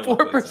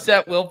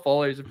 4% Will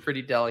Fuller is a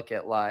pretty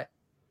delicate lie.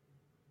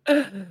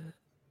 5%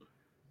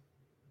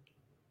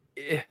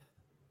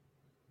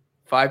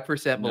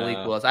 Malik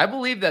Willis. I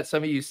believe that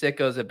some of you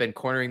sickos have been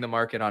cornering the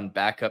market on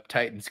backup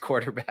Titans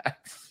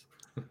quarterbacks.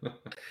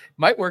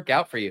 Might work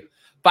out for you.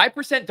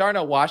 5%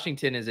 Darnell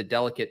Washington is a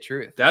delicate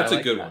truth. That's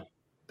a good one.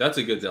 That's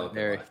a good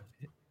delicate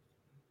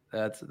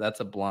lie. That's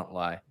a blunt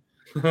lie.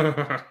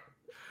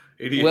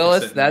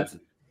 Willis,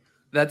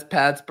 that's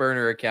Pat's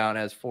burner account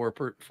has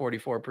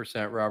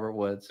 44% Robert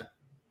Woods.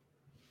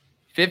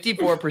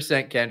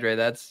 54% Kendre.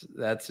 That's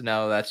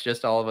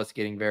just all of us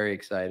getting very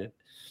excited.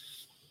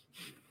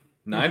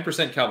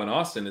 9% Calvin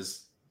Austin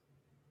is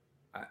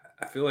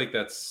I feel like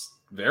that's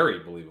very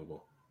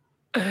believable.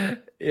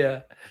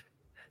 Yeah.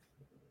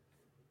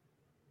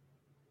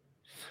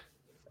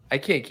 I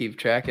can't keep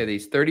track of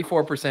these.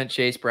 34%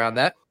 Chase Brown.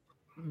 That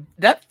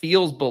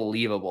feels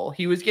believable.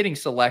 He was getting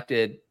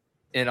selected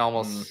in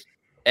almost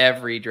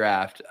every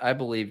draft. I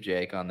believe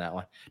Jake on that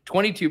one.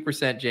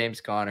 22%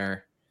 James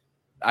Conner.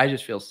 I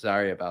just feel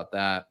sorry about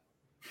that.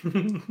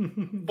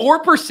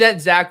 4%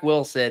 Zach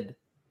Wilson.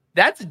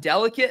 That's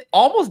delicate,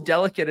 almost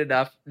delicate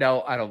enough.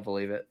 No, I don't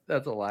believe it.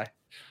 That's a lie.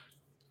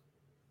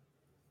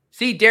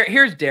 See,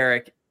 here's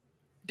Derek.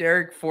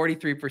 Derek,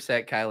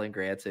 43% Kylan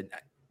Granson.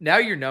 Now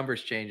your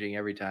number's changing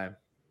every time.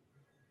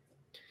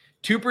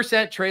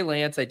 2% Trey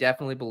Lance, I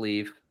definitely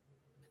believe.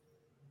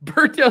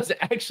 Berto's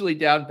actually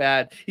down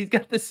bad. He's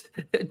got this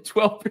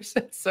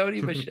 12%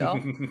 Sony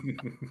Michel.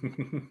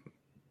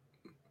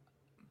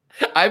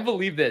 I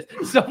believe this.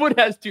 Someone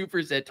has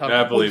 2%. Tom,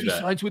 I believe that.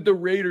 He signs with the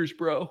Raiders,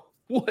 bro.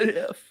 What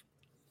if?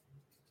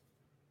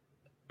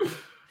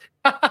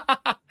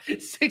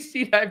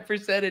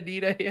 69%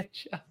 Anita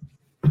Handshot.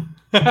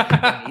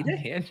 Anita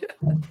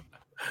Handshot?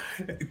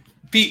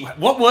 Pete,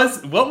 what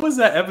was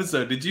that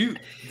episode? Did you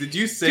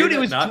say Dude, it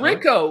was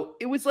Drico.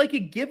 It was like a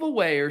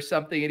giveaway or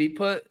something, and he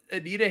put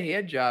Anita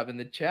Handjob in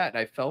the chat, and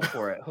I fell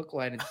for it. Hook,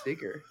 line, and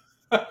sinker.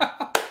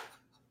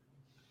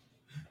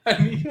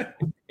 Anita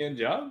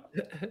Handjob?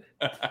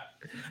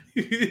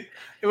 It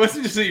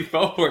wasn't just that you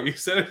fell for it. You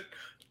said it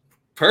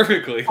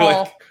perfectly.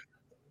 Paul,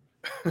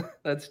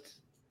 that's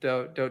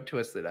don't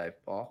twist the knife,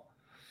 Paul.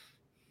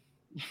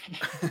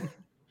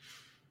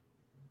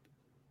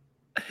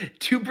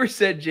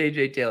 2%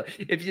 JJ Taylor.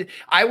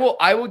 I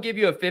will give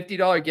you a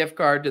 $50 gift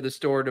card to the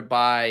store to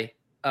buy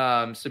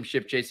some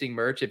ship chasing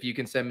merch if you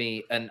can send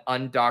me an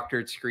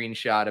undoctored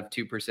screenshot of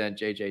 2%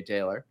 JJ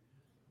Taylor.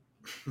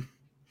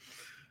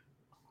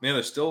 Man,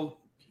 they're still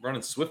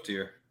running Swift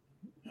here.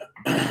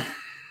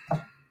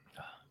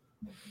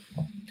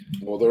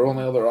 Well, their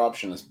only other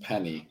option is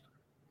Penny.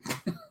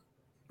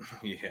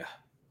 Yeah.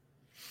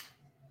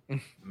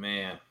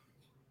 Man.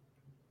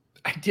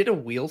 I did a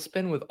wheel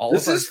spin with all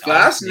This of our is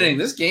fascinating.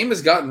 This game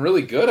has gotten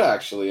really good,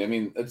 actually. I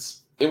mean,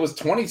 it was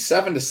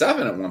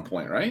 27-7 at one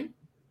point, right?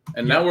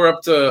 And now we're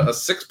up to a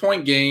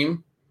 6-point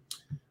game.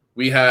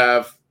 We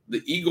have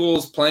the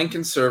Eagles playing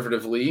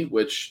conservatively,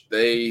 which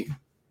they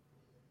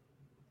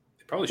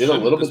probably did a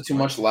little bit too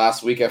much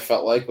last week, I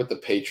felt like, with the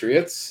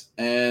Patriots.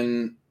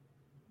 And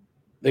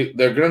they're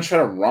going to try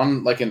to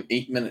run like an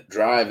 8-minute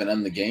drive and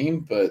end the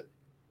game, but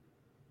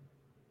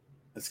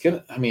it's going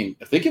to – I mean,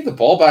 if they give the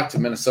ball back to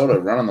Minnesota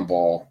running the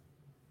ball,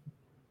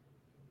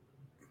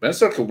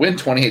 Minnesota could win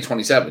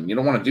 28-27. You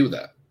don't want to do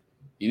that.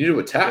 You need to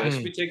attack. Yeah, they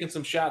should be taking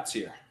some shots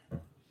here.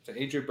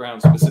 To A.J.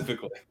 Brown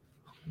specifically.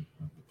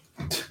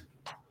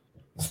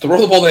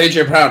 Throw the ball to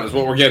A.J. Brown is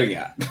what we're getting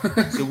at.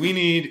 So we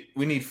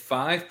need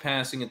 5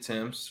 passing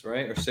attempts,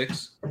 right? Or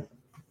 6?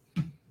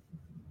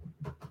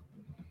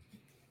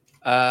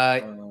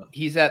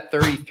 He's at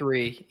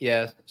 33.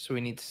 Yeah, so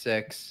we need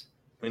 6.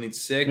 We need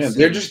 6. Man,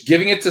 they're just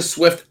giving it to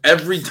Swift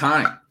every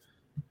time.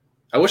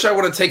 I wish I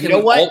would have taken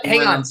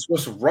Hang on.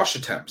 Swift's rush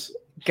attempts.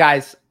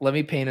 Guys, let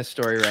me paint a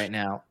story right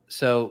now.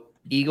 So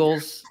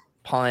Eagles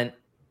punt.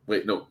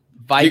 Wait, no.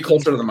 Vikings Get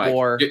closer to the mic.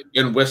 score.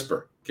 And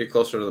whisper. Get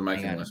closer to the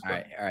mic and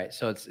whisper. All right.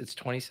 So it's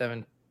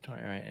 27. All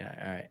right. Yeah,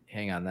 all right.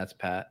 Hang on. That's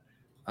Pat.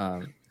 All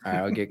right.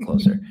 I'll get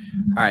closer.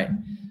 All right.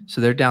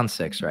 So they're down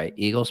 6, right?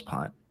 Eagles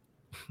punt.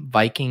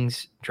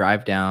 Vikings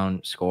drive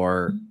down,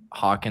 score.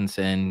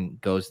 Hawkinson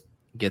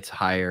gets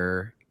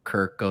higher.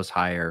 Kirk goes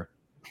higher.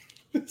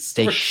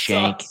 They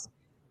shank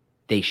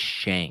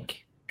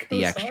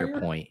the extra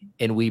point,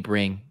 and we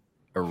bring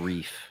a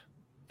reef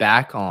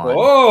back on.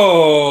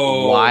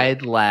 Whoa!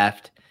 Wide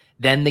left.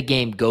 Then the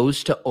game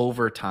goes to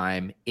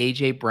overtime.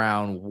 A.J.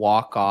 Brown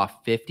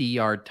walk-off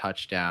 50-yard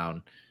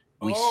touchdown.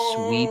 We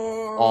sweep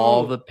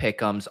all the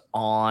pick'ems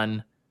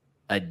on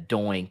a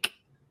doink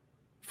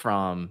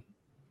from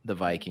the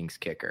Vikings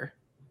kicker.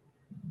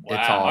 Wow.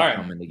 It's all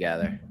coming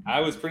together. I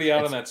was pretty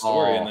out on that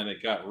story, and then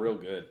it got real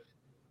good.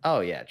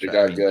 Oh, yeah.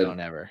 Good. Don't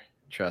ever.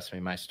 Trust me,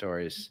 my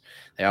stories,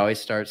 they always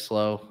start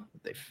slow,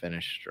 but they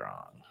finish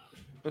strong.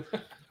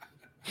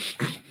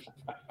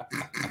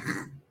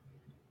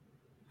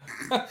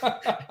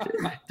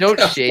 Don't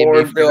shame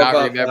me for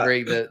not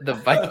remembering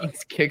the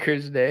Vikings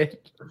kicker's name.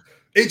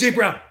 A.J.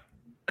 Brown.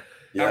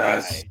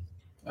 Yes.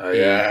 Right.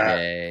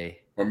 Yeah.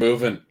 We're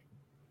moving.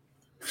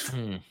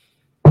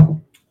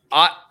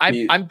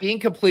 I'm being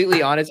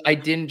completely honest. I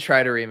didn't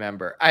try to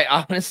remember. I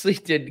honestly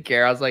didn't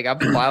care. I was like, I'm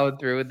plowing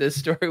through with this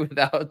story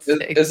without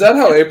saying. Is that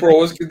how April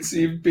was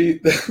conceived,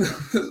 Pete?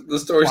 The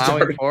story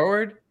started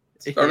forward?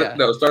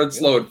 Started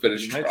slow and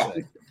finished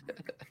strong.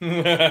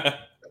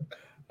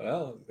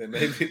 Well,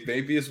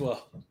 maybe as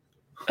well.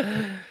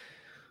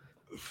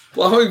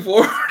 Plowing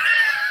forward.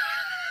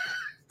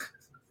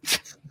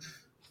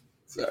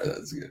 Sorry,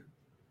 that's good.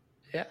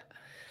 Yeah.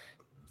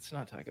 Let's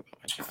not talk about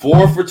my job.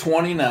 4 for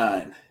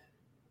 29.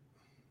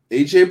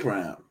 A.J.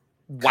 Brown.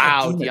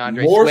 Wow,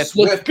 DeAndre Swift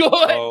looks good.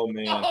 Oh,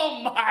 man.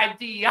 Oh, my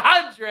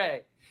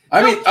DeAndre.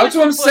 I mean, that's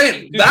what I'm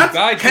saying.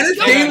 Kenneth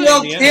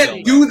Gainwell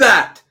can't do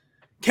that.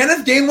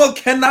 Kenneth Gainwell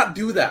cannot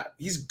do that.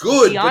 He's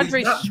good.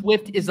 DeAndre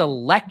Swift is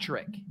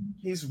electric.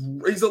 He's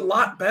a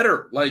lot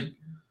better. Like,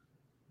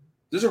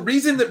 there's a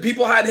reason that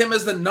people had him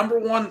as the number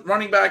 1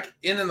 running back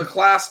in the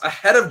class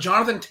ahead of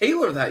Jonathan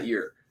Taylor that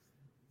year.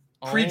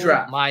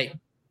 Pre-draft.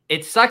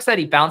 It sucks that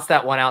he bounced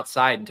that one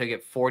outside and took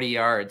it 40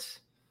 yards.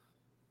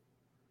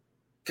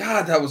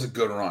 God, that was a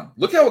good run.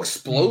 Look how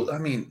I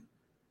mean,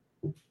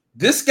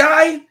 this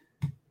guy,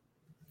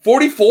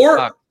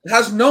 44,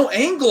 has no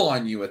angle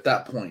on you at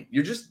that point.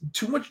 You're just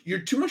too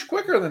much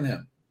quicker than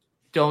him.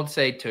 Don't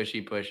say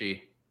tushy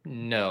pushy.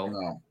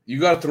 No. You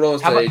got to throw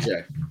this to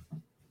AJ.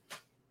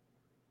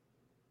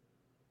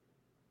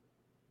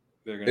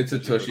 It's a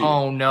tushy.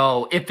 Oh,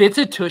 no. If it's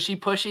a tushy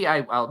pushy,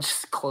 I'll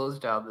just close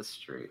down the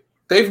street.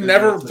 They've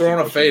never thrown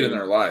a fade in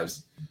their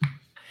lives.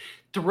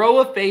 Throw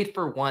a fade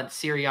for once,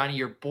 Sirianni.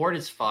 You're bored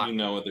as fuck. You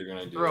know what they're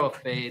going to do. Throw a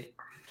fade.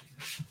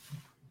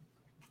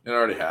 It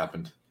already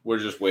happened. We're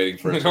just waiting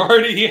for it. It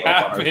already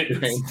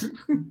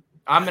happened.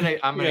 I'm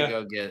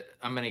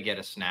gonna get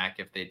a snack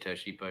if they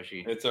tushy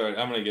pushy. It's all right.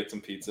 I'm gonna get some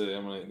pizza.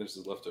 There's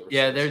some leftover.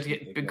 Yeah,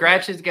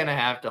 Gretch is gonna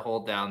have to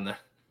hold down the.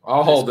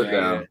 I'll hold it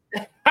down.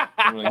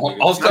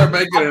 I'll start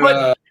making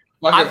it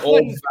like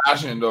old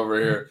fashioned over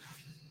here.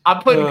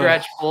 I'm putting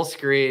Gretch full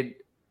screen,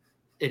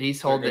 and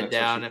he's holding it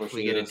down if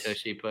we get a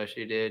tushy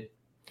pushy, dude.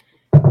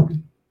 Oh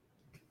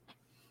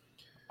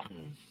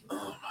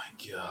my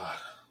god.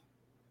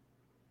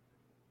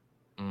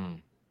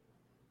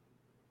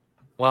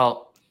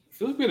 Well, I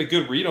feel like we had a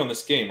good read on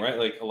this game, right?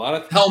 Like a lot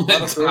of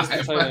helmet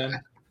time.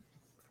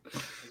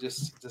 It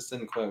just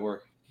didn't quite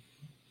work.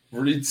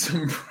 Read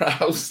some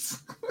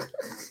browse.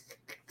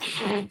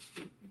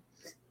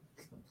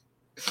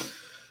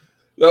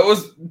 That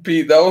was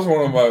Pete. That was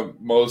one of my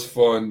most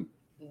fun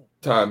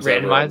times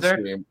ever on the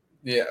stream.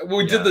 Yeah,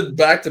 we did the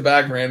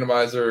back-to-back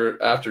randomizer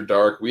after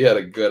dark. We had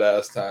a good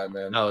ass time,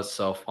 man. That was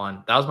so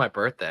fun. That was my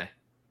birthday.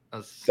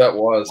 That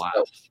was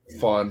a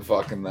fun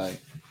fucking night.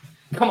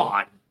 Come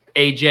on,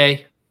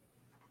 AJ.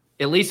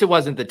 At least it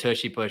wasn't the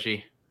tushy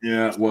pushy.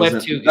 Yeah, it Swift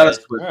wasn't. too good.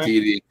 That's Swift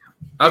TD.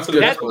 That's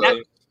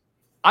good.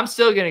 I'm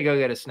still gonna go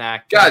get a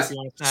snack. Guys,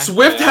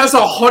 Swift has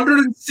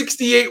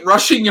 168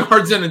 rushing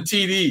yards and a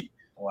TD.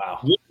 Wow.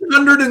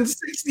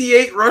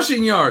 168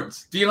 rushing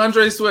yards.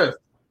 DeAndre Swift.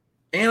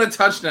 And a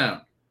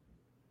touchdown.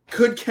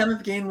 Could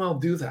Kenneth Gainwell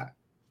do that?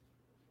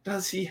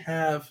 Does he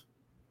have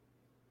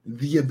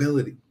the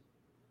ability?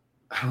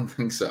 I don't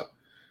think so.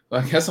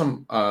 Well, I guess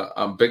I'm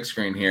on big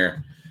screen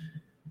here.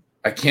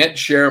 I can't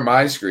share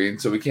my screen,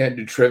 so we can't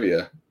do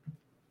trivia.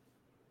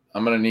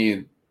 I'm going to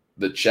need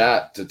the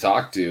chat to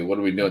talk to. What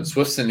are we doing?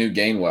 Swift's the new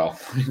Gainwell.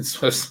 I mean,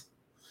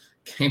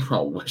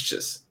 Gainwell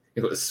wishes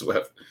it was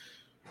Swift.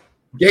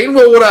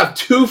 Gainwell would have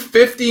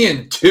 250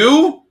 and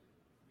 2?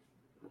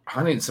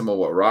 I need some of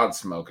what Rod's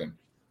smoking.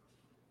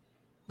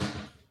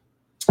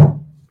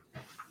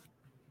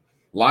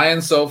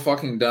 Lion's so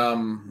fucking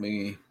dumb.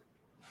 We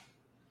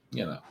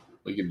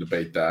can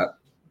debate that.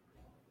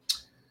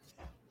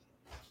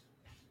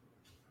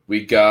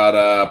 We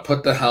got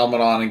put the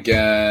helmet on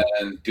again,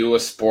 do a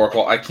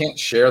Sporkle. I can't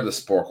share the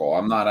Sporkle.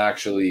 I'm not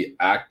actually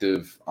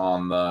active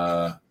on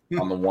the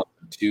 1 and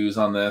 2s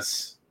on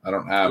this. I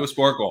don't have do a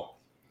Sporkle.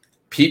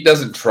 Pete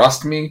doesn't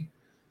trust me.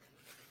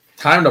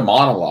 Time to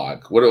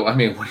monologue. What do you want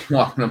me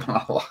to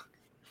monologue?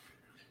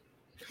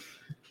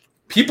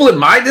 People in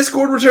my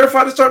Discord were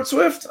terrified to start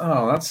Swift?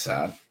 Oh, that's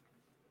sad.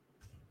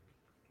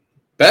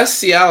 Best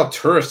Seattle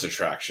tourist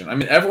attraction. I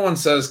mean, everyone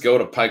says go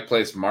to Pike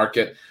Place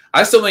Market.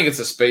 I still think it's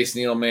a Space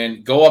Needle,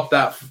 man. Go up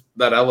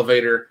that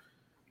elevator.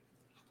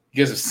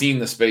 You guys have seen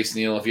the Space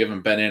Needle if you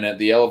haven't been in it.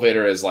 The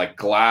elevator is like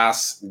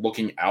glass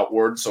looking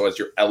outward. So as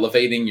you're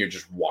elevating, you're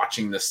just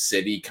watching the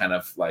city kind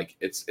of like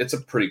it's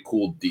a pretty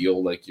cool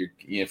deal. Like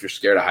if you're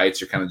scared of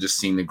heights, you're kind of just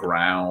seeing the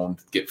ground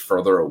get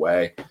further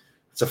away.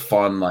 It's a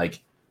fun,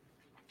 like,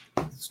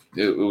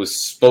 it was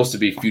supposed to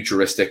be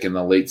futuristic in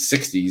the late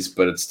 60s,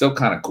 but it's still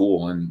kind of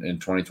cool in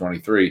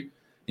 2023.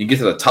 You get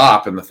to the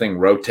top and the thing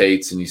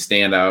rotates and you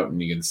stand out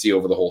and you can see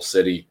over the whole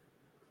city.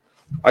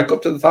 I go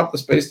up to the top of the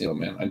Space Needle,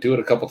 man. I do it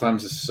a couple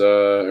times,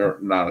 or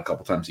not a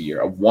couple times a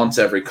year, once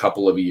every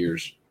couple of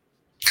years.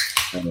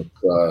 And it's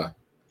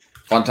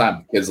fun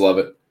time. Kids love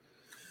it.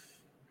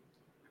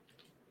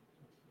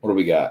 What do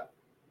we got?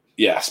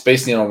 Yeah,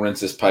 Space Needle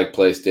rinses Pike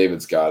Place.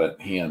 David's got it.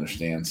 He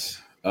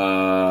understands.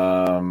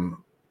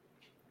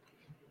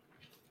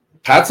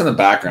 Pat's in the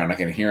background. I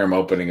can hear him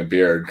opening a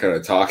beer and kind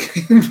of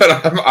talking, but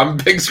I'm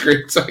big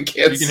screen, so I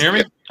can't. You can hear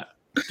me?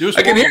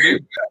 I can hear you.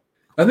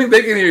 I think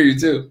they can hear you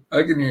too.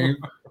 I can hear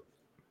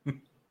you.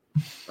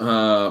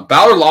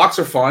 Ballard locks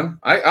are fun.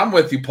 I'm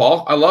with you,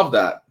 Paul. I love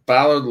that.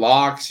 Ballard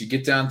locks. You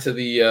get down to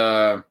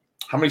the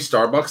how many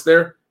Starbucks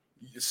there?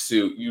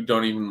 Sue, you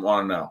don't even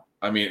want to know.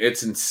 I mean,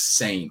 it's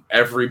insane.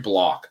 Every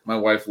block. My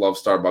wife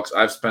loves Starbucks.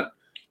 I've spent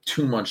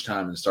too much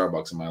time in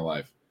Starbucks in my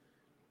life.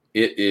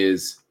 It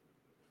is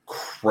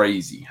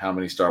crazy how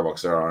many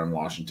Starbucks there are in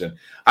Washington.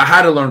 I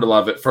had to learn to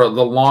love it. For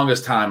the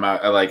longest time,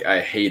 I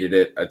hated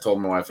it. I told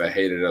my wife I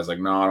hated it. I was like,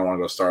 no, I don't want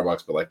to go to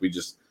Starbucks. But like, we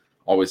just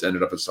always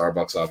ended up at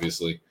Starbucks,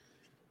 obviously.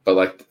 But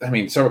like, I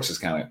mean, Starbucks is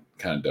kind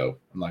of dope.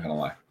 I'm not gonna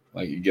lie.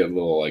 Like, you get a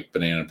little like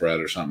banana bread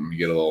or something. You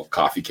get a little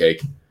coffee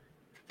cake.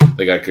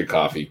 They got good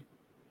coffee.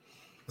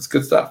 It's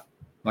good stuff.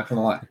 I'm not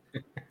gonna lie.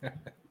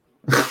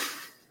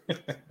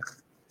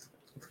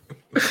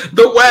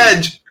 The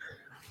wedge.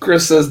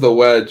 Chris says the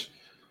wedge.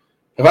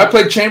 Have I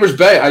played Chambers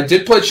Bay? I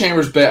did play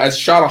Chambers Bay. I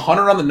shot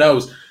 100 on the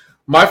nose.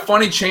 My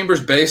funny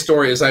Chambers Bay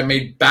story is I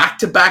made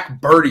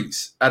back-to-back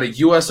birdies at a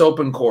U.S.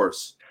 Open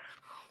course.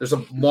 There's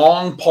a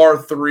long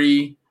par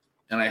 3,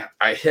 and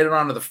I hit it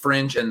onto the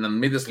fringe and then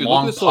made this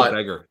long putt.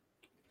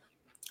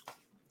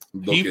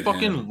 He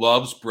fucking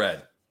loves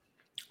bread.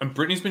 And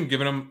Brittany's been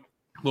giving him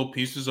little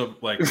pieces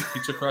of like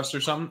pizza crust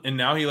or something, and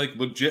now he like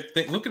legit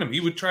look at him.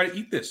 He would try to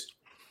eat this.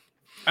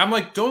 I'm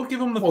like, don't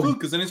give him the food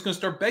because then he's going to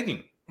start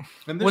begging.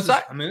 And this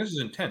is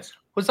intense.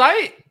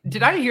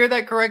 Did I hear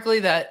that correctly?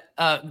 That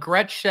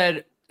Gretch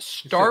said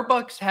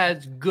Starbucks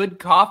has good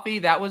coffee.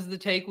 That was the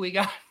take we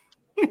got.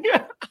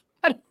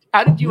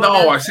 How did you?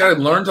 No, I said I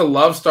learned to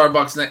love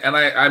Starbucks, and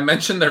I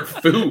mentioned their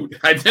food.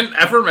 I didn't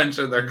ever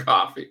mention their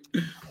coffee.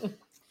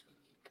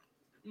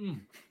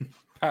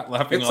 Pat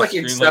laughing. It's like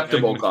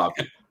acceptable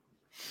coffee.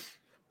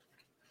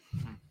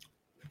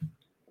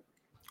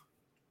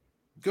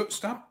 Go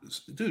stop,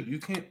 dude. You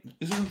can't.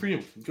 This isn't for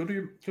you. Go to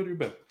your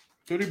bed.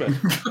 Go to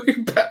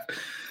your bed.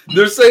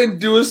 They're saying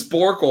do a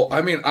Sporkle.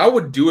 I mean, I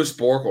would do a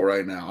Sporkle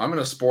right now. I'm in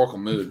a Sporkle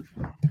mood.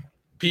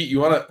 Pete, you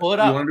want to do a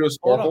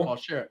Sporkle? Oh,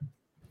 sure.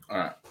 All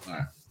right.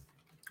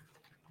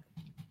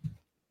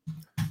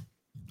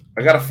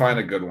 I got to find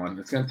a good one.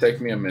 It's going to take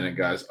me a minute,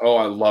 guys. Oh,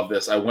 I love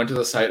this. I went to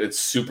the site. It's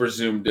super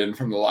zoomed in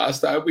from the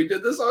last time we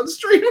did this on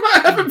stream.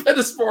 I haven't been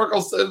to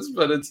Sporkle since,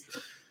 but it's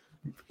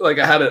like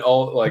I had it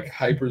all like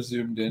hyper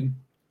zoomed in.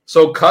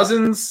 So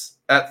Cousins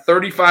at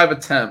 35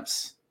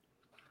 attempts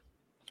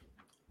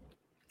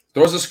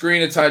Throws a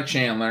screen to Ty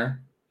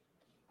Chandler.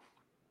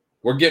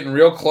 We're getting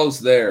real close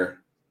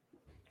there.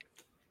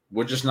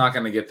 We're just not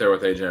going to get there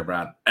with A.J.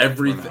 Brown.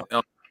 Everything.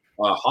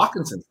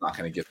 Hawkinson's not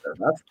going to get there.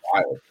 That's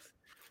wild.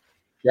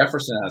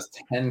 Jefferson has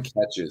 10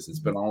 catches. It's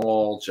been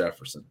all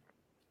Jefferson.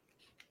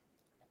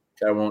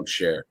 I won't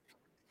share.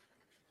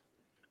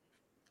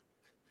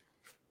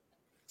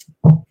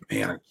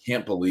 Man, I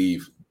can't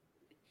believe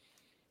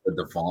the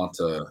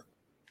Devonta.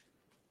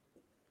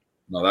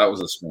 No, that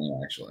was a swing,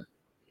 actually.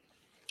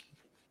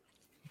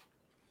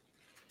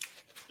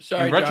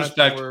 Sorry, in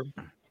retrospect,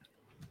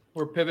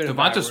 we're pivoting.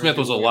 Devonta Smith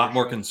was a lot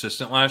more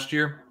consistent last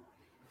year,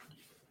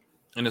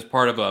 and as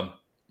part of a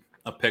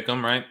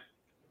pick'em, right?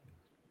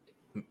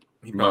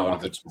 You might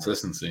want the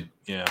consistency.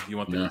 Yeah, you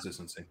want the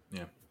consistency.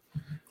 Yeah,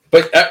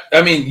 but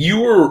I mean,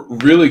 you were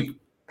really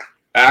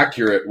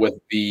accurate with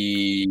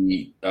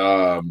the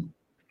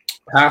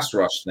pass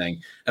rush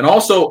thing, and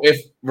also if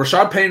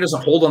Rashad Penny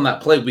doesn't hold on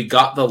that play, we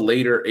got the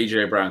later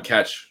AJ Brown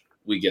catch.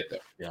 We get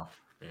there. Yeah.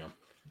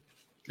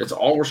 It's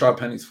all Rashad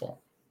Penny's fault.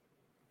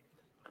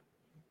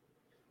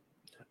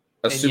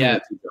 And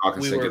yet,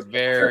 we were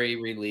very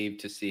relieved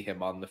to see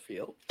him on the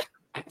field.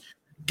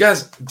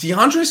 Guys,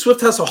 DeAndre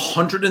Swift has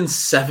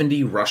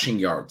 170 rushing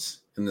yards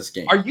in this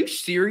game. Are you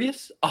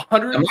serious?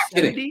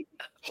 170?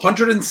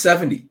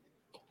 170.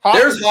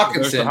 There's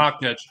Hawkinson. There's the hawk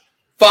catch.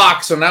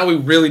 Fuck, so now we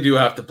really do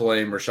have to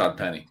blame Rashad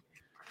Penny.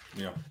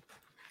 Yeah.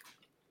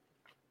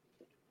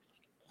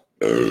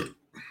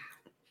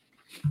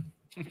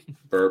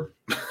 Burp.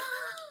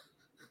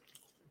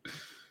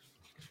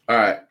 All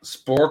right,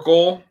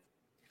 Sporkle.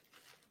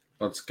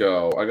 Let's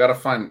go. I gotta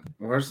find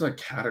where's the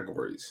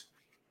categories.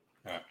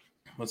 All right,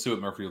 let's see what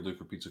Murphy will do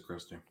for Pizza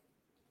Crusty.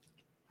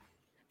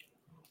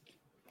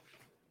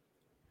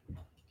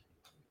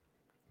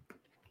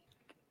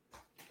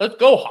 Let's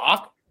go,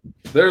 Hawk.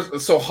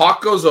 So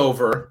Hawk goes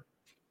over.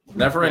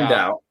 Never in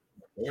doubt.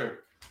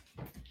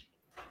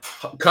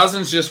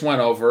 Cousins just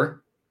went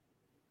over.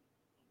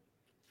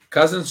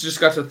 Cousins just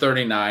got to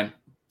 39.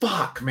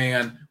 Fuck,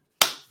 man.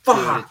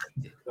 Fuck.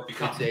 It's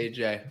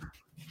AJ.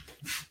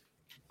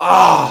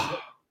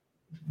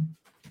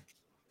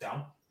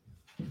 Down.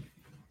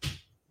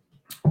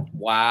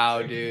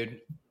 Wow,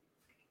 dude.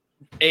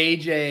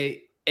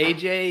 AJ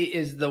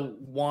is the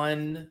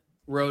one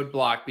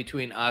roadblock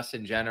between us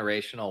and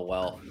generational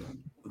wealth.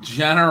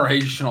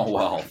 Generational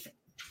wealth.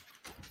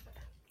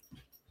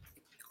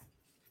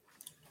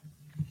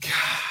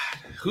 God,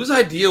 whose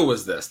idea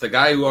was this? The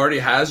guy who already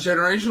has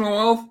generational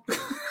wealth?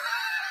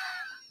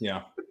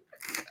 Yeah.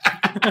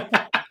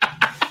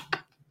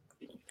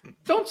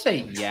 Don't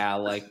say yeah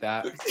like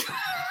that.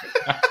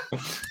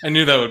 I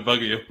knew that would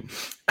bug you.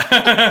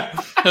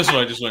 That's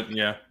why I just went,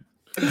 yeah.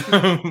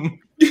 Oh,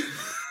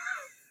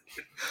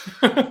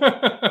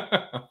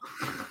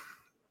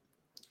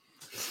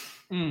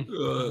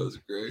 that was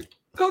great.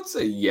 Don't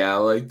say yeah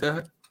like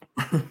that.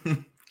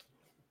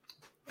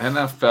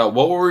 NFL.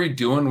 What were we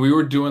doing? We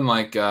were doing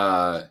like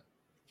let's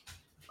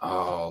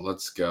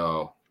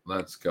go.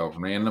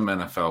 Random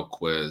NFL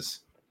quiz.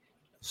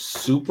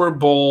 Super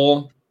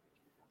Bowl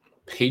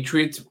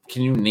Patriots.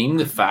 Can you name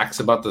the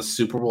facts about the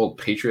Super Bowl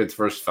Patriots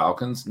versus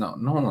Falcons? No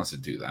one wants to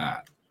do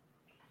that.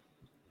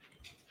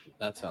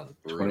 That sounds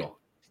brutal.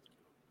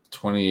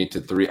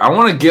 28-3. I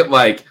want to get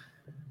like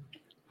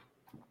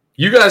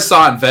you guys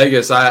saw in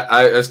Vegas.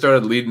 I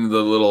started leading the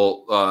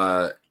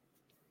little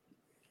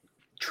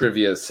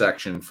trivia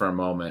section for a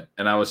moment,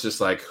 and I was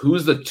just like,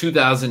 "Who's the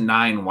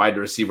 2009 wide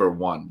receiver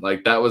one?"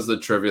 Like that was the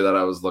trivia that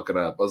I was looking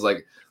up. I was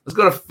like, "Let's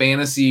go to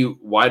fantasy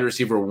wide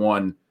receiver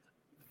one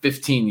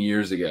 15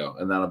 years ago,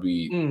 and that'll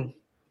be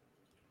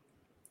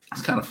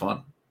it's kind of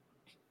fun."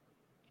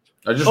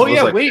 I just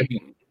wait,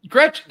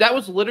 Gretch, that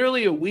was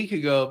literally a week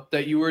ago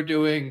that you were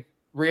doing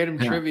random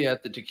trivia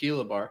at the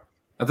tequila bar.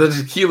 At the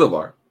tequila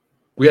bar,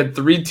 we had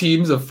 3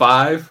 teams of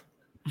 5.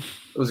 It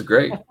was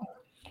great.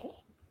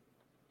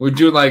 We're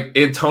doing like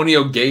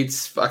Antonio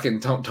Gates, fucking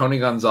Tony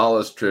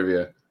Gonzalez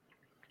trivia.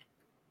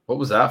 What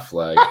was that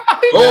flag?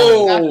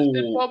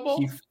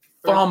 He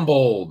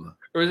fumbled.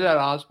 Or was that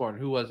Osborne?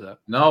 Who was that?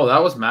 No,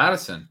 that was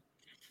Madison.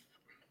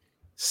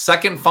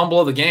 Second fumble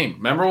of the game.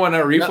 Remember when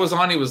Arif was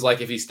on? He was like,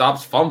 if he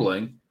stops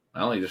fumbling,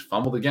 well, he just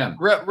fumbled again.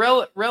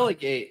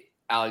 Relegate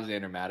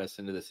Alexander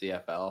Madison to the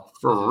CFL.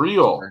 For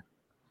real.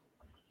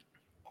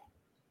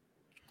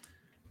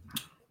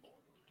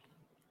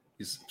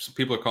 Some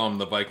people are calling him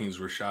the Vikings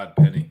Rashad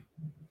Penny.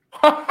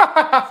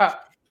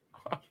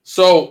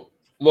 So,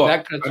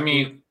 look, I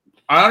mean,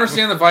 I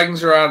understand the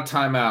Vikings are out of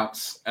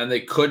timeouts, and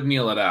they could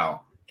kneel it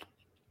out.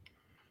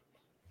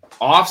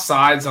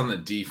 Offsides on the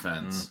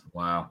defense.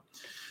 Wow.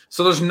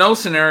 So there's no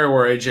scenario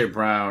where A.J.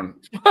 Brown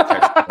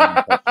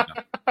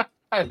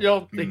I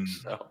don't think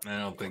so. I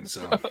don't think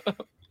so.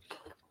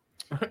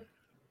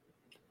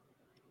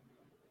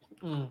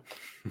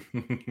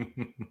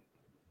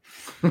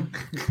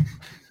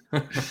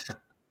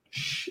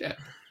 Shit.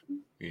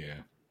 Yeah.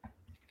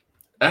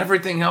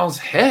 Everything else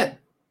hit.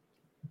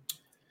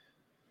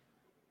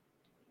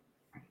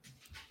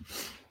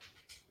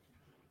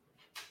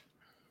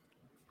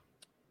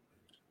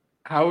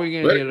 How are we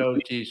gonna get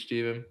OT,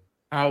 Steven?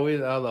 How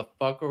the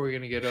fuck are we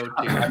gonna get OT?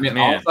 I mean,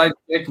 onside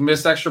kick,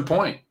 missed extra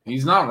point.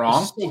 He's not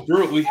wrong. So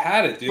brutal. We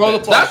had it,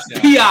 dude. That's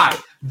PI.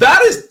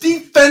 That is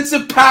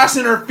defensive pass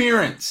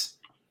interference.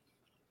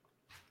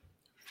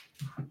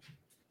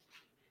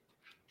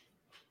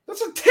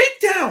 That's a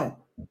takedown.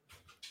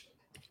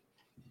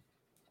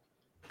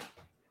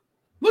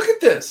 Look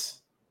at this.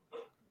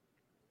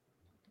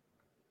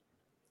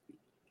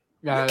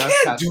 Yeah, you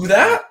can't do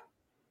that.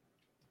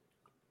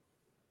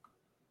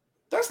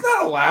 That's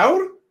not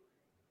allowed.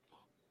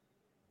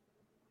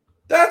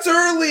 That's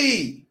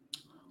early.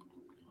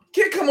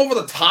 Can't come over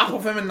the top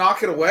of him and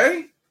knock it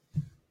away.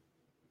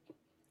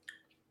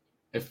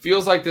 It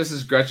feels like this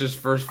is Gretchen's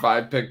first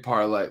 5-pick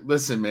parlay.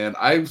 Listen, man,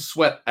 I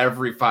sweat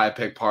every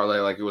 5-pick parlay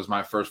like it was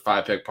my first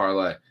 5-pick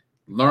parlay.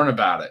 Learn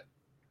about it.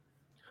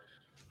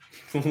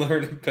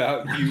 Learn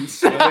about you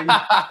sweating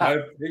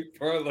 5-pick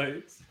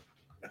parlays.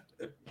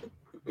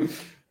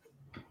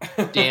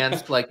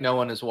 Dance like no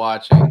one is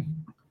watching.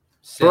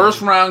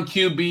 First round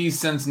QB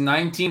since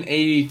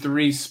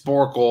 1983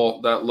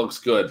 Sporkle. That looks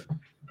good.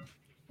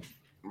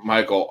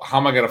 Michael, how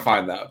am I going to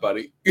find that,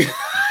 buddy?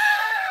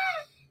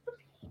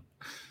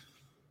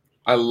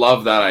 I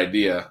love that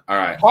idea. All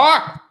right.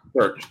 Hawk!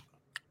 Search.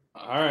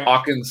 All right.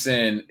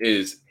 Hawkinson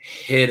is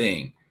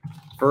hitting.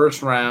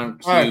 First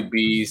round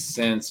QB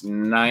since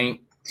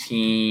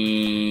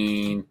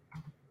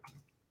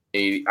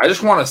 1980. I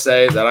just want to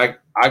say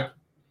that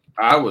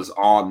I was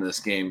on this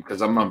game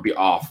because I'm going to be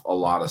off a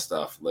lot of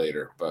stuff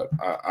later, but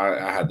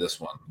I had this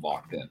one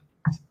locked in.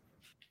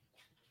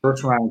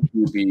 First round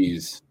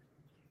QBs.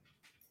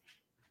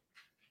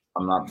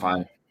 I'm not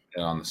finding it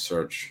on the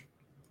search.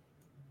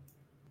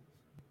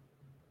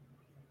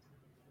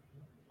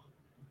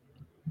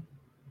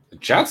 The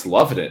chat's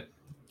loving it.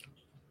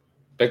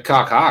 Big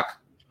cock hawk.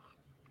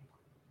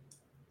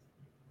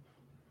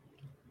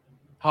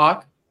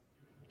 Hawk,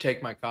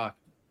 take my cock.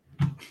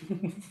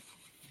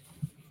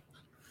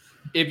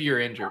 If you're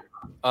injured.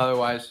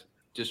 Otherwise,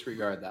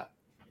 disregard that.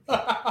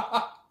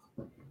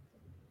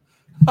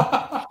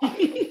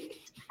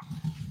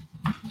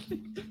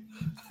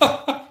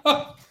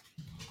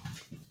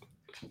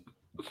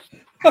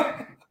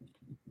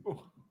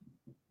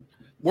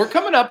 We're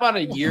coming up on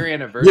a year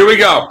anniversary. Here we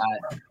go.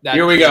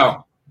 Here we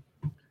go.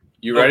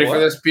 You ready for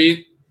this,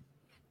 Pete?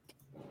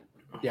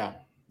 Yeah.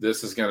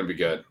 This is going to be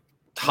good.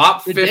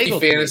 Top 50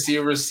 fantasy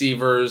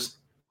receivers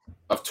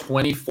of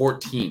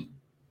 2014.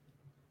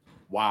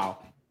 Wow.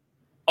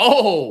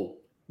 Oh,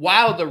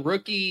 wow. The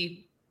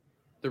rookie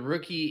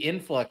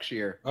influx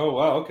year. Oh,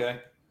 wow. Okay.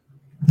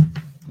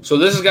 So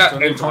this has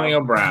got Antonio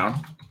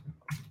Brown.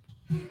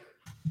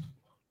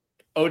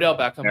 Odell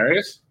Beckham.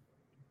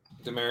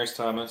 Demaryius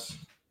Thomas.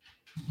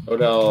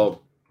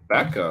 Odell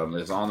Beckham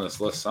is on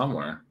this list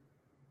somewhere.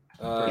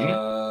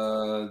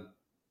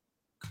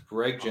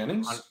 Greg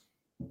Jennings.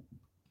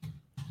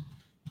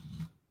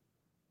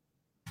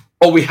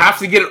 Oh, we have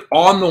to get it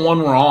on the one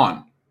we're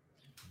on.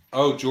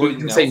 Oh, Jordy.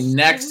 We can say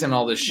next and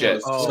all this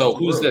shit. So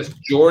who's this?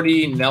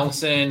 Jordy,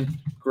 Nelson,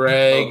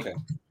 Greg,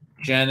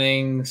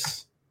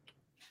 Jennings,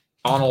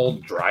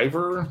 Donald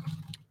Driver?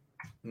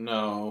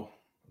 No,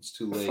 it's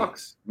too late.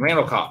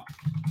 Randall Cobb.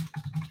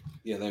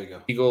 Yeah, there you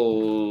go.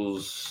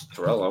 Eagles,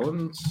 Terrell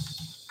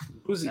Owens.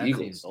 Who's the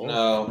Eagles?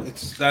 No,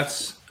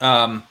 that's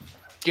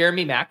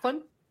Jeremy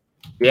Maclin.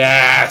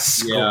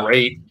 Yes,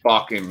 great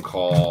fucking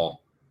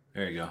call.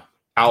 There you go.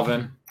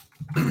 Calvin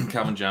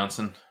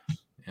Johnson.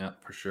 Yeah,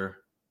 for sure.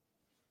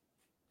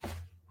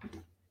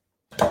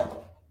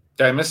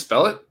 Did I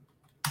misspell it?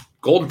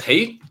 Golden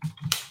Tate?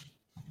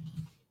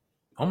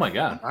 Oh my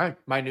god. All right,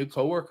 my new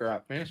coworker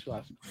at Fantasy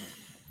Labs.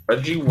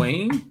 Reggie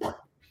Wayne?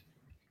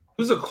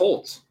 Who's the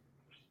Colts?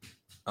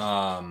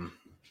 How's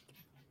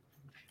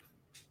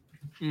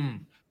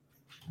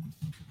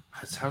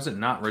it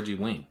not Reggie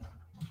Wayne?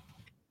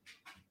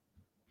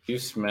 Hugh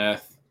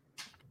Smith.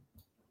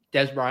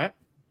 Des Bryant.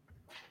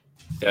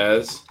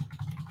 Des.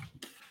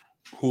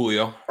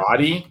 Julio.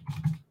 Roddy.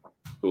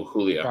 Ooh,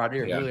 Julio. Roddy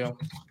or Julio.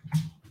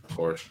 Of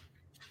course.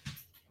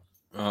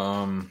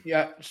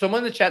 Yeah, someone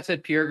in the chat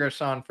said Pierre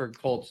Garçon for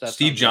Colts. That's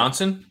Steve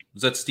Johnson?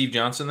 Was that Steve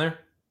Johnson there?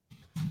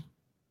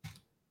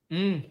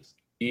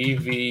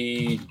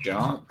 Stevie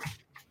John.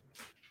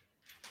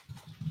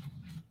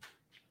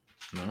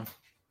 No.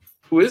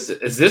 Who is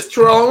it? Is this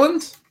Terrell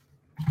Owens?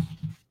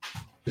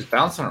 He's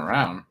bouncing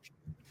around.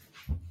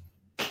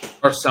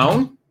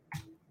 Garcon?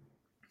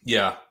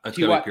 Yeah, that's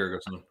got to be Pierre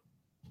Garçon.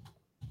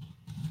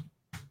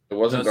 It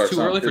wasn't Too early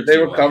Garcon. for Did they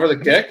T.Y. recover the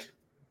kick?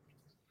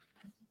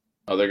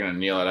 Oh, they're going to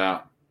kneel it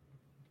out.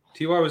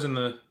 T.Y. was in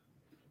the...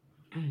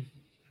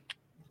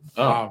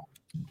 Oh.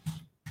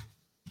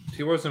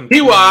 T.Y. was in...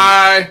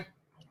 T.Y.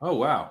 Oh,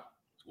 wow.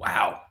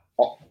 Wow.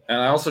 Oh, and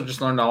I also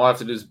just learned all I have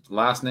to do is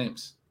last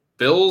names.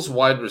 Bills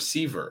wide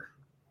receiver.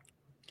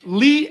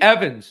 Lee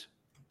Evans.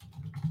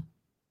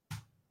 I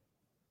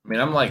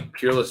mean, I'm like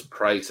Peerless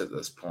Price at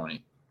this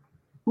point.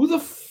 Who the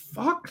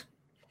fuck?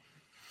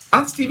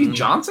 Not Stevie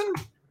Johnson?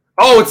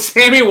 Oh, it's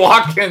Sammy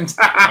Watkins.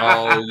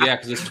 Oh, yeah,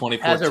 because it's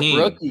 2014. As a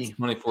rookie.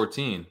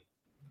 2014.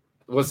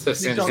 What's this?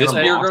 Please Is don't this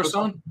say- Pierre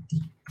Garcon?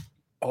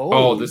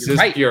 Oh, this you're is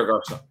right. Pierre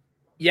Garcon.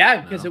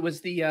 Yeah, because it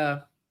was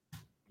the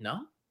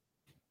no.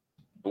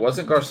 It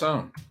wasn't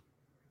Garcon.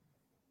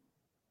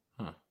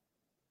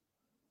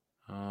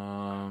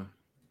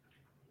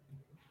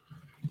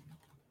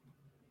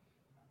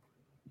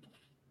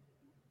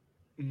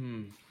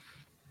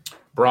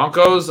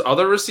 Broncos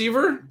other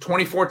receiver,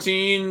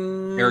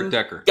 2014. Eric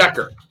Decker.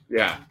 Decker.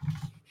 Yeah.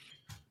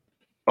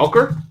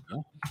 Elker?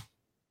 No.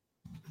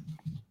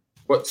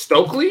 What,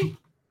 Stokely?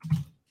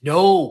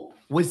 No,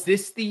 was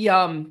this the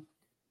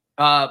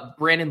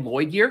Brandon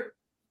Lloyd year?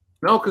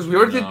 No, because we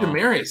already did No.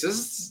 Demarius.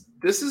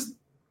 This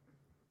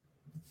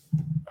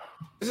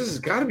has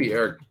got to be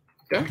Eric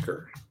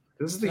Decker.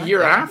 This is the Not year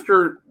Decker.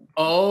 after.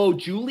 Oh,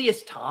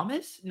 Julius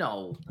Thomas?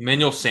 No.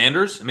 Emmanuel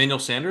Sanders.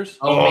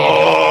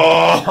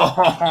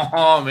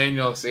 Oh,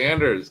 Emmanuel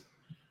Sanders.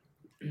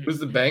 Who's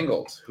the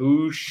Bengals?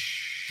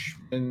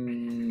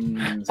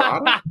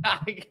 Zada?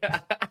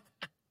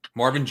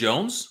 Marvin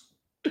Jones.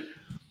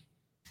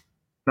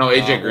 No,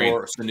 AJ Green.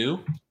 Or Sanu.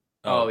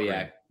 Oh, Green.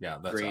 yeah. Yeah,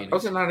 that's Green.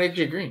 How's it not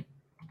AJ Green?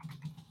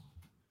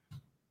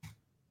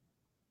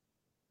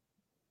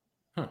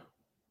 Huh.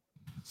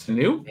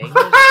 Sanu? Bengals?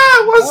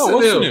 What's Oh,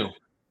 Sanu? Sanu.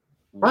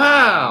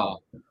 Wow.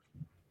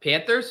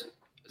 Panthers?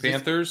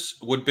 Panthers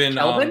would have been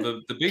Kelvin?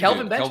 the big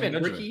Kelvin dude,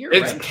 Benjamin, rookie year.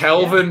 It's right?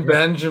 Kelvin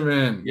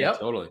Benjamin. Yeah, Yep.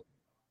 totally.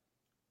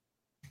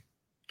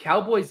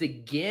 Cowboys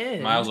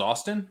again. Miles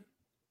Austin.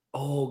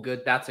 Oh,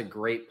 good. That's a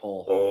great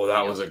poll. Oh,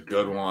 that was a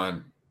good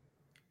one.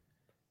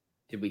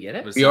 Did we get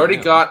it? We already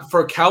got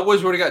for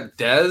Cowboys. We already got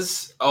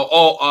Dez.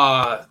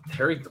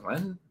 Terry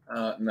Glenn.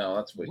 No,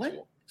 that's way What? too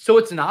old. So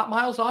it's not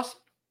Miles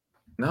Austin?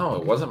 No,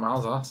 it wasn't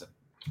Miles Austin.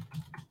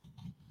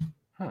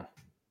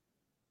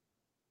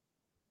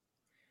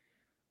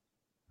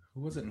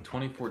 Who was it in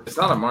 2014? It's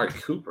not Amari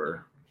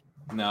Cooper.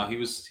 No, he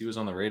was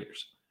on the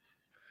Raiders.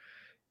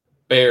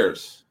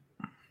 Bears.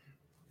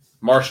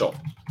 Marshall.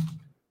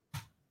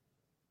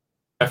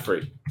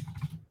 Jeffrey.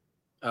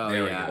 Oh,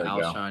 There we yeah. go.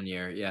 Alshon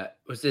year. Yeah.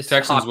 Was this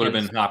Texans would have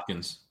Hopkins? been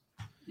Hopkins.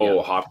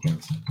 Oh,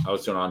 Hopkins. I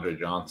was doing Andre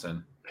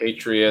Johnson.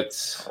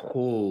 Patriots.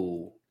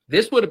 Oh.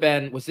 This would have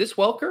been, was this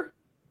Welker?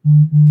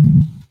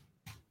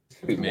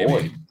 Could be Maybe.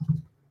 Lloyd.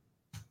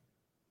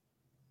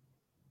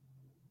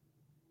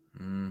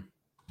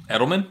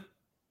 Edelman.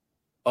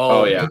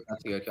 Oh, yeah.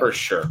 That's a good For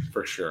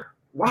call. sure.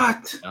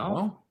 What?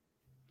 No.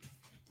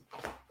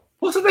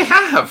 What do they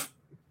have?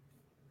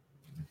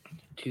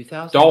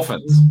 2000.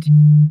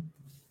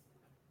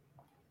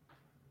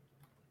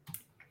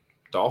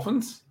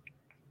 Dolphins?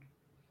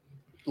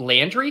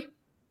 Landry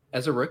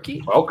as a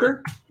rookie?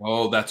 Welker?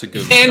 Oh, that's a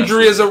good one.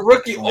 Landry is a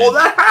rookie. Oh,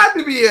 that had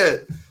to be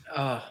it.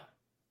 How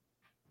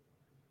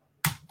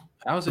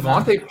was it?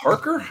 Devontae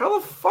Parker? How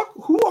the fuck?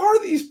 Who are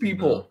these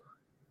people?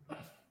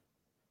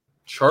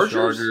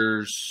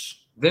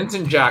 Chargers?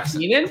 Vincent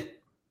Jackson. Keenan?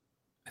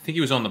 I think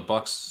he was on the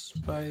Bucks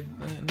by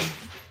then.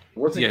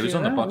 Wasn't Yeah, he was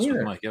on the Keenan Bucks with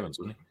either. Mike Evans,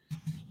 wasn't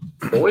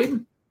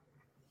Boyd?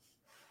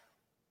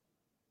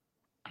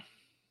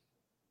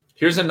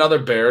 Here's another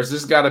Bears.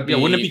 This has got to he? be. Yeah,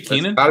 wouldn't it be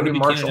Keenan? Got to be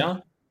Wouldn't it Marshall.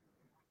 Keenan?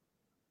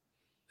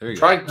 There you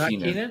Try go. Not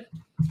Keenan. Keenan?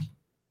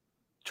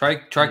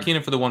 Try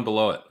Keenan for the one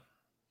below it.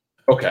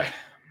 Okay.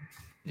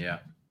 Yeah.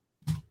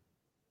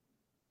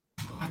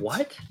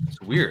 What?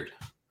 It's weird.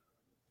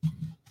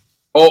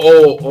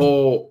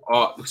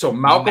 So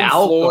Malcolm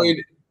Floyd.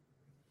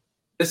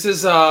 This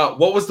is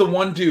what was the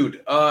one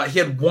dude? He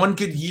had one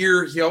good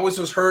year. He always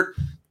was hurt.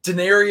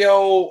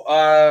 Denario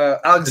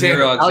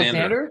Alexander. Denario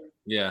Alexander.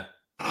 Yeah.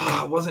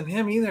 It wasn't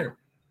him either.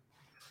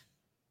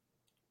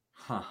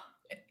 Huh.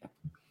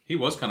 He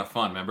was kind of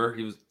fun, remember?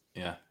 He was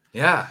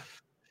Yeah.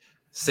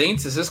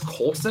 Saints, is this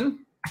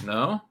Colson?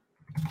 No.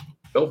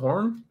 Bill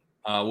Horn?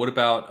 What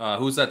about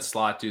who's that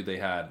slot dude they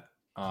had?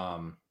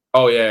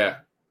 Oh yeah.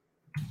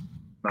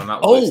 No,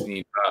 not Willis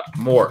Snead.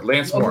 Moore.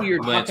 Lance Moore.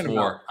 Lance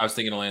Moore. I was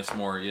thinking of Lance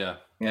Moore, yeah.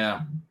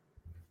 Yeah.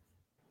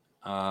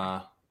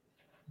 Uh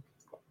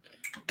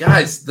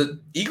Guys,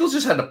 the Eagles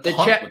just had to The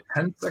punt chat- with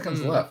 10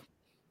 seconds left.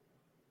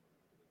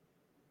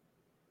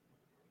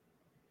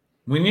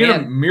 We need a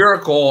Man.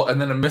 miracle and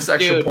then a missed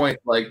extra Dude. point.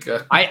 Like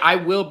I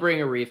will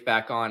bring a reef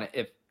back on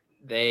if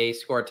they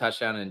score a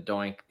touchdown and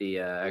doink the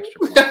extra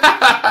point.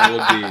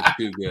 that would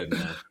be too good,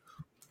 man.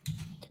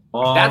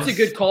 That's a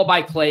good call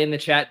by Clay in the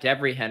chat.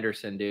 Devery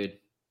Henderson, dude.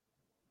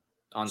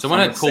 On Someone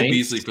had Sunday. Cole Saints.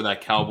 Beasley for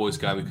that Cowboys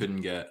guy we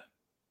couldn't get.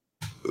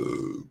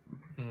 Cole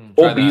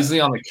Try that. Beasley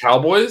on the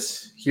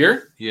Cowboys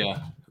here. Yeah,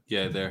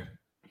 there.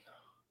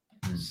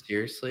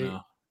 Seriously? No.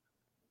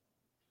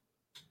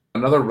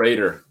 Another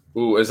Raider.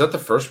 Ooh, is that the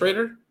first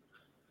Raider?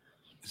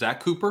 Is that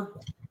Cooper?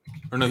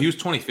 Or no, he was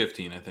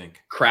 2015, I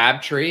think.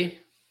 Crabtree.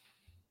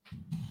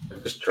 I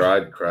just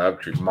tried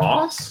Crabtree.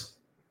 Moss?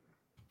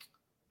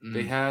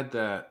 They had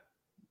that.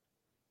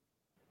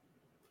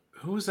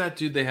 Who was that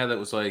dude they had that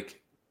was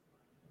like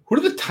Who are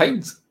the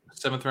Titans?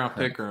 7th round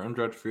pick or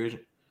undrafted free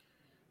agent?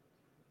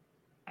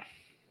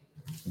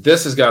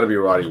 This has got to be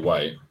Roddy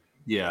White.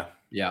 Yeah.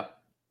 Yeah.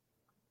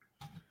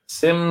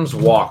 Sims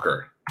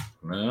Walker.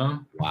 No.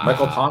 Wow.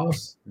 Michael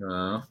Thomas?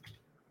 No.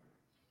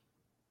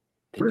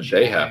 What did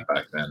they have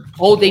back then?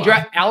 Oh, they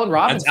draft Allen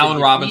Robinson. That's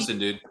Allen Robinson,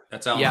 dude.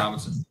 That's Allen Yeah.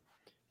 Robinson.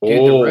 Dude,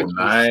 Oh, the rookies.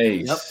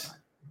 nice. Yep.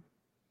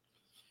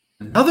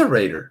 Another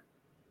Raider.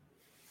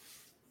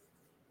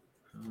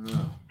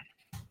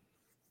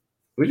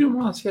 We do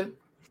Moss yet?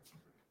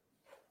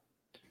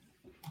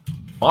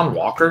 Von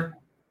Walker.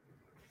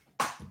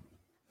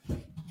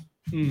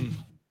 We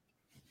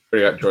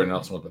got Jordan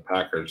Nelson with the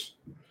Packers.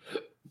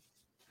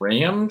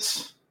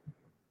 Rams.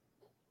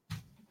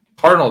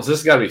 Cardinals. This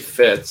has got to be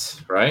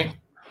Fitz, right?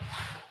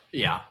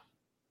 Yeah.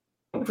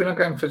 What if we not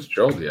gotten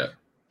Fitzgerald yet?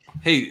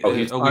 Hey, he's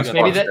we got-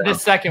 Maybe the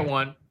second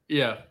one.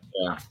 Yeah.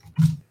 Yeah.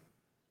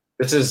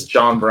 This is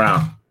John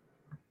Brown.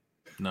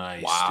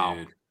 nice, Wow.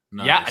 dude.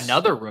 Nice. Yeah,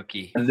 another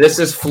rookie. And this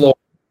is Floyd.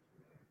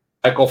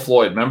 Michael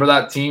Floyd. Remember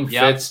that team?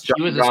 Yep. Fitz, John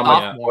He was a Brown,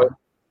 sophomore.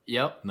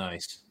 Yep.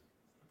 Nice.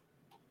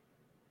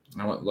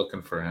 I went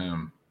looking for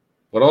him.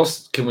 What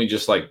else can we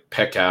just like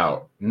peck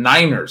out?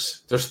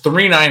 Niners. There's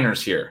 3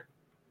 Niners here.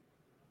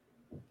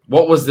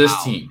 What was this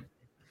Wow. team?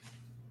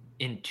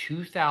 In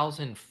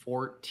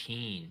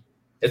 2014.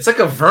 It's like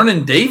a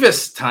Vernon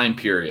Davis time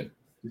period.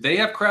 Did they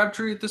have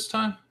Crabtree at this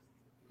time?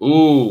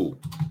 Ooh.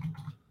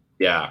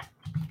 Yeah.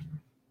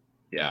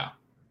 Yeah.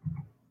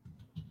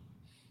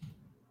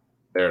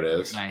 There it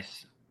is.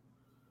 Nice.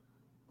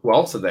 Who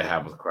else did they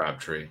have with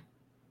Crabtree?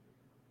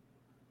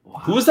 Wow.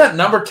 Who was that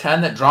number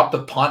 10 that dropped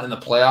the punt in the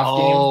playoff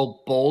game?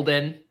 Oh,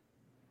 Bolden.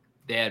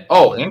 They had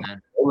Oh, Bolden,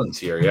 and Golden's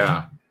here,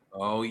 yeah.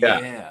 Oh Yeah.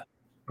 yeah.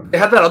 They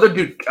had that other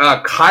dude,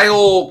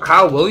 Kyle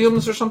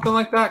Williams or something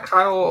like that.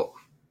 Kyle.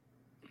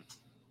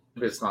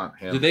 Maybe it's not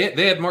him. Did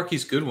they had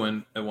Marquise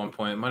Goodwin at one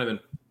point. It might have been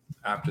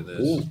after this.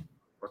 Ooh,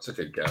 what's a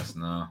good guess?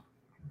 No.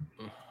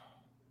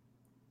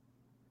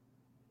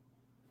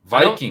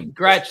 Viking.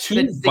 Gretch,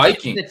 Two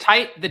Vikings.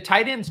 The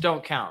tight ends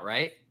don't count,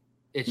 right?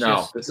 It's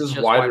No, this is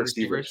wide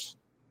receivers.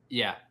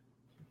 Yeah.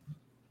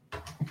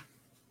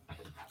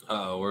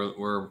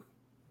 We're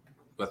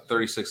about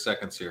 36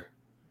 seconds here.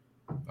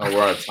 Oh,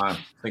 we're out of time.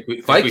 Think we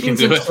can Vikings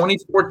do in it.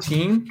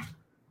 2014.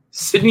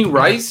 Sidney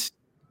Rice.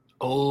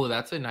 Oh,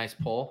 that's a nice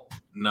pull.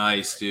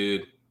 Nice,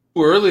 dude.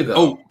 Too early though.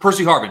 Oh,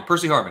 Percy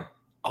Harvin.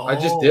 Oh, I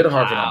just did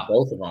Harvard wow. on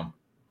both of them.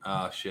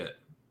 Oh shit.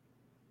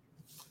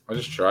 I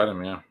just tried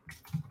them. Yeah.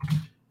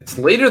 It's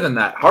later than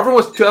that. Harvard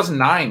was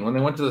 2009 when they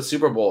went to the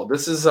Super Bowl.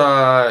 This is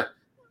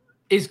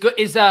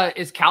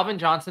Is Calvin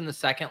Johnson the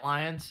second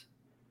Lions?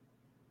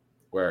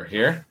 where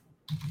here?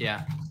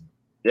 Yeah.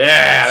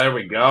 Yeah, there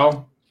we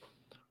go.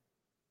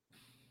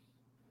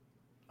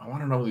 I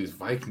want to know who these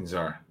Vikings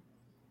are.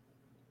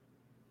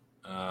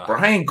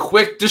 Brian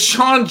Quick,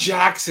 Deshaun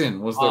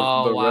Jackson was the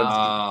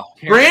wow.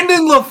 Reds.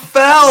 Brandon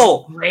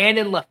LaFell.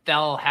 Brandon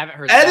LaFell. Haven't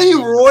heard Eddie that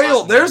name.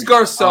 Royal. There's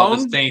Garcon. Oh,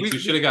 the Saints. We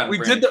should have gotten We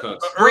Brandon did the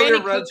Cooks. earlier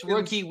Brandon Cooks Redskins.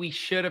 rookie we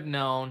should have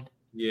known.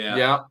 Yeah.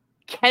 Yeah.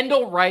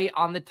 Kendall Wright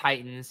on the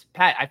Titans.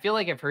 Pat, I feel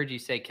like I've heard you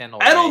say Kendall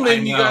Wright.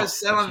 Edelman, you guys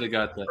said I on should've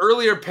got that.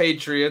 earlier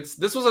Patriots.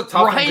 This was a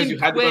tough one because you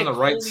had to go in the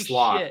right holy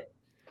slot. shit.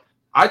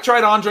 I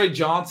tried Andre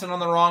Johnson on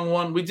the wrong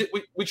one. We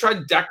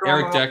tried Decker.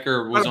 Eric on the wrong-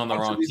 Decker was on the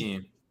bunch of wrong these-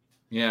 team.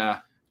 Yeah.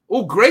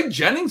 Oh, Greg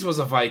Jennings was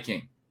a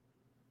Viking.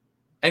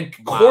 And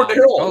Wow.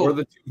 Cordero were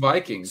the 2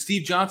 Vikings.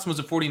 Steve Johnson was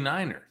a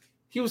 49er.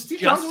 He was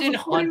Steve Justin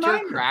Johnson was a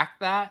Hunter 49er. cracked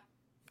that.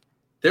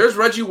 There's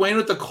Reggie Wayne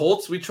with the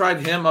Colts. We tried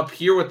him up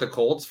here with the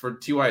Colts for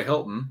T.Y.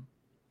 Hilton.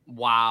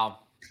 Wow.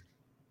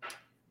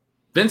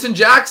 Vincent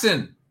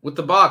Jackson with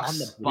the Bucks. On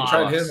the We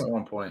tried Bucks. him at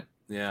one point.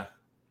 Yeah.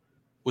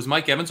 Was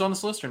Mike Evans on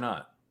this list or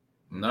not?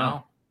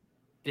 No.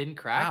 Didn't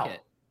crack Wow.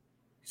 it.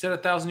 He said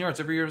 1,000 yards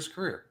every year of his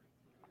career.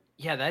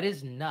 Yeah, that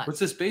is nuts. What's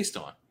this based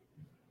on?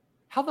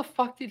 How the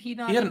fuck did he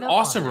not? He had an end up on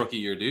awesome that? rookie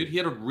year, dude. He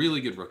had a really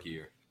good rookie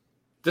year.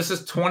 This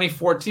is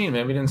 2014.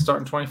 Maybe he didn't start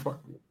in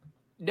 2014.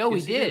 No,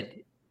 Yes, he he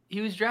did.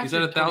 He was drafted. He's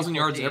at in 1,000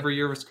 yards 2014. every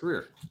year of his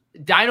career.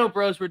 Dino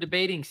Bros were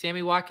debating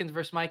Sammy Watkins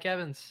versus Mike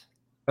Evans.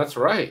 That's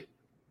right.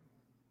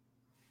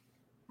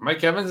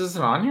 Mike Evans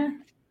isn't on here?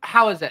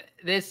 How is that?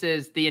 This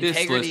is the This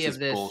integrity list of is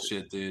this.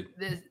 bullshit, dude.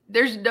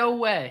 There's no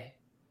way.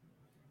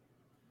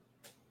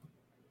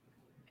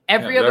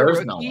 Every Yeah, other there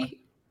is no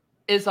rookie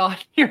is on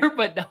here,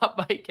 but not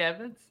Mike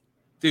Evans.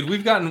 Dude,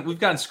 we've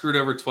gotten screwed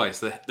over twice.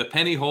 The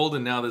penny hold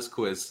and now this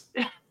quiz.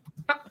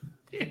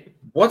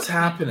 What's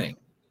happening?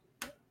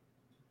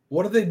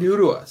 What did they do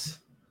to us?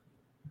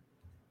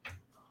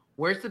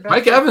 Where's the best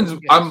Mike rookie Evans, you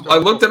get I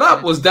looked it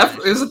up, was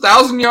definitely is a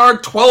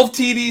 1,000-yard, 12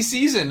 TD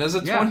season as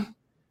a Yeah. 20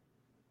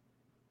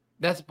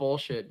 That's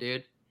bullshit,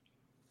 dude.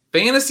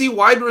 fantasy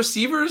wide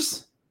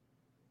receivers.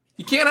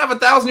 You can't have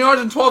 1,000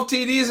 yards and 12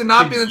 TDs and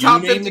not be in the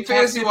top 50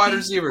 fantasy wide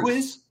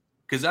receivers.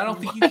 Because I don't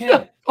think you What can.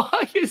 the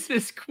fuck is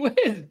this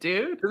quiz,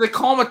 dude? Do they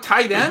call him a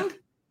tight end?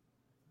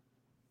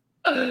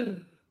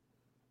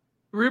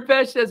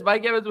 Rupesh says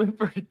Mike Evans went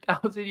for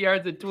 1,000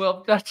 yards and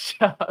 12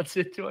 touchdowns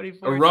in 2014.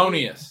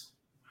 Erroneous.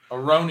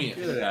 Get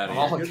it out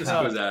All of here. Get this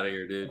accounts. quiz out of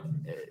here, dude.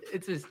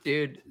 It's this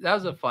dude. That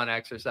was a fun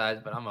exercise,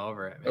 but I'm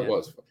over it, man. It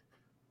was.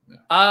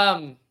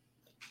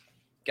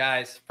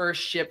 Guys,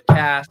 first ship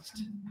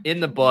cast in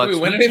the books. Did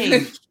we win We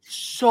anything? came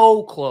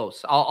so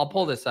close. I'll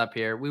pull this up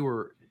here. We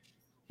were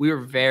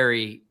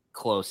very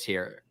close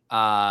here.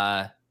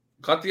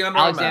 Cut the under.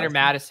 Alexander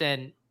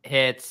Madison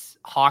hits.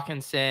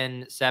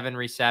 Hawkinson 7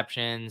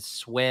 receptions.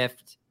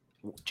 Swift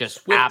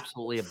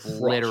absolutely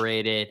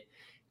obliterated.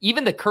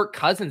 Even the Kirk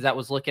Cousins that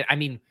was looking. I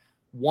mean,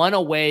 one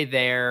away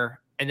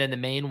there, and then the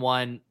main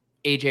one,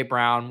 AJ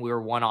Brown. We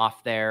were one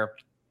off there.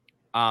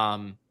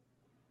 No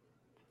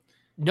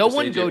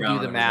one go do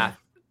the math.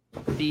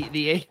 The I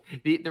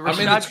mean, the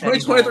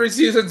 2023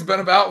 season's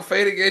been about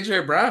fading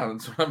AJ Brown.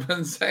 That's what I've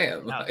been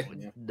saying.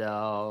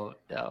 No.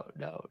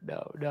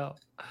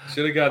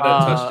 Should have got that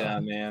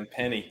touchdown, man.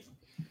 Penny.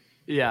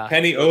 Yeah.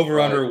 Penny over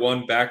under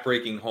one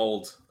backbreaking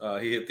hold.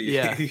 He hit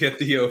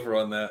the over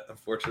on that,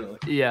 unfortunately.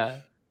 Yeah.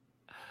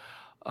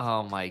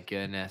 Oh my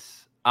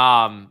goodness.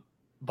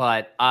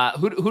 But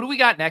who do we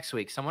got next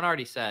week? Someone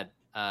already said.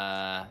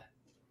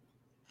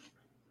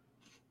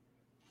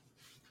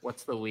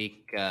 What's the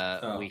week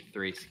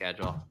 3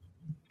 schedule?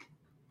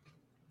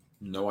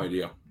 No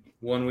idea.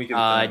 1 week at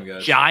a time,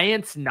 guys.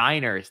 Giants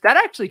Niners. That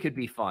actually could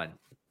be fun.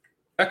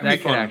 That could be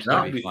fun.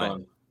 That would be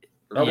fun.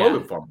 That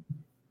would be fun.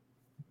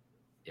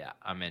 Yeah,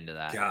 I'm into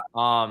that.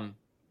 God.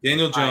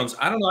 Daniel Jones.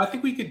 I don't know. I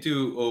think we could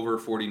do over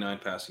 49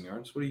 passing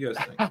yards. What do you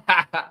guys think?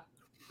 I thought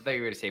you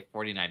were going to say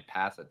 49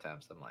 pass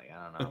attempts. I'm like,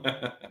 I don't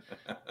know.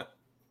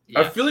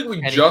 I feel like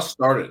we just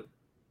started.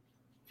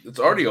 It's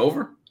already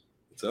over.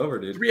 It's over,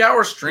 dude.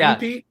 3-hour stream,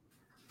 Pete.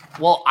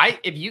 Well,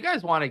 if you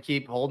guys want to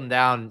keep holding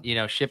down,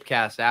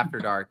 Shipcast after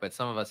dark, but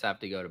some of us have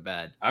to go to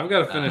bed. I've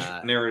got to finish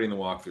narrating the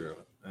walkthrough,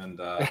 and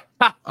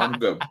I'm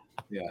good.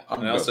 Yeah,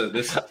 and also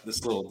this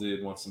little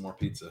dude wants some more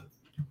pizza.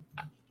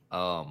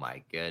 Oh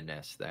my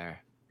goodness,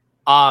 there.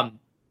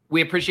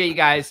 We appreciate you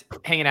guys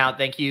hanging out.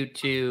 Thank you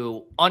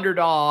to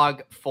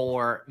Underdog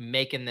for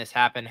making this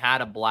happen.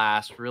 Had a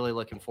blast. Really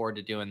looking forward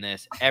to doing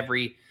this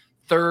every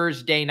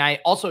Thursday night.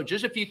 Also,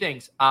 just a few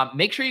things.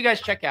 Make sure you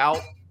guys check out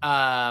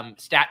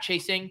Stat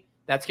Chasing.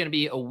 That's going to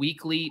be a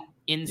weekly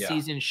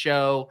in-season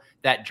show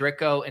that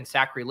Drico and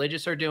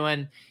Sacrilegious are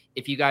doing.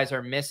 If you guys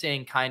are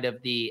missing kind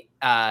of the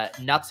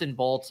nuts and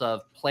bolts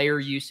of player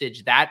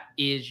usage, that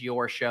is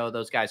your show.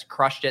 Those guys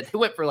crushed it. They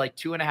went for like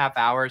 2.5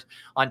 hours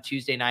on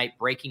Tuesday night,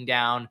 breaking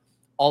down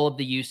all of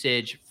the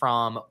usage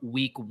from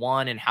week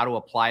 1 and how to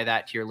apply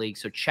that to your league.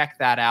 So check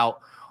that out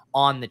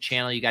on the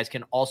channel. You guys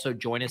can also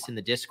join us in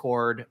the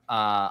Discord.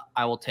 I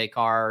will take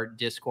our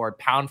Discord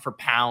pound for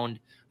pound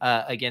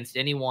against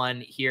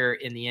anyone here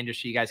in the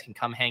industry. You guys can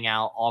come hang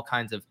out, all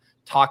kinds of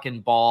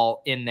talking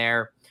ball in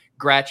there.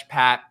 Gretch,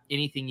 Pat,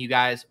 anything you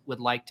guys would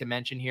like to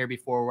mention here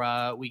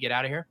before we get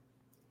out of here?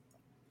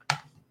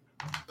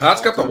 Pat's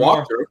got the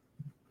walkthrough.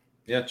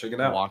 Yeah, check it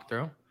out.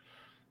 Walkthrough.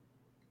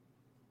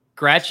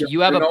 Gretch,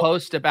 you have a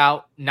post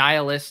about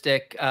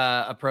nihilistic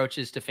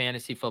approaches to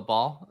fantasy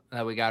football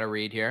that we got to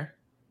read here.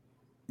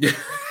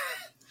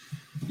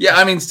 Yeah,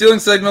 I mean, Stealing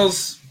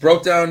Signals,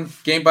 broke down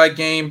game by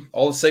game,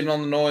 all the signal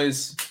and the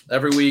noise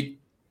every week.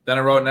 Then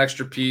I wrote an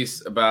extra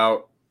piece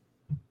about,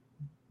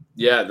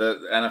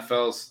 the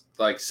NFL's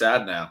like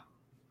sad now.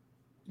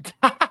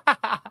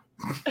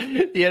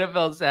 The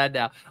NFL's sad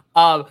now.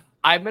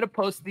 I'm going to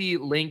post the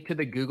link to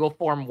the Google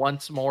form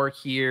once more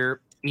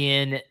here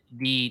in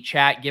the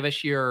chat. Give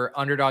us your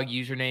Underdog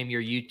username,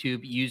 your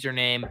YouTube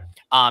username.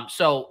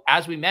 So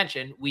as we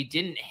mentioned, we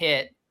didn't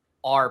hit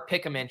our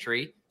Pick'em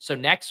entry. So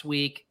next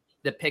week,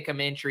 the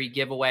Pick'em entry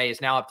giveaway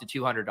is now up to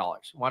 $200.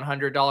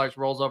 $100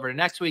 rolls over to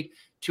next week,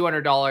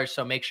 $200.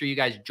 So make sure you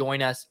guys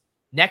join us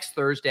next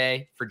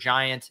Thursday for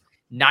Giants.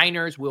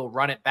 Niners, we'll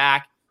run it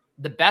back.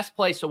 The best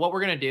place. So what we're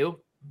going to do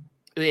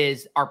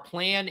is our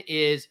plan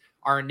is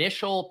our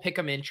initial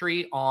Pick'em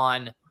entry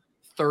on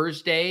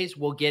Thursdays.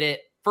 We'll get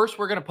it. First,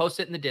 we're going to post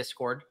it in the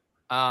Discord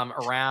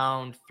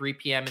around 3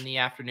 p.m. in the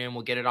afternoon.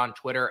 We'll get it on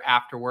Twitter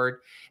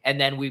afterward.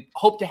 And then we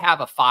hope to have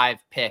a 5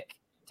 pick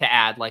to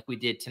add like we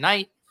did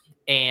tonight.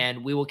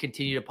 And we will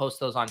continue to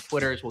post those on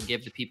Twitters. We'll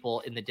give the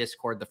people in the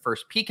Discord the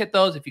first peek at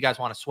those. If you guys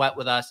want to sweat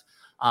with us,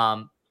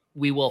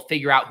 we will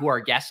figure out who our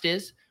guest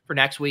is for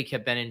next week.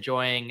 Have been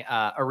enjoying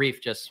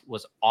Arif just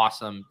was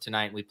awesome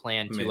tonight. We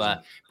plan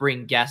to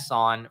bring guests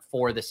on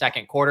for the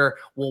second quarter.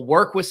 We'll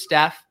work with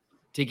Steph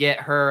to get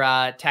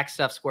her tech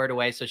stuff squared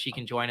away so she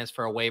can join us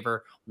for a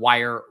waiver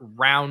wire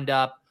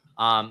roundup.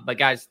 But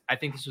guys, I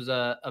think this was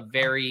a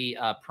very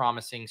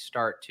promising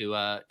start to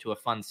a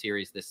fun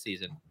series this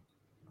season.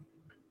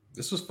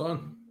 This was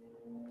fun.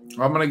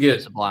 I'm gonna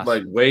get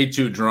like way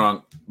too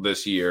drunk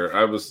this year.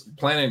 I was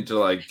planning to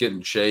like get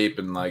in shape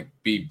and like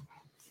be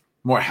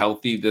more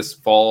healthy this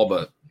fall,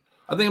 but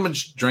I think I'm gonna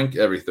just drink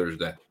every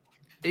Thursday.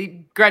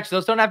 Hey, Gretch,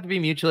 those don't have to be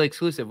mutually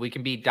exclusive. We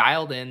can be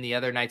dialed in the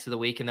other nights of the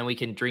week, and then we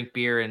can drink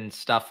beer and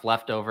stuff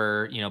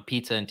leftover,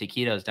 pizza and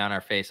taquitos down our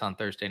face on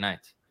Thursday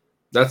nights.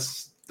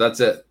 That's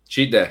it.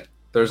 Cheat day.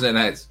 Thursday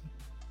nights.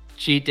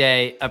 Cheat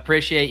day.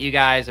 Appreciate you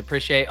guys.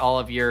 Appreciate all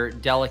of your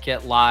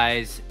delicate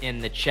lies in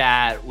the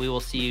chat. We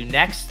will see you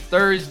next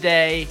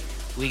Thursday.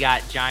 We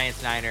got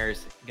Giants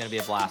Niners. Going to be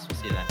a blast. We'll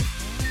see you then.